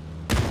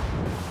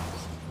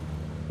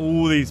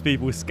 All these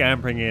people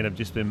scampering in have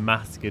just been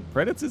massacred.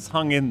 Predators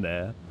hung in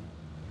there.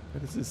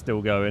 Predators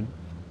still going.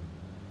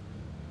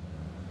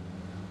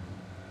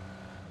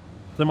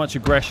 So much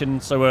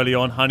aggression so early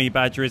on. Honey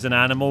badger is an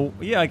animal.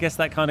 Yeah, I guess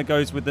that kind of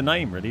goes with the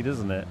name, really,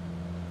 doesn't it?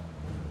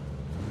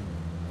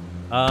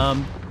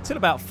 Till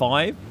about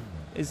 5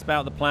 is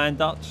about the plan,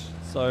 Dutch.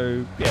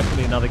 So, yeah,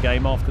 probably another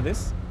game after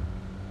this.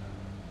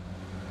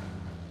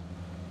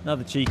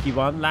 Another cheeky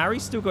one.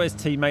 Larry's still got his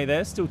teammate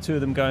there. Still 2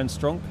 of them going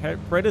strong.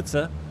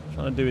 Predator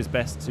trying to do his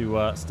best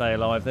to stay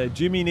alive there.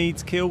 Jimmy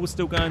needs kills.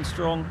 Still going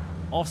strong.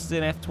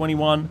 Austin,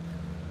 F21.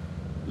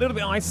 A little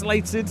bit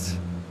isolated.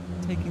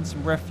 Taking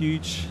some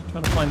refuge.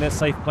 Trying to find their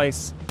safe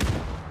place.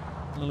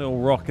 A little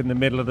rock in the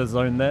middle of the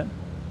zone there.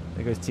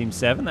 There goes Team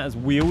 7. That is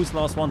Wheels.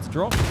 Last one to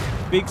drop.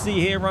 Big C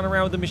here running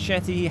around with the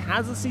machete. He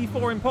has a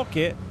C4 in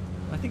pocket.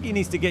 I think he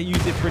needs to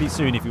use it pretty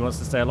soon if he wants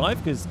to stay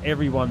alive, because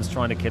everyone's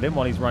trying to kill him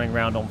while he's running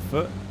around on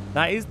foot.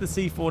 That is the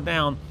C4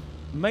 down.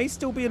 May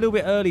still be a little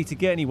bit early to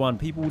get anyone.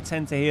 People will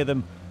tend to hear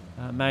them,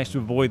 manage to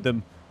avoid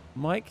them.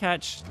 Might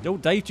catch... Oh,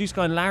 Dave Juice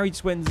Guy and Larry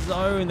just went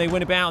zone. They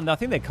went about, and I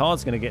think their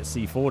car's going to get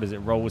C4'd as it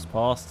rolls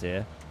past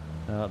here.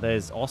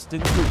 There's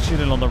Austin still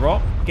chilling on the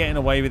rock. Getting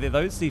away with it,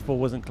 though. C4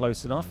 wasn't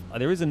close enough.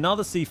 There is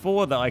another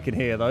C4 that I can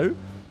hear, though.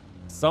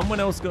 Someone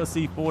else got a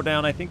C4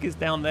 down. I think it's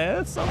down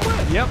there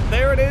somewhere. Yep,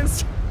 there it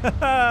is.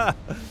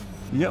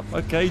 Yep,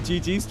 okay.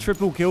 GG's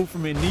triple kill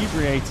from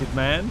Inebriated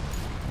Man.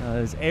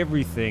 As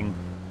everything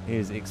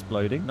is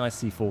exploding.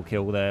 Nice C4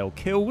 kill there. Or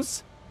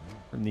kills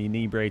from the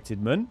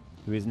Inebriated Man,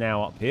 who is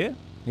now up here.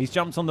 He's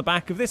jumped on the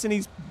back of this and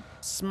he's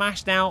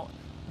smashed out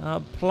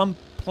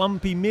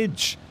Plumpy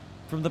Midge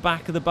from the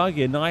back of the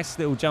buggy. A nice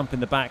little jump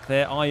in the back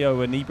there. IO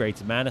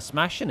Inebriated Man are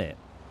smashing it.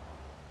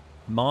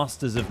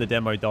 Masters of the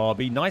Demo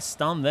Derby. Nice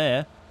stun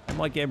there. That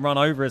might get him run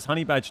over as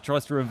Honey Badger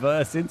tries to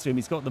reverse into him.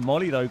 He's got the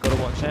molly, though. Got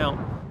to watch out.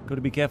 Got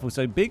to be careful.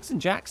 So Biggs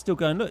and Jack still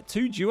going. Look,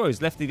 2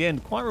 duos left at the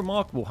end. Quite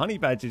remarkable. Honey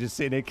Badger just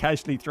sitting here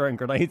casually throwing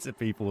grenades at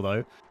people,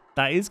 though.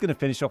 That is going to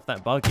finish off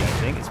that buggy, I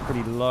think. It's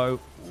pretty low.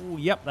 Ooh,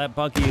 yep, that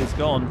buggy is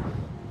gone.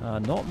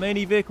 Not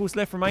many vehicles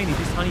left remaining.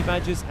 Just Honey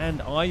Badgers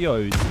and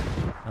IOs.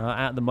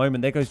 At the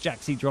moment, there goes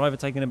Jack C. Driver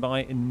taking him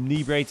by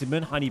Inebriated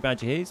Man. Honey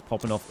Badger here. He's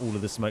popping off all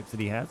of the smokes that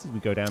he has as we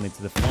go down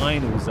into the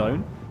final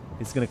zone.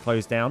 It's going to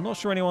close down. Not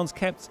sure anyone's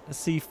kept a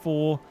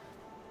C4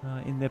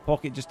 in their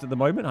pocket just at the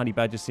moment. Honey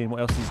Badger seeing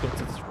what else he's got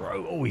to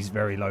throw. Oh, he's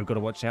very low. Got to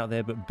watch out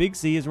there. But Big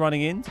Z is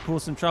running in to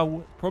cause some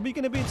trouble. Probably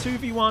going to be a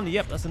 2v1.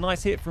 Yep, that's a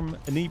nice hit from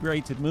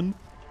Inebriated Man.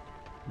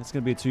 It's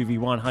going to be a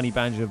 2v1. Honey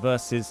Badger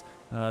versus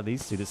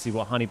these two. Let's see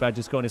what Honey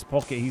Badger's got in his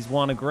pocket. He's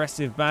one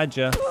aggressive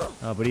Badger,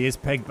 but he is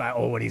pegged back.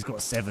 Oh, and he's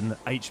got 7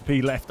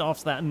 HP left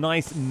after that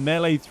nice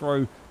melee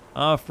throw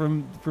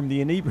from the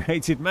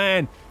Inebriated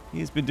Man.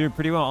 He's been doing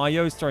pretty well.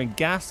 IO's throwing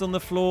gas on the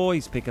floor.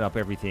 He's picking up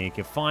everything he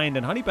can find,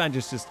 and Honey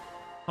Badger's just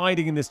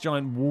hiding in this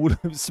giant wall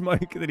of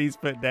smoke that he's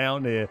put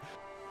down here,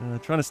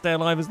 trying to stay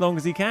alive as long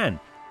as he can.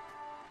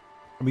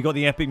 And we got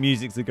the epic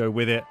music to go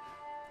with it.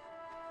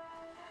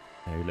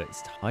 Oh, look,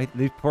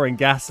 they're pouring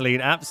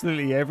gasoline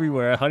absolutely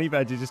everywhere. Honey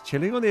Badger just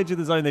chilling on the edge of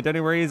the zone. They don't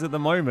know where he is at the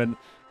moment.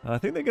 I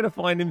think they're going to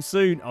find him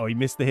soon. Oh, he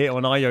missed the hit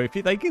on IO. If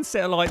they can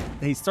set alight,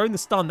 he's thrown the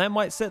stun. That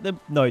might set them.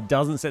 No, it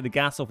doesn't set the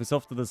gas off. It's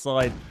off to the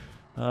side.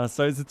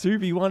 So it's a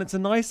 2v1. It's a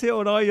nice hit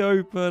on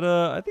IO, but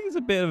I think it's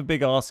a bit of a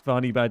big ask for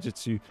Honey Badger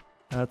to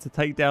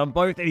take down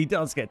both. And he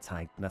does get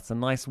tagged. And that's a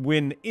nice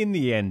win in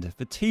the end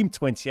for Team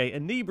 28,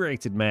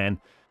 Inebriated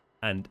Man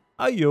and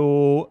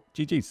IO.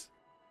 GG's.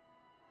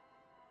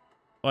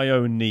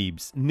 IO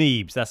Neebs.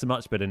 Neebs, that's a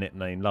much better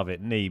nickname. Love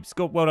it. Neebs.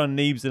 Well done,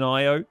 Neebs and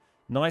IO.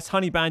 Nice.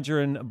 Honey Badger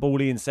and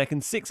Baldy in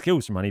second. 6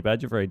 kills from Honey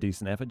Badger. Very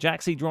decent effort.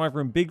 Jack C. Driver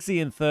and Big Z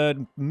in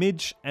third.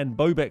 Midge and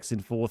Bobex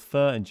in fourth.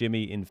 Fur and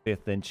Jimmy in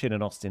fifth. Then Chin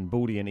and Austin.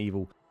 Baldy and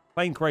Evil.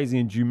 Plain Crazy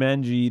and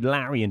Jumanji.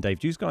 Larry and Dave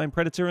Juice Guy and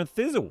Predator and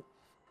Thizzle.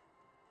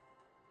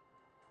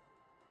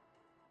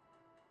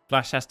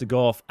 Flash has to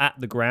go off at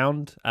the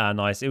ground.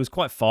 Nice. It was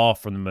quite far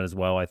from them as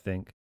well, I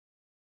think.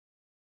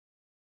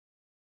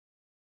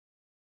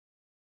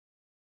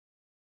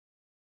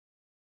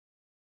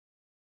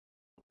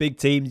 Big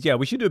teams. Yeah,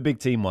 we should do a big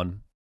team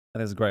one.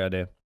 That's a great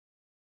idea.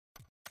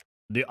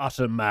 The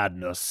utter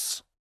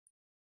madness.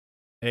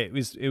 It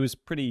was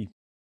pretty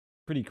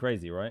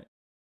crazy, right?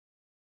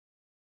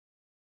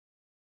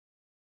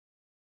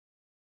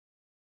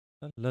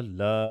 La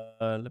la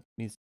la. Let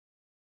me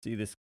see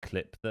this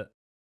clip that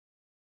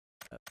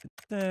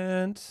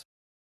and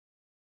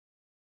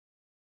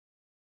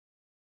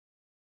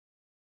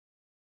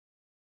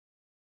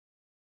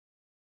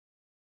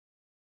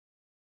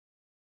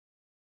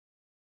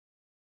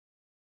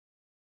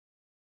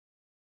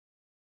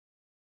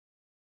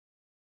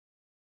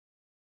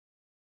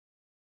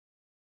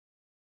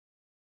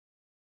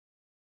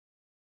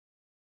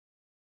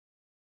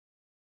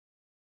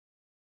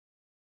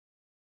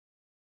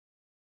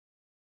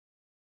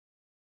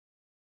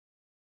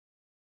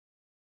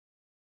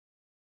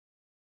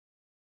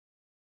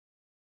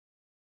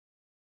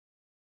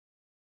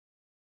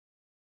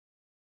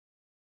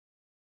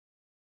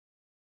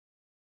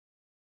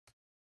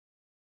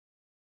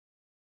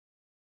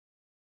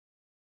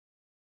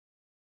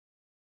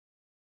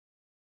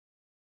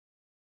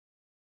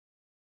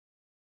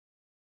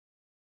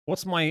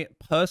What's my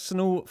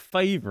personal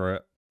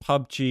favorite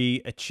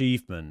PUBG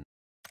achievement?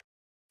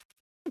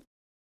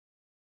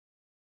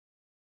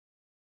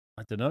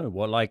 I don't know.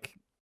 What, like,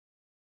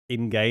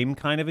 in-game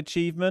kind of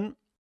achievement?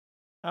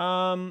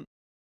 I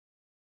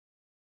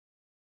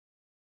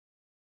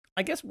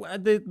guess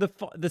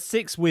the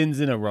 6 wins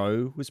in a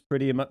row was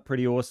pretty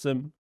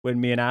awesome. When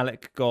me and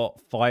Alec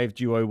got 5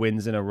 duo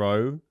wins in a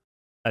row,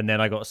 and then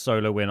I got a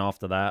solo win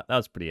after that. That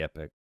was pretty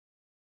epic.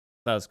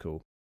 That was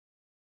cool.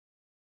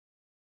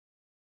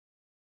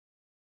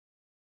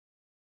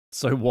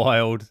 So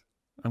wild.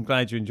 I'm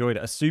glad you enjoyed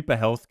it. A super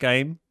health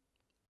game.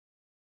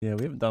 Yeah,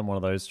 we haven't done one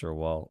of those for a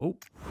while. Oh,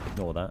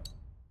 ignore that.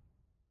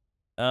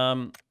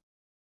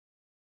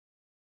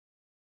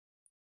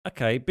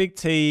 Okay, big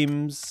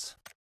teams.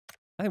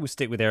 I think we'll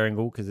stick with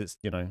Erangel because it's,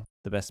 you know,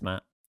 the best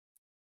map.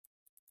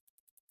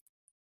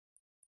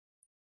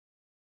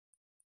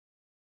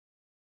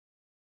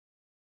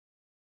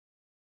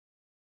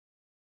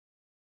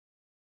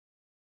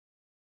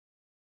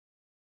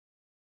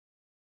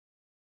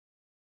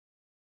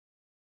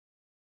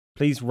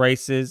 Please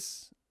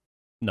races.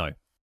 No.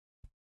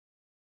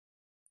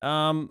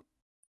 10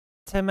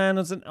 man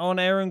on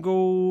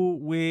Erangel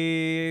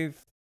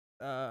with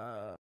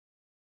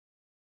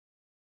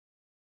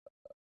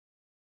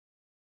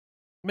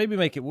maybe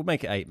we'll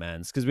make it 8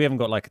 mans because we haven't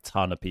got like a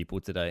ton of people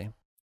today.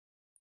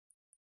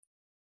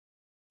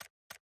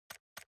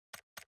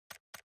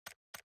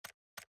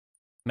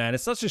 Man,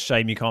 it's such a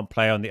shame you can't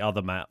play on the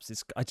other maps.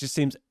 It just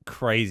seems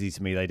crazy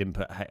to me they didn't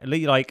put...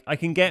 Like, I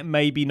can get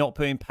maybe not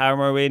putting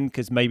Paramo in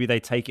because maybe they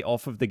take it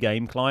off of the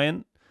game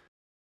client.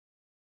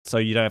 So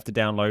you don't have to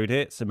download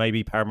it. So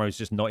maybe Paramo's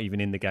just not even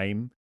in the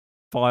game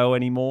file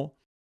anymore.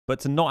 But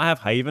to not have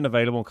Haven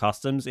available in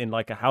customs in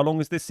like... How long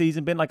has this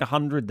season been? Like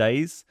 100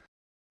 days?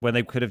 When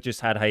they could have just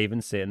had Haven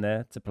sitting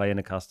there to play in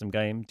a custom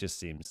game. Just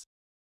seems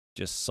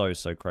just so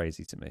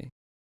crazy to me.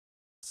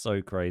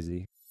 So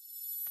crazy.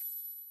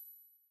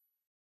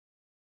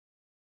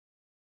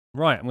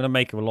 Right, I'm going to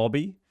make a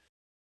lobby.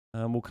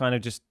 We'll kind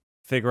of just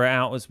figure it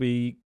out as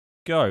we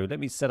go.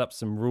 Let me set up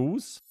some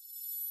rules.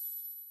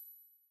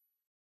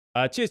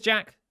 Cheers,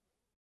 Jack.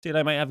 See you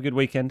later, mate. Have a good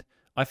weekend.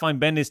 I find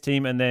Ben his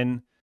team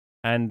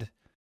and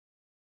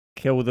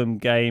kill them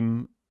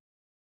game.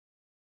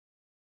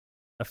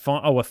 A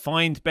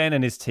find Ben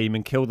and his team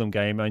and kill them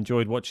game. I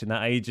enjoyed watching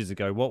that ages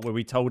ago. What, where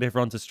we told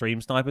everyone to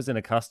stream snipers in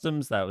a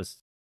customs? That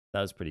was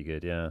pretty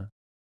good, yeah.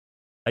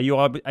 Are you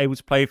able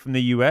to play from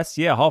the US?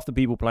 Yeah, half the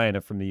people playing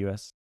are from the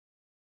US.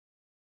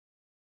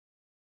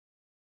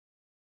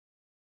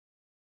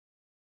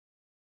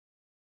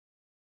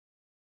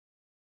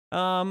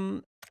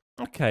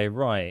 Okay,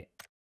 right.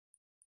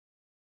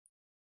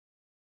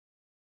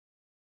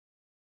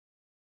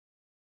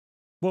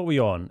 What are we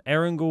on?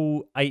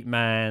 Erangel, 8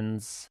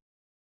 mans.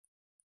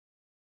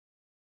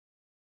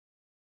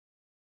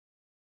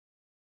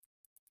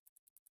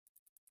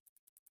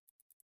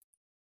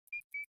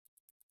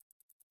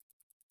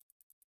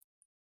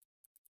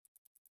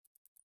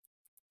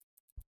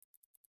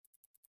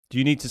 Do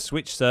you need to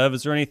switch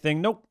servers or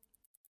anything? Nope.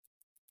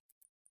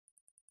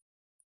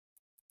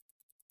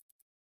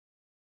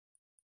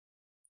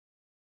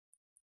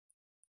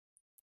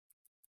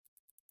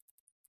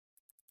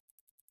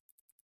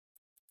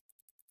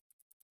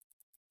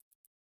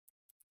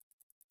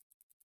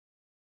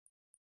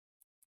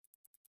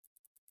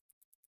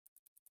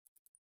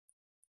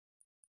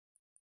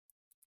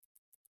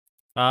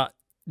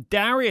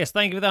 Darius,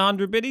 thank you for the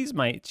 100 biddies,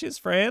 mate. Cheers,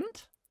 friend.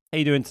 How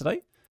you doing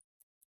today?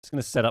 Just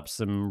going to set up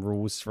some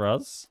rules for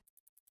us.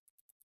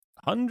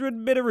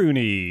 100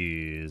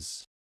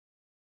 bitteroonies.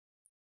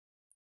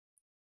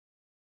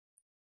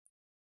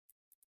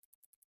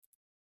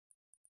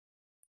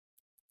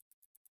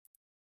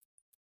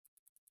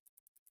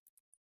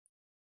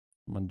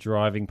 I'm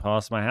driving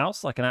past my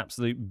house like an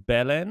absolute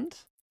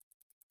bellend.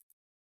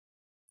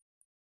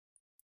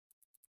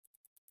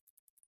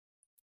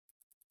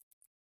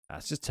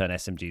 Let's just turn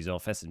SMGs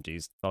off.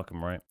 SMGs, fuck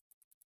them, right?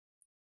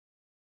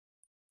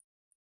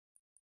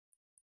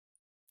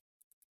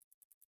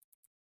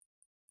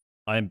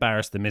 I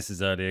embarrassed the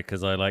missus earlier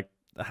because I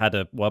had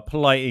a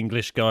polite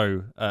English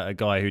go at a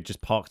guy who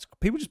just parked.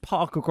 People just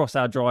park across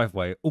our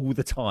driveway all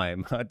the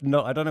time. I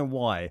don't know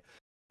why.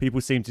 People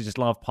seem to just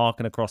love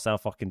parking across our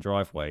fucking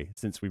driveway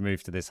since we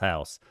moved to this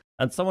house.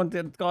 And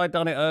the guy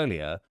done it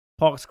earlier,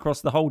 parked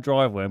across the whole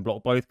driveway and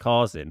blocked both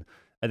cars in.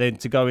 And then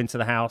to go into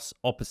the house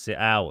opposite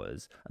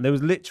ours. And there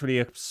was literally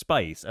a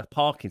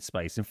parking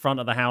space in front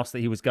of the house that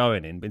he was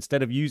going in. But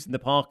instead of using the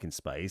parking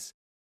space,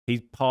 he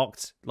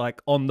parked like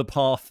on the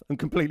path and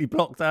completely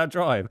blocked our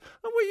drive.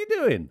 And what are you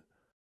doing?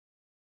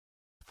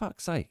 For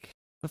fuck's sake.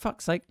 For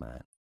fuck's sake,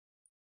 man.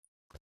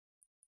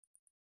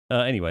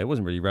 Anyway, it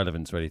wasn't really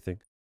relevant to anything.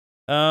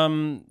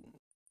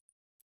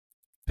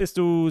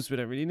 Pistols, we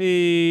don't really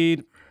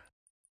need.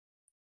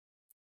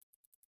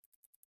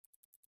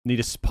 Need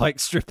a spike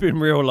strip in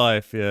real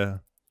life, yeah.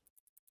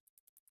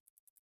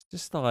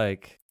 Just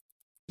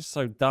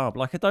so dumb.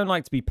 Like, I don't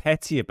like to be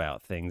petty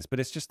about things, but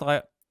it's just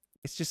like,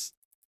 it's just,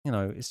 you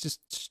know, it's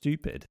just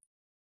stupid.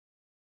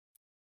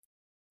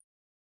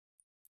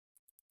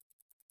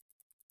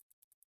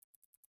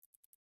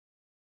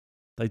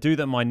 They do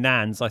that, my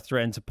nans. I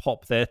threaten to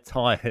pop their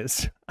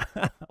tyres.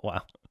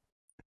 Wow.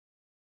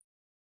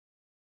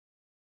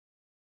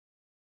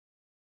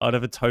 I'd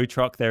have a tow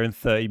truck there in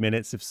 30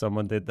 minutes if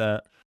someone did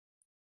that.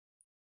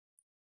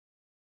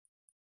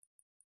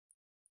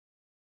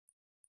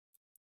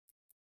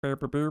 Weird,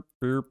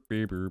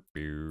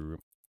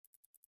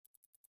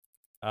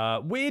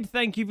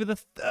 thank you for the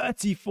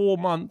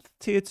 34-month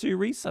tier 2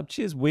 resub.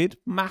 Cheers, Weird.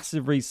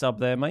 Massive resub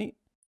there, mate.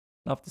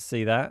 Love to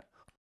see that.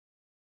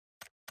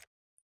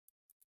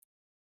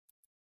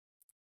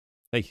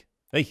 Hey,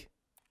 hey.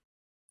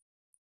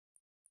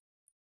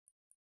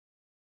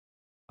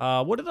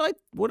 What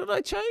did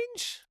I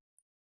change?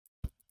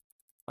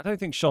 I don't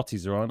think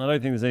shotties are on. I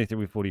don't think there's anything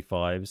with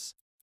 45s.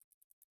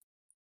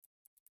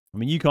 I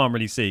mean, you can't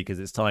really see because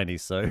it's tiny,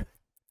 so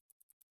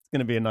it's going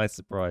to be a nice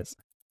surprise.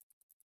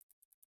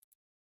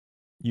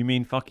 You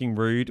mean fucking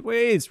rude? Well,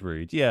 it is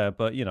rude, yeah,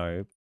 but, you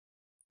know,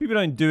 people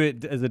don't do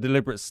it as a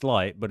deliberate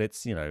slight, but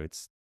it's, you know,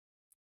 it's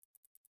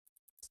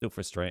still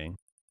frustrating.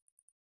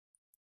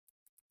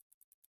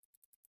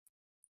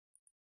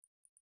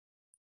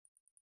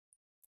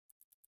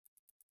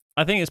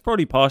 I think it's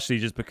probably partially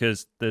just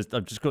because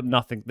I've just got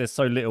nothing. There's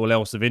so little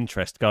else of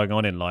interest going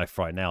on in life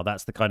right now.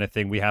 That's the kind of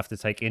thing we have to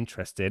take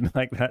interest in.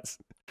 Like that's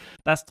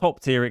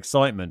top tier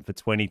excitement for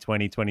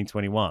 2020,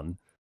 2021.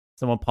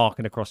 Someone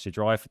parking across your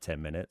drive for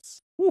 10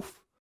 minutes.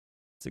 Woof.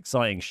 It's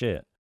exciting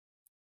shit.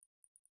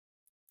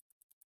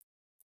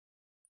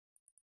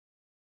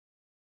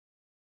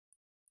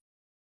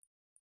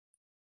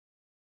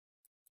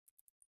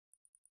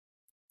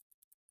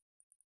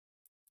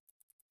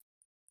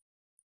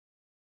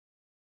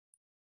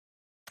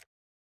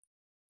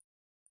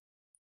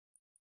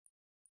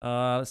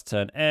 Let's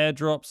turn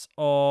airdrops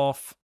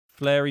off.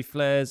 Flary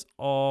flares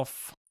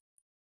off.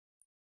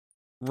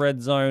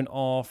 Red zone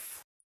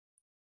off.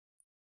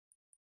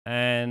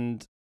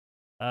 And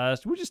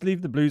should we just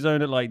leave the blue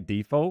zone at like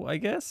default, I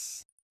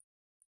guess?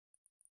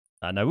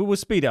 No, we'll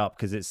speed it up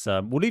because it's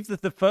we'll leave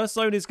the first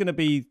zone is going to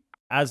be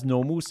as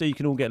normal, so you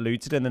can all get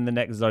looted, and then the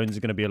next zones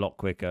are going to be a lot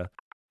quicker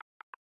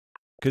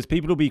because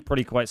people will be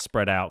pretty quite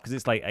spread out because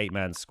it's like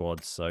 8-man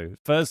squads. So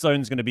first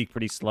zone's going to be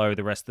pretty slow.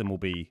 The rest of them will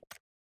be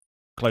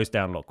closed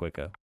down a lot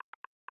quicker.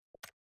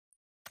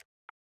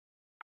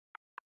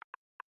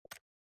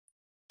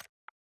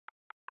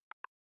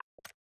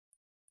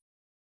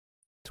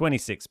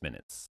 "26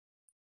 minutes.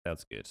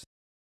 Sounds good.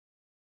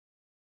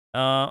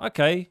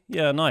 Okay.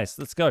 Yeah, nice.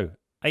 Let's go.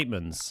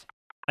 8-mans.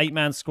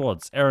 8-man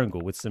squads.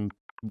 Erangel with some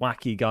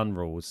wacky gun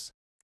rules.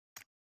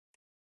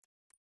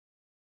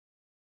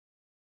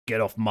 Get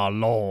off my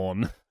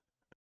lawn.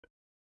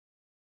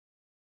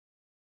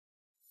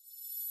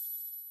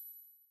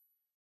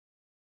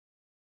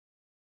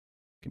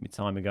 Give me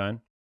time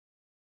again.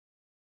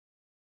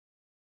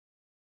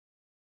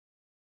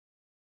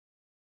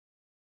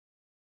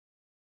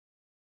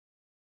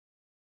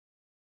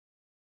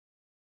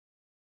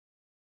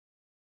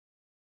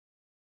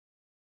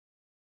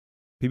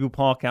 People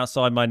park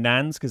outside my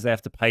nan's because they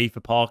have to pay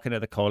for parking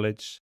at the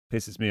college.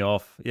 Pisses me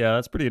off. Yeah,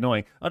 that's pretty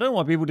annoying. I don't know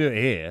why people do it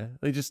here.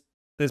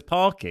 There's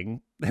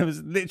parking. There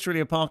was literally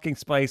a parking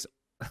space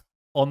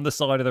on the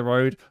side of the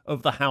road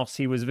of the house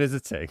he was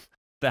visiting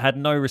that had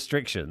no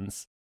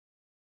restrictions.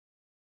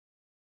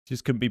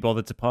 Just couldn't be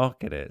bothered to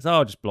park at it. So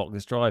I'll just block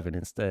this driving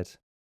instead.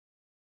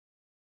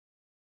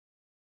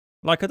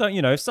 Like, I don't,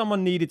 you know, if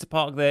someone needed to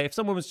park there, if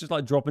someone was just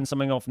like dropping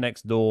something off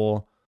next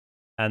door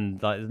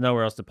and like there's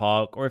nowhere else to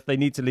park, or if they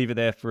need to leave it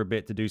there for a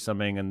bit to do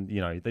something and, you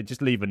know, they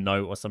just leave a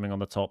note or something on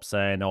the top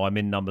saying, "Oh, I'm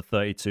in number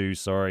 32,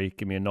 sorry,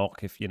 give me a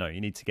knock if, you know,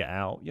 you need to get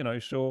out," you know,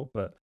 sure,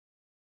 but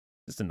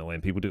it's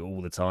annoying. People do it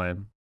all the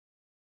time.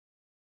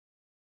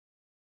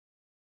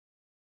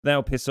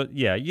 They'll piss off.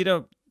 Yeah, you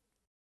don't.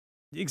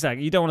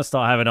 Exactly. You don't want to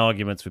start having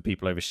arguments with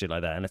people over shit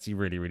like that unless you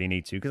really, really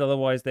need to, because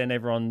otherwise then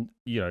everyone,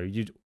 you know,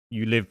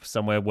 you live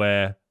somewhere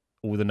where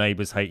all the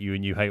neighbors hate you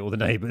and you hate all the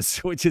neighbors,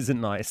 which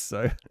isn't nice,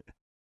 so.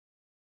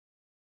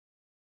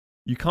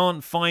 You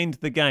can't find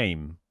the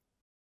game.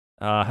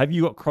 Have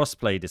you got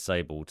crossplay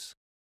disabled?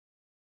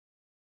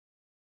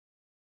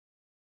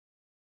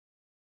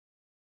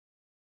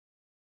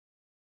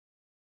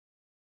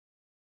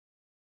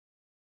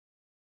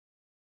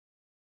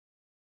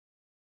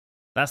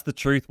 That's the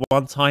truth.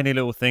 One tiny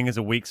little thing is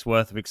a week's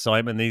worth of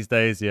excitement these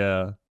days,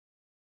 yeah.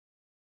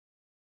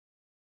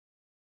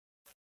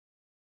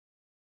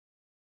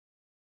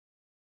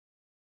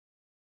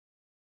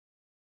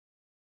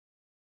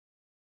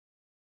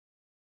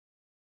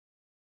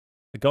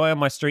 The guy on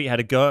my street had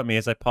a go at me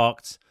as I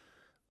parked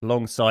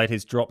alongside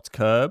his dropped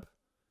curb.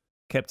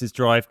 Kept his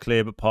drive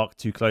clear but parked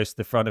too close to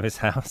the front of his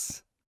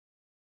house.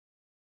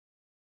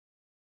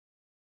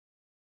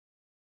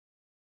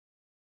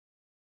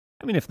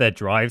 I mean, if their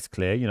drive's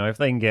clear, you know, if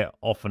they can get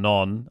off and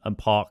on and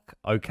park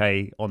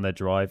okay on their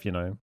drive, you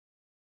know.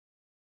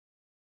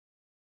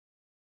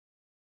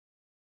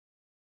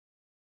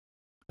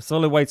 A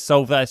solid way to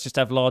solve that is just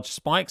have large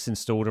spikes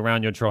installed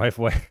around your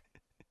driveway.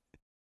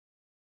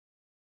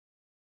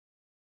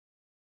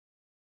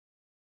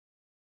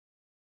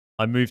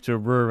 I moved to a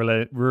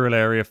rural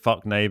area.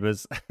 Fuck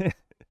neighbours.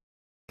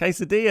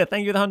 Quesadilla,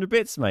 thank you for the 100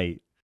 bits,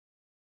 mate.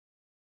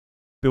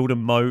 Build a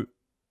moat.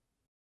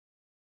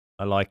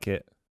 I like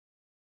it.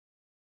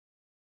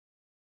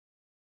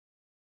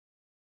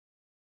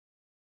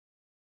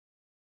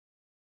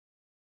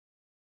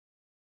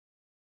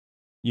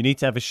 You need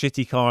to have a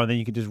shitty car and then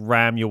you can just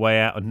ram your way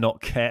out and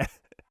not care.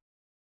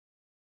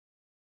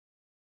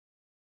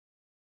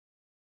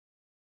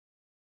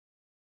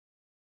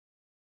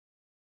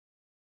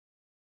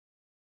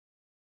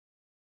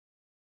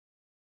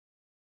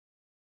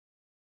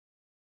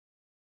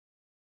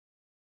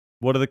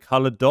 What are the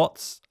coloured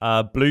dots?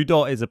 Blue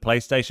dot is a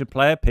PlayStation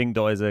player. Pink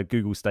dot is a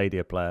Google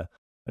Stadia player.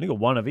 I only got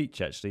one of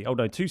each, actually. Oh,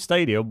 no, 2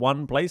 Stadia,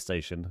 1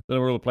 PlayStation. Don't know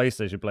where all the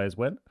PlayStation players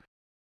went.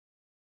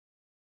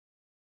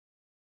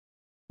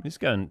 Let's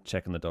go and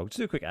check on the dog. Just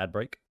do a quick ad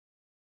break.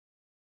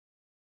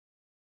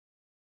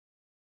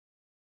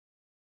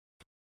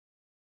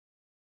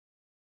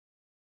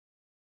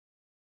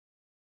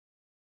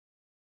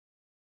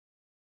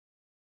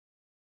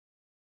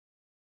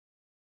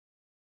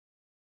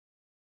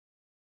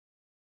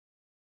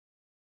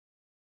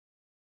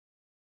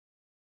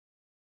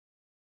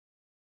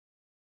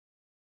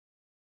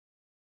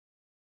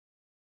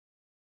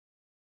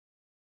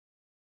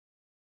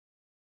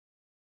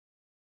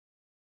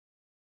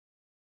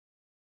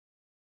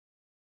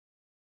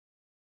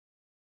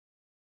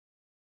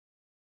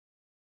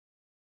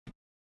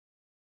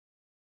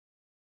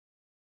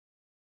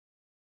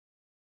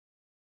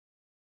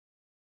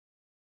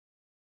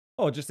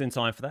 Oh, just in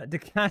time for that.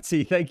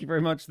 Ducati, thank you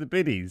very much for the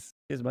biddies.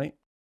 Cheers, mate.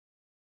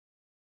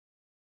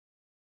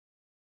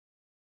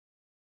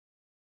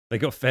 They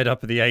got fed up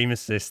with the aim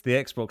assist, the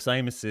Xbox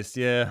aim assist,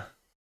 yeah.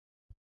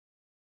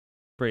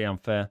 Pretty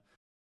unfair.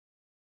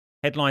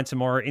 Headline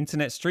tomorrow,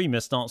 internet streamer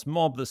starts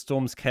mob that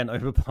storms Kent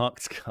over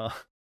parked car.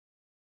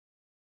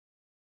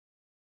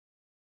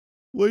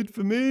 Wait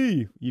for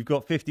me. You've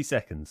got 50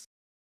 seconds.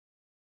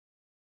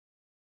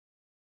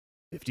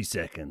 50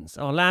 seconds.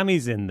 Oh,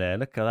 Lammy's in there.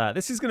 Look at that.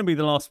 This is going to be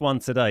the last one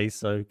today,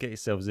 so get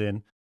yourselves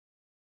in.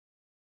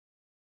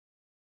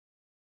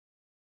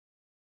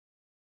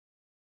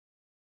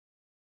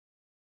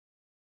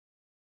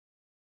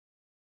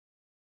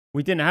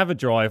 We didn't have a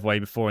driveway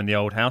before in the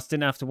old house.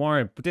 Didn't have to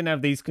worry. We didn't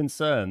have these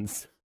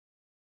concerns.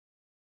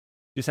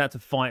 Just had to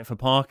fight for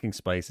parking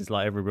spaces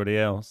like everybody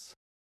else.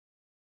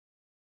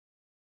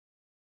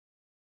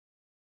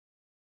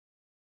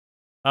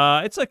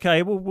 It's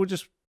okay. We'll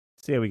just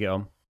see how we get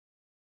on.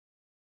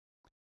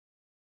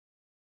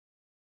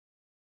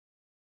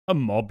 A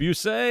mob, you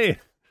say?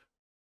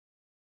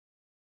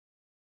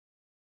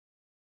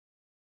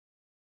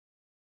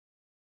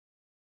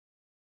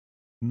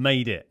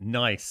 Made it.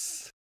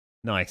 Nice.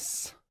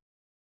 Nice.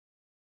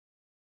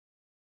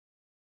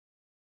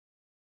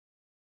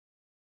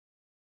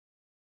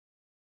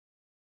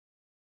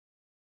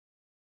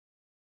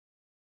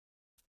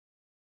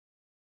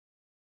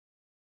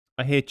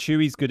 I hear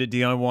Chewie's good at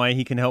DIY.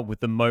 He can help with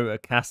the motor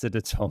Casa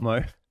de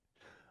Tomo.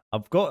 I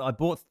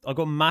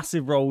got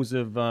massive rolls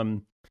of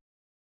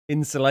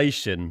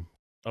insulation.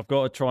 I've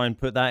got to try and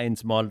put that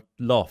into my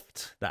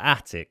loft, the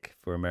attic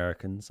for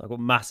Americans. I've got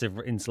massive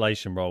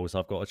insulation rolls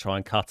I've got to try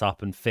and cut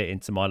up and fit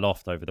into my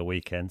loft over the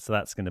weekend. So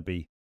that's going to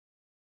be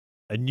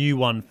a new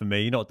one for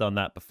me. Not done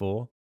that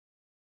before.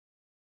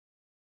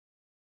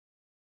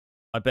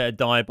 I better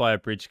die by a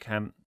bridge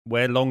camp.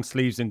 Wear long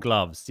sleeves and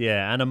gloves.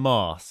 Yeah, and a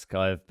mask.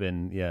 I've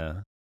been,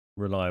 yeah,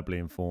 reliably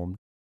informed.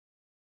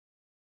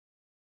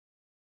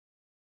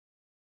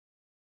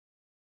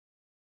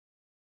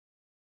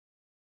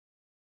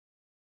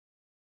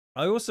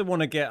 I also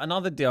want to get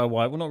another DIY.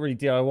 Well, not really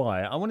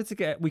DIY. I wanted to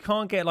get. We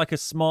can't get like a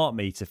smart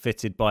meter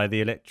fitted by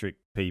the electric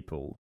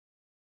people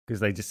because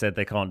they just said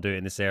they can't do it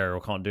in this area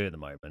or can't do it at the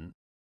moment.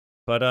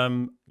 But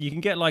you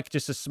can get like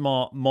just a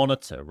smart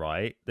monitor,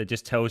 right? That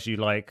just tells you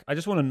like. I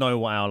just want to know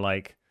what our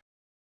like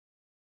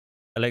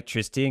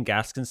electricity and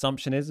gas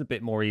consumption is a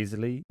bit more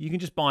easily. You can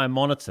just buy a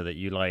monitor that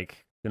you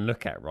like can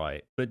look at,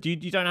 right? But you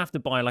don't have to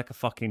buy like a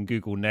fucking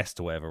Google Nest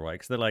or whatever, right?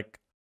 Because they're like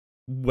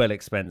well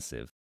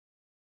expensive.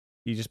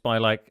 You just buy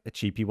like a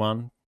cheapy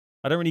one.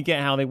 I don't really get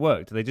how they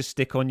work. Do they just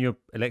stick on your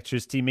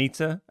electricity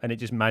meter and it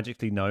just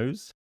magically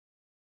knows?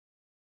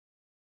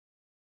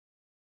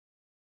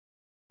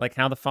 Like,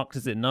 how the fuck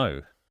does it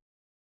know?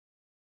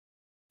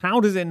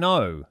 How does it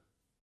know?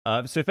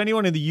 So if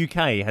anyone in the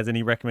UK has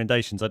any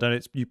recommendations, I don't know,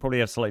 you probably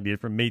have slightly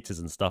different meters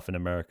and stuff in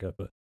America,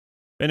 but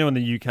if anyone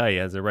in the UK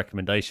has a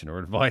recommendation or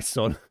advice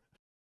on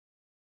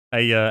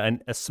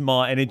a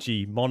smart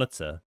energy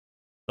monitor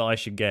that I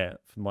should get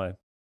for my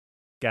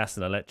gas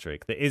and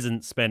electric that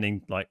isn't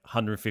spending like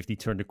 150,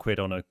 200 quid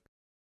on a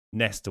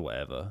Nest or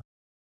whatever,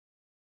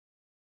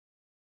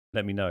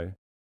 let me know.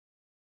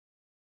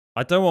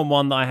 I don't want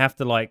one that I have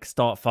to like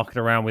start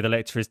fucking around with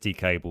electricity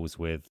cables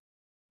with.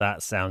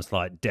 That sounds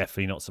like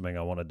definitely not something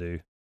I want to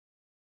do.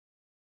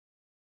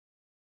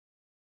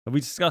 Have we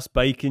discussed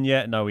bacon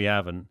yet? No, we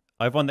haven't.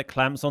 I have one that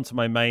clamps onto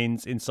my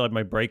mains inside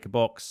my breaker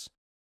box.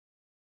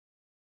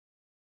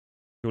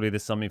 Surely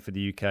there's something for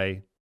the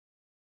UK.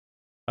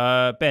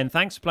 Ben,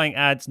 thanks for playing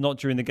ads, not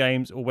during the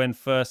games or when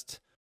first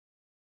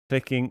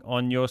clicking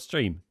on your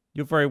stream.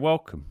 You're very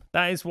welcome.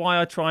 That is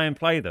why I try and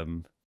play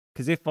them.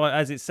 Because if I,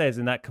 as it says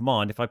in that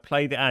command, if I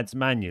play the ads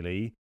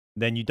manually,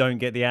 then you don't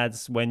get the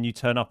ads when you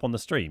turn up on the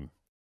stream.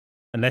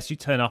 Unless you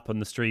turn up on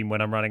the stream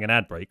when I'm running an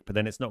ad break, but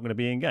then it's not going to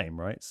be in game,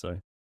 right?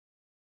 So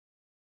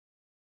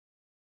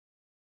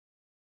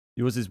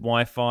yours is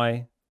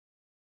Wi-Fi.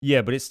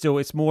 Yeah, but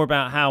it's more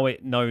about how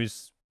it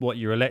knows what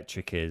your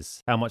electric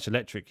is, how much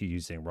electric you're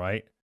using,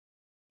 right?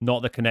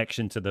 Not the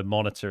connection to the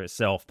monitor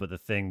itself, but the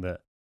thing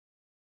that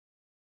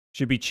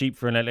should be cheap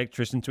for an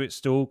electrician to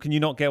install. Can you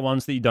not get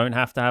ones that you don't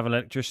have to have an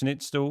electrician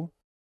install?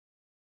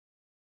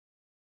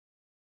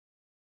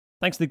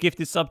 Thanks for the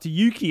gifted sub to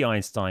Yuki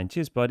Einstein.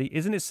 Cheers, buddy.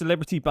 Isn't it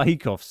Celebrity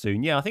Bake Off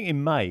soon? Yeah, I think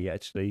in May,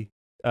 actually.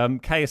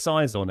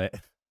 KSI's on it.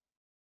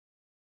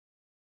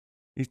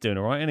 He's doing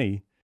all right, isn't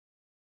he?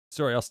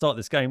 Sorry, I'll start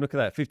this game. Look at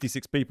that.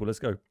 56 people. Let's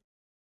go.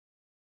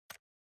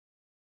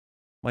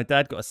 My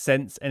dad got a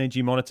Sense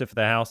energy monitor for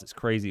their house. It's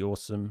crazy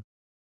awesome.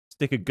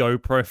 Stick a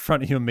GoPro in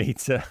front of your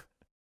meter.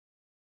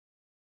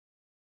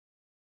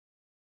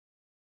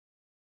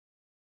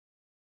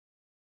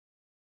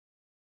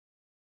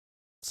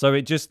 So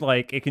it just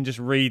like, it can just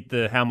read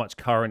the how much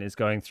current is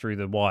going through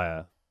the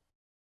wire.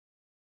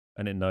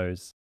 And it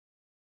knows.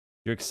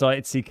 You're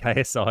excited to see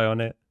KSI on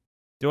it?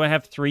 Do I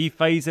have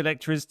 3-phase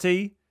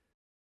electricity?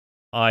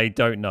 I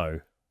don't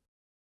know.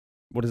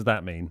 What does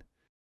that mean?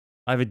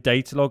 I have a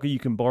data logger you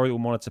can borrow or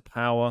monitor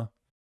power.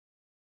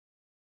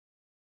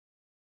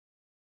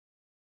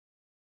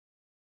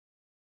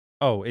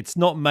 Oh, it's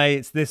not May,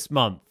 it's this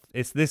month.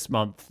 It's this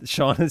month.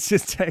 Shauna's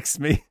just texted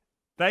me.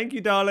 Thank you,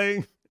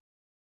 darling.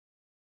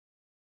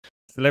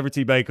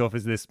 Celebrity Bake Off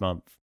is this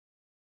month.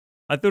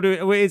 I thought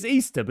it was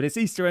Easter, but it's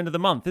Easter end of the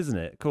month, isn't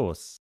it? Of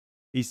course.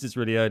 Easter's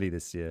really early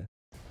this year.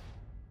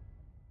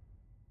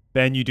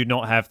 Ben, you do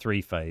not have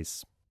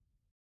 3-phase.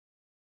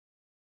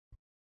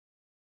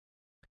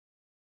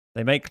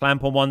 They make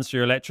clamp-on ones for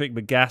your electric,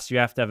 but gas, you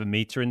have to have a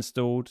meter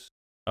installed.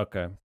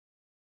 Okay.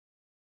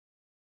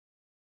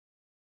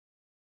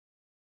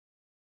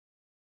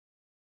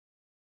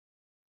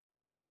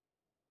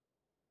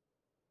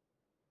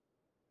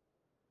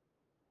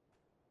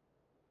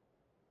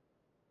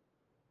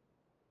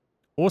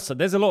 Also,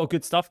 there's a lot of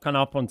good stuff coming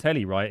up on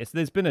telly, right?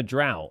 There's been a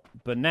drought,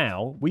 but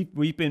now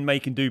we've been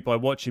making do by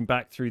watching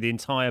back through the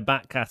entire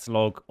back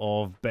catalogue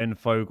of Ben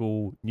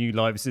Fogle, New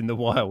Lives in the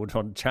Wild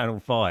on Channel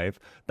 5.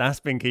 That's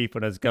been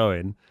keeping us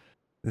going.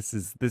 This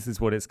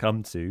is what it's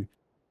come to.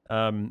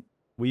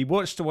 We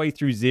watched our way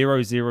through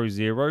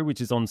 000,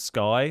 which is on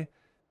Sky,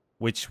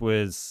 which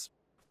was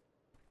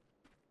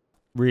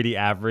really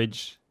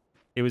average.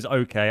 It was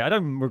okay. I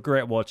don't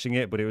regret watching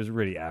it, but it was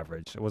really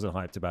average. I wasn't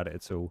hyped about it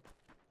at all.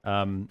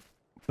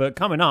 But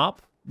coming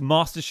up,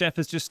 MasterChef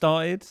has just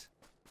started.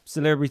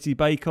 Celebrity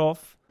Bake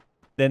Off.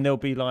 Then there'll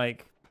be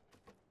like,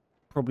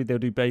 probably they'll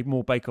do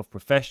more Bake Off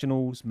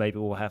professionals. Maybe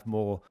we'll have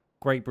more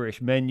Great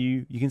British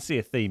Menu. You can see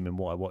a theme in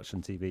what I watch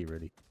on TV,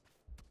 really.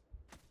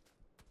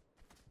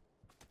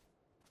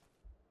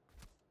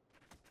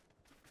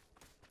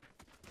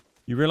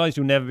 You realise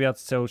you'll never be able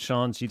to tell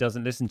Sian she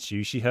doesn't listen to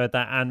you. She heard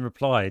that and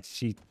replied.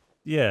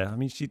 Yeah, I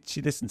mean,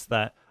 she listens to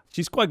that.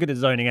 She's quite good at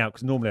zoning out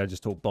because normally I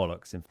just talk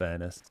bollocks, in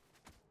fairness.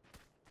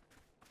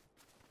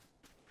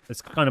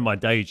 It's kind of my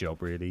day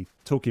job, really.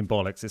 Talking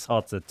bollocks, it's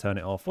hard to turn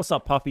it off. What's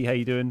up, puppy? How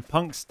you doing?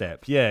 Punk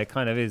step. Yeah, it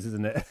kind of is,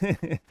 isn't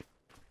it?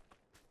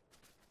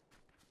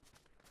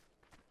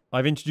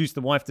 I've introduced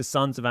the wife to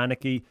Sons of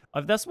Anarchy.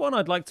 That's one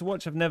I'd like to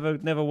watch. I've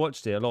never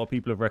watched it. A lot of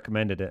people have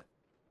recommended it.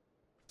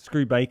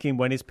 Screw baking.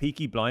 When is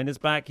Peaky Blinders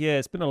back? Yeah,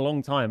 it's been a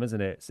long time,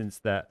 isn't it, since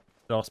that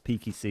last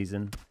Peaky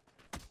season.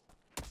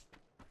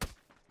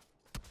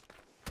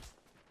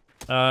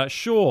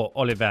 Sure,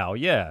 Olival.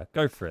 Yeah,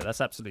 go for it. That's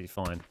absolutely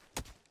fine.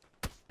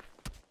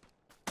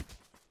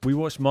 We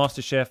watched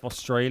MasterChef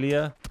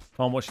Australia.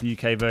 Can't watch the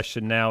UK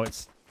version now.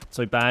 It's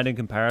so bad in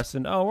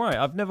comparison. Oh, right.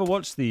 I've never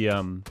watched the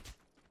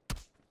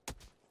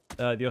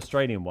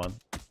Australian one.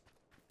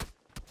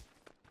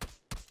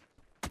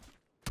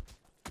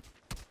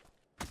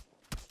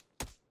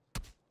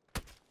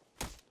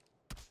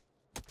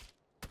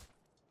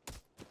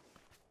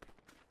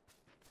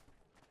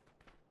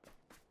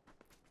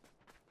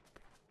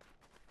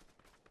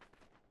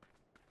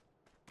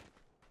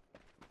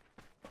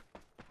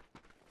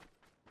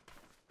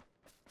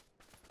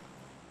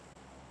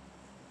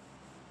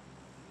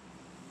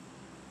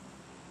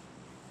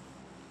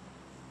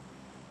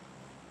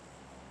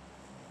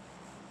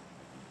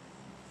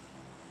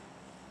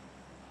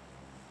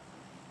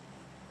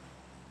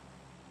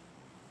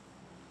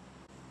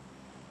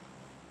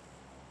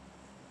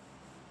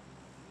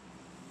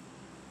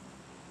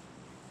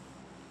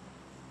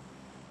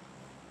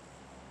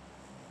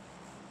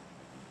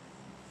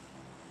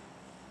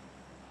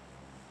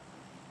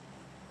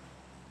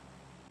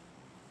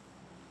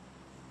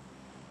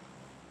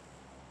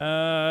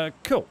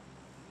 Cool.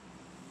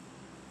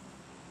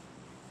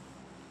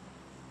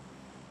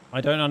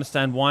 I don't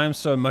understand why I'm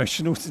so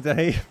emotional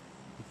today.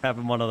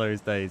 Having one of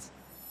those days.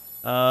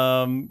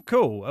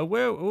 Cool.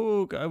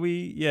 Are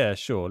we? Yeah,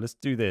 sure. Let's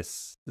do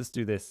this.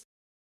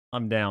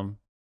 I'm down.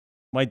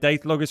 My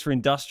data log is for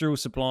industrial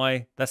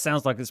supply. That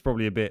sounds like it's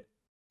probably a bit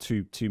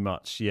too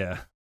much. Yeah.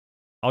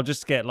 I'll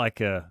just get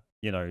like a,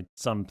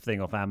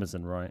 something off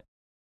Amazon, right?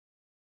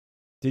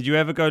 Did you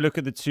ever go look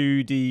at the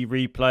 2D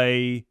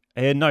replay?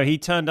 No, he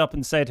turned up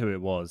and said who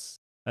it was.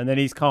 And then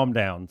he's calmed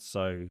down,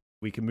 so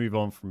we can move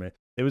on from it.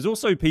 There was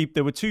also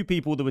there were two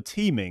people that were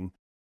teaming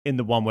in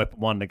the One Weapon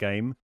Wonder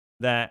game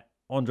that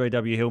Andre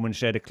W. Hillman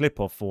shared a clip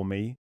of for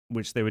me,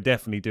 which they were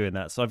definitely doing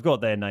that. So I've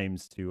got their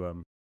names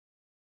to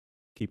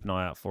keep an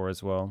eye out for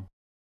as well.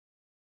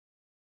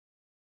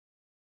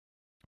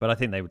 But I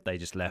think they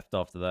just left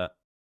after that.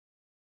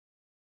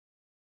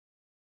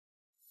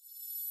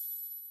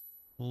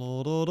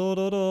 La, da, da,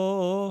 da,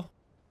 da.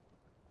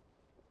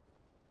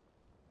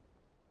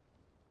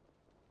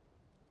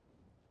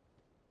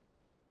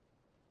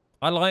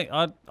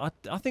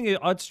 I think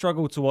I'd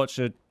struggle to watch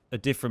a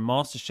different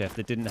MasterChef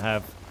that didn't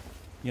have,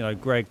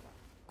 Greg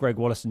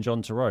Wallace and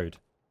John Turode,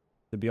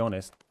 to be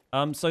honest.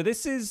 So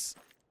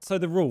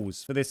the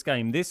rules for this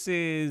game. This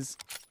is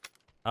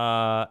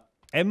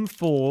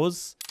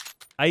M4s,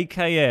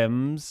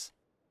 AKMs,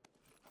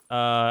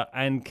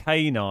 and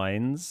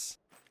K9s,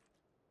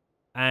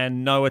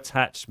 and no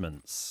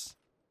attachments.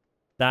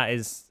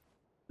 That's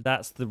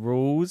the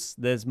rules.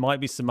 There's might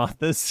be some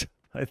others,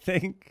 I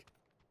think.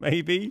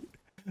 Maybe.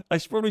 I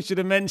probably should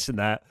have mentioned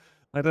that.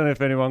 I don't know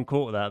if anyone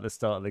caught that at the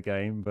start of the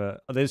game,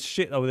 but there's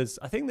shit.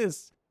 I think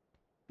there's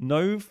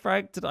no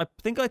frag. I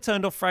think I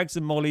turned off frags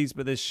and mollies,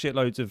 but there's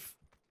shitloads of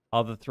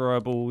other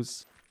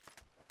throwables.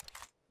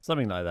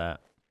 Something like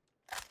that.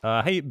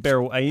 Hey,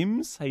 Beryl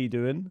Ames. How you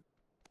doing?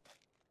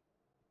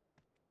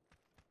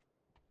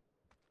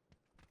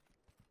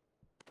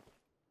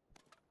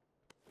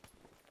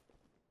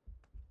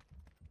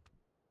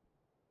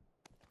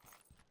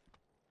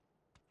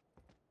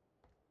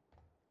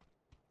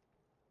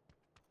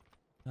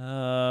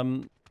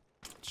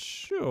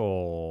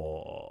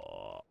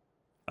 Sure.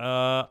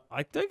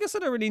 I guess I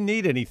don't really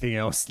need anything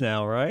else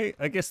now, right?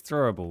 I guess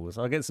throwables.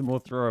 I'll get some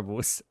more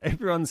throwables.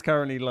 Everyone's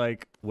currently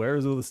like, where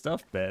is all the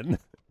stuff, Ben?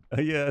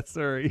 Oh, yeah,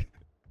 sorry.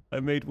 I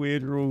made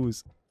weird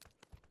rules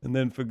and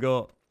then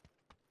forgot.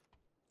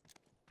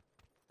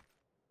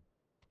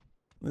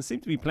 There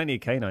seem to be plenty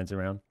of canines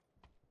around.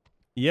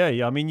 Yeah,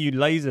 I mean, you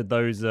lasered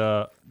those,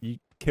 you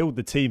killed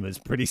the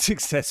teamers pretty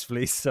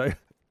successfully, so...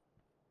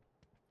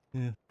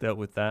 Yeah, dealt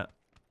with that.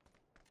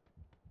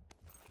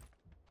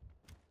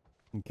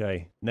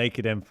 Okay,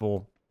 naked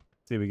M4.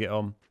 See how we get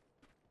on.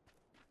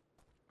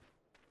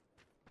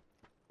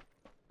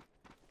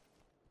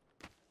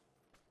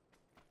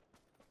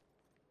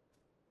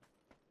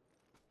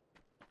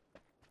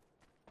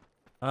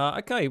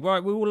 Okay,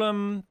 right, we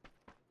will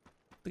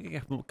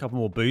get a couple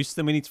more boosts,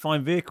 then we need to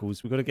find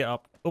vehicles. We've got to get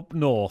up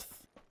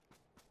north.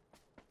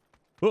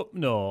 Up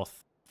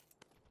north.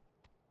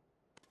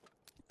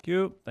 Thank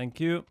you,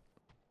 thank you.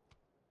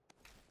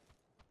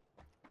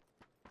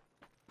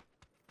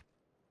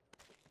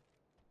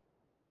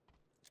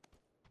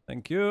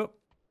 Thank you.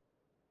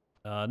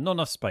 Not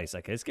enough space.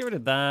 Okay, let's get rid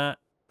of that.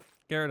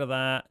 Get rid of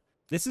that.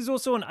 This is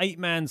also an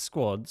 8-man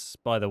squads,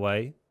 by the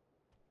way.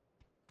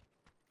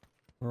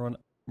 We're on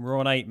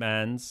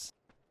 8-mans.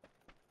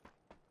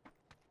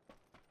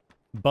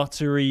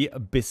 Buttery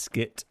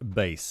biscuit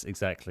base,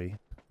 exactly.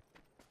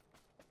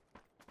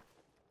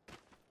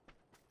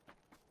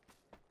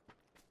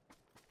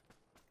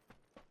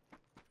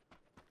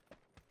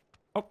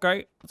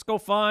 Okay, let's go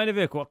find a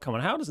vehicle. Oh, come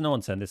on, how does no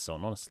one turn this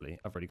on, honestly?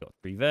 I've already got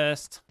 3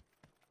 vest.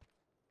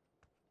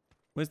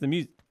 Where's the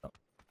music? Oh.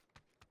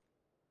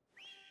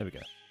 There we go.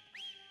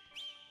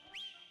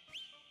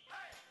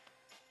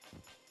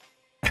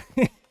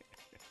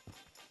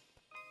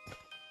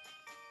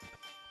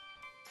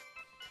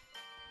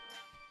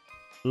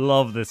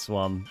 Love this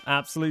one.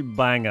 Absolute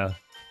banger.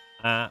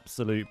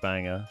 Absolute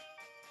banger.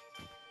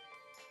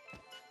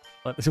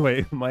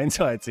 Wait, my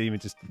entire team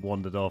had just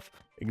wandered off,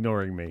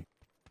 ignoring me.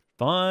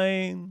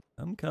 Fine.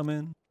 I'm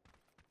coming.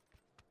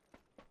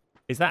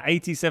 Is that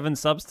 87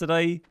 subs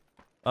today?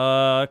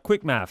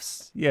 Quick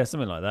maths. Yeah,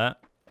 something like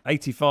that.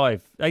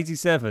 85.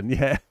 87,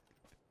 yeah.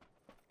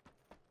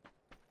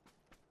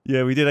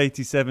 Yeah, we did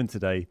 87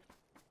 today.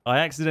 I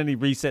accidentally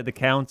reset the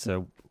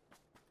counter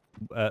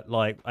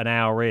like an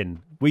hour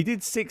in. We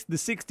did the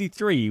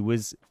 63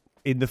 was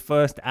in the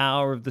first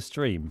hour of the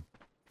stream.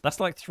 That's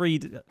like 3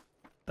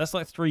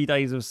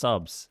 days of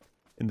subs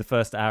in the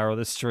first hour of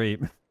the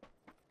stream.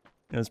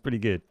 That's pretty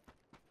good.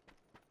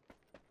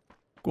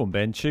 Go on,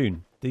 Ben.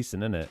 Tune.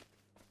 Decent, isn't it?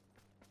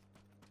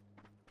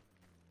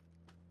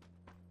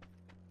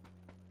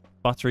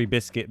 Buttery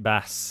biscuit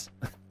bass.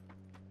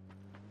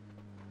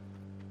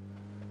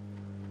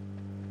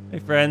 Hey,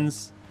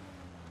 friends.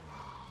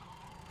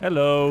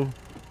 Hello.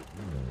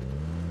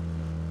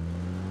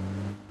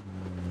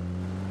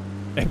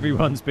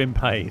 Everyone's been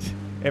paid.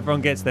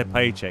 Everyone gets their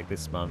paycheck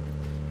this month.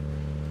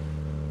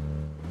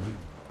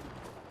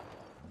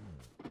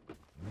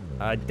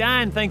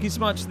 Dan, thank you so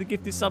much for the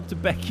gifted sub to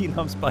Becky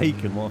Loves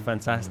Bacon. What a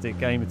fantastic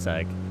gamer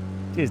tag.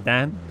 Cheers,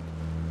 Dan.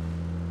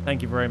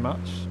 Thank you very much.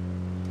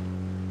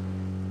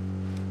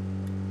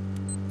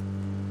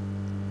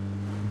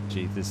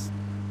 Jesus.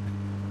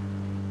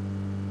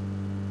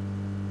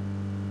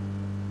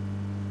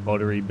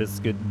 Buttery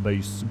biscuit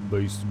base.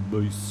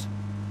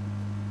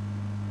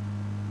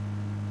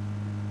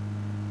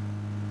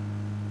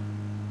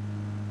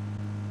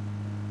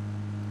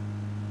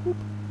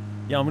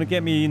 Yeah, I'm going to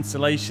get me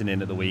insulation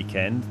in at the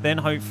weekend. Then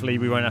hopefully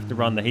we won't have to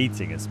run the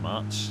heating as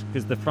much,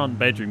 because the front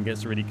bedroom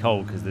gets really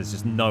cold because there's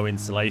just no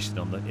insulation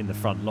in the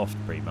front loft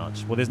pretty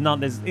much. Well,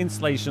 there's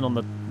insulation on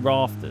the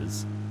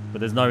rafters, but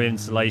there's no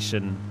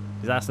insulation.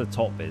 That's the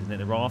top bit, isn't it?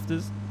 The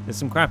rafters? There's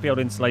some crappy old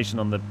insulation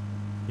on the,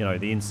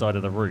 the inside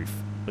of the roof,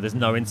 but there's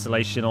no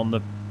insulation on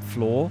the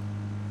floor.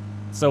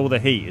 So all the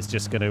heat is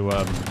just going to,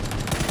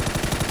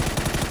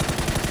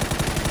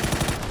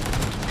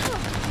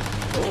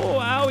 Oh,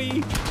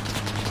 owie!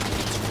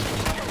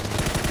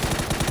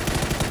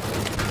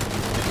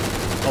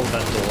 Hold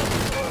that door.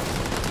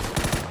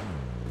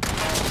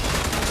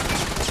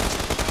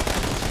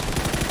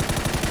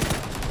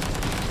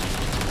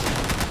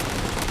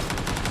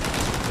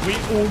 We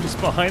all just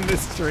behind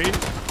this tree.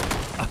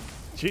 Oh,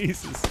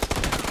 Jesus.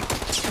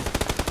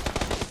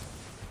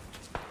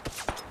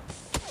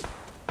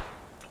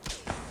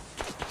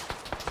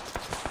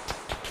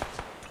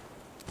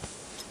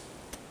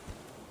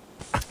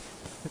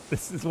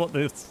 This is what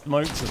the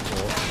smokes are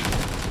for.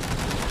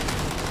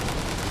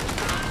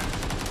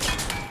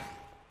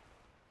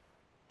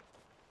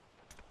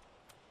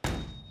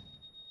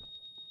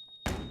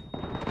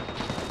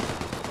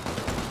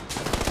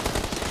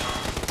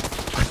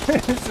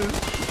 This is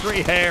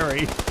pretty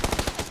hairy.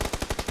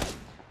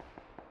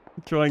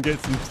 Try and get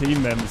some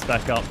team members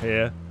back up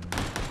here.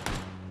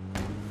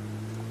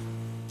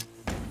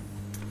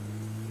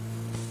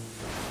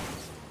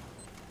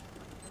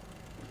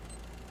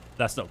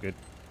 That's not good.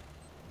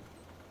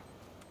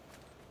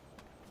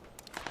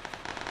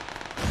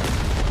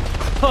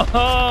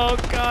 Oh,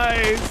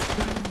 guys!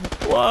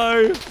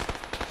 Whoa!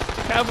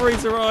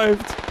 Cavalry's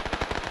arrived!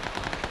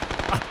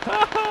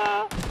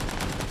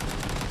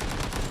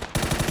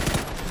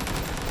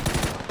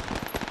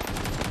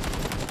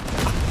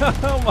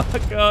 Oh my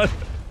god!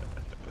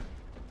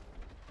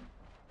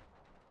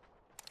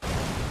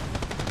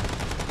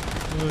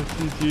 Oh,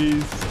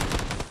 GG's.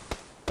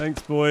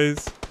 Thanks,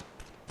 boys.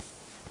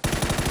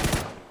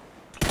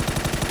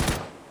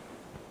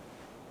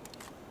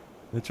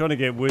 They're trying to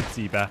get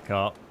Woodsy back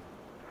up.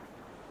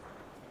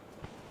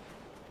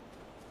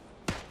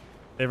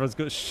 Everyone's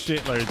got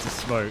shitloads of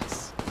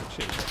smokes.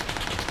 Shit.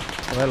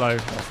 Oh, hello.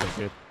 That's not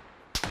good.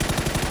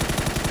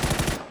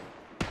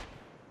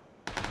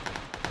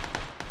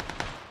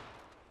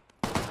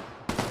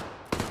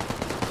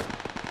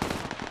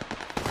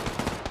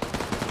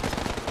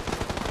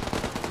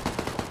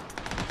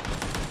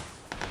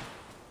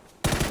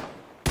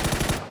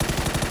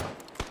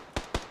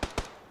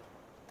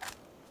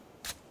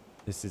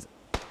 This is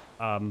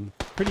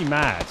pretty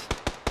mad.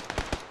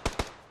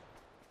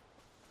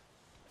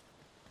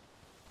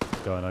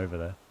 Going over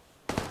there.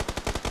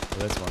 Oh,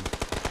 there's one.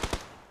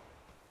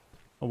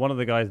 Oh, one of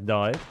the guys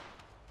died.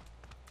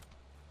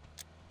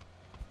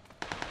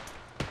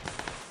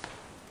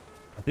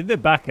 I think they're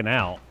backing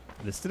out.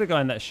 There's still a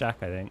guy in that shack,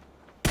 I think.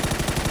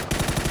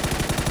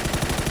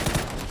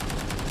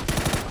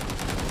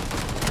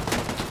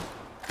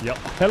 Yep.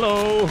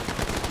 Hello.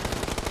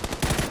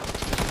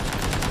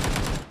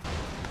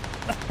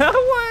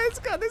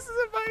 What? God, this is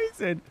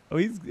amazing. Oh,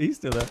 he's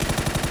still there.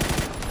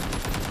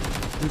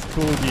 This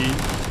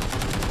corgi.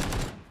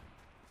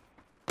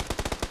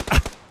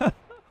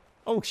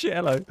 Oh shit!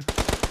 Hello.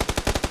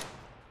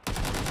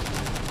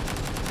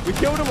 We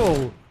killed them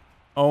all.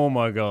 Oh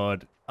my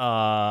god.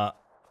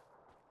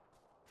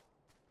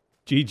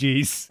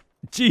 GG's.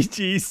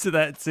 GG's to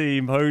that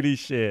team. Holy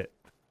shit.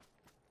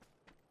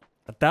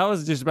 That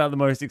was just about the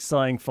most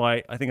exciting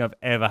fight I think I've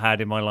ever had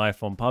in my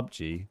life on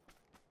PUBG.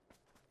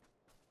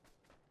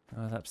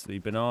 Oh, that's absolutely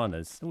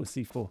bananas. Oh, a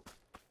C4.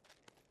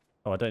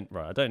 Oh, I don't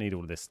need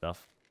all of this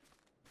stuff.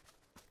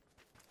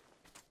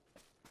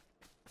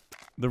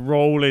 The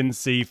roll-in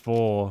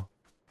C4.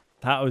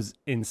 That was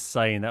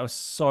insane. That was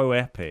so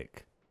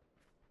epic.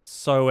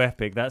 So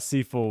epic. That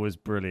C4 was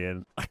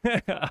brilliant.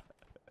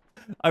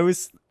 I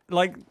was,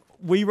 like,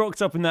 we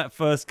rocked up in that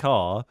first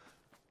car.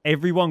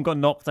 Everyone got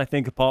knocked, I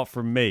think, apart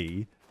from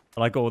me.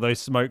 And I got all those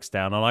smokes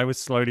down, and I was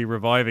slowly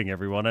reviving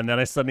everyone. And then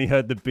I suddenly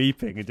heard the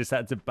beeping and just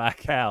had to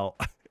back out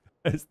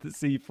as the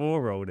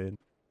C4 rolled in.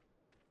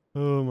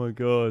 Oh, my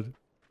God.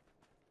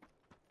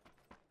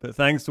 But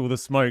thanks to all the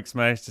smokes,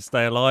 managed to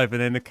stay alive. And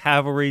then the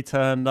cavalry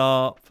turned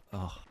up.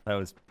 Oh, that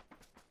was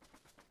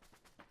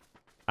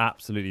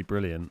absolutely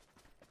brilliant.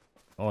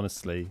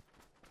 Honestly.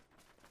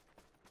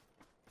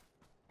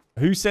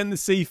 Who sent the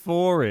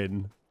C4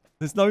 in?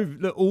 There's no...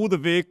 Look, all the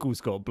vehicles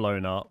got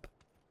blown up.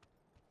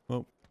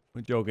 Well,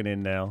 we're jogging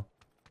in now.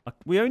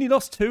 We only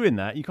lost 2 in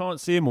that. You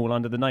can't see them all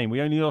under the name.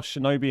 We only lost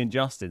Shinobi and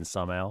Justin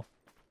somehow.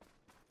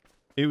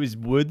 It was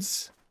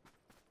Woods.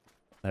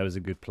 That was a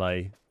good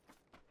play.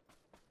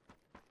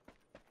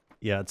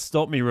 Yeah, it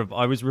stopped me.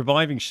 I was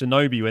reviving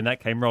Shinobi when that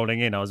came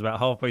rolling in. I was about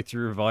halfway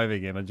through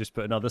reviving him and just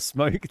put another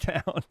smoke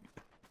down.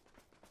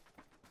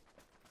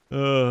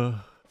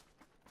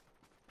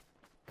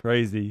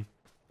 Crazy.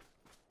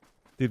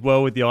 Did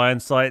well with the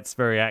iron sights.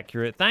 Very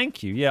accurate.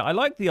 Thank you. Yeah, I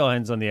like the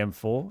irons on the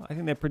M4. I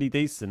think they're pretty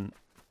decent.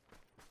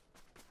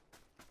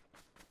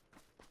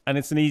 And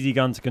it's an easy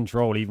gun to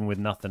control even with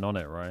nothing on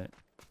it, right?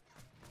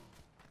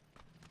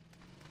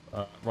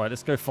 Right,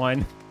 let's go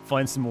find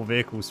some more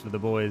vehicles for the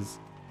boys.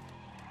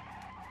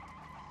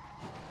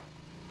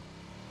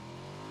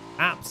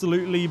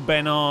 Absolutely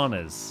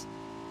bananas.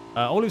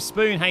 Olive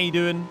Spoon, how you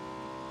doing?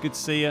 Good to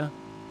see you.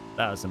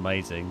 That was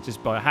amazing.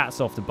 Just by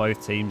hats off to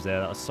both teams there.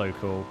 That was so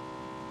cool.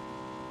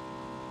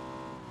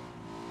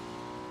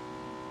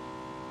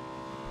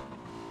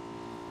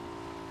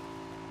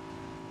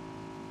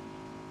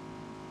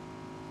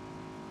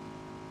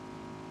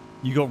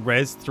 You got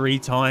res 3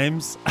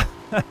 times?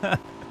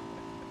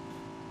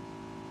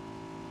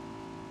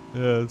 Yeah,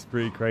 it's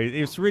pretty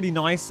crazy. It's really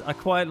nice. I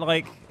quite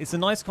like... It's a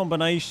nice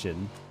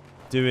combination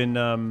doing,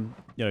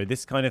 you know,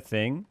 this kind of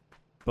thing,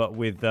 but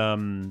with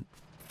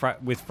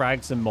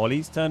frags and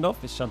mollies turned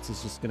off. This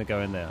Shunter's just going to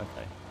go in there.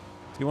 Okay.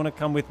 Do you want to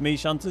come with me,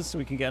 Shunters, so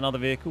we can get another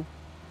vehicle?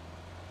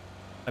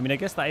 I mean, I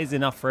guess that is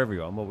enough for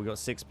everyone. Well, we've got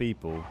 6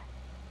 people.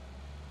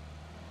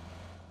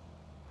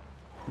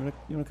 You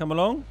want to come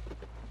along?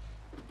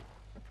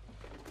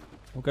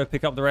 We'll go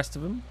pick up the rest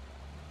of them.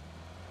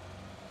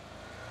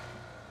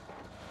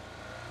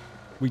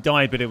 We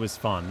died, but it was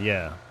fun.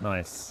 Yeah,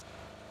 nice.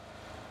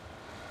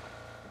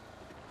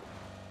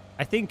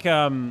 I think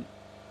the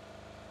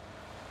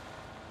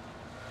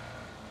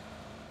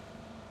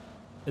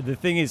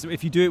thing is,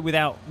 if you do it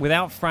without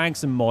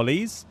frags and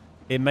mollies,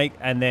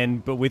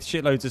 but with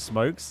shitloads of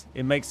smokes,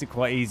 it makes it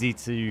quite easy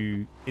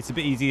to. It's a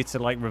bit easier to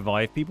like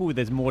revive people.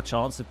 There's more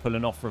chance of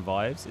pulling off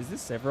revives. Is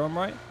this everyone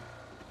right?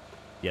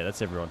 Yeah,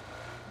 that's everyone.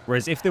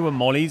 Whereas if there were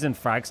mollies and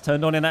frags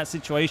turned on in that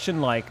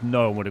situation, like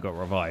no one would have got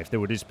revived. There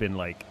would have just been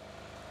like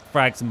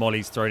frags and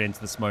mollies thrown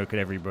into the smoke and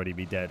everybody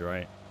be dead,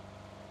 right?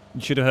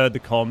 You should have heard the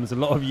comms. A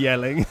lot of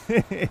yelling.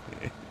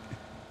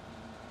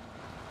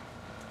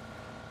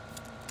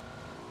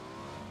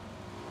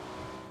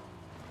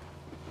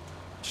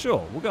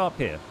 Sure, we'll go up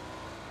here.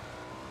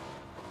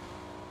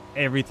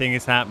 Everything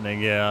is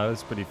happening. Yeah, it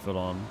was pretty full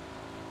on.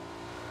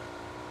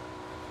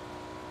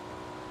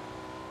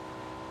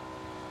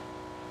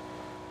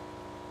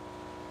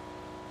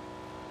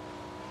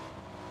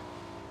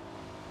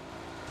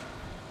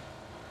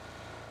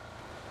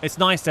 It's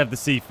nice to have the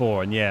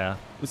C4, and yeah.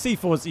 The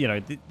C4's, you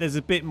know, there's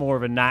a bit more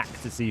of a knack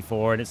to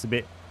C4, and it's a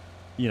bit,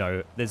 you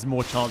know, there's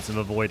more chance of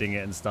avoiding it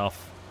and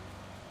stuff.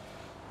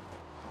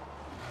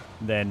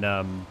 Then,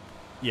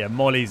 yeah,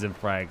 mollies and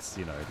frags,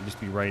 you know, it'll just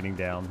be raining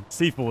down.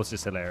 C4's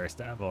just hilarious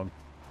to have on.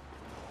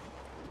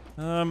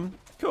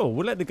 Cool.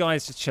 We'll let the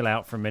guys just chill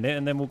out for a minute,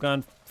 and then we'll go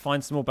and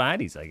find some more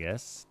baddies, I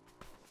guess.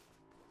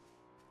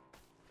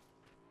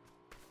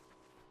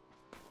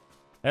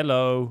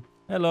 Hello.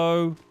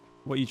 Hello.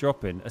 What are you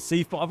dropping? A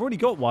C4? I've already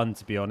got one,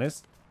 to be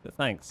honest. But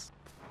thanks.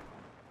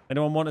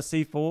 Anyone want a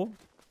C4?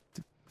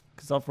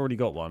 Because I've already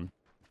got one.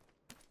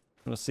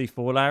 Want a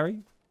C4,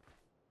 Larry?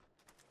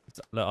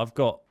 Look,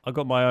 I've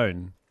got my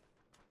own.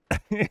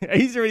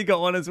 He's already got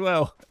one as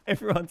well.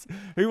 Who wants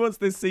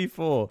this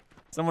C4?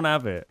 Someone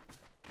have it.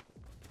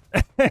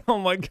 Oh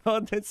my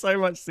god, there's so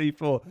much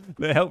C4.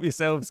 Look, help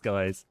yourselves,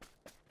 guys.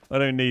 I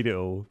don't need it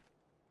all.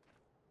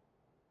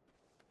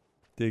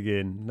 Dig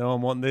in. No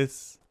one want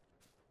this?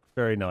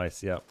 Very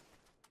nice, yep.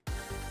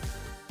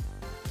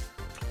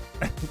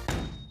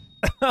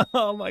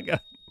 Oh my god.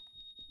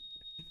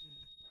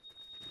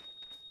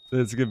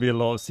 There's going to be a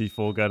lot of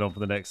C4 going on for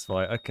the next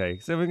fight. Okay,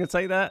 so we're going to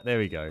take that? There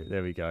we go.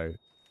 There we go.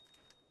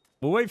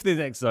 We'll wait for the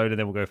next zone and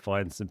then we'll go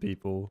find some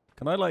people.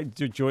 Can I, like,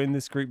 join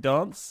this group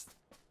dance?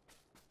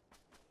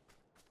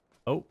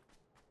 Oh.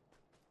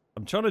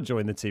 I'm trying to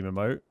join the team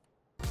emote.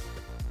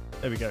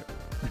 There we go.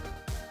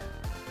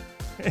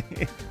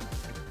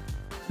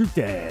 Group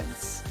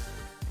dance.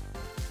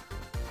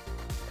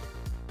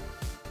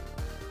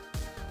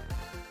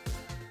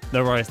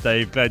 No worries,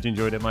 Dave. Glad you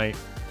enjoyed it, mate.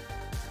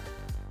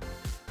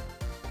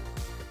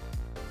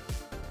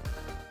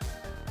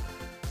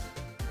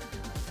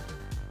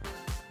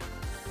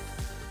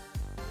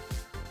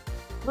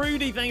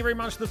 Broody, thank you very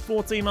much for the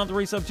 14-month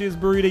resub. Cheers,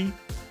 Broody.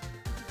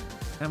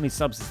 How many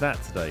subs is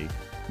that today?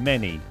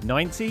 Many.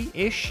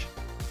 90-ish?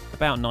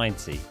 About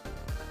 90.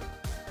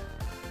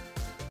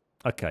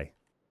 Okay.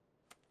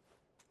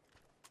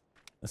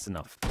 That's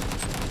enough.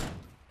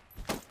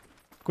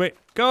 Quick.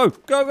 Go!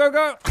 Go, go,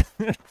 go!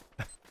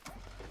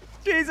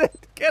 Jesus,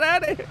 get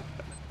out of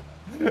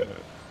here!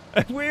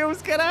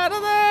 Wheels, get out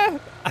of there!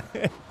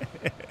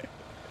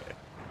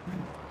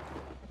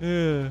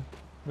 Yeah.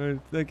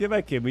 Get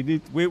back in. We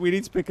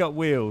need to pick up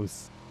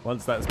Wheels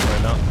once that's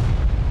grown up.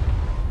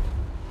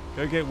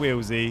 Go get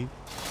Wheelsy.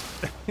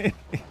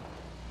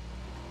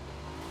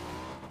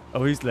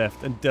 Oh, who's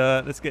left? And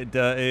Dirt. Let's get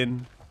Dirt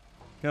in.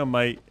 Come on,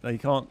 mate. No, you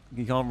can't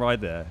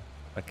ride there.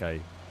 Okay.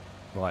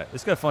 Right.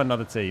 Let's go find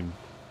another team.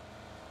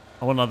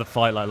 I want another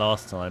fight like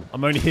last time.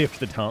 I'm only here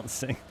for the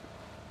dancing.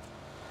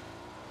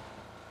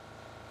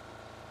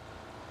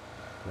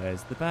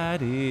 Where's the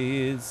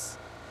baddies?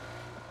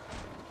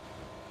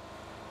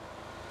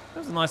 That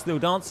was a nice little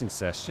dancing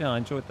sesh. Yeah, I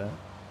enjoyed that.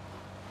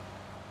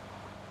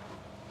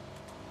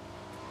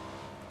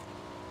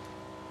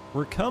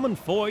 We're coming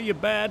for you,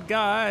 bad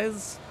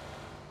guys.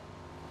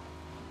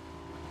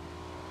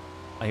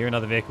 I hear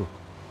another vehicle.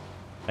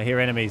 I hear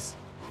enemies.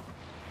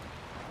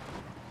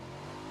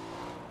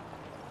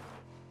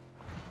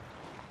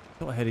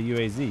 I thought I had a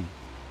UAZ.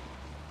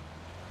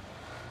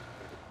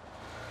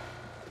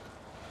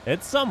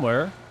 It's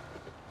somewhere.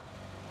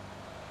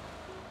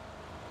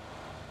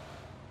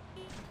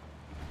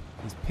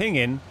 He's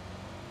pinging.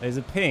 There's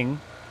a ping.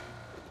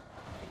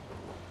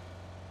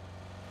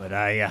 But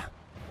I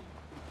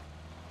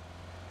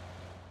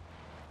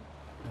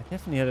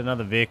definitely had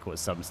another vehicle at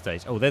some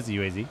stage. Oh, there's a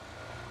UAZ.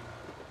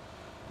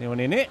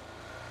 Anyone in it?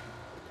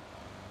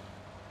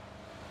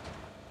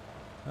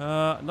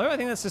 No, I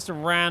think that's just a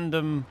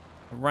random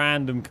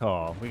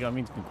car. I mean,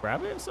 you can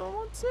grab it if someone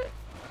wants it.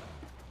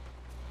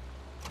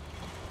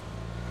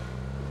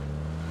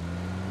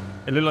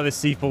 It looked like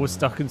the C4 was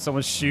stuck in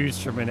someone's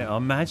shoes for a minute.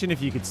 Imagine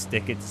if you could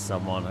stick it to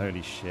someone.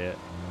 Holy shit.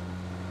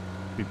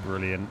 It'd be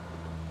brilliant.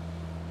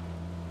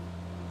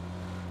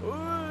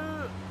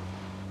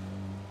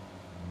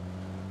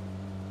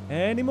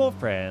 Any more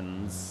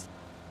friends?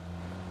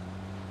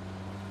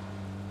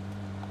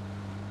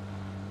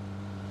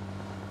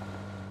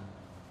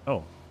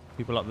 Oh,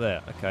 people up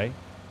there. Okay.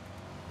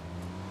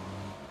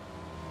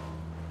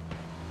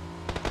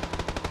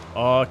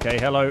 Okay,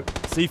 hello.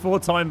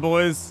 C4 time,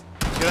 boys.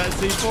 Get that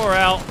C4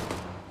 out.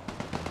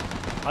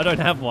 I don't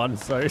have one,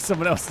 so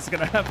someone else is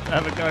going to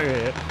have a go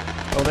here.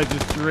 Oh, they've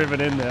just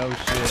driven in there. Oh,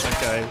 shit.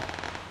 Okay.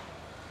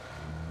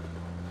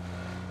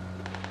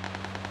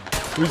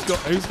 Who's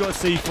got a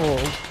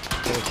C4?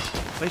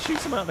 They shoot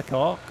someone out of the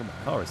car? Come on,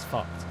 the car is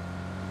fucked.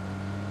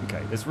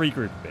 Okay, let's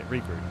regroup a bit.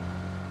 Regroup.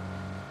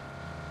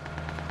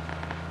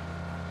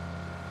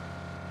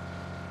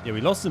 Yeah,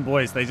 we lost some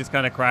boys. They just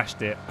kind of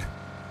crashed it.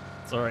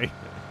 Sorry.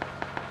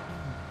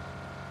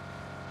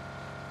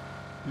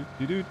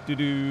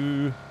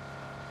 Do.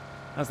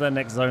 How's that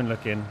next zone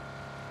looking?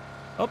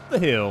 Up the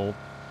hill.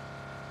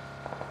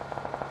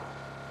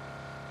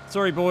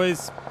 Sorry,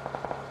 boys.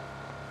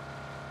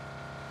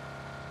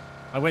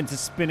 I went to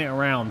spin it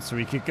around so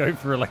we could go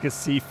for like a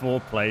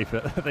C4 play,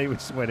 but they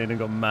just went in and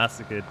got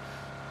massacred.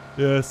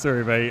 Yeah,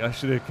 sorry, mate. I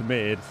should have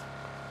committed.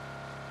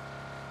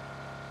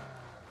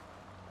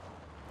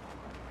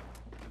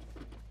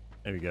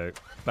 There we go.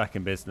 Back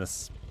in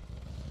business.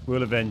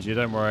 We'll avenge you,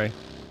 don't worry.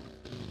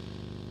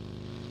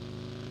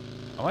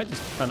 I might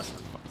just kind of...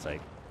 For fuck's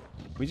sake.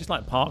 Can we just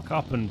like park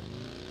up and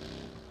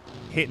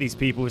hit these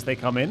people as they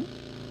come in?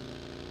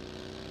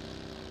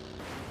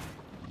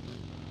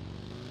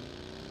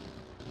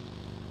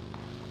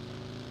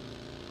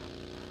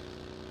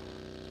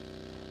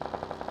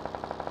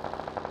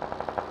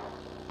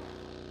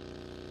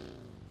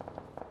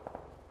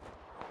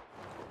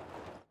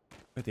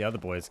 Where'd the other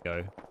boys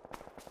go?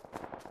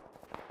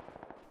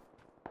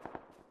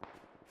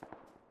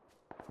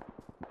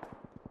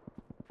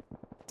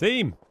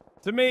 Team!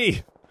 To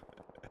me!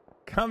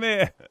 Come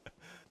here!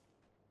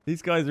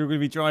 These guys are going to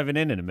be driving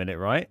in a minute,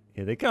 right?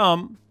 Here they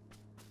come.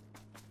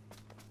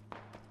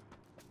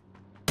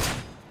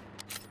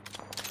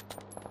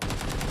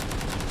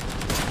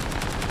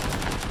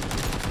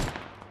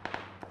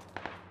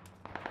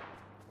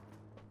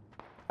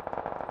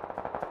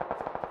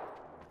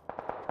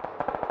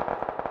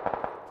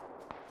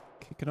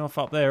 Kicking off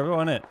up there,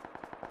 isn't it?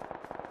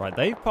 Right,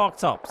 they've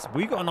parked up. So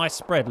we got a nice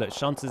spread. Look,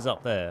 Shunters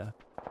up there.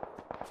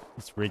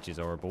 This ridge is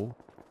horrible.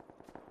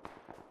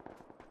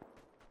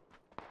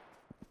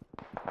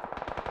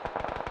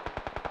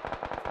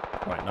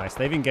 Right, nice.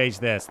 They've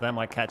engaged there, so that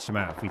might catch them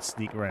out if we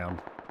sneak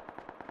around.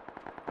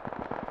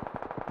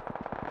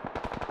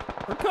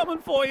 We're coming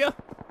for you.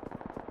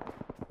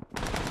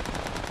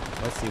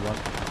 I see one.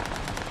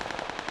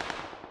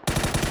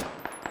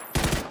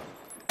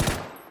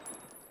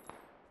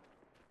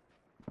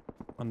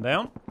 One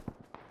down.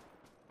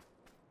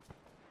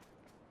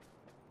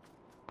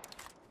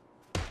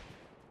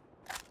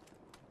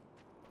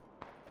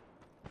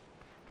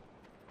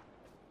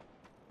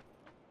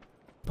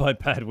 By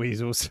bad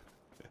weasels.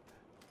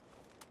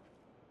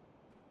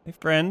 Hey,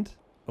 friend.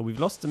 Oh, we've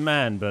lost a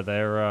man, but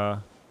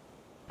they're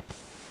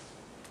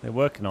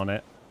working on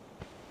it.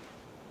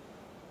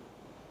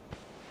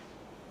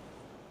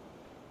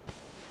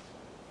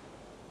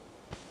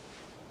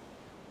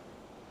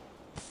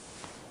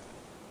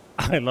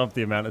 I love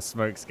the amount of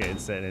smokes getting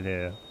set in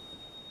here.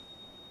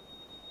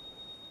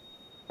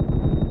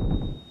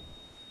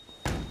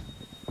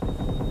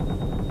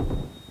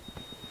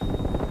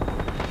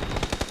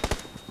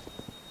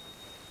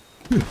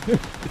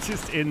 It's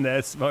just in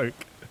there, smoke.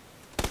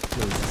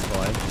 This is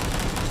fine.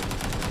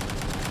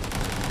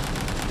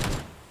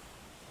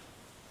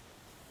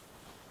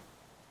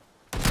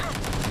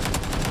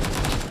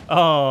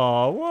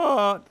 Oh,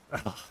 what?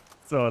 Oh,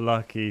 so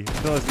unlucky. I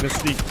thought I was going to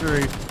sneak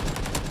through.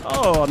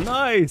 Oh,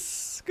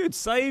 nice. Good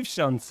save,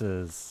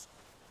 Shunters.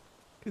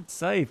 Good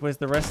save. Where's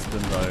the rest of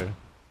them, though?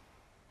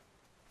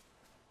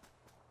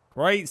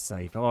 Great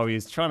save. Oh, he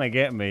was trying to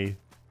get me.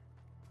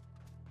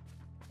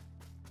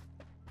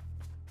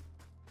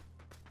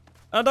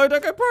 Oh, no,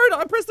 don't go prone.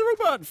 I pressed the wrong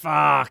button.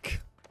 Fuck.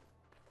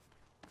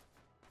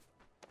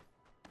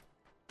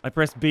 I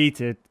pressed B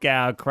to get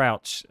out of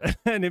crouch,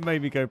 and it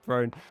made me go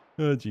prone.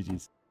 Oh,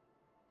 GG's.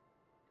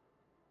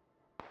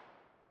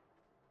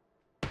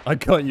 I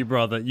got you,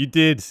 brother. You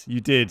did. You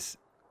did.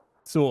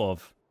 Sort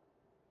of.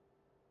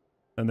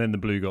 And then the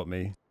blue got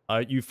me.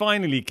 You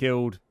finally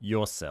killed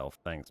yourself.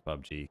 Thanks,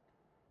 PUBG.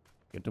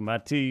 Get to my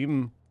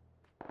team.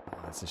 Oh,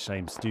 that's a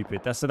shame.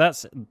 Stupid. So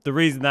that's the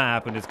reason that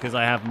happened is because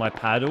I have my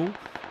paddle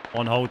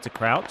on hold to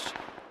crouch.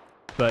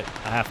 But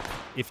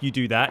if you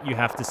do that, you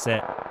have to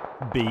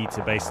set B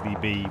to basically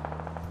be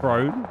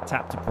prone.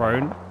 Tap to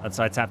prone. And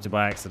so I tapped it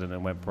by accident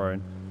and went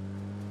prone.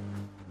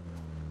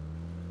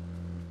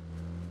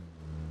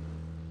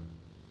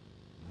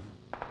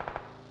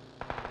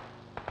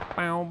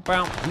 Bow,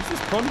 bow. Who's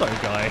this Prondo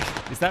guy?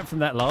 Is that from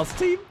that last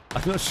team?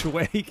 I'm not sure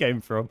where he came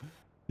from.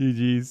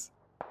 GG's.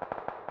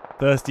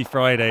 Thirsty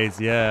Fridays,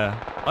 yeah.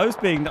 I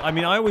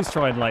always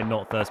try and like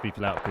not thirst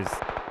people out because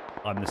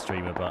I'm the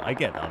streamer, but I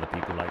get that other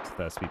people like to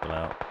thirst people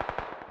out.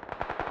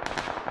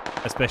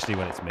 Especially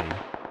when it's me.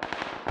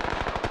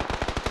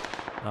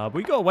 But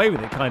we got away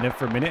with it kind of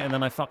for a minute and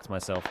then I fucked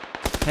myself.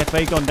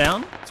 Hefe gone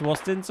down to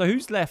Austin. So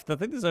who's left? I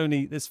think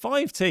there's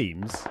 5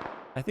 teams.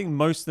 I think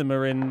most of them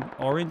are in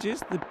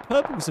oranges. The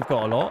purples have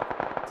got a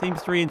lot. Team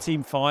 3 and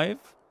Team 5.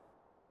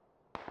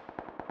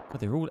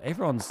 God,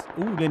 everyone's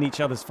all in each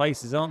other's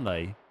faces, aren't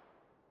they?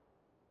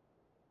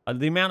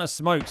 The amount of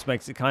smokes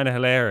makes it kind of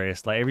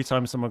hilarious. Like every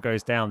time someone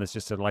goes down, there's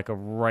just like a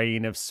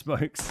rain of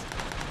smokes.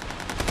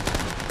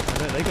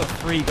 They got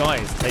 3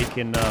 guys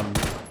taking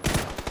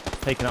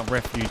up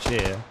refuge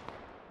here.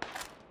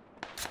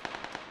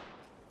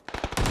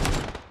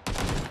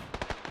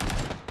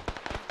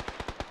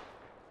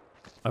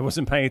 I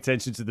wasn't paying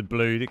attention to the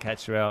blue to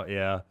catch you out,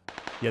 yeah.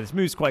 Yeah, this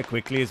moves quite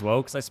quickly as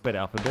well, because I sped it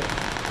up a bit.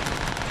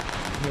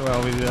 Here we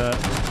are with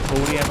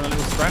Baldy having a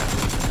little scrap.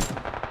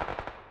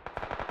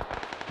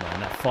 Man,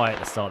 that fight at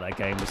the start of that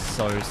game was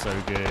so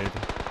good.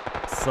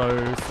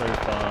 So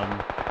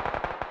fun.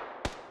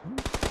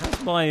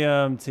 How's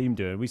my team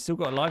doing? We still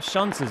got a live.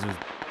 Shunters is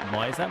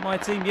that my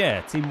team?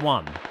 Yeah, Team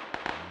 1.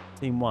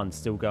 Team 1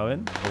 still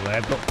going. Oh,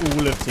 they've got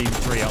all of Team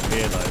 3 up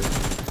here, though.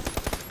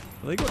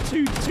 Well, they got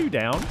two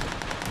down.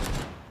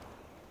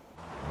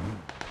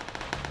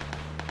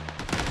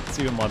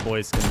 See what my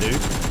boys can do.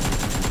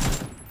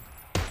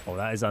 Oh,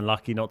 that is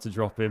unlucky not to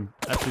drop him.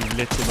 Actually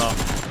lit him up.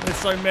 There's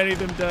so many of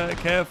them, Dirt.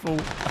 Careful.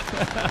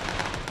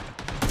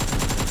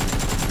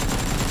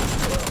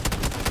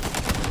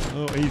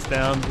 Oh, he's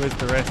down. Where's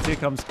the rest? Here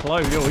comes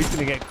Chloe. Oh, he's going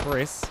to get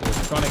Chris. Or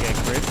trying to get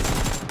Chris.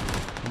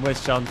 And where's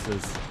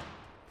Shunters?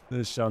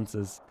 There's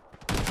Shunters.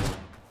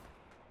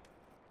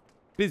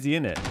 Busy,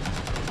 innit?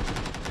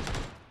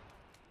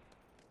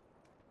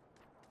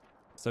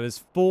 So there's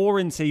 4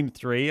 in Team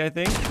 3, I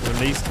think. Or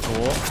at least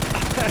 4.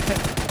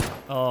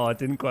 Oh, it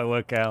didn't quite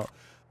work out.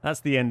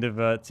 That's the end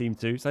of Team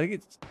 2. So I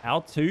think it's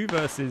our 2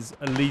 versus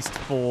at least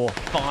 4,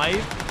 5.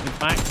 In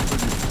fact,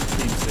 this is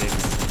Team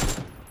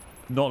 6.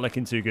 Not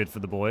looking too good for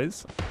the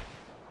boys.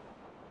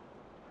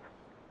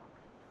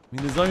 I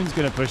mean, the zone's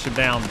going to push them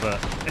down, but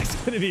it's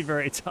going to be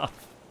very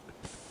tough.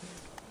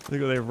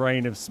 Look at their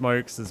rain of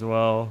smokes as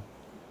well.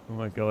 Oh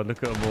my god,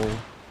 look at them all.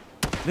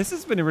 This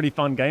has been a really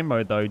fun game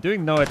mode, though.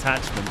 Doing no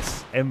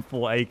attachments.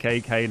 M4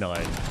 AK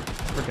K9.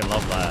 Freaking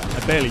love that.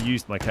 I barely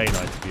used my K9,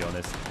 to be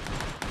honest.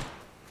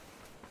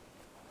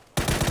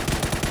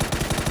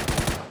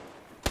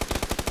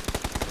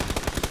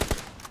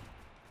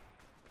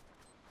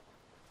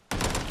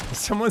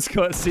 Someone's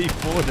got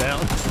C4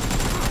 down.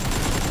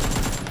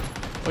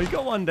 Oh, he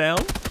got one down.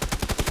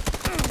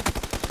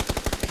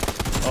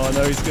 Oh,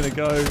 no, he's going to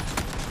go.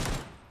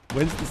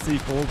 When's the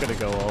C4 going to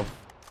go off?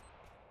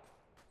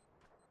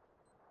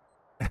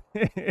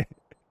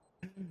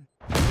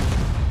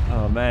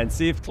 Oh man,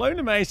 see if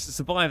Clona managed to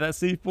survive, that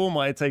C4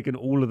 might have taken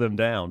all of them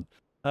down.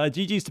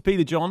 GG's to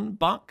Peter John,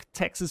 Buck,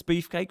 Texas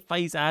Beefcake,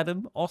 FaZe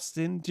Adam,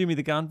 Austin, Jimmy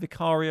the Gun,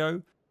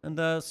 Vicario,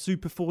 and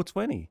Super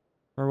 420.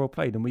 Very well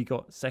played, and we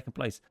got second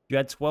place. You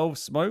had 12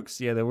 smokes?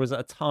 Yeah, there was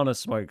a ton of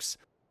smokes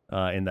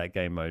in that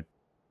game mode.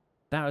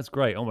 That was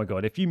great. Oh my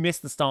god, if you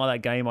missed the start of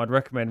that game, I'd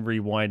recommend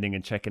rewinding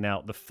and checking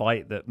out the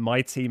fight that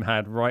my team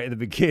had right at the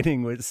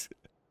beginning. Was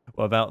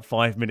well, about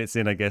 5 minutes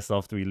in, I guess,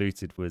 after we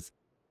looted, was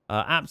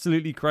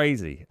absolutely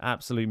crazy.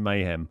 Absolute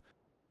mayhem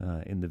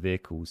in the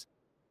vehicles.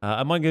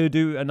 Am I going to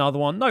do another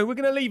one? No, we're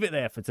going to leave it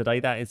there for today.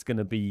 That is going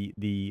to be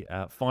the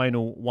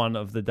final one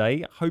of the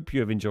day. Hope you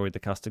have enjoyed the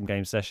custom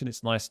game session.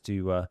 It's nice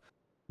to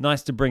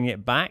bring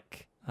it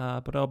back.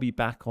 But I'll be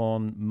back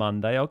on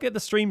Monday. I'll get the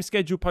stream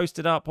schedule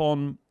posted up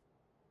on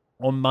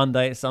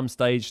Monday at some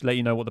stage. Let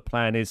you know what the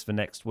plan is for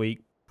next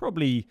week.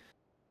 Probably,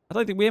 I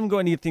don't think we haven't got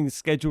anything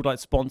scheduled like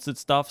sponsored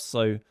stuff,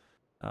 so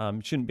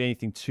shouldn't be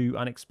anything too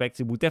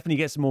unexpected. We'll definitely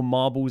get some more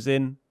marbles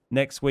in.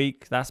 next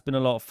week. That's been a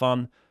lot of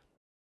fun.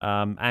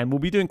 And we'll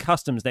be doing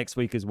customs next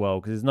week as well,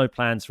 because there's no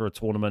plans for a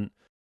tournament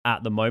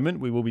at the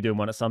moment. We will be doing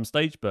one at some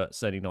stage, but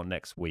certainly not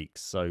next week.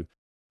 So,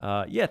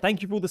 yeah,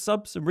 thank you for all the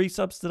subs and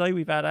resubs today.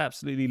 We've had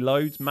absolutely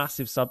loads.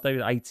 Massive sub day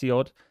with 80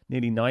 odd,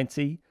 nearly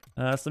 90,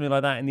 something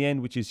like that in the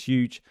end, which is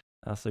huge.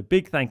 So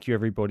big thank you,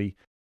 everybody,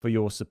 for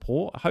your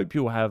support. I hope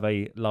you'll have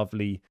a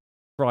lovely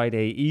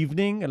Friday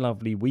evening, a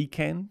lovely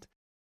weekend.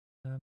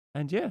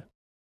 And yeah,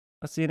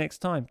 I'll see you next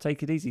time.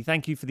 Take it easy.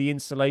 Thank you for the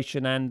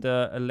installation and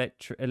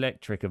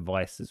electric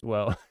advice as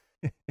well.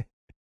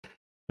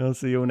 I'll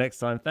see you all next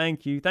time.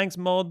 Thank you. Thanks,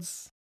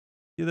 mods.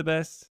 You're the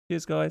best.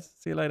 Cheers, guys.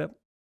 See you later.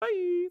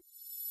 Bye.